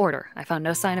to be in order. I found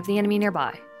no sign of the enemy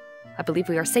nearby. I believe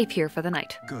we are safe here for the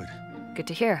night. Good. Good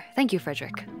to hear. Thank you,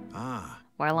 Frederick. Ah.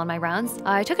 While on my rounds,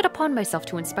 I took it upon myself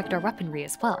to inspect our weaponry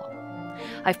as well.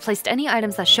 I've placed any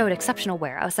items that showed exceptional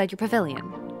wear outside your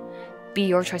pavilion. Be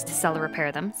your choice to sell or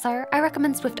repair them, sire. I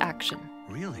recommend swift action.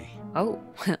 Really? Oh,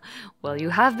 well, you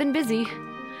have been busy.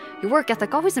 Your work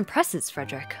ethic always impresses,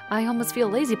 Frederick. I almost feel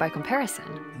lazy by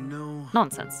comparison. No.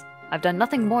 Nonsense. I've done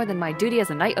nothing more than my duty as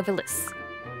a knight of illust.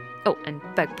 Oh, and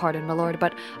beg pardon, my lord,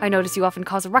 but I notice you often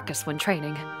cause a ruckus when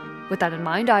training. With that in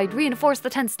mind, I'd reinforce the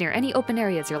tents near any open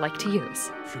areas you're like to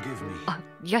use. Forgive me.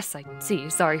 Yes, I see.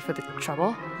 Sorry for the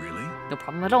trouble. Really? No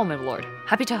problem at all, my lord.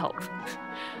 Happy to help.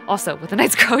 Also, with the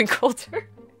nights growing colder.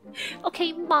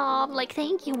 Okay, Mom. Like,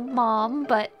 thank you, Mom,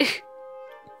 but...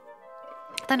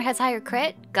 Thunder has higher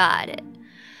crit? Got it.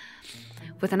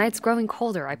 With the nights growing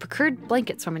colder, I procured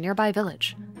blankets from a nearby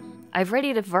village. I've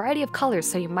readied a variety of colors,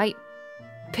 so you might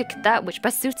pick that which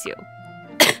best suits you.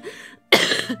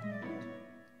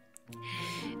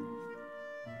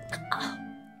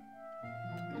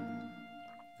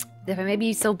 If I may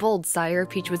be so bold, sire,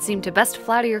 peach would seem to best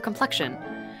flatter your complexion.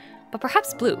 But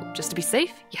perhaps blue, just to be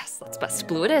safe? Yes, that's best.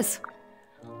 Blue it is.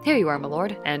 Here you are, my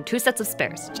lord, and 2 sets of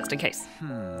spares, just in case.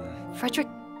 Frederick,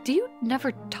 do you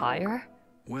never tire?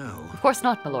 Well... Of course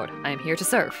not, my lord. I am here to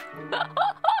serve.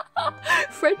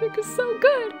 Frederick is so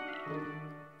good.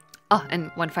 Ah,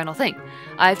 and one final thing.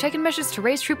 I've taken measures to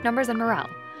raise troop numbers and morale.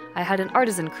 I had an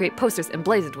artisan create posters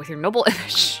emblazoned with your noble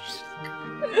image.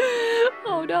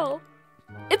 Oh no.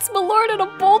 It's my lord in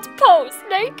a bolt pose,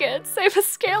 naked, save a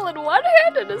scale in one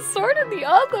hand and a sword in the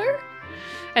other.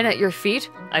 And at your feet,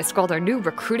 I scrawled our new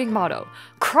recruiting motto,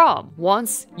 Crom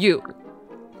wants you.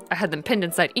 I had them pinned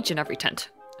inside each and every tent.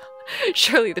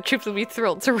 Surely the troops will be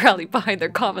thrilled to rally behind their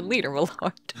common leader, my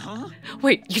lord. Huh?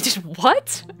 Wait, you did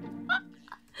what?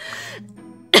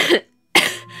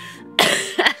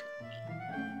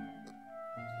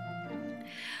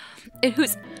 In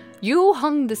whose... You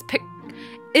hung this pic...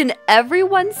 in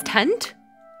everyone's tent?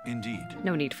 Indeed.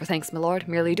 No need for thanks, my lord.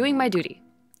 Merely doing my duty.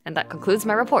 And that concludes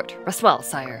my report. Rest well,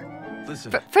 sire.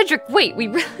 Listen. Frederick, wait, we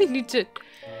really need to...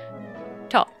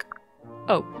 talk.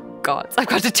 Oh, gods. I've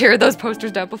got to tear those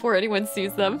posters down before anyone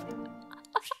sees them.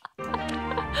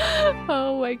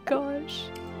 Oh my gosh.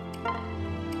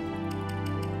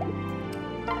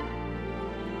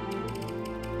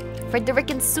 Frederick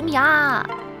and Sumia.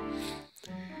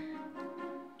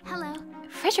 Hello.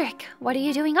 Frederick, what are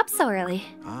you doing up so early?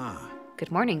 Ah.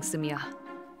 Good morning, Sumia.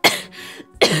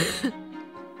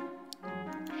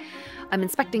 I'm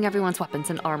inspecting everyone's weapons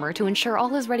and armor to ensure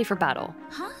all is ready for battle.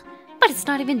 Huh? But it's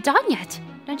not even done yet.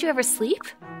 Don't you ever sleep?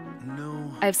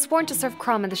 No. I have sworn to serve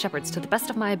Crom and the shepherds to the best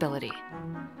of my ability.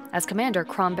 As commander,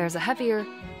 Crom bears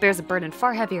a burden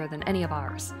far heavier than any of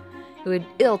ours. It would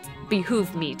ill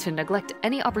behoove me to neglect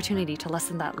any opportunity to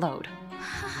lessen that load.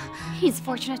 He's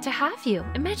fortunate to have you.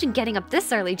 Imagine getting up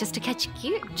this early just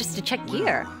to check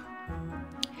gear.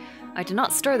 I did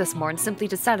not stir this morn simply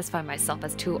to satisfy myself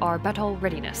as to our battle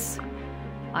readiness.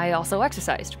 I also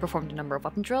exercised, performed a number of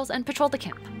weapon drills, and patrolled the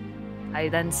camp. I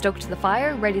then stoked the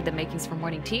fire, readied the makings for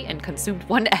morning tea, and consumed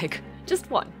 1 egg. Just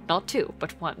 1, not 2,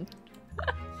 but 1.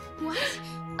 What?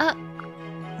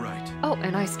 Right. Oh,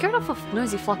 and I scared off a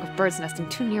noisy flock of birds nesting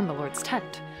too near my lord's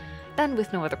tent. Then,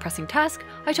 with no other pressing task,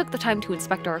 I took the time to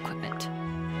inspect our equipment.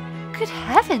 Good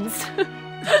heavens!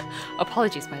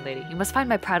 Apologies, my lady. You must find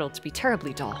my prattle to be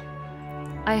terribly dull.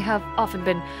 I have often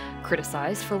been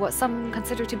criticized for what some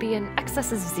consider to be an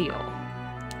excess of zeal.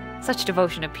 Such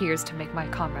devotion appears to make my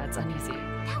comrades uneasy.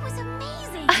 That was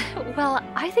amazing. Well,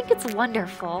 I think it's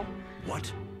wonderful.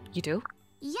 What? You do?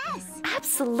 Yes.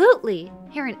 Absolutely.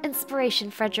 You're an inspiration,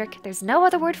 Frederick. There's no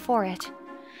other word for it.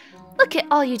 Look at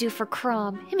all you do for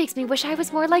Crom. It makes me wish I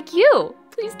was more like you.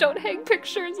 Please don't hang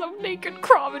pictures of naked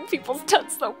Crom in people's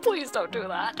tents, though. Please don't do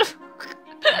that.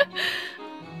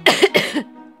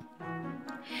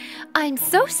 I'm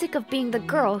so sick of being the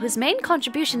girl whose main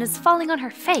contribution is falling on her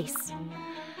face.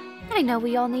 I know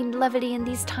we all need levity in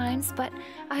these times, but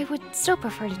I would still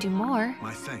prefer to do more.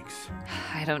 My thanks.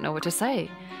 I don't know what to say.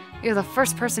 You're the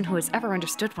first person who has ever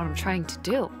understood what I'm trying to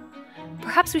do.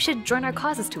 Perhaps we should join our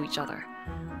causes to each other.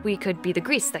 We could be the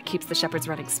grease that keeps the shepherds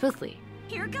running smoothly.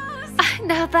 Here goes.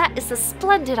 Now that is a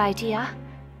splendid idea.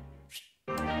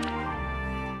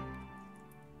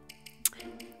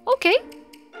 Okay.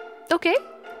 Okay.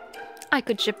 I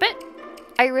could ship it.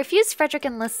 I refuse Frederick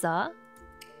and Lissa.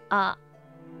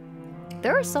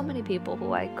 There are so many people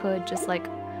who I could just like,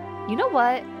 you know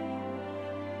what?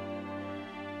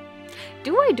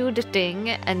 Do I do the thing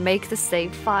and make the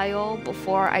save file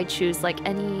before I choose like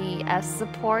any S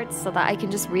support so that I can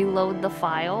just reload the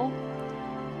file?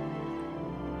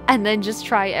 And then just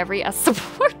try every S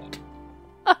support?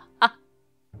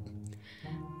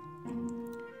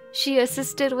 She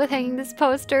assisted with hanging these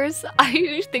posters.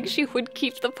 I think she would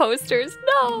keep the posters.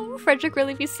 No! Frederick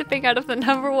really be sipping out of the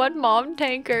 #1 mom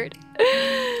tankard.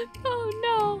 Oh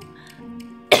no.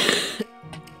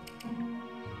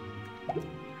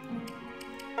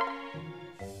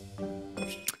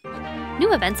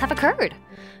 New events have occurred.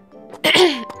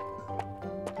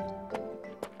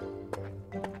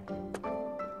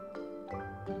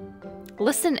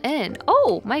 Listen in.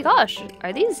 Oh my gosh.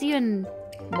 Are these even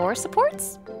more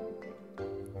supports?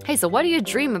 Hey, so what do you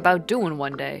dream about doing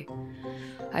one day?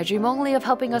 I dream only of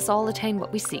helping us all attain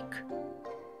what we seek.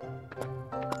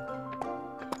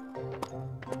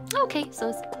 Okay, so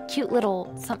it's a cute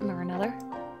little something or another.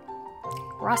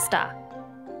 Rasta.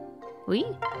 Oui?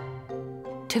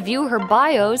 To view her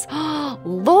bios,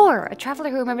 Lore! A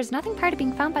traveler who remembers nothing prior to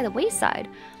being found by the wayside.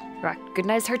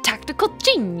 recognize her tactical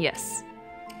genius.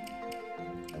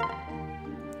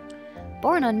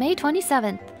 Born on May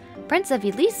 27th, Prince of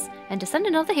Elise and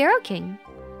descendant of the Hero King.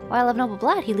 While of noble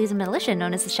blood, he leads a militia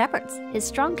known as the Shepherds. His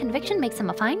strong conviction makes him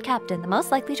a fine captain, the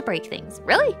most likely to break things.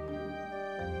 Really?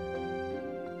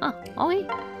 Huh, oh wait.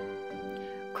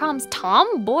 Crom's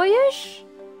tomboyish?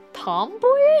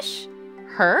 Tomboyish?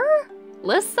 Her?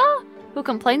 Lissa? Who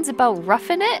complains about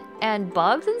roughing it and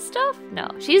bugs and stuff? No,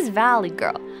 she's Valley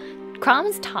Girl.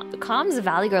 Crom's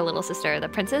Valley Girl little sister, the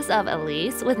Princess of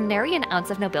Elise, with nary an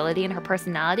ounce of nobility in her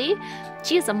personality.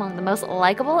 She is among the most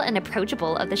likable and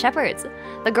approachable of the shepherds.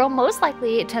 The girl most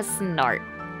likely to snart.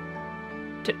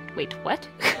 Wait, what?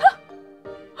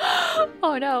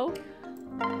 Oh no.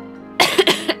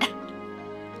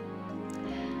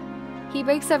 He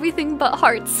breaks everything but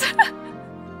hearts.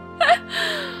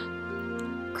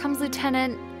 Crom's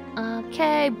lieutenant.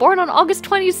 Okay, born on August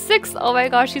 26th. Oh my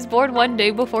gosh, she's born one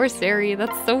day before Sari.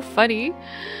 That's so funny.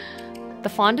 The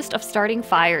fondest of starting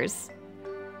fires.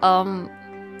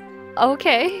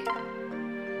 Okay.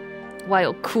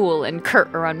 While cool and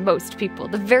curt around most people,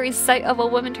 the very sight of a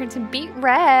woman turns him beet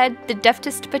red. The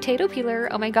deftest potato peeler.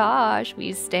 Oh my gosh,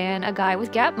 we stan a guy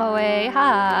with gap moe.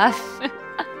 Ha.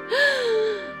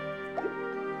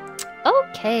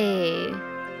 Okay.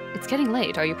 It's getting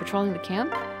late. Are you patrolling the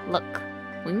camp? Look.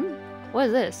 What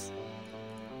is this?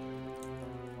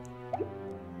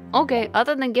 Okay,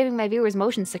 other than giving my viewers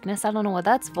motion sickness, I don't know what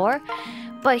that's for.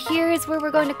 But here is where we're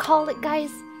going to call it,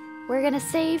 guys. We're gonna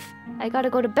save. I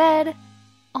gotta go to bed.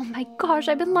 Oh my gosh,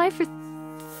 I've been live for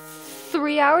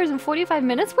 3 hours and 45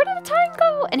 minutes. Where did the time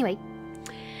go? Anyway.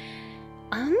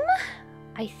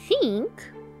 I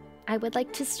think I would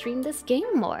like to stream this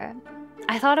game more.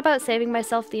 I thought about saving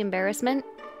myself the embarrassment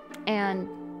and,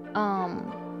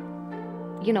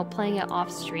 you know, playing it off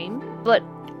stream, but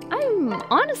I'm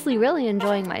honestly really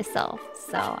enjoying myself,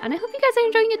 so, and I hope you guys are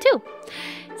enjoying it too.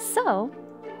 So,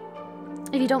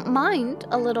 if you don't mind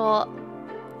a little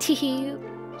tee hee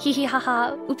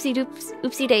haha, oopsie doops,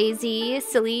 oopsie daisy,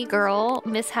 silly girl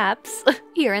mishaps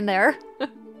here and there,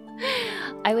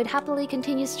 I would happily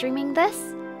continue streaming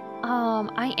this.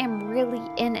 I am really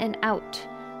in and out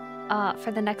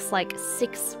for the next like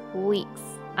 6 weeks.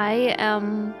 I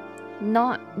am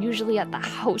not usually at the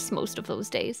house most of those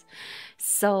days,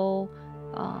 so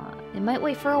it might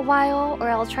wait for a while, or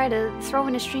I'll try to throw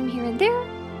in a stream here and there,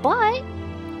 but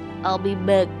I'll be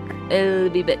back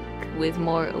with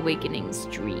more Awakening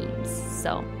streams.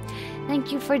 So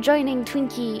thank you for joining,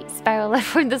 Twinkie Spiral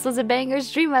Left. This was a banger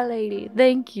stream, my lady.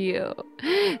 Thank you.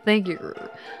 Thank you.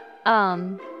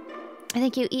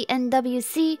 Thank you,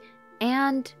 ENWC,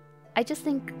 and I just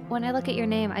think when I look at your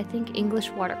name, I think English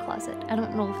Water Closet. I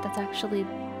don't know if that's actually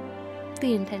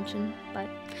the intention, but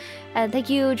thank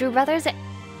you, Drew Brothers,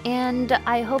 and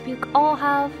I hope you all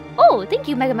have. Oh, thank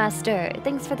you, Mega Master.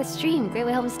 Thanks for the stream.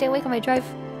 Greatly help me stay awake on my drive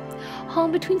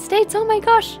home between states. Oh my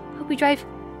gosh. Hope you drive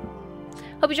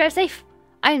safe.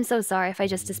 I am so sorry if I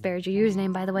just disparaged your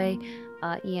username, by the way,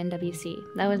 ENWC.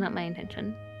 That was not my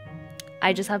intention.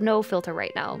 I just have no filter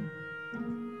right now.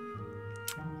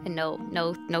 And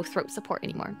no throat support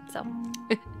anymore, so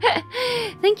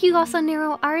Thank you also,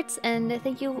 Nero Arts, and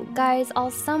thank you guys all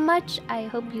so much. I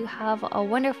hope you have a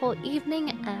wonderful evening,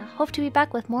 and I hope to be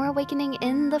back with more Awakening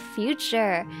in the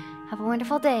future. Have a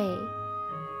wonderful day.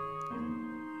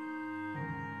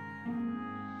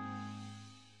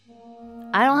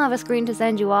 I don't have a screen to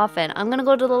send you off in. I'm gonna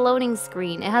go to the loading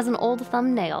screen. It has an old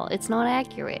thumbnail. It's not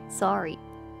accurate. Sorry.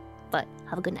 But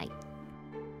have a good night.